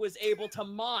sake, was able to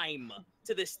mime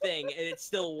to this thing, and it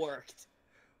still worked.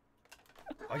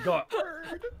 I want.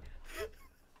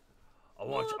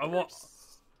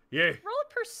 Yeah. Roll a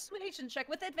persuasion check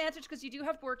with advantage because you do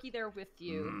have Borky there with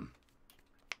you.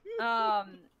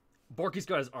 Borky's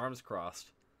got his arms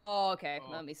crossed. Oh, okay.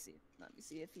 Let me see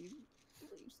if he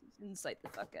incite the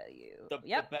fuck out of you. The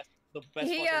best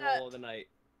He, fucking roll of the night.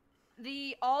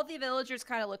 All the villagers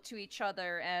kind of look to each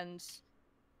other, and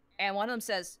one of them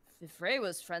says, "If Ray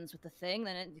was friends with the thing,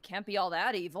 then it can't be all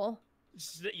that evil."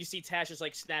 You see Tash just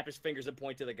like snap his fingers and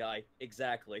point to the guy.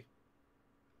 Exactly.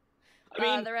 I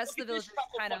mean, the rest of the villagers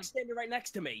kind of standing right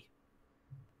next to me.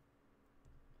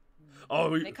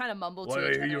 Oh, they kind of mumble to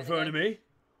wait, each other. are you referring to me?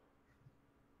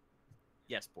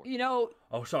 Yes, Borky. You know.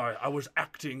 Oh, sorry. I was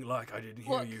acting like I didn't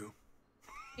hear you.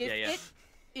 If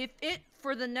it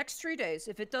for the next 3 days,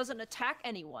 if it doesn't attack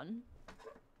anyone,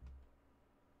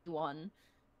 we'll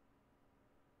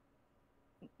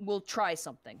try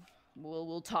something.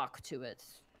 We'll talk to it,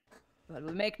 but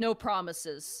we make no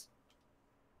promises.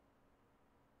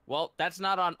 Well, that's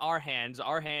not on our hands.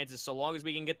 Our hands is so long as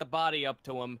we can get the body up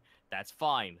to him, that's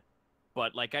fine.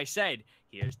 But like I said,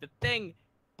 here's the thing.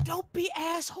 Don't be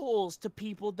assholes to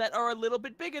people that are a little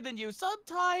bit bigger than you.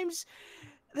 Sometimes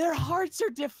their hearts are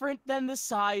different than the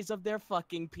size of their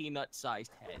fucking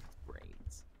peanut-sized heads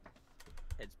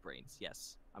brains.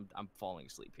 Yes, I'm falling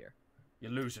asleep here.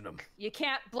 You're losing them. You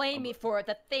can't blame me for it.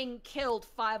 The thing killed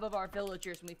 5 of our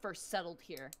villagers when we first settled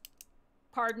here.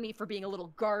 Pardon me for being a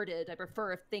little guarded. I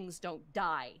prefer if things don't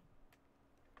die.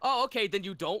 Oh, okay, then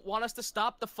you don't want us to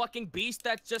stop the fucking beast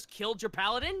that just killed your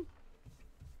paladin?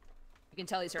 You can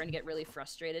tell he's starting to get really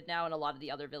frustrated now, and a lot of the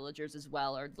other villagers as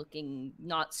well are looking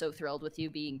not so thrilled with you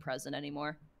being present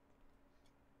anymore.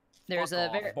 There's Fuck a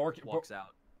off. very... Borky walks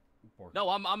out. No,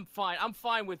 I'm fine. I'm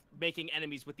fine with making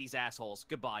enemies with these assholes.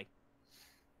 Goodbye.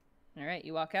 All right,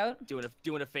 you walk out.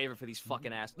 Doing a favor for these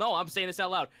fucking ass. No, I'm saying this out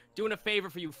loud. Doing a favor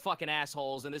for you fucking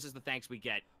assholes, and this is the thanks we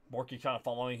get. Borky kind of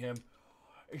following him.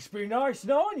 It's been nice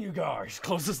knowing you guys.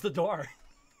 Closes the door.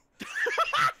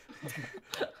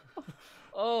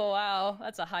 Oh wow,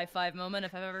 that's a high five moment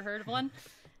if I've ever heard of one.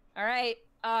 All right,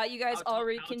 you guys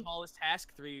already can. How tall is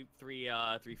Task? 3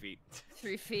 feet.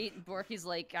 3 feet. Borky's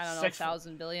like I don't know, 6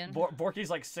 billion. Borky's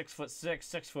like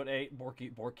 6'6",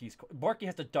 6'8". Borky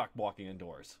has to duck walking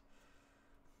indoors.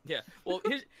 Yeah. Well,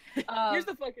 here's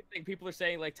the fucking thing. People are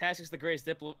saying like Task is the greatest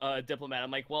diplomat.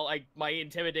 I'm like, well, my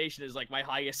intimidation is like my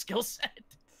highest skill set.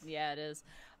 Yeah, it is.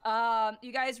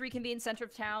 You guys reconvene center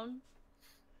of town.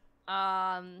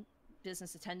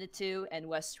 Business attended to, and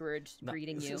westward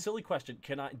greeting you. Silly question.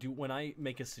 Can I do when I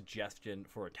make a suggestion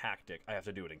for a tactic? I have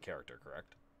to do it in character,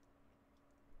 correct?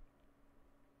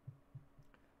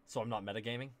 So I'm not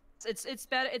metagaming. It's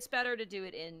better. It's better to do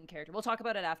it in character. We'll talk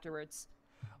about it afterwards.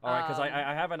 All right, because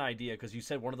I have an idea. Because you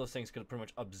said one of those things could pretty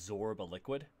much absorb a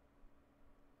liquid.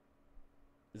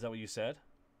 Is that what you said?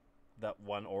 that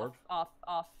one orb?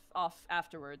 Off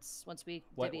afterwards once we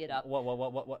divvy it up. What?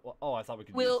 Oh, I thought we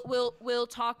could. We'll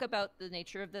talk about the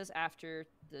nature of this after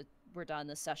we're done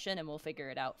this session, and we'll figure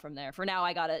it out from there. For now,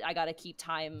 I gotta keep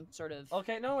time sort of.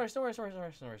 Okay, no worries.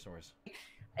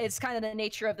 It's kind of the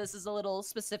nature of this is a little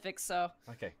specific, so.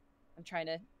 Okay. I'm trying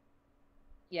to.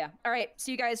 Yeah. All right.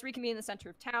 So you guys reconvene in the center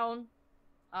of town,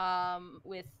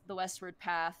 with the westward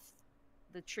path.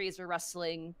 The trees are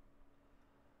rustling.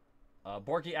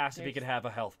 Borky asked if he could have a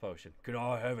health potion. Could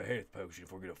I have a health potion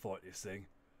if we're gonna fight this thing?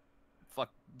 Fuck.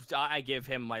 I give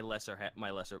him my lesser.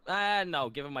 No,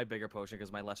 give him my bigger potion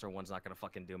because my lesser one's not gonna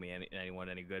fucking do me anyone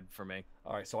any good for me.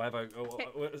 All right, so I have a.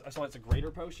 So it's a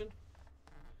greater potion.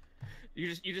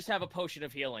 You just have a potion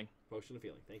of healing. Potion of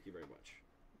healing. Thank you very much.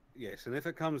 Yes, and if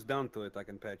it comes down to it, I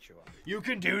can patch you up. You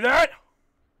can do that?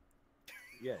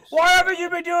 Yes. Why haven't you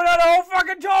been doing that the whole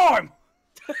fucking time?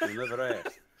 You never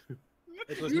asked.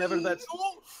 It was never that.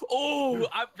 Oh,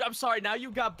 I'm sorry. Now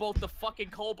you got both the fucking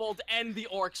kobold and the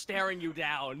orc staring you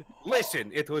down.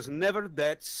 Listen, it was never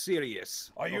that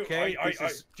serious. Are you? Okay?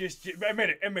 Just a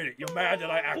minute. You're mad that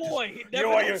I acted. Boy, never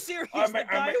that serious. I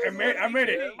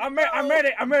admit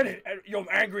it. You're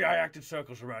angry. I acted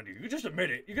circles around you. You just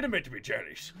admit it. You can admit to be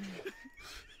jealous.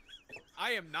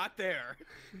 I am not there.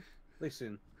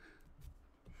 Listen.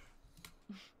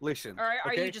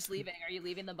 Are you just leaving? Are you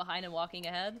leaving them behind and walking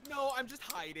ahead? No, I'm just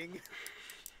hiding.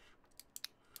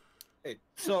 Hey,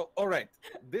 so all right,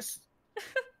 this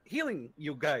healing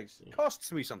you guys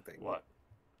costs me something. What?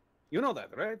 You know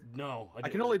that, right? No, I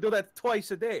can only do that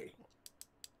twice a day.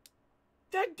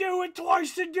 Then do it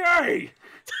twice a day.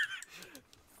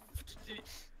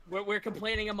 We're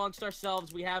complaining amongst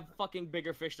ourselves. We have fucking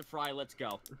bigger fish to fry. Let's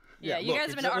go. Yeah, you guys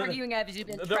have been arguing as you've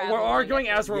been traveling. We're arguing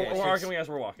as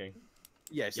we're walking.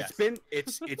 Yes,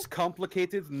 it's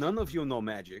complicated. None of you know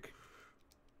magic.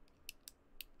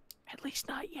 At least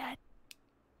not yet.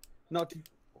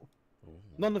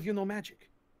 None of you know magic.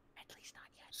 At least not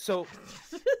yet.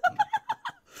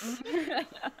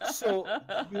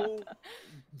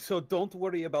 So don't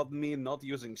worry about me not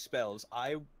using spells.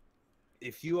 I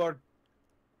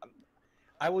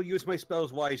will use my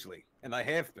spells wisely, and I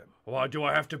have been. Why do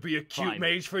I have to be a cute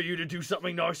mage for you to do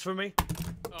something nice for me?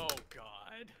 Oh God.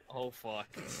 Oh fuck.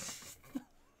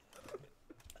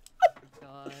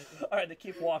 God. All right, they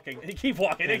keep walking.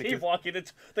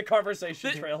 It's the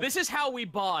conversation trail. This is how we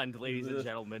bond, ladies and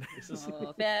gentlemen.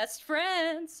 Best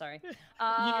friends. Sorry. You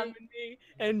and me,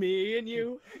 and me and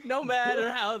you. No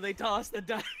matter how they toss the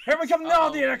dice. Here we come now,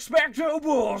 the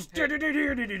Unexpectables.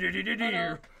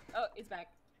 Oh, it's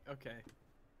back. Okay.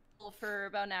 For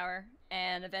about an hour,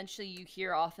 and eventually you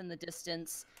hear off in the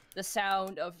distance the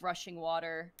sound of rushing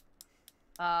water.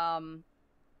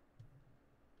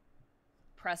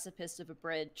 Precipice of a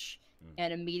bridge,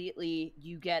 and immediately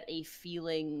you get a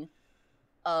feeling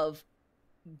of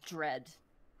dread.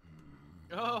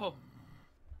 Oh.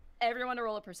 Everyone to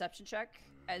roll a perception check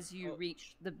as you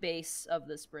reach the base of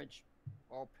this bridge.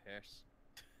 Oh, piss.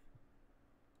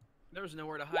 There's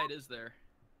nowhere to hide, is there?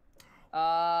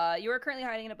 You are currently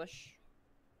hiding in a bush.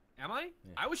 Am I?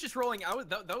 Yeah. I was just rolling.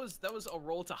 That was a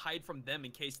roll to hide from them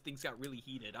in case things got really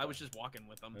heated. I was just walking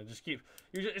with them.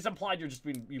 It's implied you're just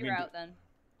being. You're out then.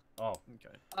 Oh.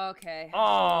 Okay. Okay.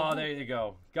 Oh, there you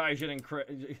go. Guys, you're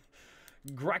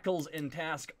Greckles in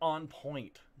task on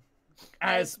point.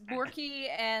 As Borky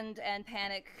and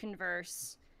Panic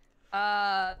converse,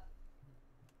 Task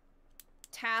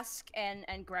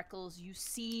and Greckles, you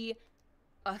see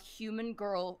a human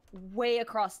girl way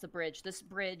across the bridge. This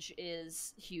bridge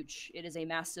is huge. It is a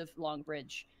massive, long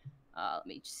bridge. Let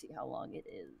me just see how long it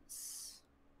is.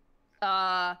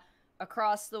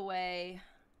 Across the way,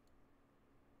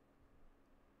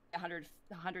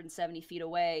 170 feet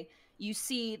away, you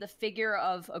see the figure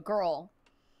of a girl.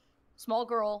 Small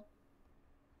girl.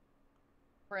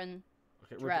 In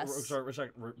dress. Sorry,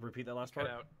 repeat that last part.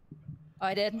 Out. Oh,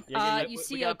 I did. Yeah, you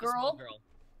see a girl.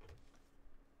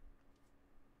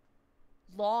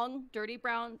 Long, dirty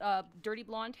blonde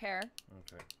hair.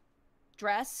 Okay.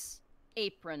 Dress,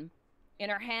 apron. In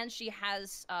her hand, she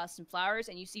has some flowers,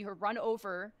 and you see her run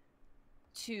over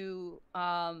to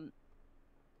an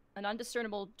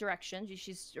undiscernible direction.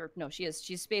 She's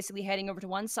basically heading over to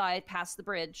one side, past the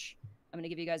bridge. I'm gonna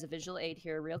give you guys a visual aid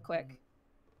here, real quick.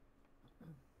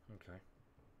 Okay.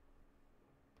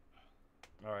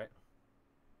 All right.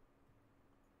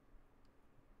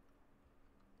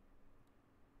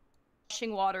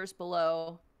 Rushing waters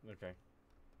below. Okay.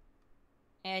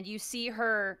 And you see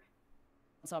her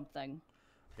something.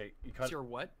 Okay, you cut. Your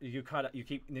what? You cut. You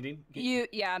keep Nadine.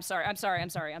 Yeah, I'm sorry. I'm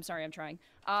trying.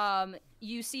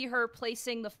 You see her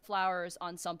placing the flowers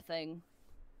on something.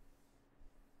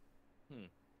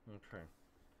 Okay.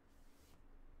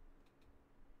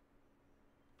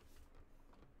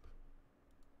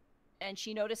 And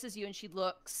she notices you and she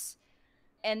looks.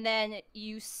 And then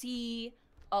you see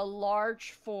a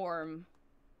large form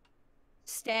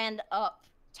stand up,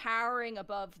 towering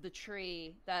above the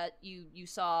tree that you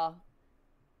saw.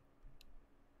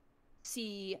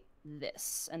 See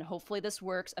this, and hopefully this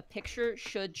works. A picture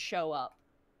should show up.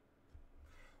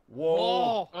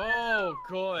 Whoa! Oh,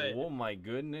 good. Oh my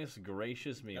goodness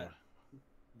gracious me!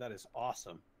 That is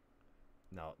awesome.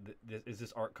 Now, is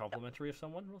this art complimentary of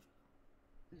someone?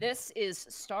 This is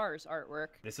Star's artwork.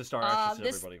 This is Star Artist,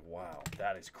 everybody. Wow,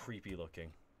 that is creepy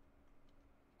looking.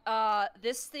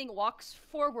 This thing walks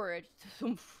forward,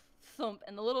 thump, thump,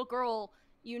 and the little girl,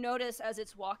 you notice as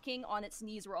it's walking on its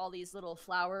knees were all these little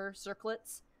flower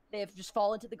circlets. They have just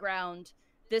fallen to the ground.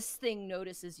 This thing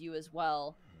notices you as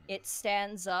well. It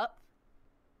stands up,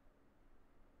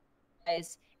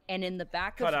 and in the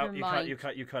back of your mind... You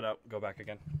cut out. Go back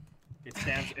again. It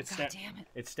stands. Damn it!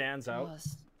 It stands out.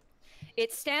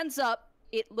 It stands up.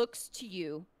 It looks to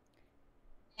you,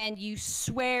 and you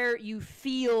swear you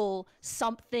feel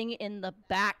something in the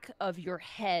back of your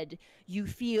head. You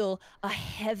feel a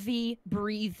heavy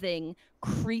breathing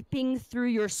creeping through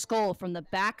your skull from the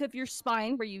back of your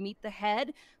spine where you meet the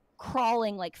head,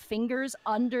 crawling like fingers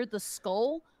under the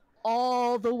skull,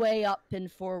 all the way up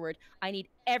and forward. I need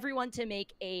everyone to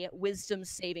make a wisdom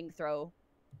saving throw.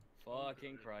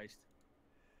 Fucking Christ.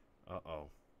 Uh-oh.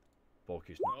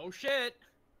 Bulky's... Oh, shit.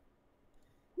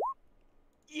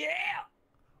 Yeah!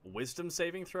 Wisdom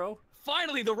saving throw?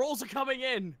 Finally, the rolls are coming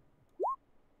in.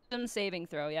 Wisdom saving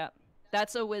throw, yeah.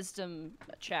 That's a wisdom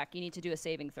check. You need to do a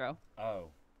saving throw. Oh.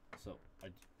 So,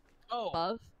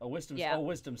 Above? A wisdom... Yeah. Oh,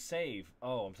 wisdom save.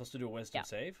 Oh, I'm supposed to do a wisdom Yeah.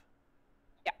 save?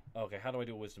 Yeah. Okay, how do I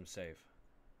do a wisdom save?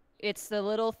 It's the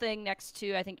little thing next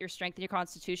to, I think, your strength and your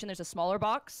constitution. There's a smaller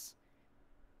box.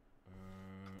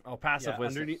 Oh, passive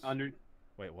wisdom.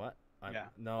 Wait, what? Yeah.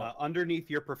 No. Underneath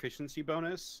your proficiency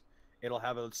bonus, it'll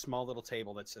have a small little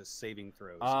table that says saving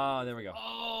throws. Ah, there we go.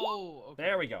 Oh, okay.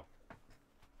 There we go.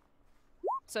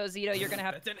 So, Zito, you're going to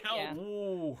have... That didn't help. Yeah.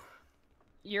 Ooh.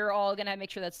 You're all going to make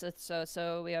sure that's...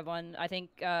 So we have one. I think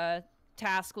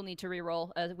Task will need to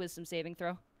reroll a wisdom saving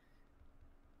throw.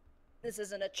 This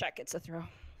isn't a check, it's a throw.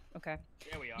 Okay.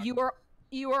 There we are.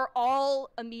 You are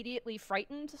all immediately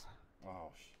frightened.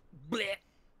 Oh, Blech.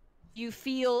 You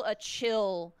feel a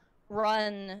chill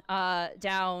run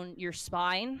down your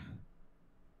spine.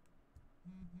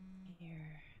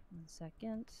 Here, 1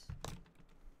 second.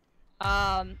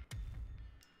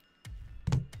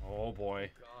 Oh boy.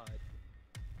 God.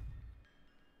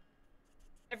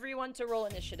 Everyone to roll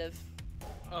initiative.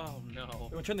 Oh no.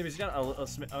 We'll turn the music down a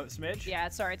smidge? Yeah,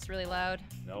 sorry, it's really loud.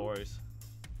 No worries.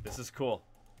 This is cool.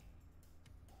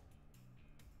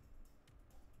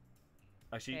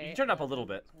 Actually, you can turn it up a little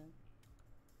bit.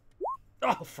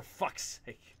 Oh, for fuck's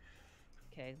sake.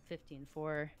 Okay, 15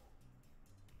 for...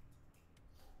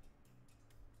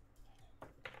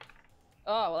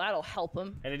 Oh, well, that'll help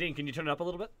him. And Nadine, can you turn it up a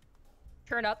little bit?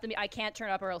 Turn up I can't turn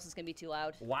up or else it's gonna be too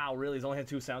loud. Wow, really? He's only had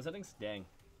 2 sound settings? Dang.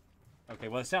 Okay,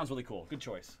 well, it sounds really cool. Good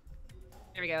choice.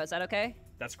 There we go. Is that okay?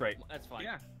 That's great. That's fine.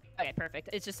 Yeah. Okay, perfect.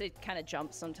 It's just, it kind of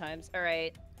jumps sometimes. All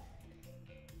right.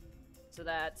 So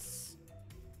that's...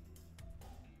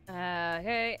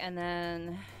 okay, and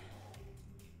then...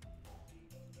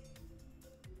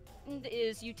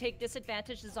 is you take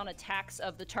disadvantages on attacks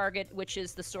of the target, which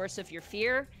is the source of your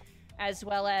fear, as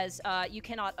well as you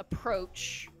cannot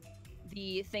approach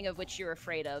the thing of which you're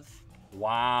afraid of.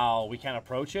 Wow, we can't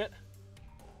approach it?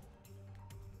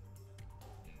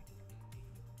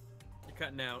 You're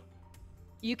cutting out.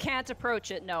 You can't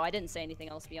approach it. No, I didn't say anything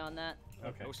else beyond that.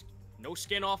 Okay. No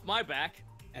skin off my back.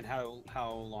 And how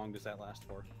long does that last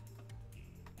for?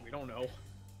 We don't know.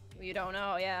 You don't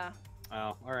know, yeah.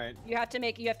 Oh, all right. You have to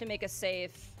make a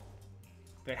save.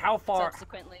 Okay, how far...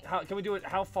 Subsequently. Can we do it?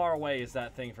 How far away is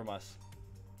that thing from us?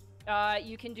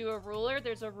 You can do a ruler.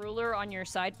 There's a ruler on your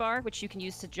sidebar, which you can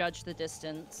use to judge the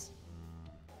distance.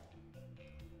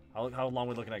 How long are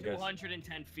we looking at, guys?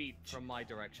 210 feet from my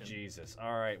direction. Jesus.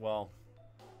 All right, well,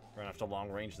 we're going to have to long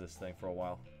range this thing for a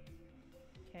while.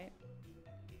 Okay.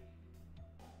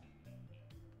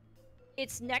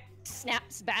 Its neck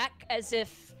snaps back as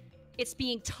if it's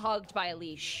being tugged by a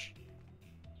leash.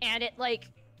 And it, like,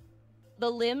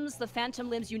 the phantom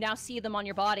limbs, you now see them on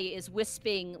your body, is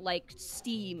wisping like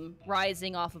steam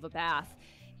rising off of a bath.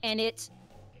 And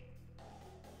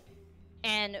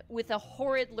with a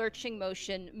horrid lurching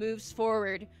motion, moves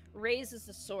forward, raises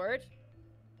the sword.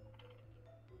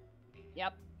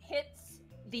 Yep. Hits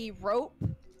the rope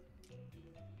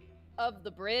of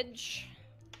the bridge.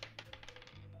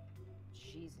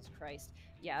 Jesus Christ.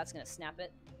 Yeah, that's gonna snap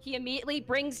it. He immediately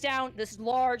brings down this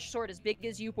large sword as big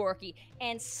as you, Borky,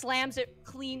 and slams it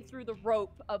clean through the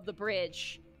rope of the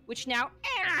bridge, which now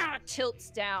tilts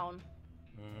down.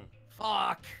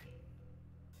 Fuck.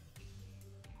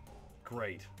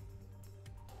 Great.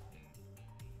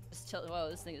 Just tilt. Whoa,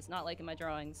 this thing is not like in my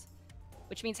drawings.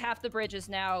 Which means half the bridge is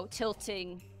now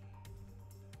tilting.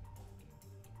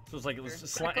 So it's like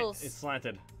Greckles. it's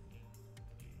slanted.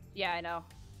 Yeah, I know.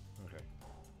 Okay.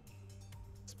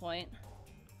 At this point.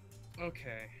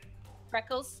 Okay.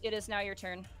 Greckles, it is now your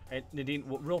turn. Hey, Nadine,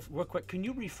 real quick, can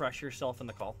you refresh yourself in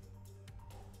the call?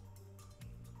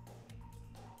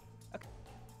 Okay.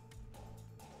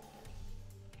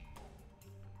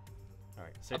 All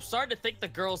right. I'm starting to think the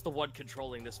girl's the one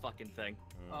controlling this fucking thing.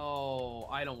 Oh,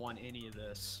 I don't want any of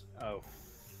this. Oh,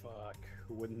 fuck.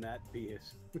 Wouldn't that be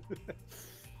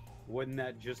Wouldn't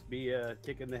that just be a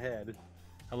kick in the head?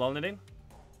 Hello, Nadine?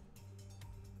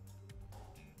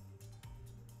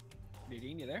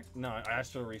 Nadine, you there? No, I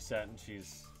asked her to reset, and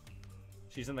she's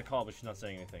in the call, but she's not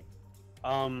saying anything.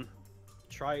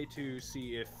 Try to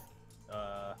see if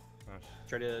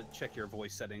try to check your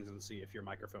voice settings and see if your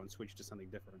microphone switched to something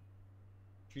different.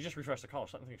 You just refreshed the call.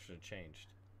 Something should have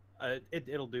changed.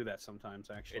 It'll do that sometimes,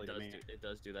 actually. It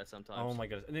does do that sometimes. Oh my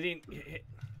goodness, Nadine.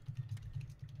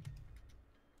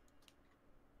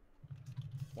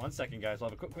 One second, guys. I'll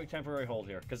have a quick temporary hold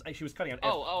here, because she was cutting out.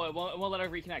 Oh, it won't let her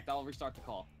reconnect. I'll restart the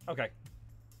call. Okay.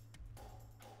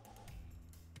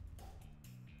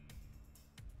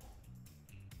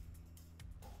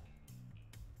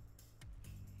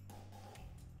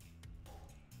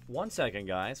 One second,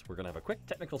 guys. We're gonna have a quick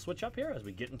technical switch up here as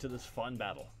we get into this fun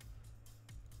battle.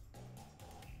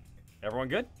 Everyone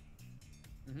good?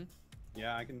 Mm-hmm.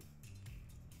 Yeah,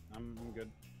 I'm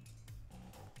good.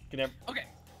 Okay.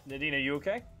 Nadine, are you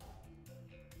okay?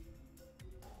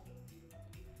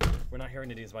 We're not hearing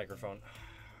Nadine's microphone. Oh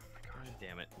my God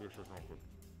damn it. This is not good.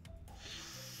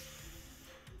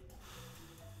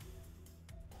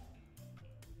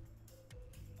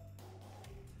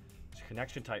 It's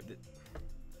connection type.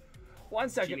 One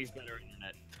second. She needs better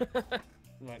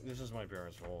internet. This is my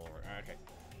parents' roll over. Okay.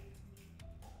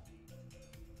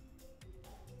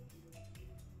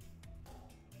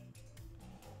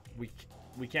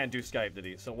 We can't do Skype,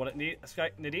 Nadine. So what it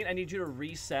Skype, Nadine, I need you to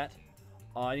reset.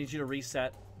 I need you to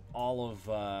reset all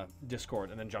of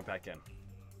Discord and then jump back in.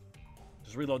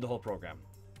 Just reload the whole program.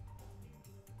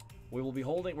 We will be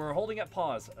holding. We're holding at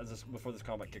pause before this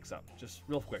combat kicks up. Just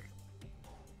real quick.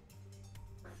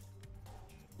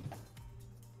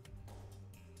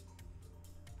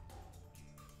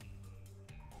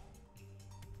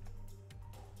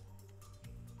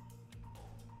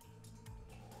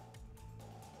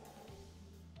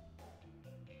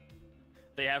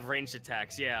 They have ranged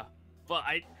attacks, yeah. But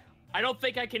I don't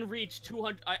think I can reach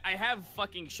 200. I have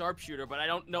fucking sharpshooter, but I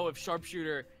don't know if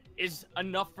sharpshooter is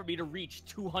enough for me to reach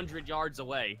 200 yards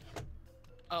away.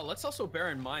 Let's also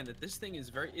bear in mind that this thing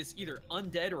is either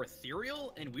undead or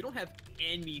ethereal, and we don't have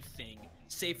anything,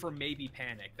 save for maybe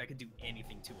panic, that could do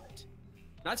anything to it.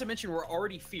 Not to mention we're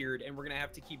already feared, and we're gonna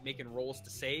have to keep making rolls to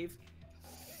save.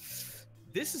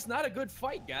 This is not a good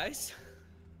fight, guys.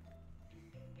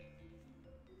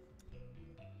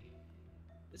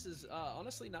 This is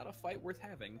honestly not a fight worth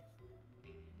having.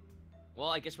 Well,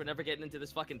 I guess we're never getting into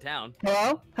this fucking town.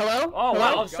 Hello? Hello? Oh,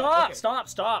 Hello? wow, stop, okay.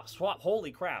 stop. Swap.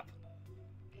 Holy crap.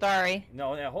 Sorry.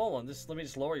 No, yeah, hold on. Let me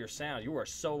just lower your sound. You are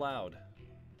so loud.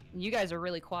 You guys are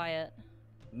really quiet.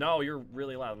 No, you're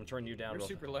really loud. I'm gonna turn you down. You're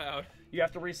super loud. You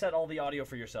have to reset all the audio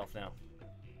for yourself now.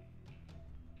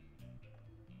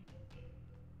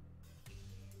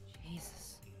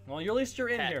 Jesus. Well, at least you're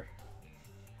in here.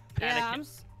 Yeah,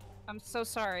 I'm so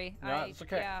sorry. No, it's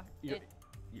okay. Yeah.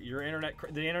 Your internet,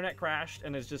 the internet crashed,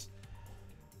 and it's just.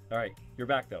 All right, you're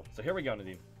back though. So here we go,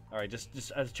 Nadine. All right, just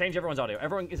change everyone's audio.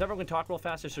 Everyone can talk real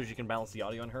fast just so she can balance the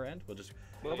audio on her end. We'll just.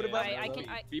 I can hear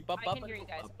you guys. I can hear you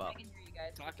guys.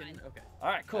 Talking. Okay. All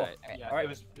right, cool. Yeah, all right.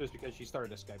 it was because she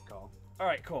started a Skype call. All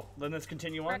right, cool. Then let's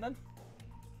continue on then.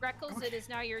 Greckles, it is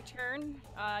now your turn.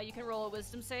 You can roll a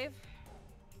wisdom save.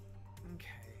 Okay.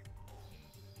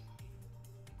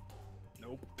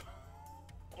 Nope.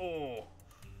 Oh.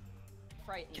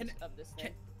 Frightened of this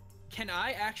thing. Can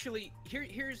I actually?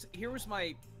 Here was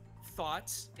my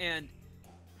thoughts, and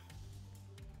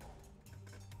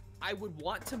I would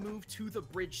want to move to the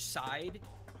bridge side,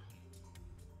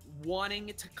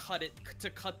 wanting to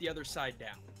cut the other side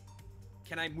down.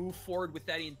 Can I move forward with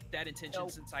that intention?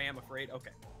 Nope. Since I am afraid?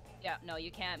 Okay. Yeah, no,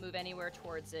 you can't move anywhere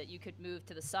towards it. You could move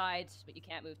to the side, but you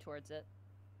can't move towards it.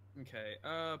 Okay.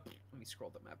 Let me scroll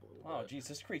the map a little Oh, bit. geez,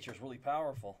 this creature's really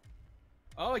powerful.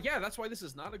 Oh yeah, that's why this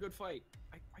is not a good fight.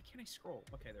 Why can't I scroll?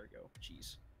 Okay, there we go.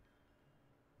 Jeez.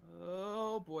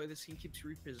 Oh boy, this thing keeps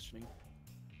repositioning.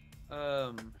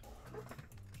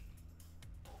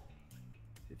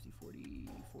 50, 40,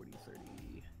 40,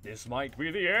 30. This might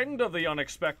be the end of the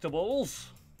Unexpectables.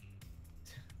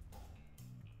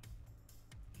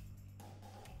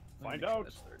 Find Make sure out.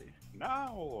 that's 30.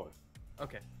 Now.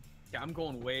 Okay. Yeah, I'm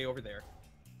going way over there.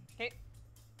 Okay.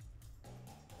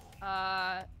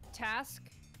 Task.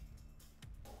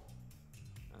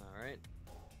 All right.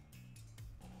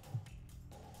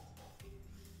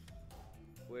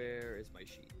 Where is my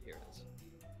sheet? Here it is.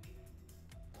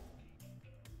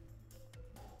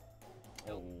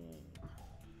 Oh.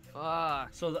 Fuck.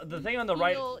 So the thing on the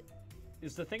right Feel-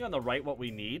 is the thing on the right what we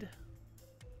need?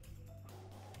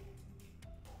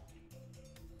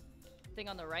 Thing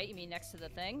on the right, you mean next to the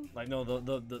thing? Like no,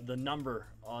 the number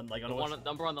on like on The which- one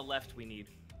number on the left we need.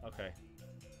 Okay.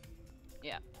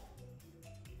 Yeah.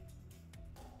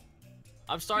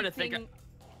 I'm starting to think. Keeping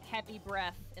heavy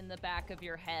breath in the back of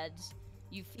your head.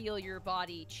 You feel your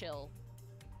body chill.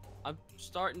 I'm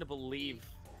starting to believe.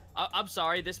 I'm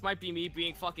sorry, this might be me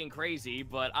being fucking crazy,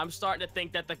 but I'm starting to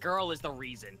think that the girl is the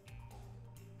reason.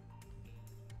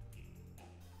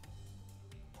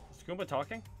 Is Goomba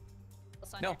talking?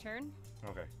 Else on No. your turn?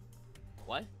 Okay.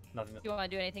 What? Nothing. Do you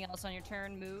want to do anything else on your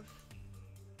turn? Move?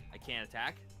 I can't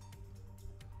attack?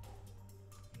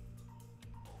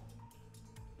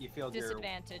 You feel your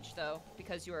Disadvantage, though,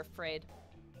 because you're afraid.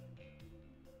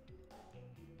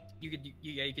 You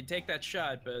could take that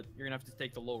shot, but you're gonna have to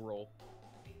take the low roll.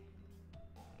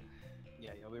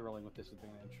 yeah, you'll be rolling with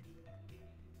disadvantage.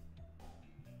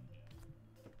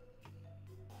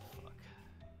 Fuck.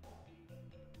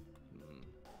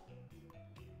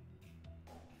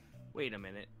 Wait a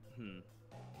minute.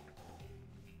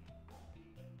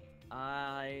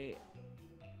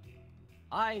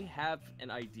 I have an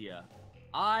idea.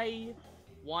 I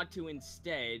want to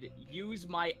instead use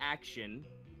my action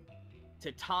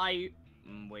to tie.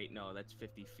 Wait, no, that's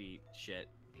 50 feet. Shit.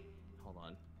 Hold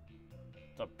on.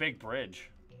 It's a big bridge.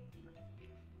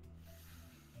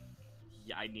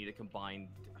 Yeah, I need to combine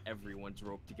everyone's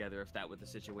rope together if that was the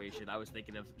situation. I was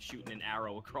thinking of shooting an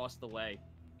arrow across the way.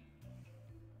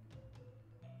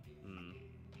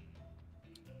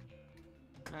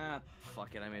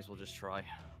 Fuck it, I may as well just try.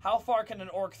 How far can an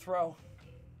orc throw?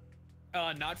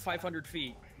 Not 500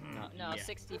 feet. No, Yeah.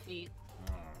 60 feet.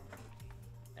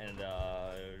 And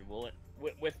will it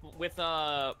with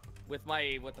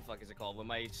my what the fuck is it called? With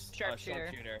my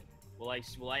Sharpshooter. Will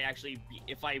I actually be,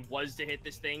 if I was to hit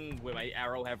this thing, will my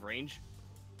arrow have range?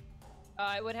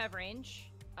 It would have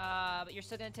range, but you're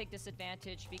still gonna take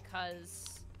disadvantage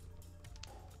because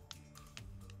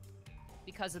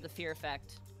of the fear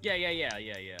effect.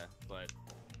 Yeah. But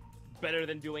better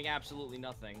than doing absolutely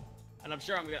nothing. And I'm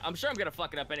sure I'm gonna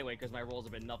fuck it up anyway because my rolls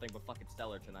have been nothing but fucking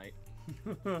stellar tonight.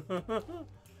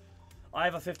 I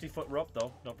have a 50-foot rope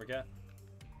though. Don't forget.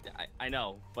 I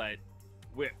know, but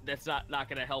that's not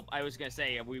gonna help. I was gonna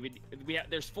say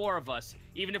there's 4 of us.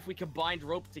 Even if we combined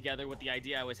rope together with the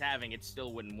idea I was having, it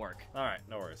still wouldn't work. All right,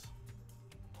 no worries.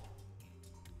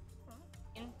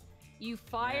 You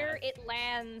fire, it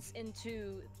lands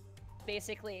into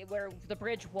basically where the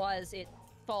bridge was. It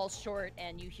falls short,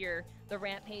 and you hear the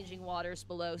rampaging waters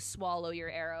below swallow your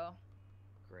arrow.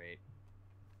 Great.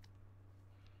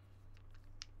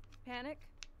 Panic?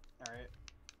 All right.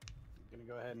 I'm gonna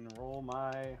go ahead and roll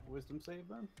my wisdom save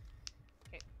then.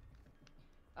 Okay.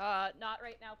 Not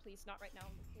right now, please. Not right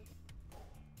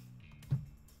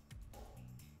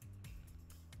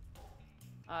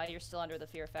now. You're still under the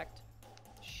fear effect.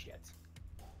 Shit.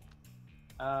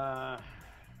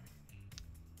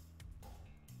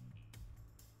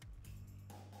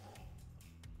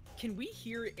 Can we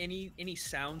hear any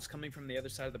sounds coming from the other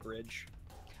side of the bridge?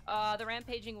 The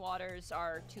rampaging waters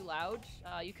are too loud.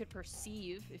 You could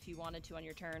perceive if you wanted to on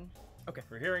your turn. Okay.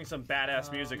 We're hearing some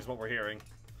badass music is what we're hearing.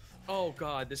 Oh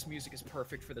god, this music is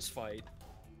perfect for this fight.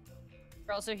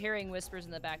 You're also hearing whispers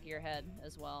in the back of your head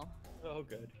as well. Oh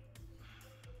good.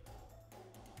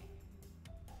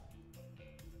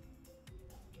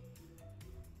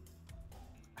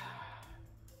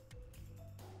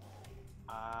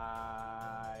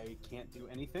 I can't do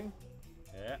anything,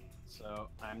 Yeah. so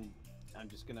I'm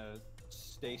just gonna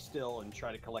stay still and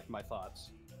try to collect my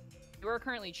thoughts. You are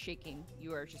currently shaking.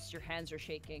 Your hands are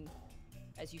shaking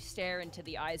as you stare into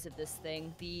the eyes of this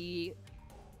thing. The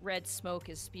red smoke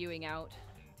is spewing out.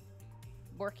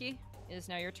 Borky, it is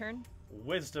now your turn.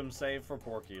 Wisdom save for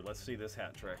Borky. Let's see this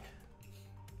hat trick.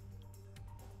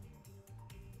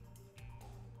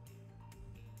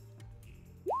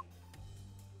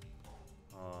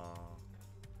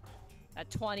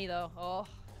 20 though. Oh.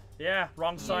 Yeah,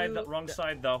 wrong side. Wrong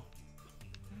side though.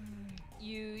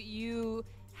 You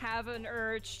have an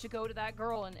urge to go to that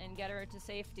girl and get her to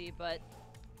safety, but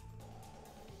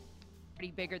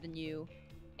pretty bigger than you,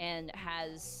 and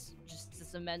has just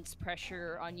this immense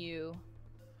pressure on you.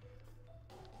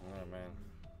 Oh man.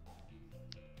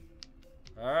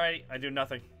 All right, I do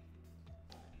nothing.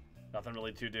 Nothing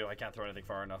really to do. I can't throw anything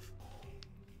far enough.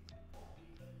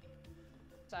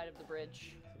 Side of the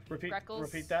bridge. Repeat. Greckles.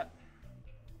 Repeat that.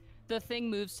 The thing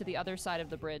moves to the other side of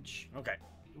the bridge. Okay.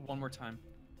 One more time.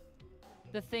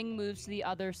 The thing moves to the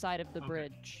other side of the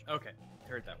bridge. Okay,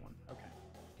 heard that one. Okay.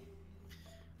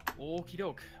 Okie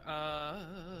doke.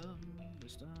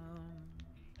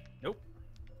 Nope.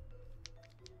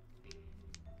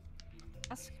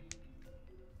 Ask.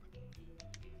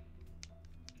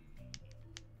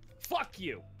 Fuck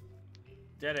you.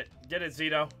 Did it,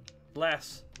 Zito.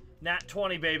 Bless. Nat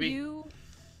 20, baby. You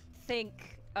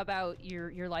think about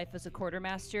your life as a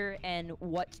quartermaster and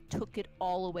what took it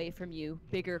all away from you.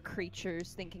 Bigger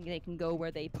creatures thinking they can go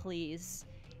where they please.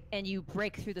 And you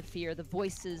break through the fear, the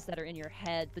voices that are in your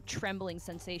head, the trembling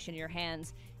sensation in your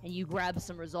hands, and you grab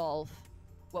some resolve.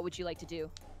 What would you like to do?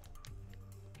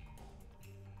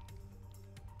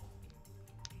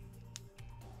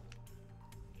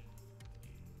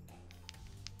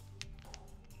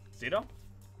 Zito?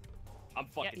 I'm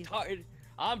fucking he's- tired.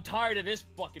 I'm tired of this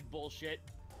fucking bullshit.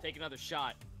 Take another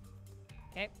shot.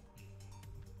 Okay.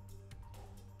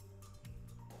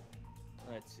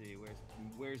 Let's see,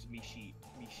 where's me sheet?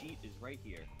 Me sheet is right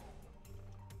here.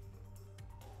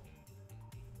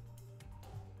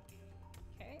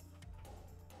 Okay.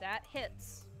 That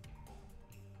hits.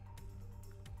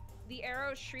 The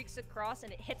arrow shrieks across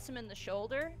and it hits him in the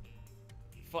shoulder.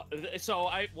 So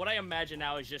what I imagine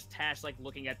now is just Tash like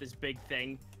looking at this big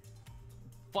thing.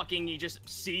 Fucking, he just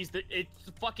sees it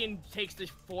fucking takes the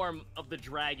form of the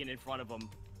dragon in front of him.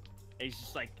 And he's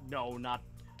just like, no, not,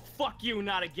 fuck you,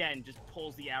 not again. Just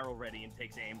pulls the arrow ready and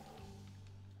takes aim.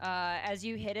 As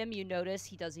you hit him, you notice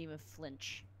he doesn't even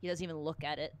flinch. He doesn't even look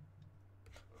at it.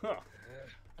 Huh.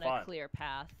 On Fine. a clear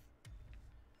path.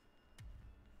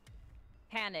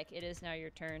 Panic, it is now your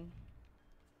turn.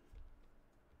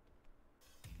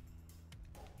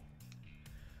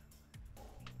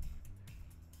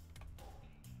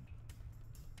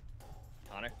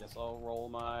 Connor? Guess I'll roll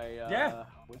my Yeah.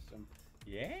 wisdom.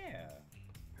 Yeah.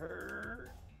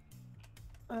 Her.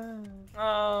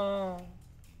 Oh.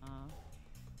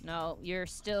 No, you're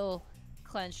still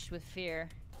clenched with fear.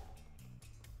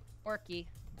 Orky.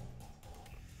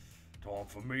 Time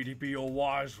for me to be a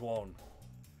wise one.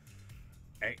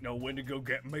 Ain't no when to go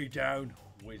get me down.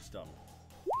 Wisdom.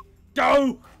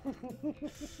 Go!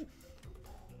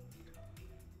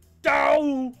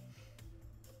 Go!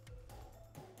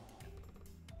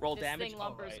 Roll This damage? thing Oh,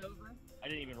 lumbers right. over. I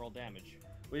didn't even roll damage.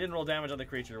 We didn't roll damage on the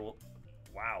creature.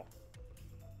 Wow.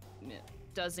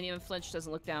 Doesn't even flinch,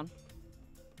 doesn't look down.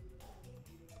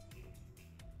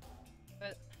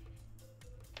 But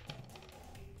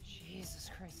Jesus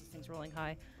Christ, this thing's rolling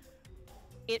high.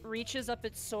 It reaches up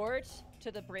its sword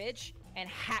to the bridge and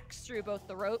hacks through both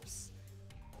the ropes.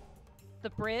 The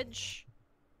bridge,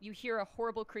 you hear a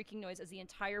horrible creaking noise as the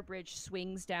entire bridge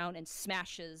swings down and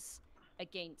smashes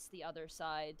against the other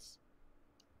side,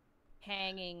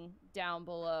 hanging down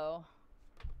below.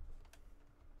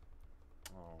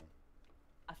 Oh.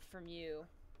 From you.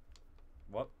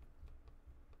 What?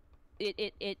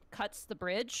 It cuts the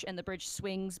bridge, and the bridge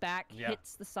swings back, Yeah.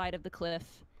 hits the side of the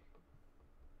cliff,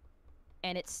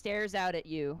 and it stares out at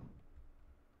you.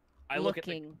 I look at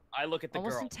the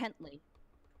almost girl. intently.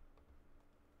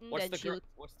 What's And the she girl? look-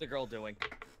 What's the girl doing?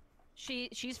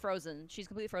 She's frozen. She's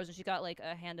completely frozen. She's got like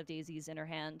a hand of daisies in her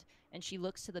hand, and she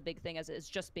looks to the big thing as it's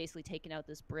just basically taken out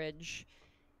this bridge,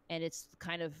 and it's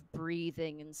kind of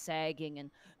breathing and sagging,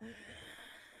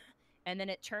 and then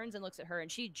it turns and looks at her,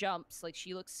 and she jumps, like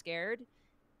she looks scared,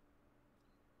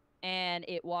 and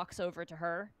it walks over to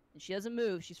her, and she doesn't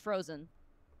move. She's frozen.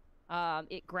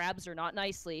 It grabs her, not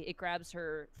nicely. It grabs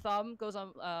her thumb, goes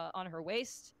on her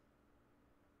waist.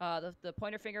 The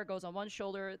pointer finger goes on one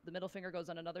shoulder, the middle finger goes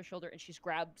on another shoulder, and she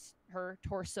grabs her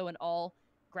torso and all,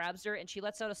 grabs her, and she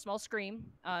lets out a small scream.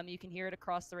 You can hear it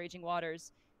across the raging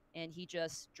waters, and he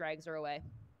just drags her away.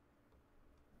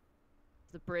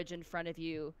 The bridge in front of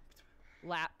you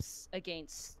laps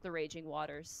against the raging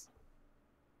waters.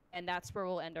 And that's where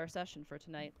we'll end our session for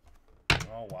tonight.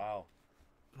 Oh, wow.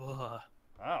 Ugh.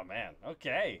 Oh, man.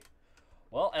 Okay.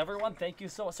 Well, everyone, thank you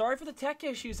so much. Sorry for the tech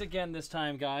issues again this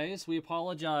time, guys. We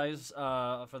apologize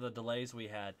for the delays we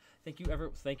had.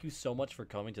 Thank you so much for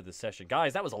coming to this session.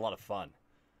 Guys, that was a lot of fun.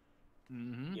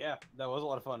 Yeah, that was a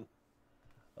lot of fun.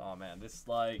 Oh man, this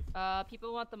like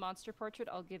People want the monster portrait.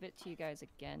 I'll give it to you guys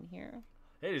again here.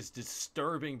 it is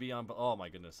disturbing beyond. Oh my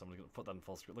goodness, I'm gonna put that in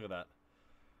full screen. Look at that.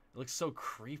 It looks so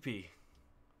creepy.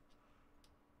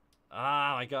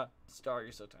 Ah my god, Star,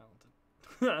 you're so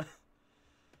talented.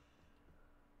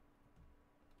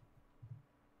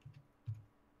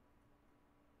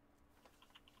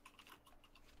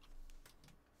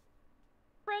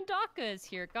 Friend Daka is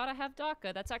here. Gotta have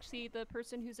Daka. That's actually the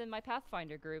person who's in my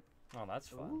Pathfinder group. Oh, that's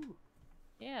fun. Ooh.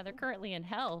 Yeah, they're currently in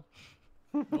hell.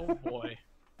 Oh boy.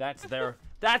 That's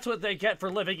what they get for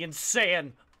living in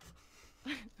sand.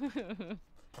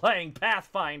 Playing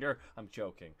Pathfinder. I'm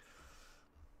joking.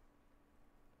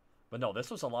 But no,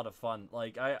 this was a lot of fun.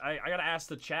 Like I gotta ask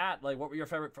the chat, like, what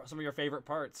were some of your favorite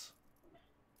parts?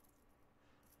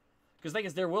 Because the thing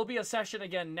is, there will be a session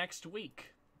again next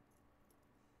week.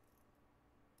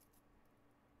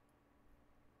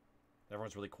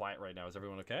 Everyone's really quiet right now. Is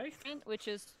everyone okay? Which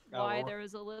is why there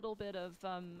was a little bit of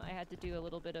I had to do a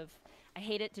little bit of I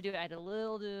hate it to do it. I had a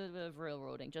little bit of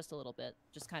railroading, just a little bit,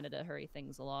 just kind of to hurry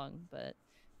things along. But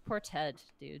poor Ted,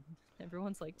 dude.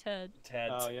 Everyone's like Ted.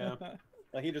 Ted. Oh yeah.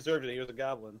 Well, he deserved it. He was a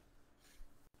goblin.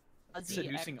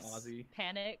 Seducing X Ozzy.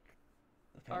 Panic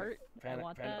art. I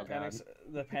want that.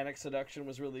 The panic seduction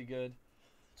was really good.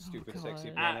 Stupid, God.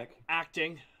 sexy panic.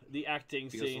 The acting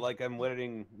Feels scene. like I'm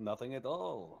wearing nothing at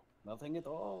all. Nothing at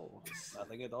all.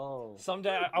 Nothing at all.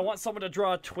 Someday I want someone to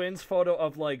draw a twins photo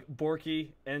of like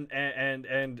Borky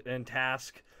and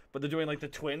Task, but they're doing like the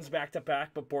twins back to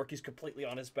back, but Borky's completely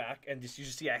on his back, and you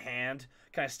just see a hand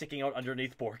kind of sticking out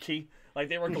underneath Borky. Like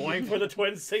they were going for the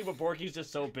twins thing, but Borky's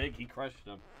just so big he crushed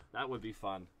them. That would be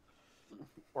fun.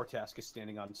 Or Task is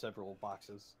standing on several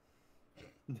boxes.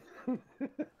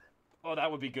 Oh,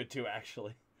 that would be good too,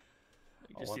 actually.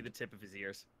 You just see the tip of his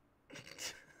ears.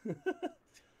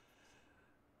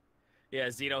 Yeah,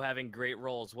 Zito having great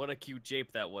rolls. What a cute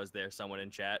jape that was there, someone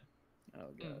in chat. Oh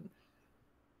god.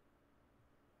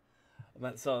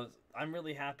 But so I'm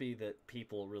really happy that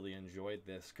people really enjoyed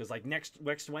this, because like next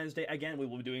Wednesday again we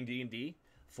will be doing D&D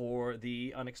for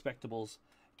the Unexpectables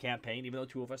campaign. Even though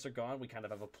two of us are gone, we kind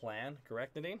of have a plan.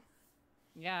 Correct, Nadine?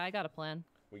 Yeah, I got a plan.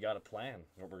 We got a plan.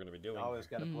 What we're going to be doing. Always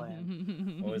got a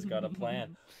plan. Always got a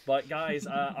plan. But guys,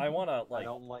 I want to like. I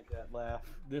don't like that laugh.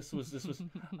 This was.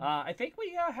 I think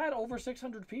we had over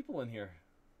 600 people in here.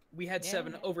 We had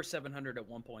over 700 at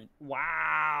one point.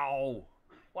 Wow.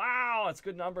 Wow, that's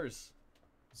good numbers.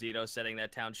 Zito setting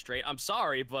that town straight. I'm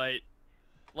sorry, but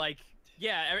like,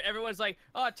 yeah, everyone's like,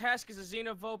 "Oh, Task is a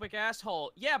xenophobic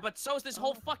asshole." Yeah, but so is this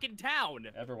whole fucking town.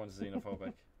 Everyone's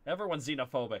xenophobic. Everyone's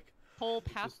xenophobic. Whole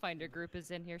Pathfinder group is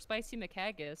in here. Spicy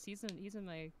McHaggis, he's in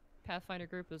my Pathfinder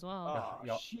group as well.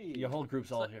 Oh, shit. Your whole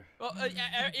group's all here. Well,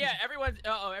 yeah,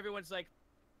 everyone's like,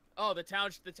 "Oh, the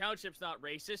township's not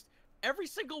racist." Every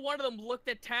single one of them looked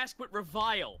at Task with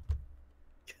revile.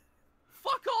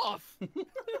 Fuck off!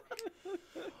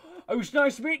 It was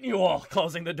nice meeting you all.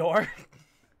 Closing the door.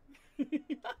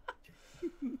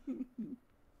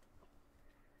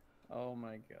 Oh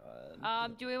my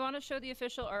god. Do we want to show the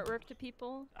official artwork to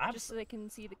people just so they can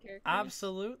see the characters?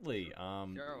 Absolutely.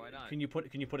 Sure, why not? Can you put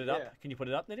it up? Yeah. Can you put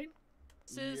it up, Nadine?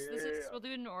 This is we'll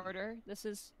do it in order. This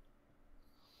is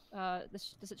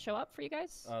does it show up for you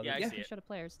guys? Yeah, I see it. Show to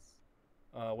players.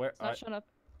 Where? It's not showing up.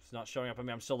 It's not showing up. I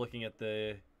mean, I'm still looking at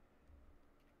the.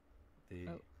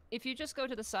 Oh. If you just go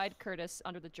to the side, Curtis,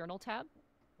 under the journal tab.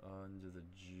 Under the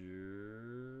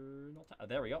journal tab.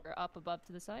 There we go. Or up above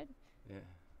to the side. Yeah.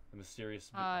 The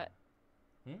mysterious.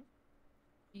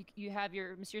 You have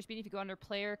your mysterious being if you go under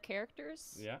player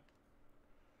characters. Yeah.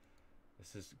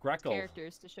 This is Greckles.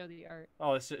 Characters to show the art.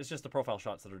 Oh, it's just the profile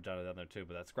shots that are down there too,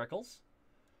 but that's Greckles.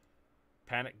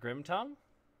 Panic Grimtongue.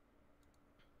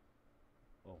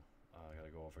 Oh, I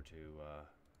gotta go over to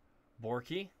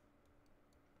Borky.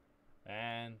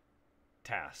 And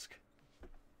Task.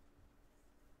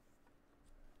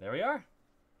 There we are.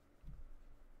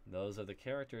 Those are the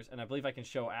characters, and I believe I can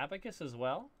show Abacus as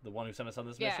well, the one who sent us on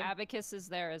this mission. Yeah, Abacus is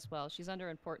there as well. She's under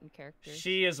important characters.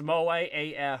 She is Moe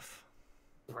AF.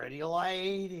 Pretty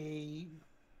lady.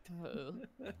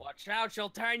 Watch out, she'll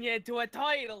turn you into a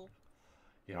title.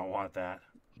 You don't want that.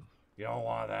 You don't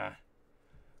want that.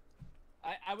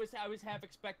 I was half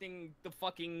expecting the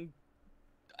fucking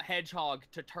hedgehog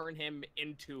to turn him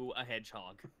into a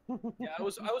hedgehog. Yeah, I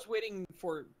was waiting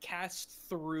for cast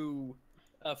through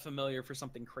a familiar for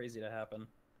something crazy to happen.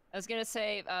 I was gonna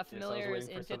say familiars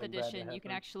waiting in for 5th something bad to edition, you can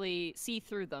happen. actually see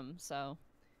through them. So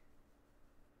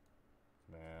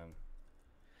Man.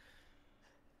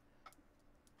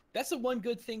 That's the one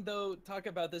good thing, though. Talk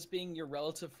about this being your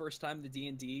relative first time to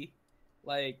D&D.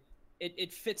 Like,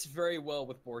 it fits very well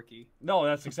with Borky. No,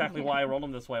 that's exactly why I rolled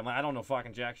him this way. I'm like, I don't know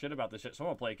fucking jack shit about this shit, so I'm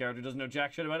gonna play a character who doesn't know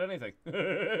jack shit about anything.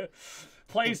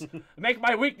 Please make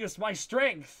my weakness my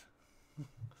strength.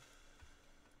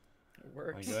 It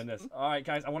works. My goodness. All right,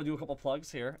 guys, I want to do a couple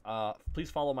plugs here. Please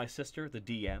follow my sister, the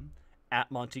DM, at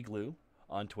Monty Glue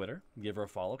on Twitter. Give her a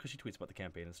follow because she tweets about the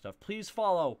campaign and stuff. Please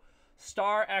follow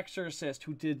Star Exorcist,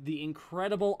 who did the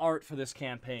incredible art for this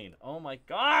campaign. Oh my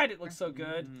god, it looks so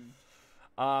good.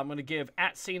 I'm going to give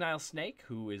at Senile Snake,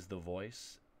 who is the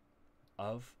voice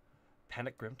of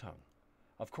Panic Grimtongue.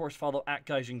 Of course, follow at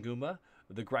Gaijin Goomba,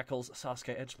 the Greckles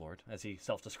Sasuke Edgelord, as he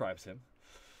self-describes him.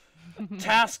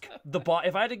 Task the boss.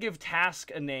 If I had to give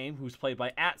Task a name, who's played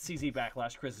by at CZ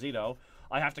Chris Zito,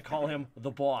 I have to call him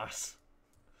the boss.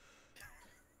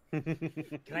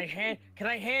 Can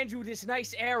I hand you this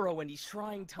nice arrow in these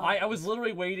trying times? I was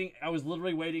literally waiting. I was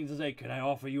literally waiting to say, "Can I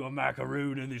offer you a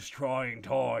macaroon in these trying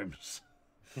times?"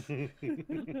 I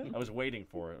was waiting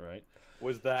for it, right?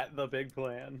 Was that the big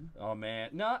plan? Oh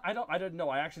man, no, I didn't know.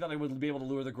 I actually thought I would be able to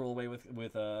lure the girl away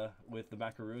with the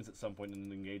macaroons at some point in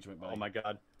an engagement. But Oh my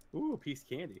god. Ooh, piece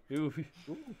candy. Ooh.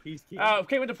 Ooh, piece candy.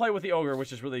 Came into play with the ogre,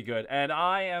 which is really good. And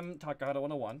I am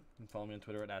Takahata101. You can follow me on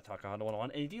Twitter at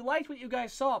Takahata101. And if you liked what you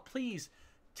guys saw, please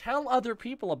tell other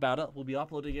people about it. We'll be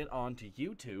uploading it onto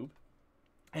YouTube,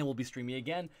 and we'll be streaming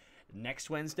again next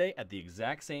Wednesday at the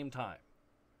exact same time.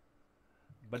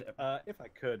 But if I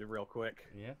could, real quick.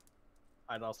 Yeah.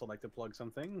 I'd also like to plug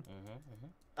something.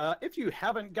 If you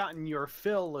haven't gotten your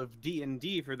fill of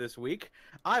D&D for this week,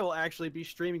 I will actually be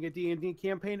streaming a D&D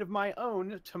campaign of my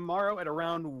own tomorrow at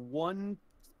around 1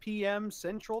 p.m.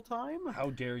 Central Time.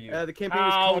 How dare you? The campaign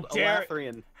is called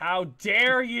Alathrian. How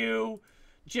dare you?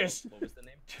 Just... What was the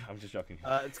name? I'm just joking.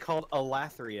 It's called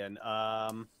Alathrian.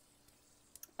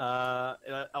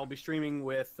 I'll be streaming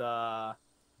with...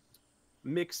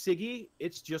 Mick Siggy,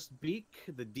 It's Just Beak,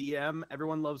 the DM,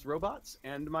 Everyone Loves Robots,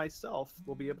 and myself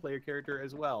will be a player character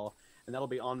as well. And that'll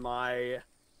be on my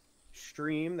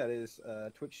stream, that is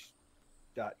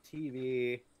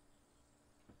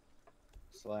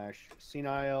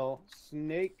twitch.tv/senile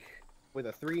snake with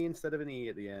a 3 instead of an E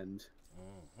at the end.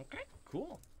 Okay,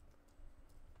 cool.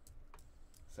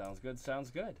 Sounds good,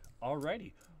 sounds good.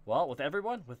 Alrighty. Well, with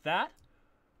that,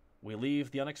 we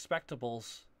leave the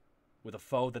Unexpectables with a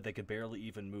foe that they could barely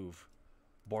even move.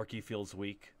 Borky feels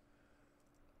weak.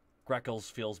 Greckles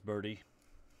feels birdy.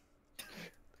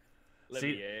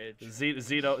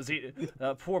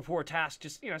 Zito, poor Task,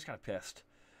 just, it's kind of pissed.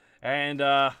 And,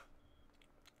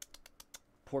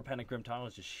 poor Panic Grimtongue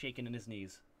was just shaking in his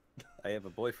knees. I have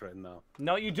a boyfriend now.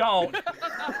 No, you don't! I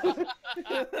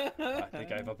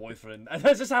think I have a boyfriend.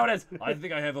 That's just how it is. I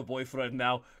think I have a boyfriend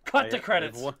now. Cut to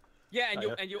credits. Yeah, and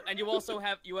you also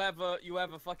have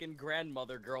a fucking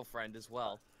grandmother girlfriend as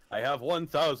well. I have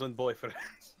 1,000 boyfriends.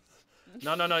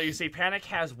 No. You see, Panic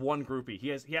has one groupie. He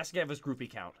has to give his groupie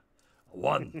count.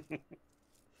 1.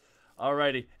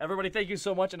 Alrighty, everybody, thank you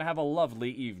so much, and have a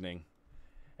lovely evening.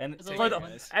 And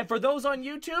for those on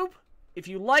YouTube, if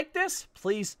you like this,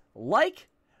 please like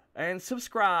and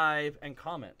subscribe and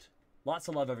comment. Lots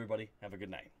of love, everybody. Have a good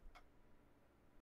night.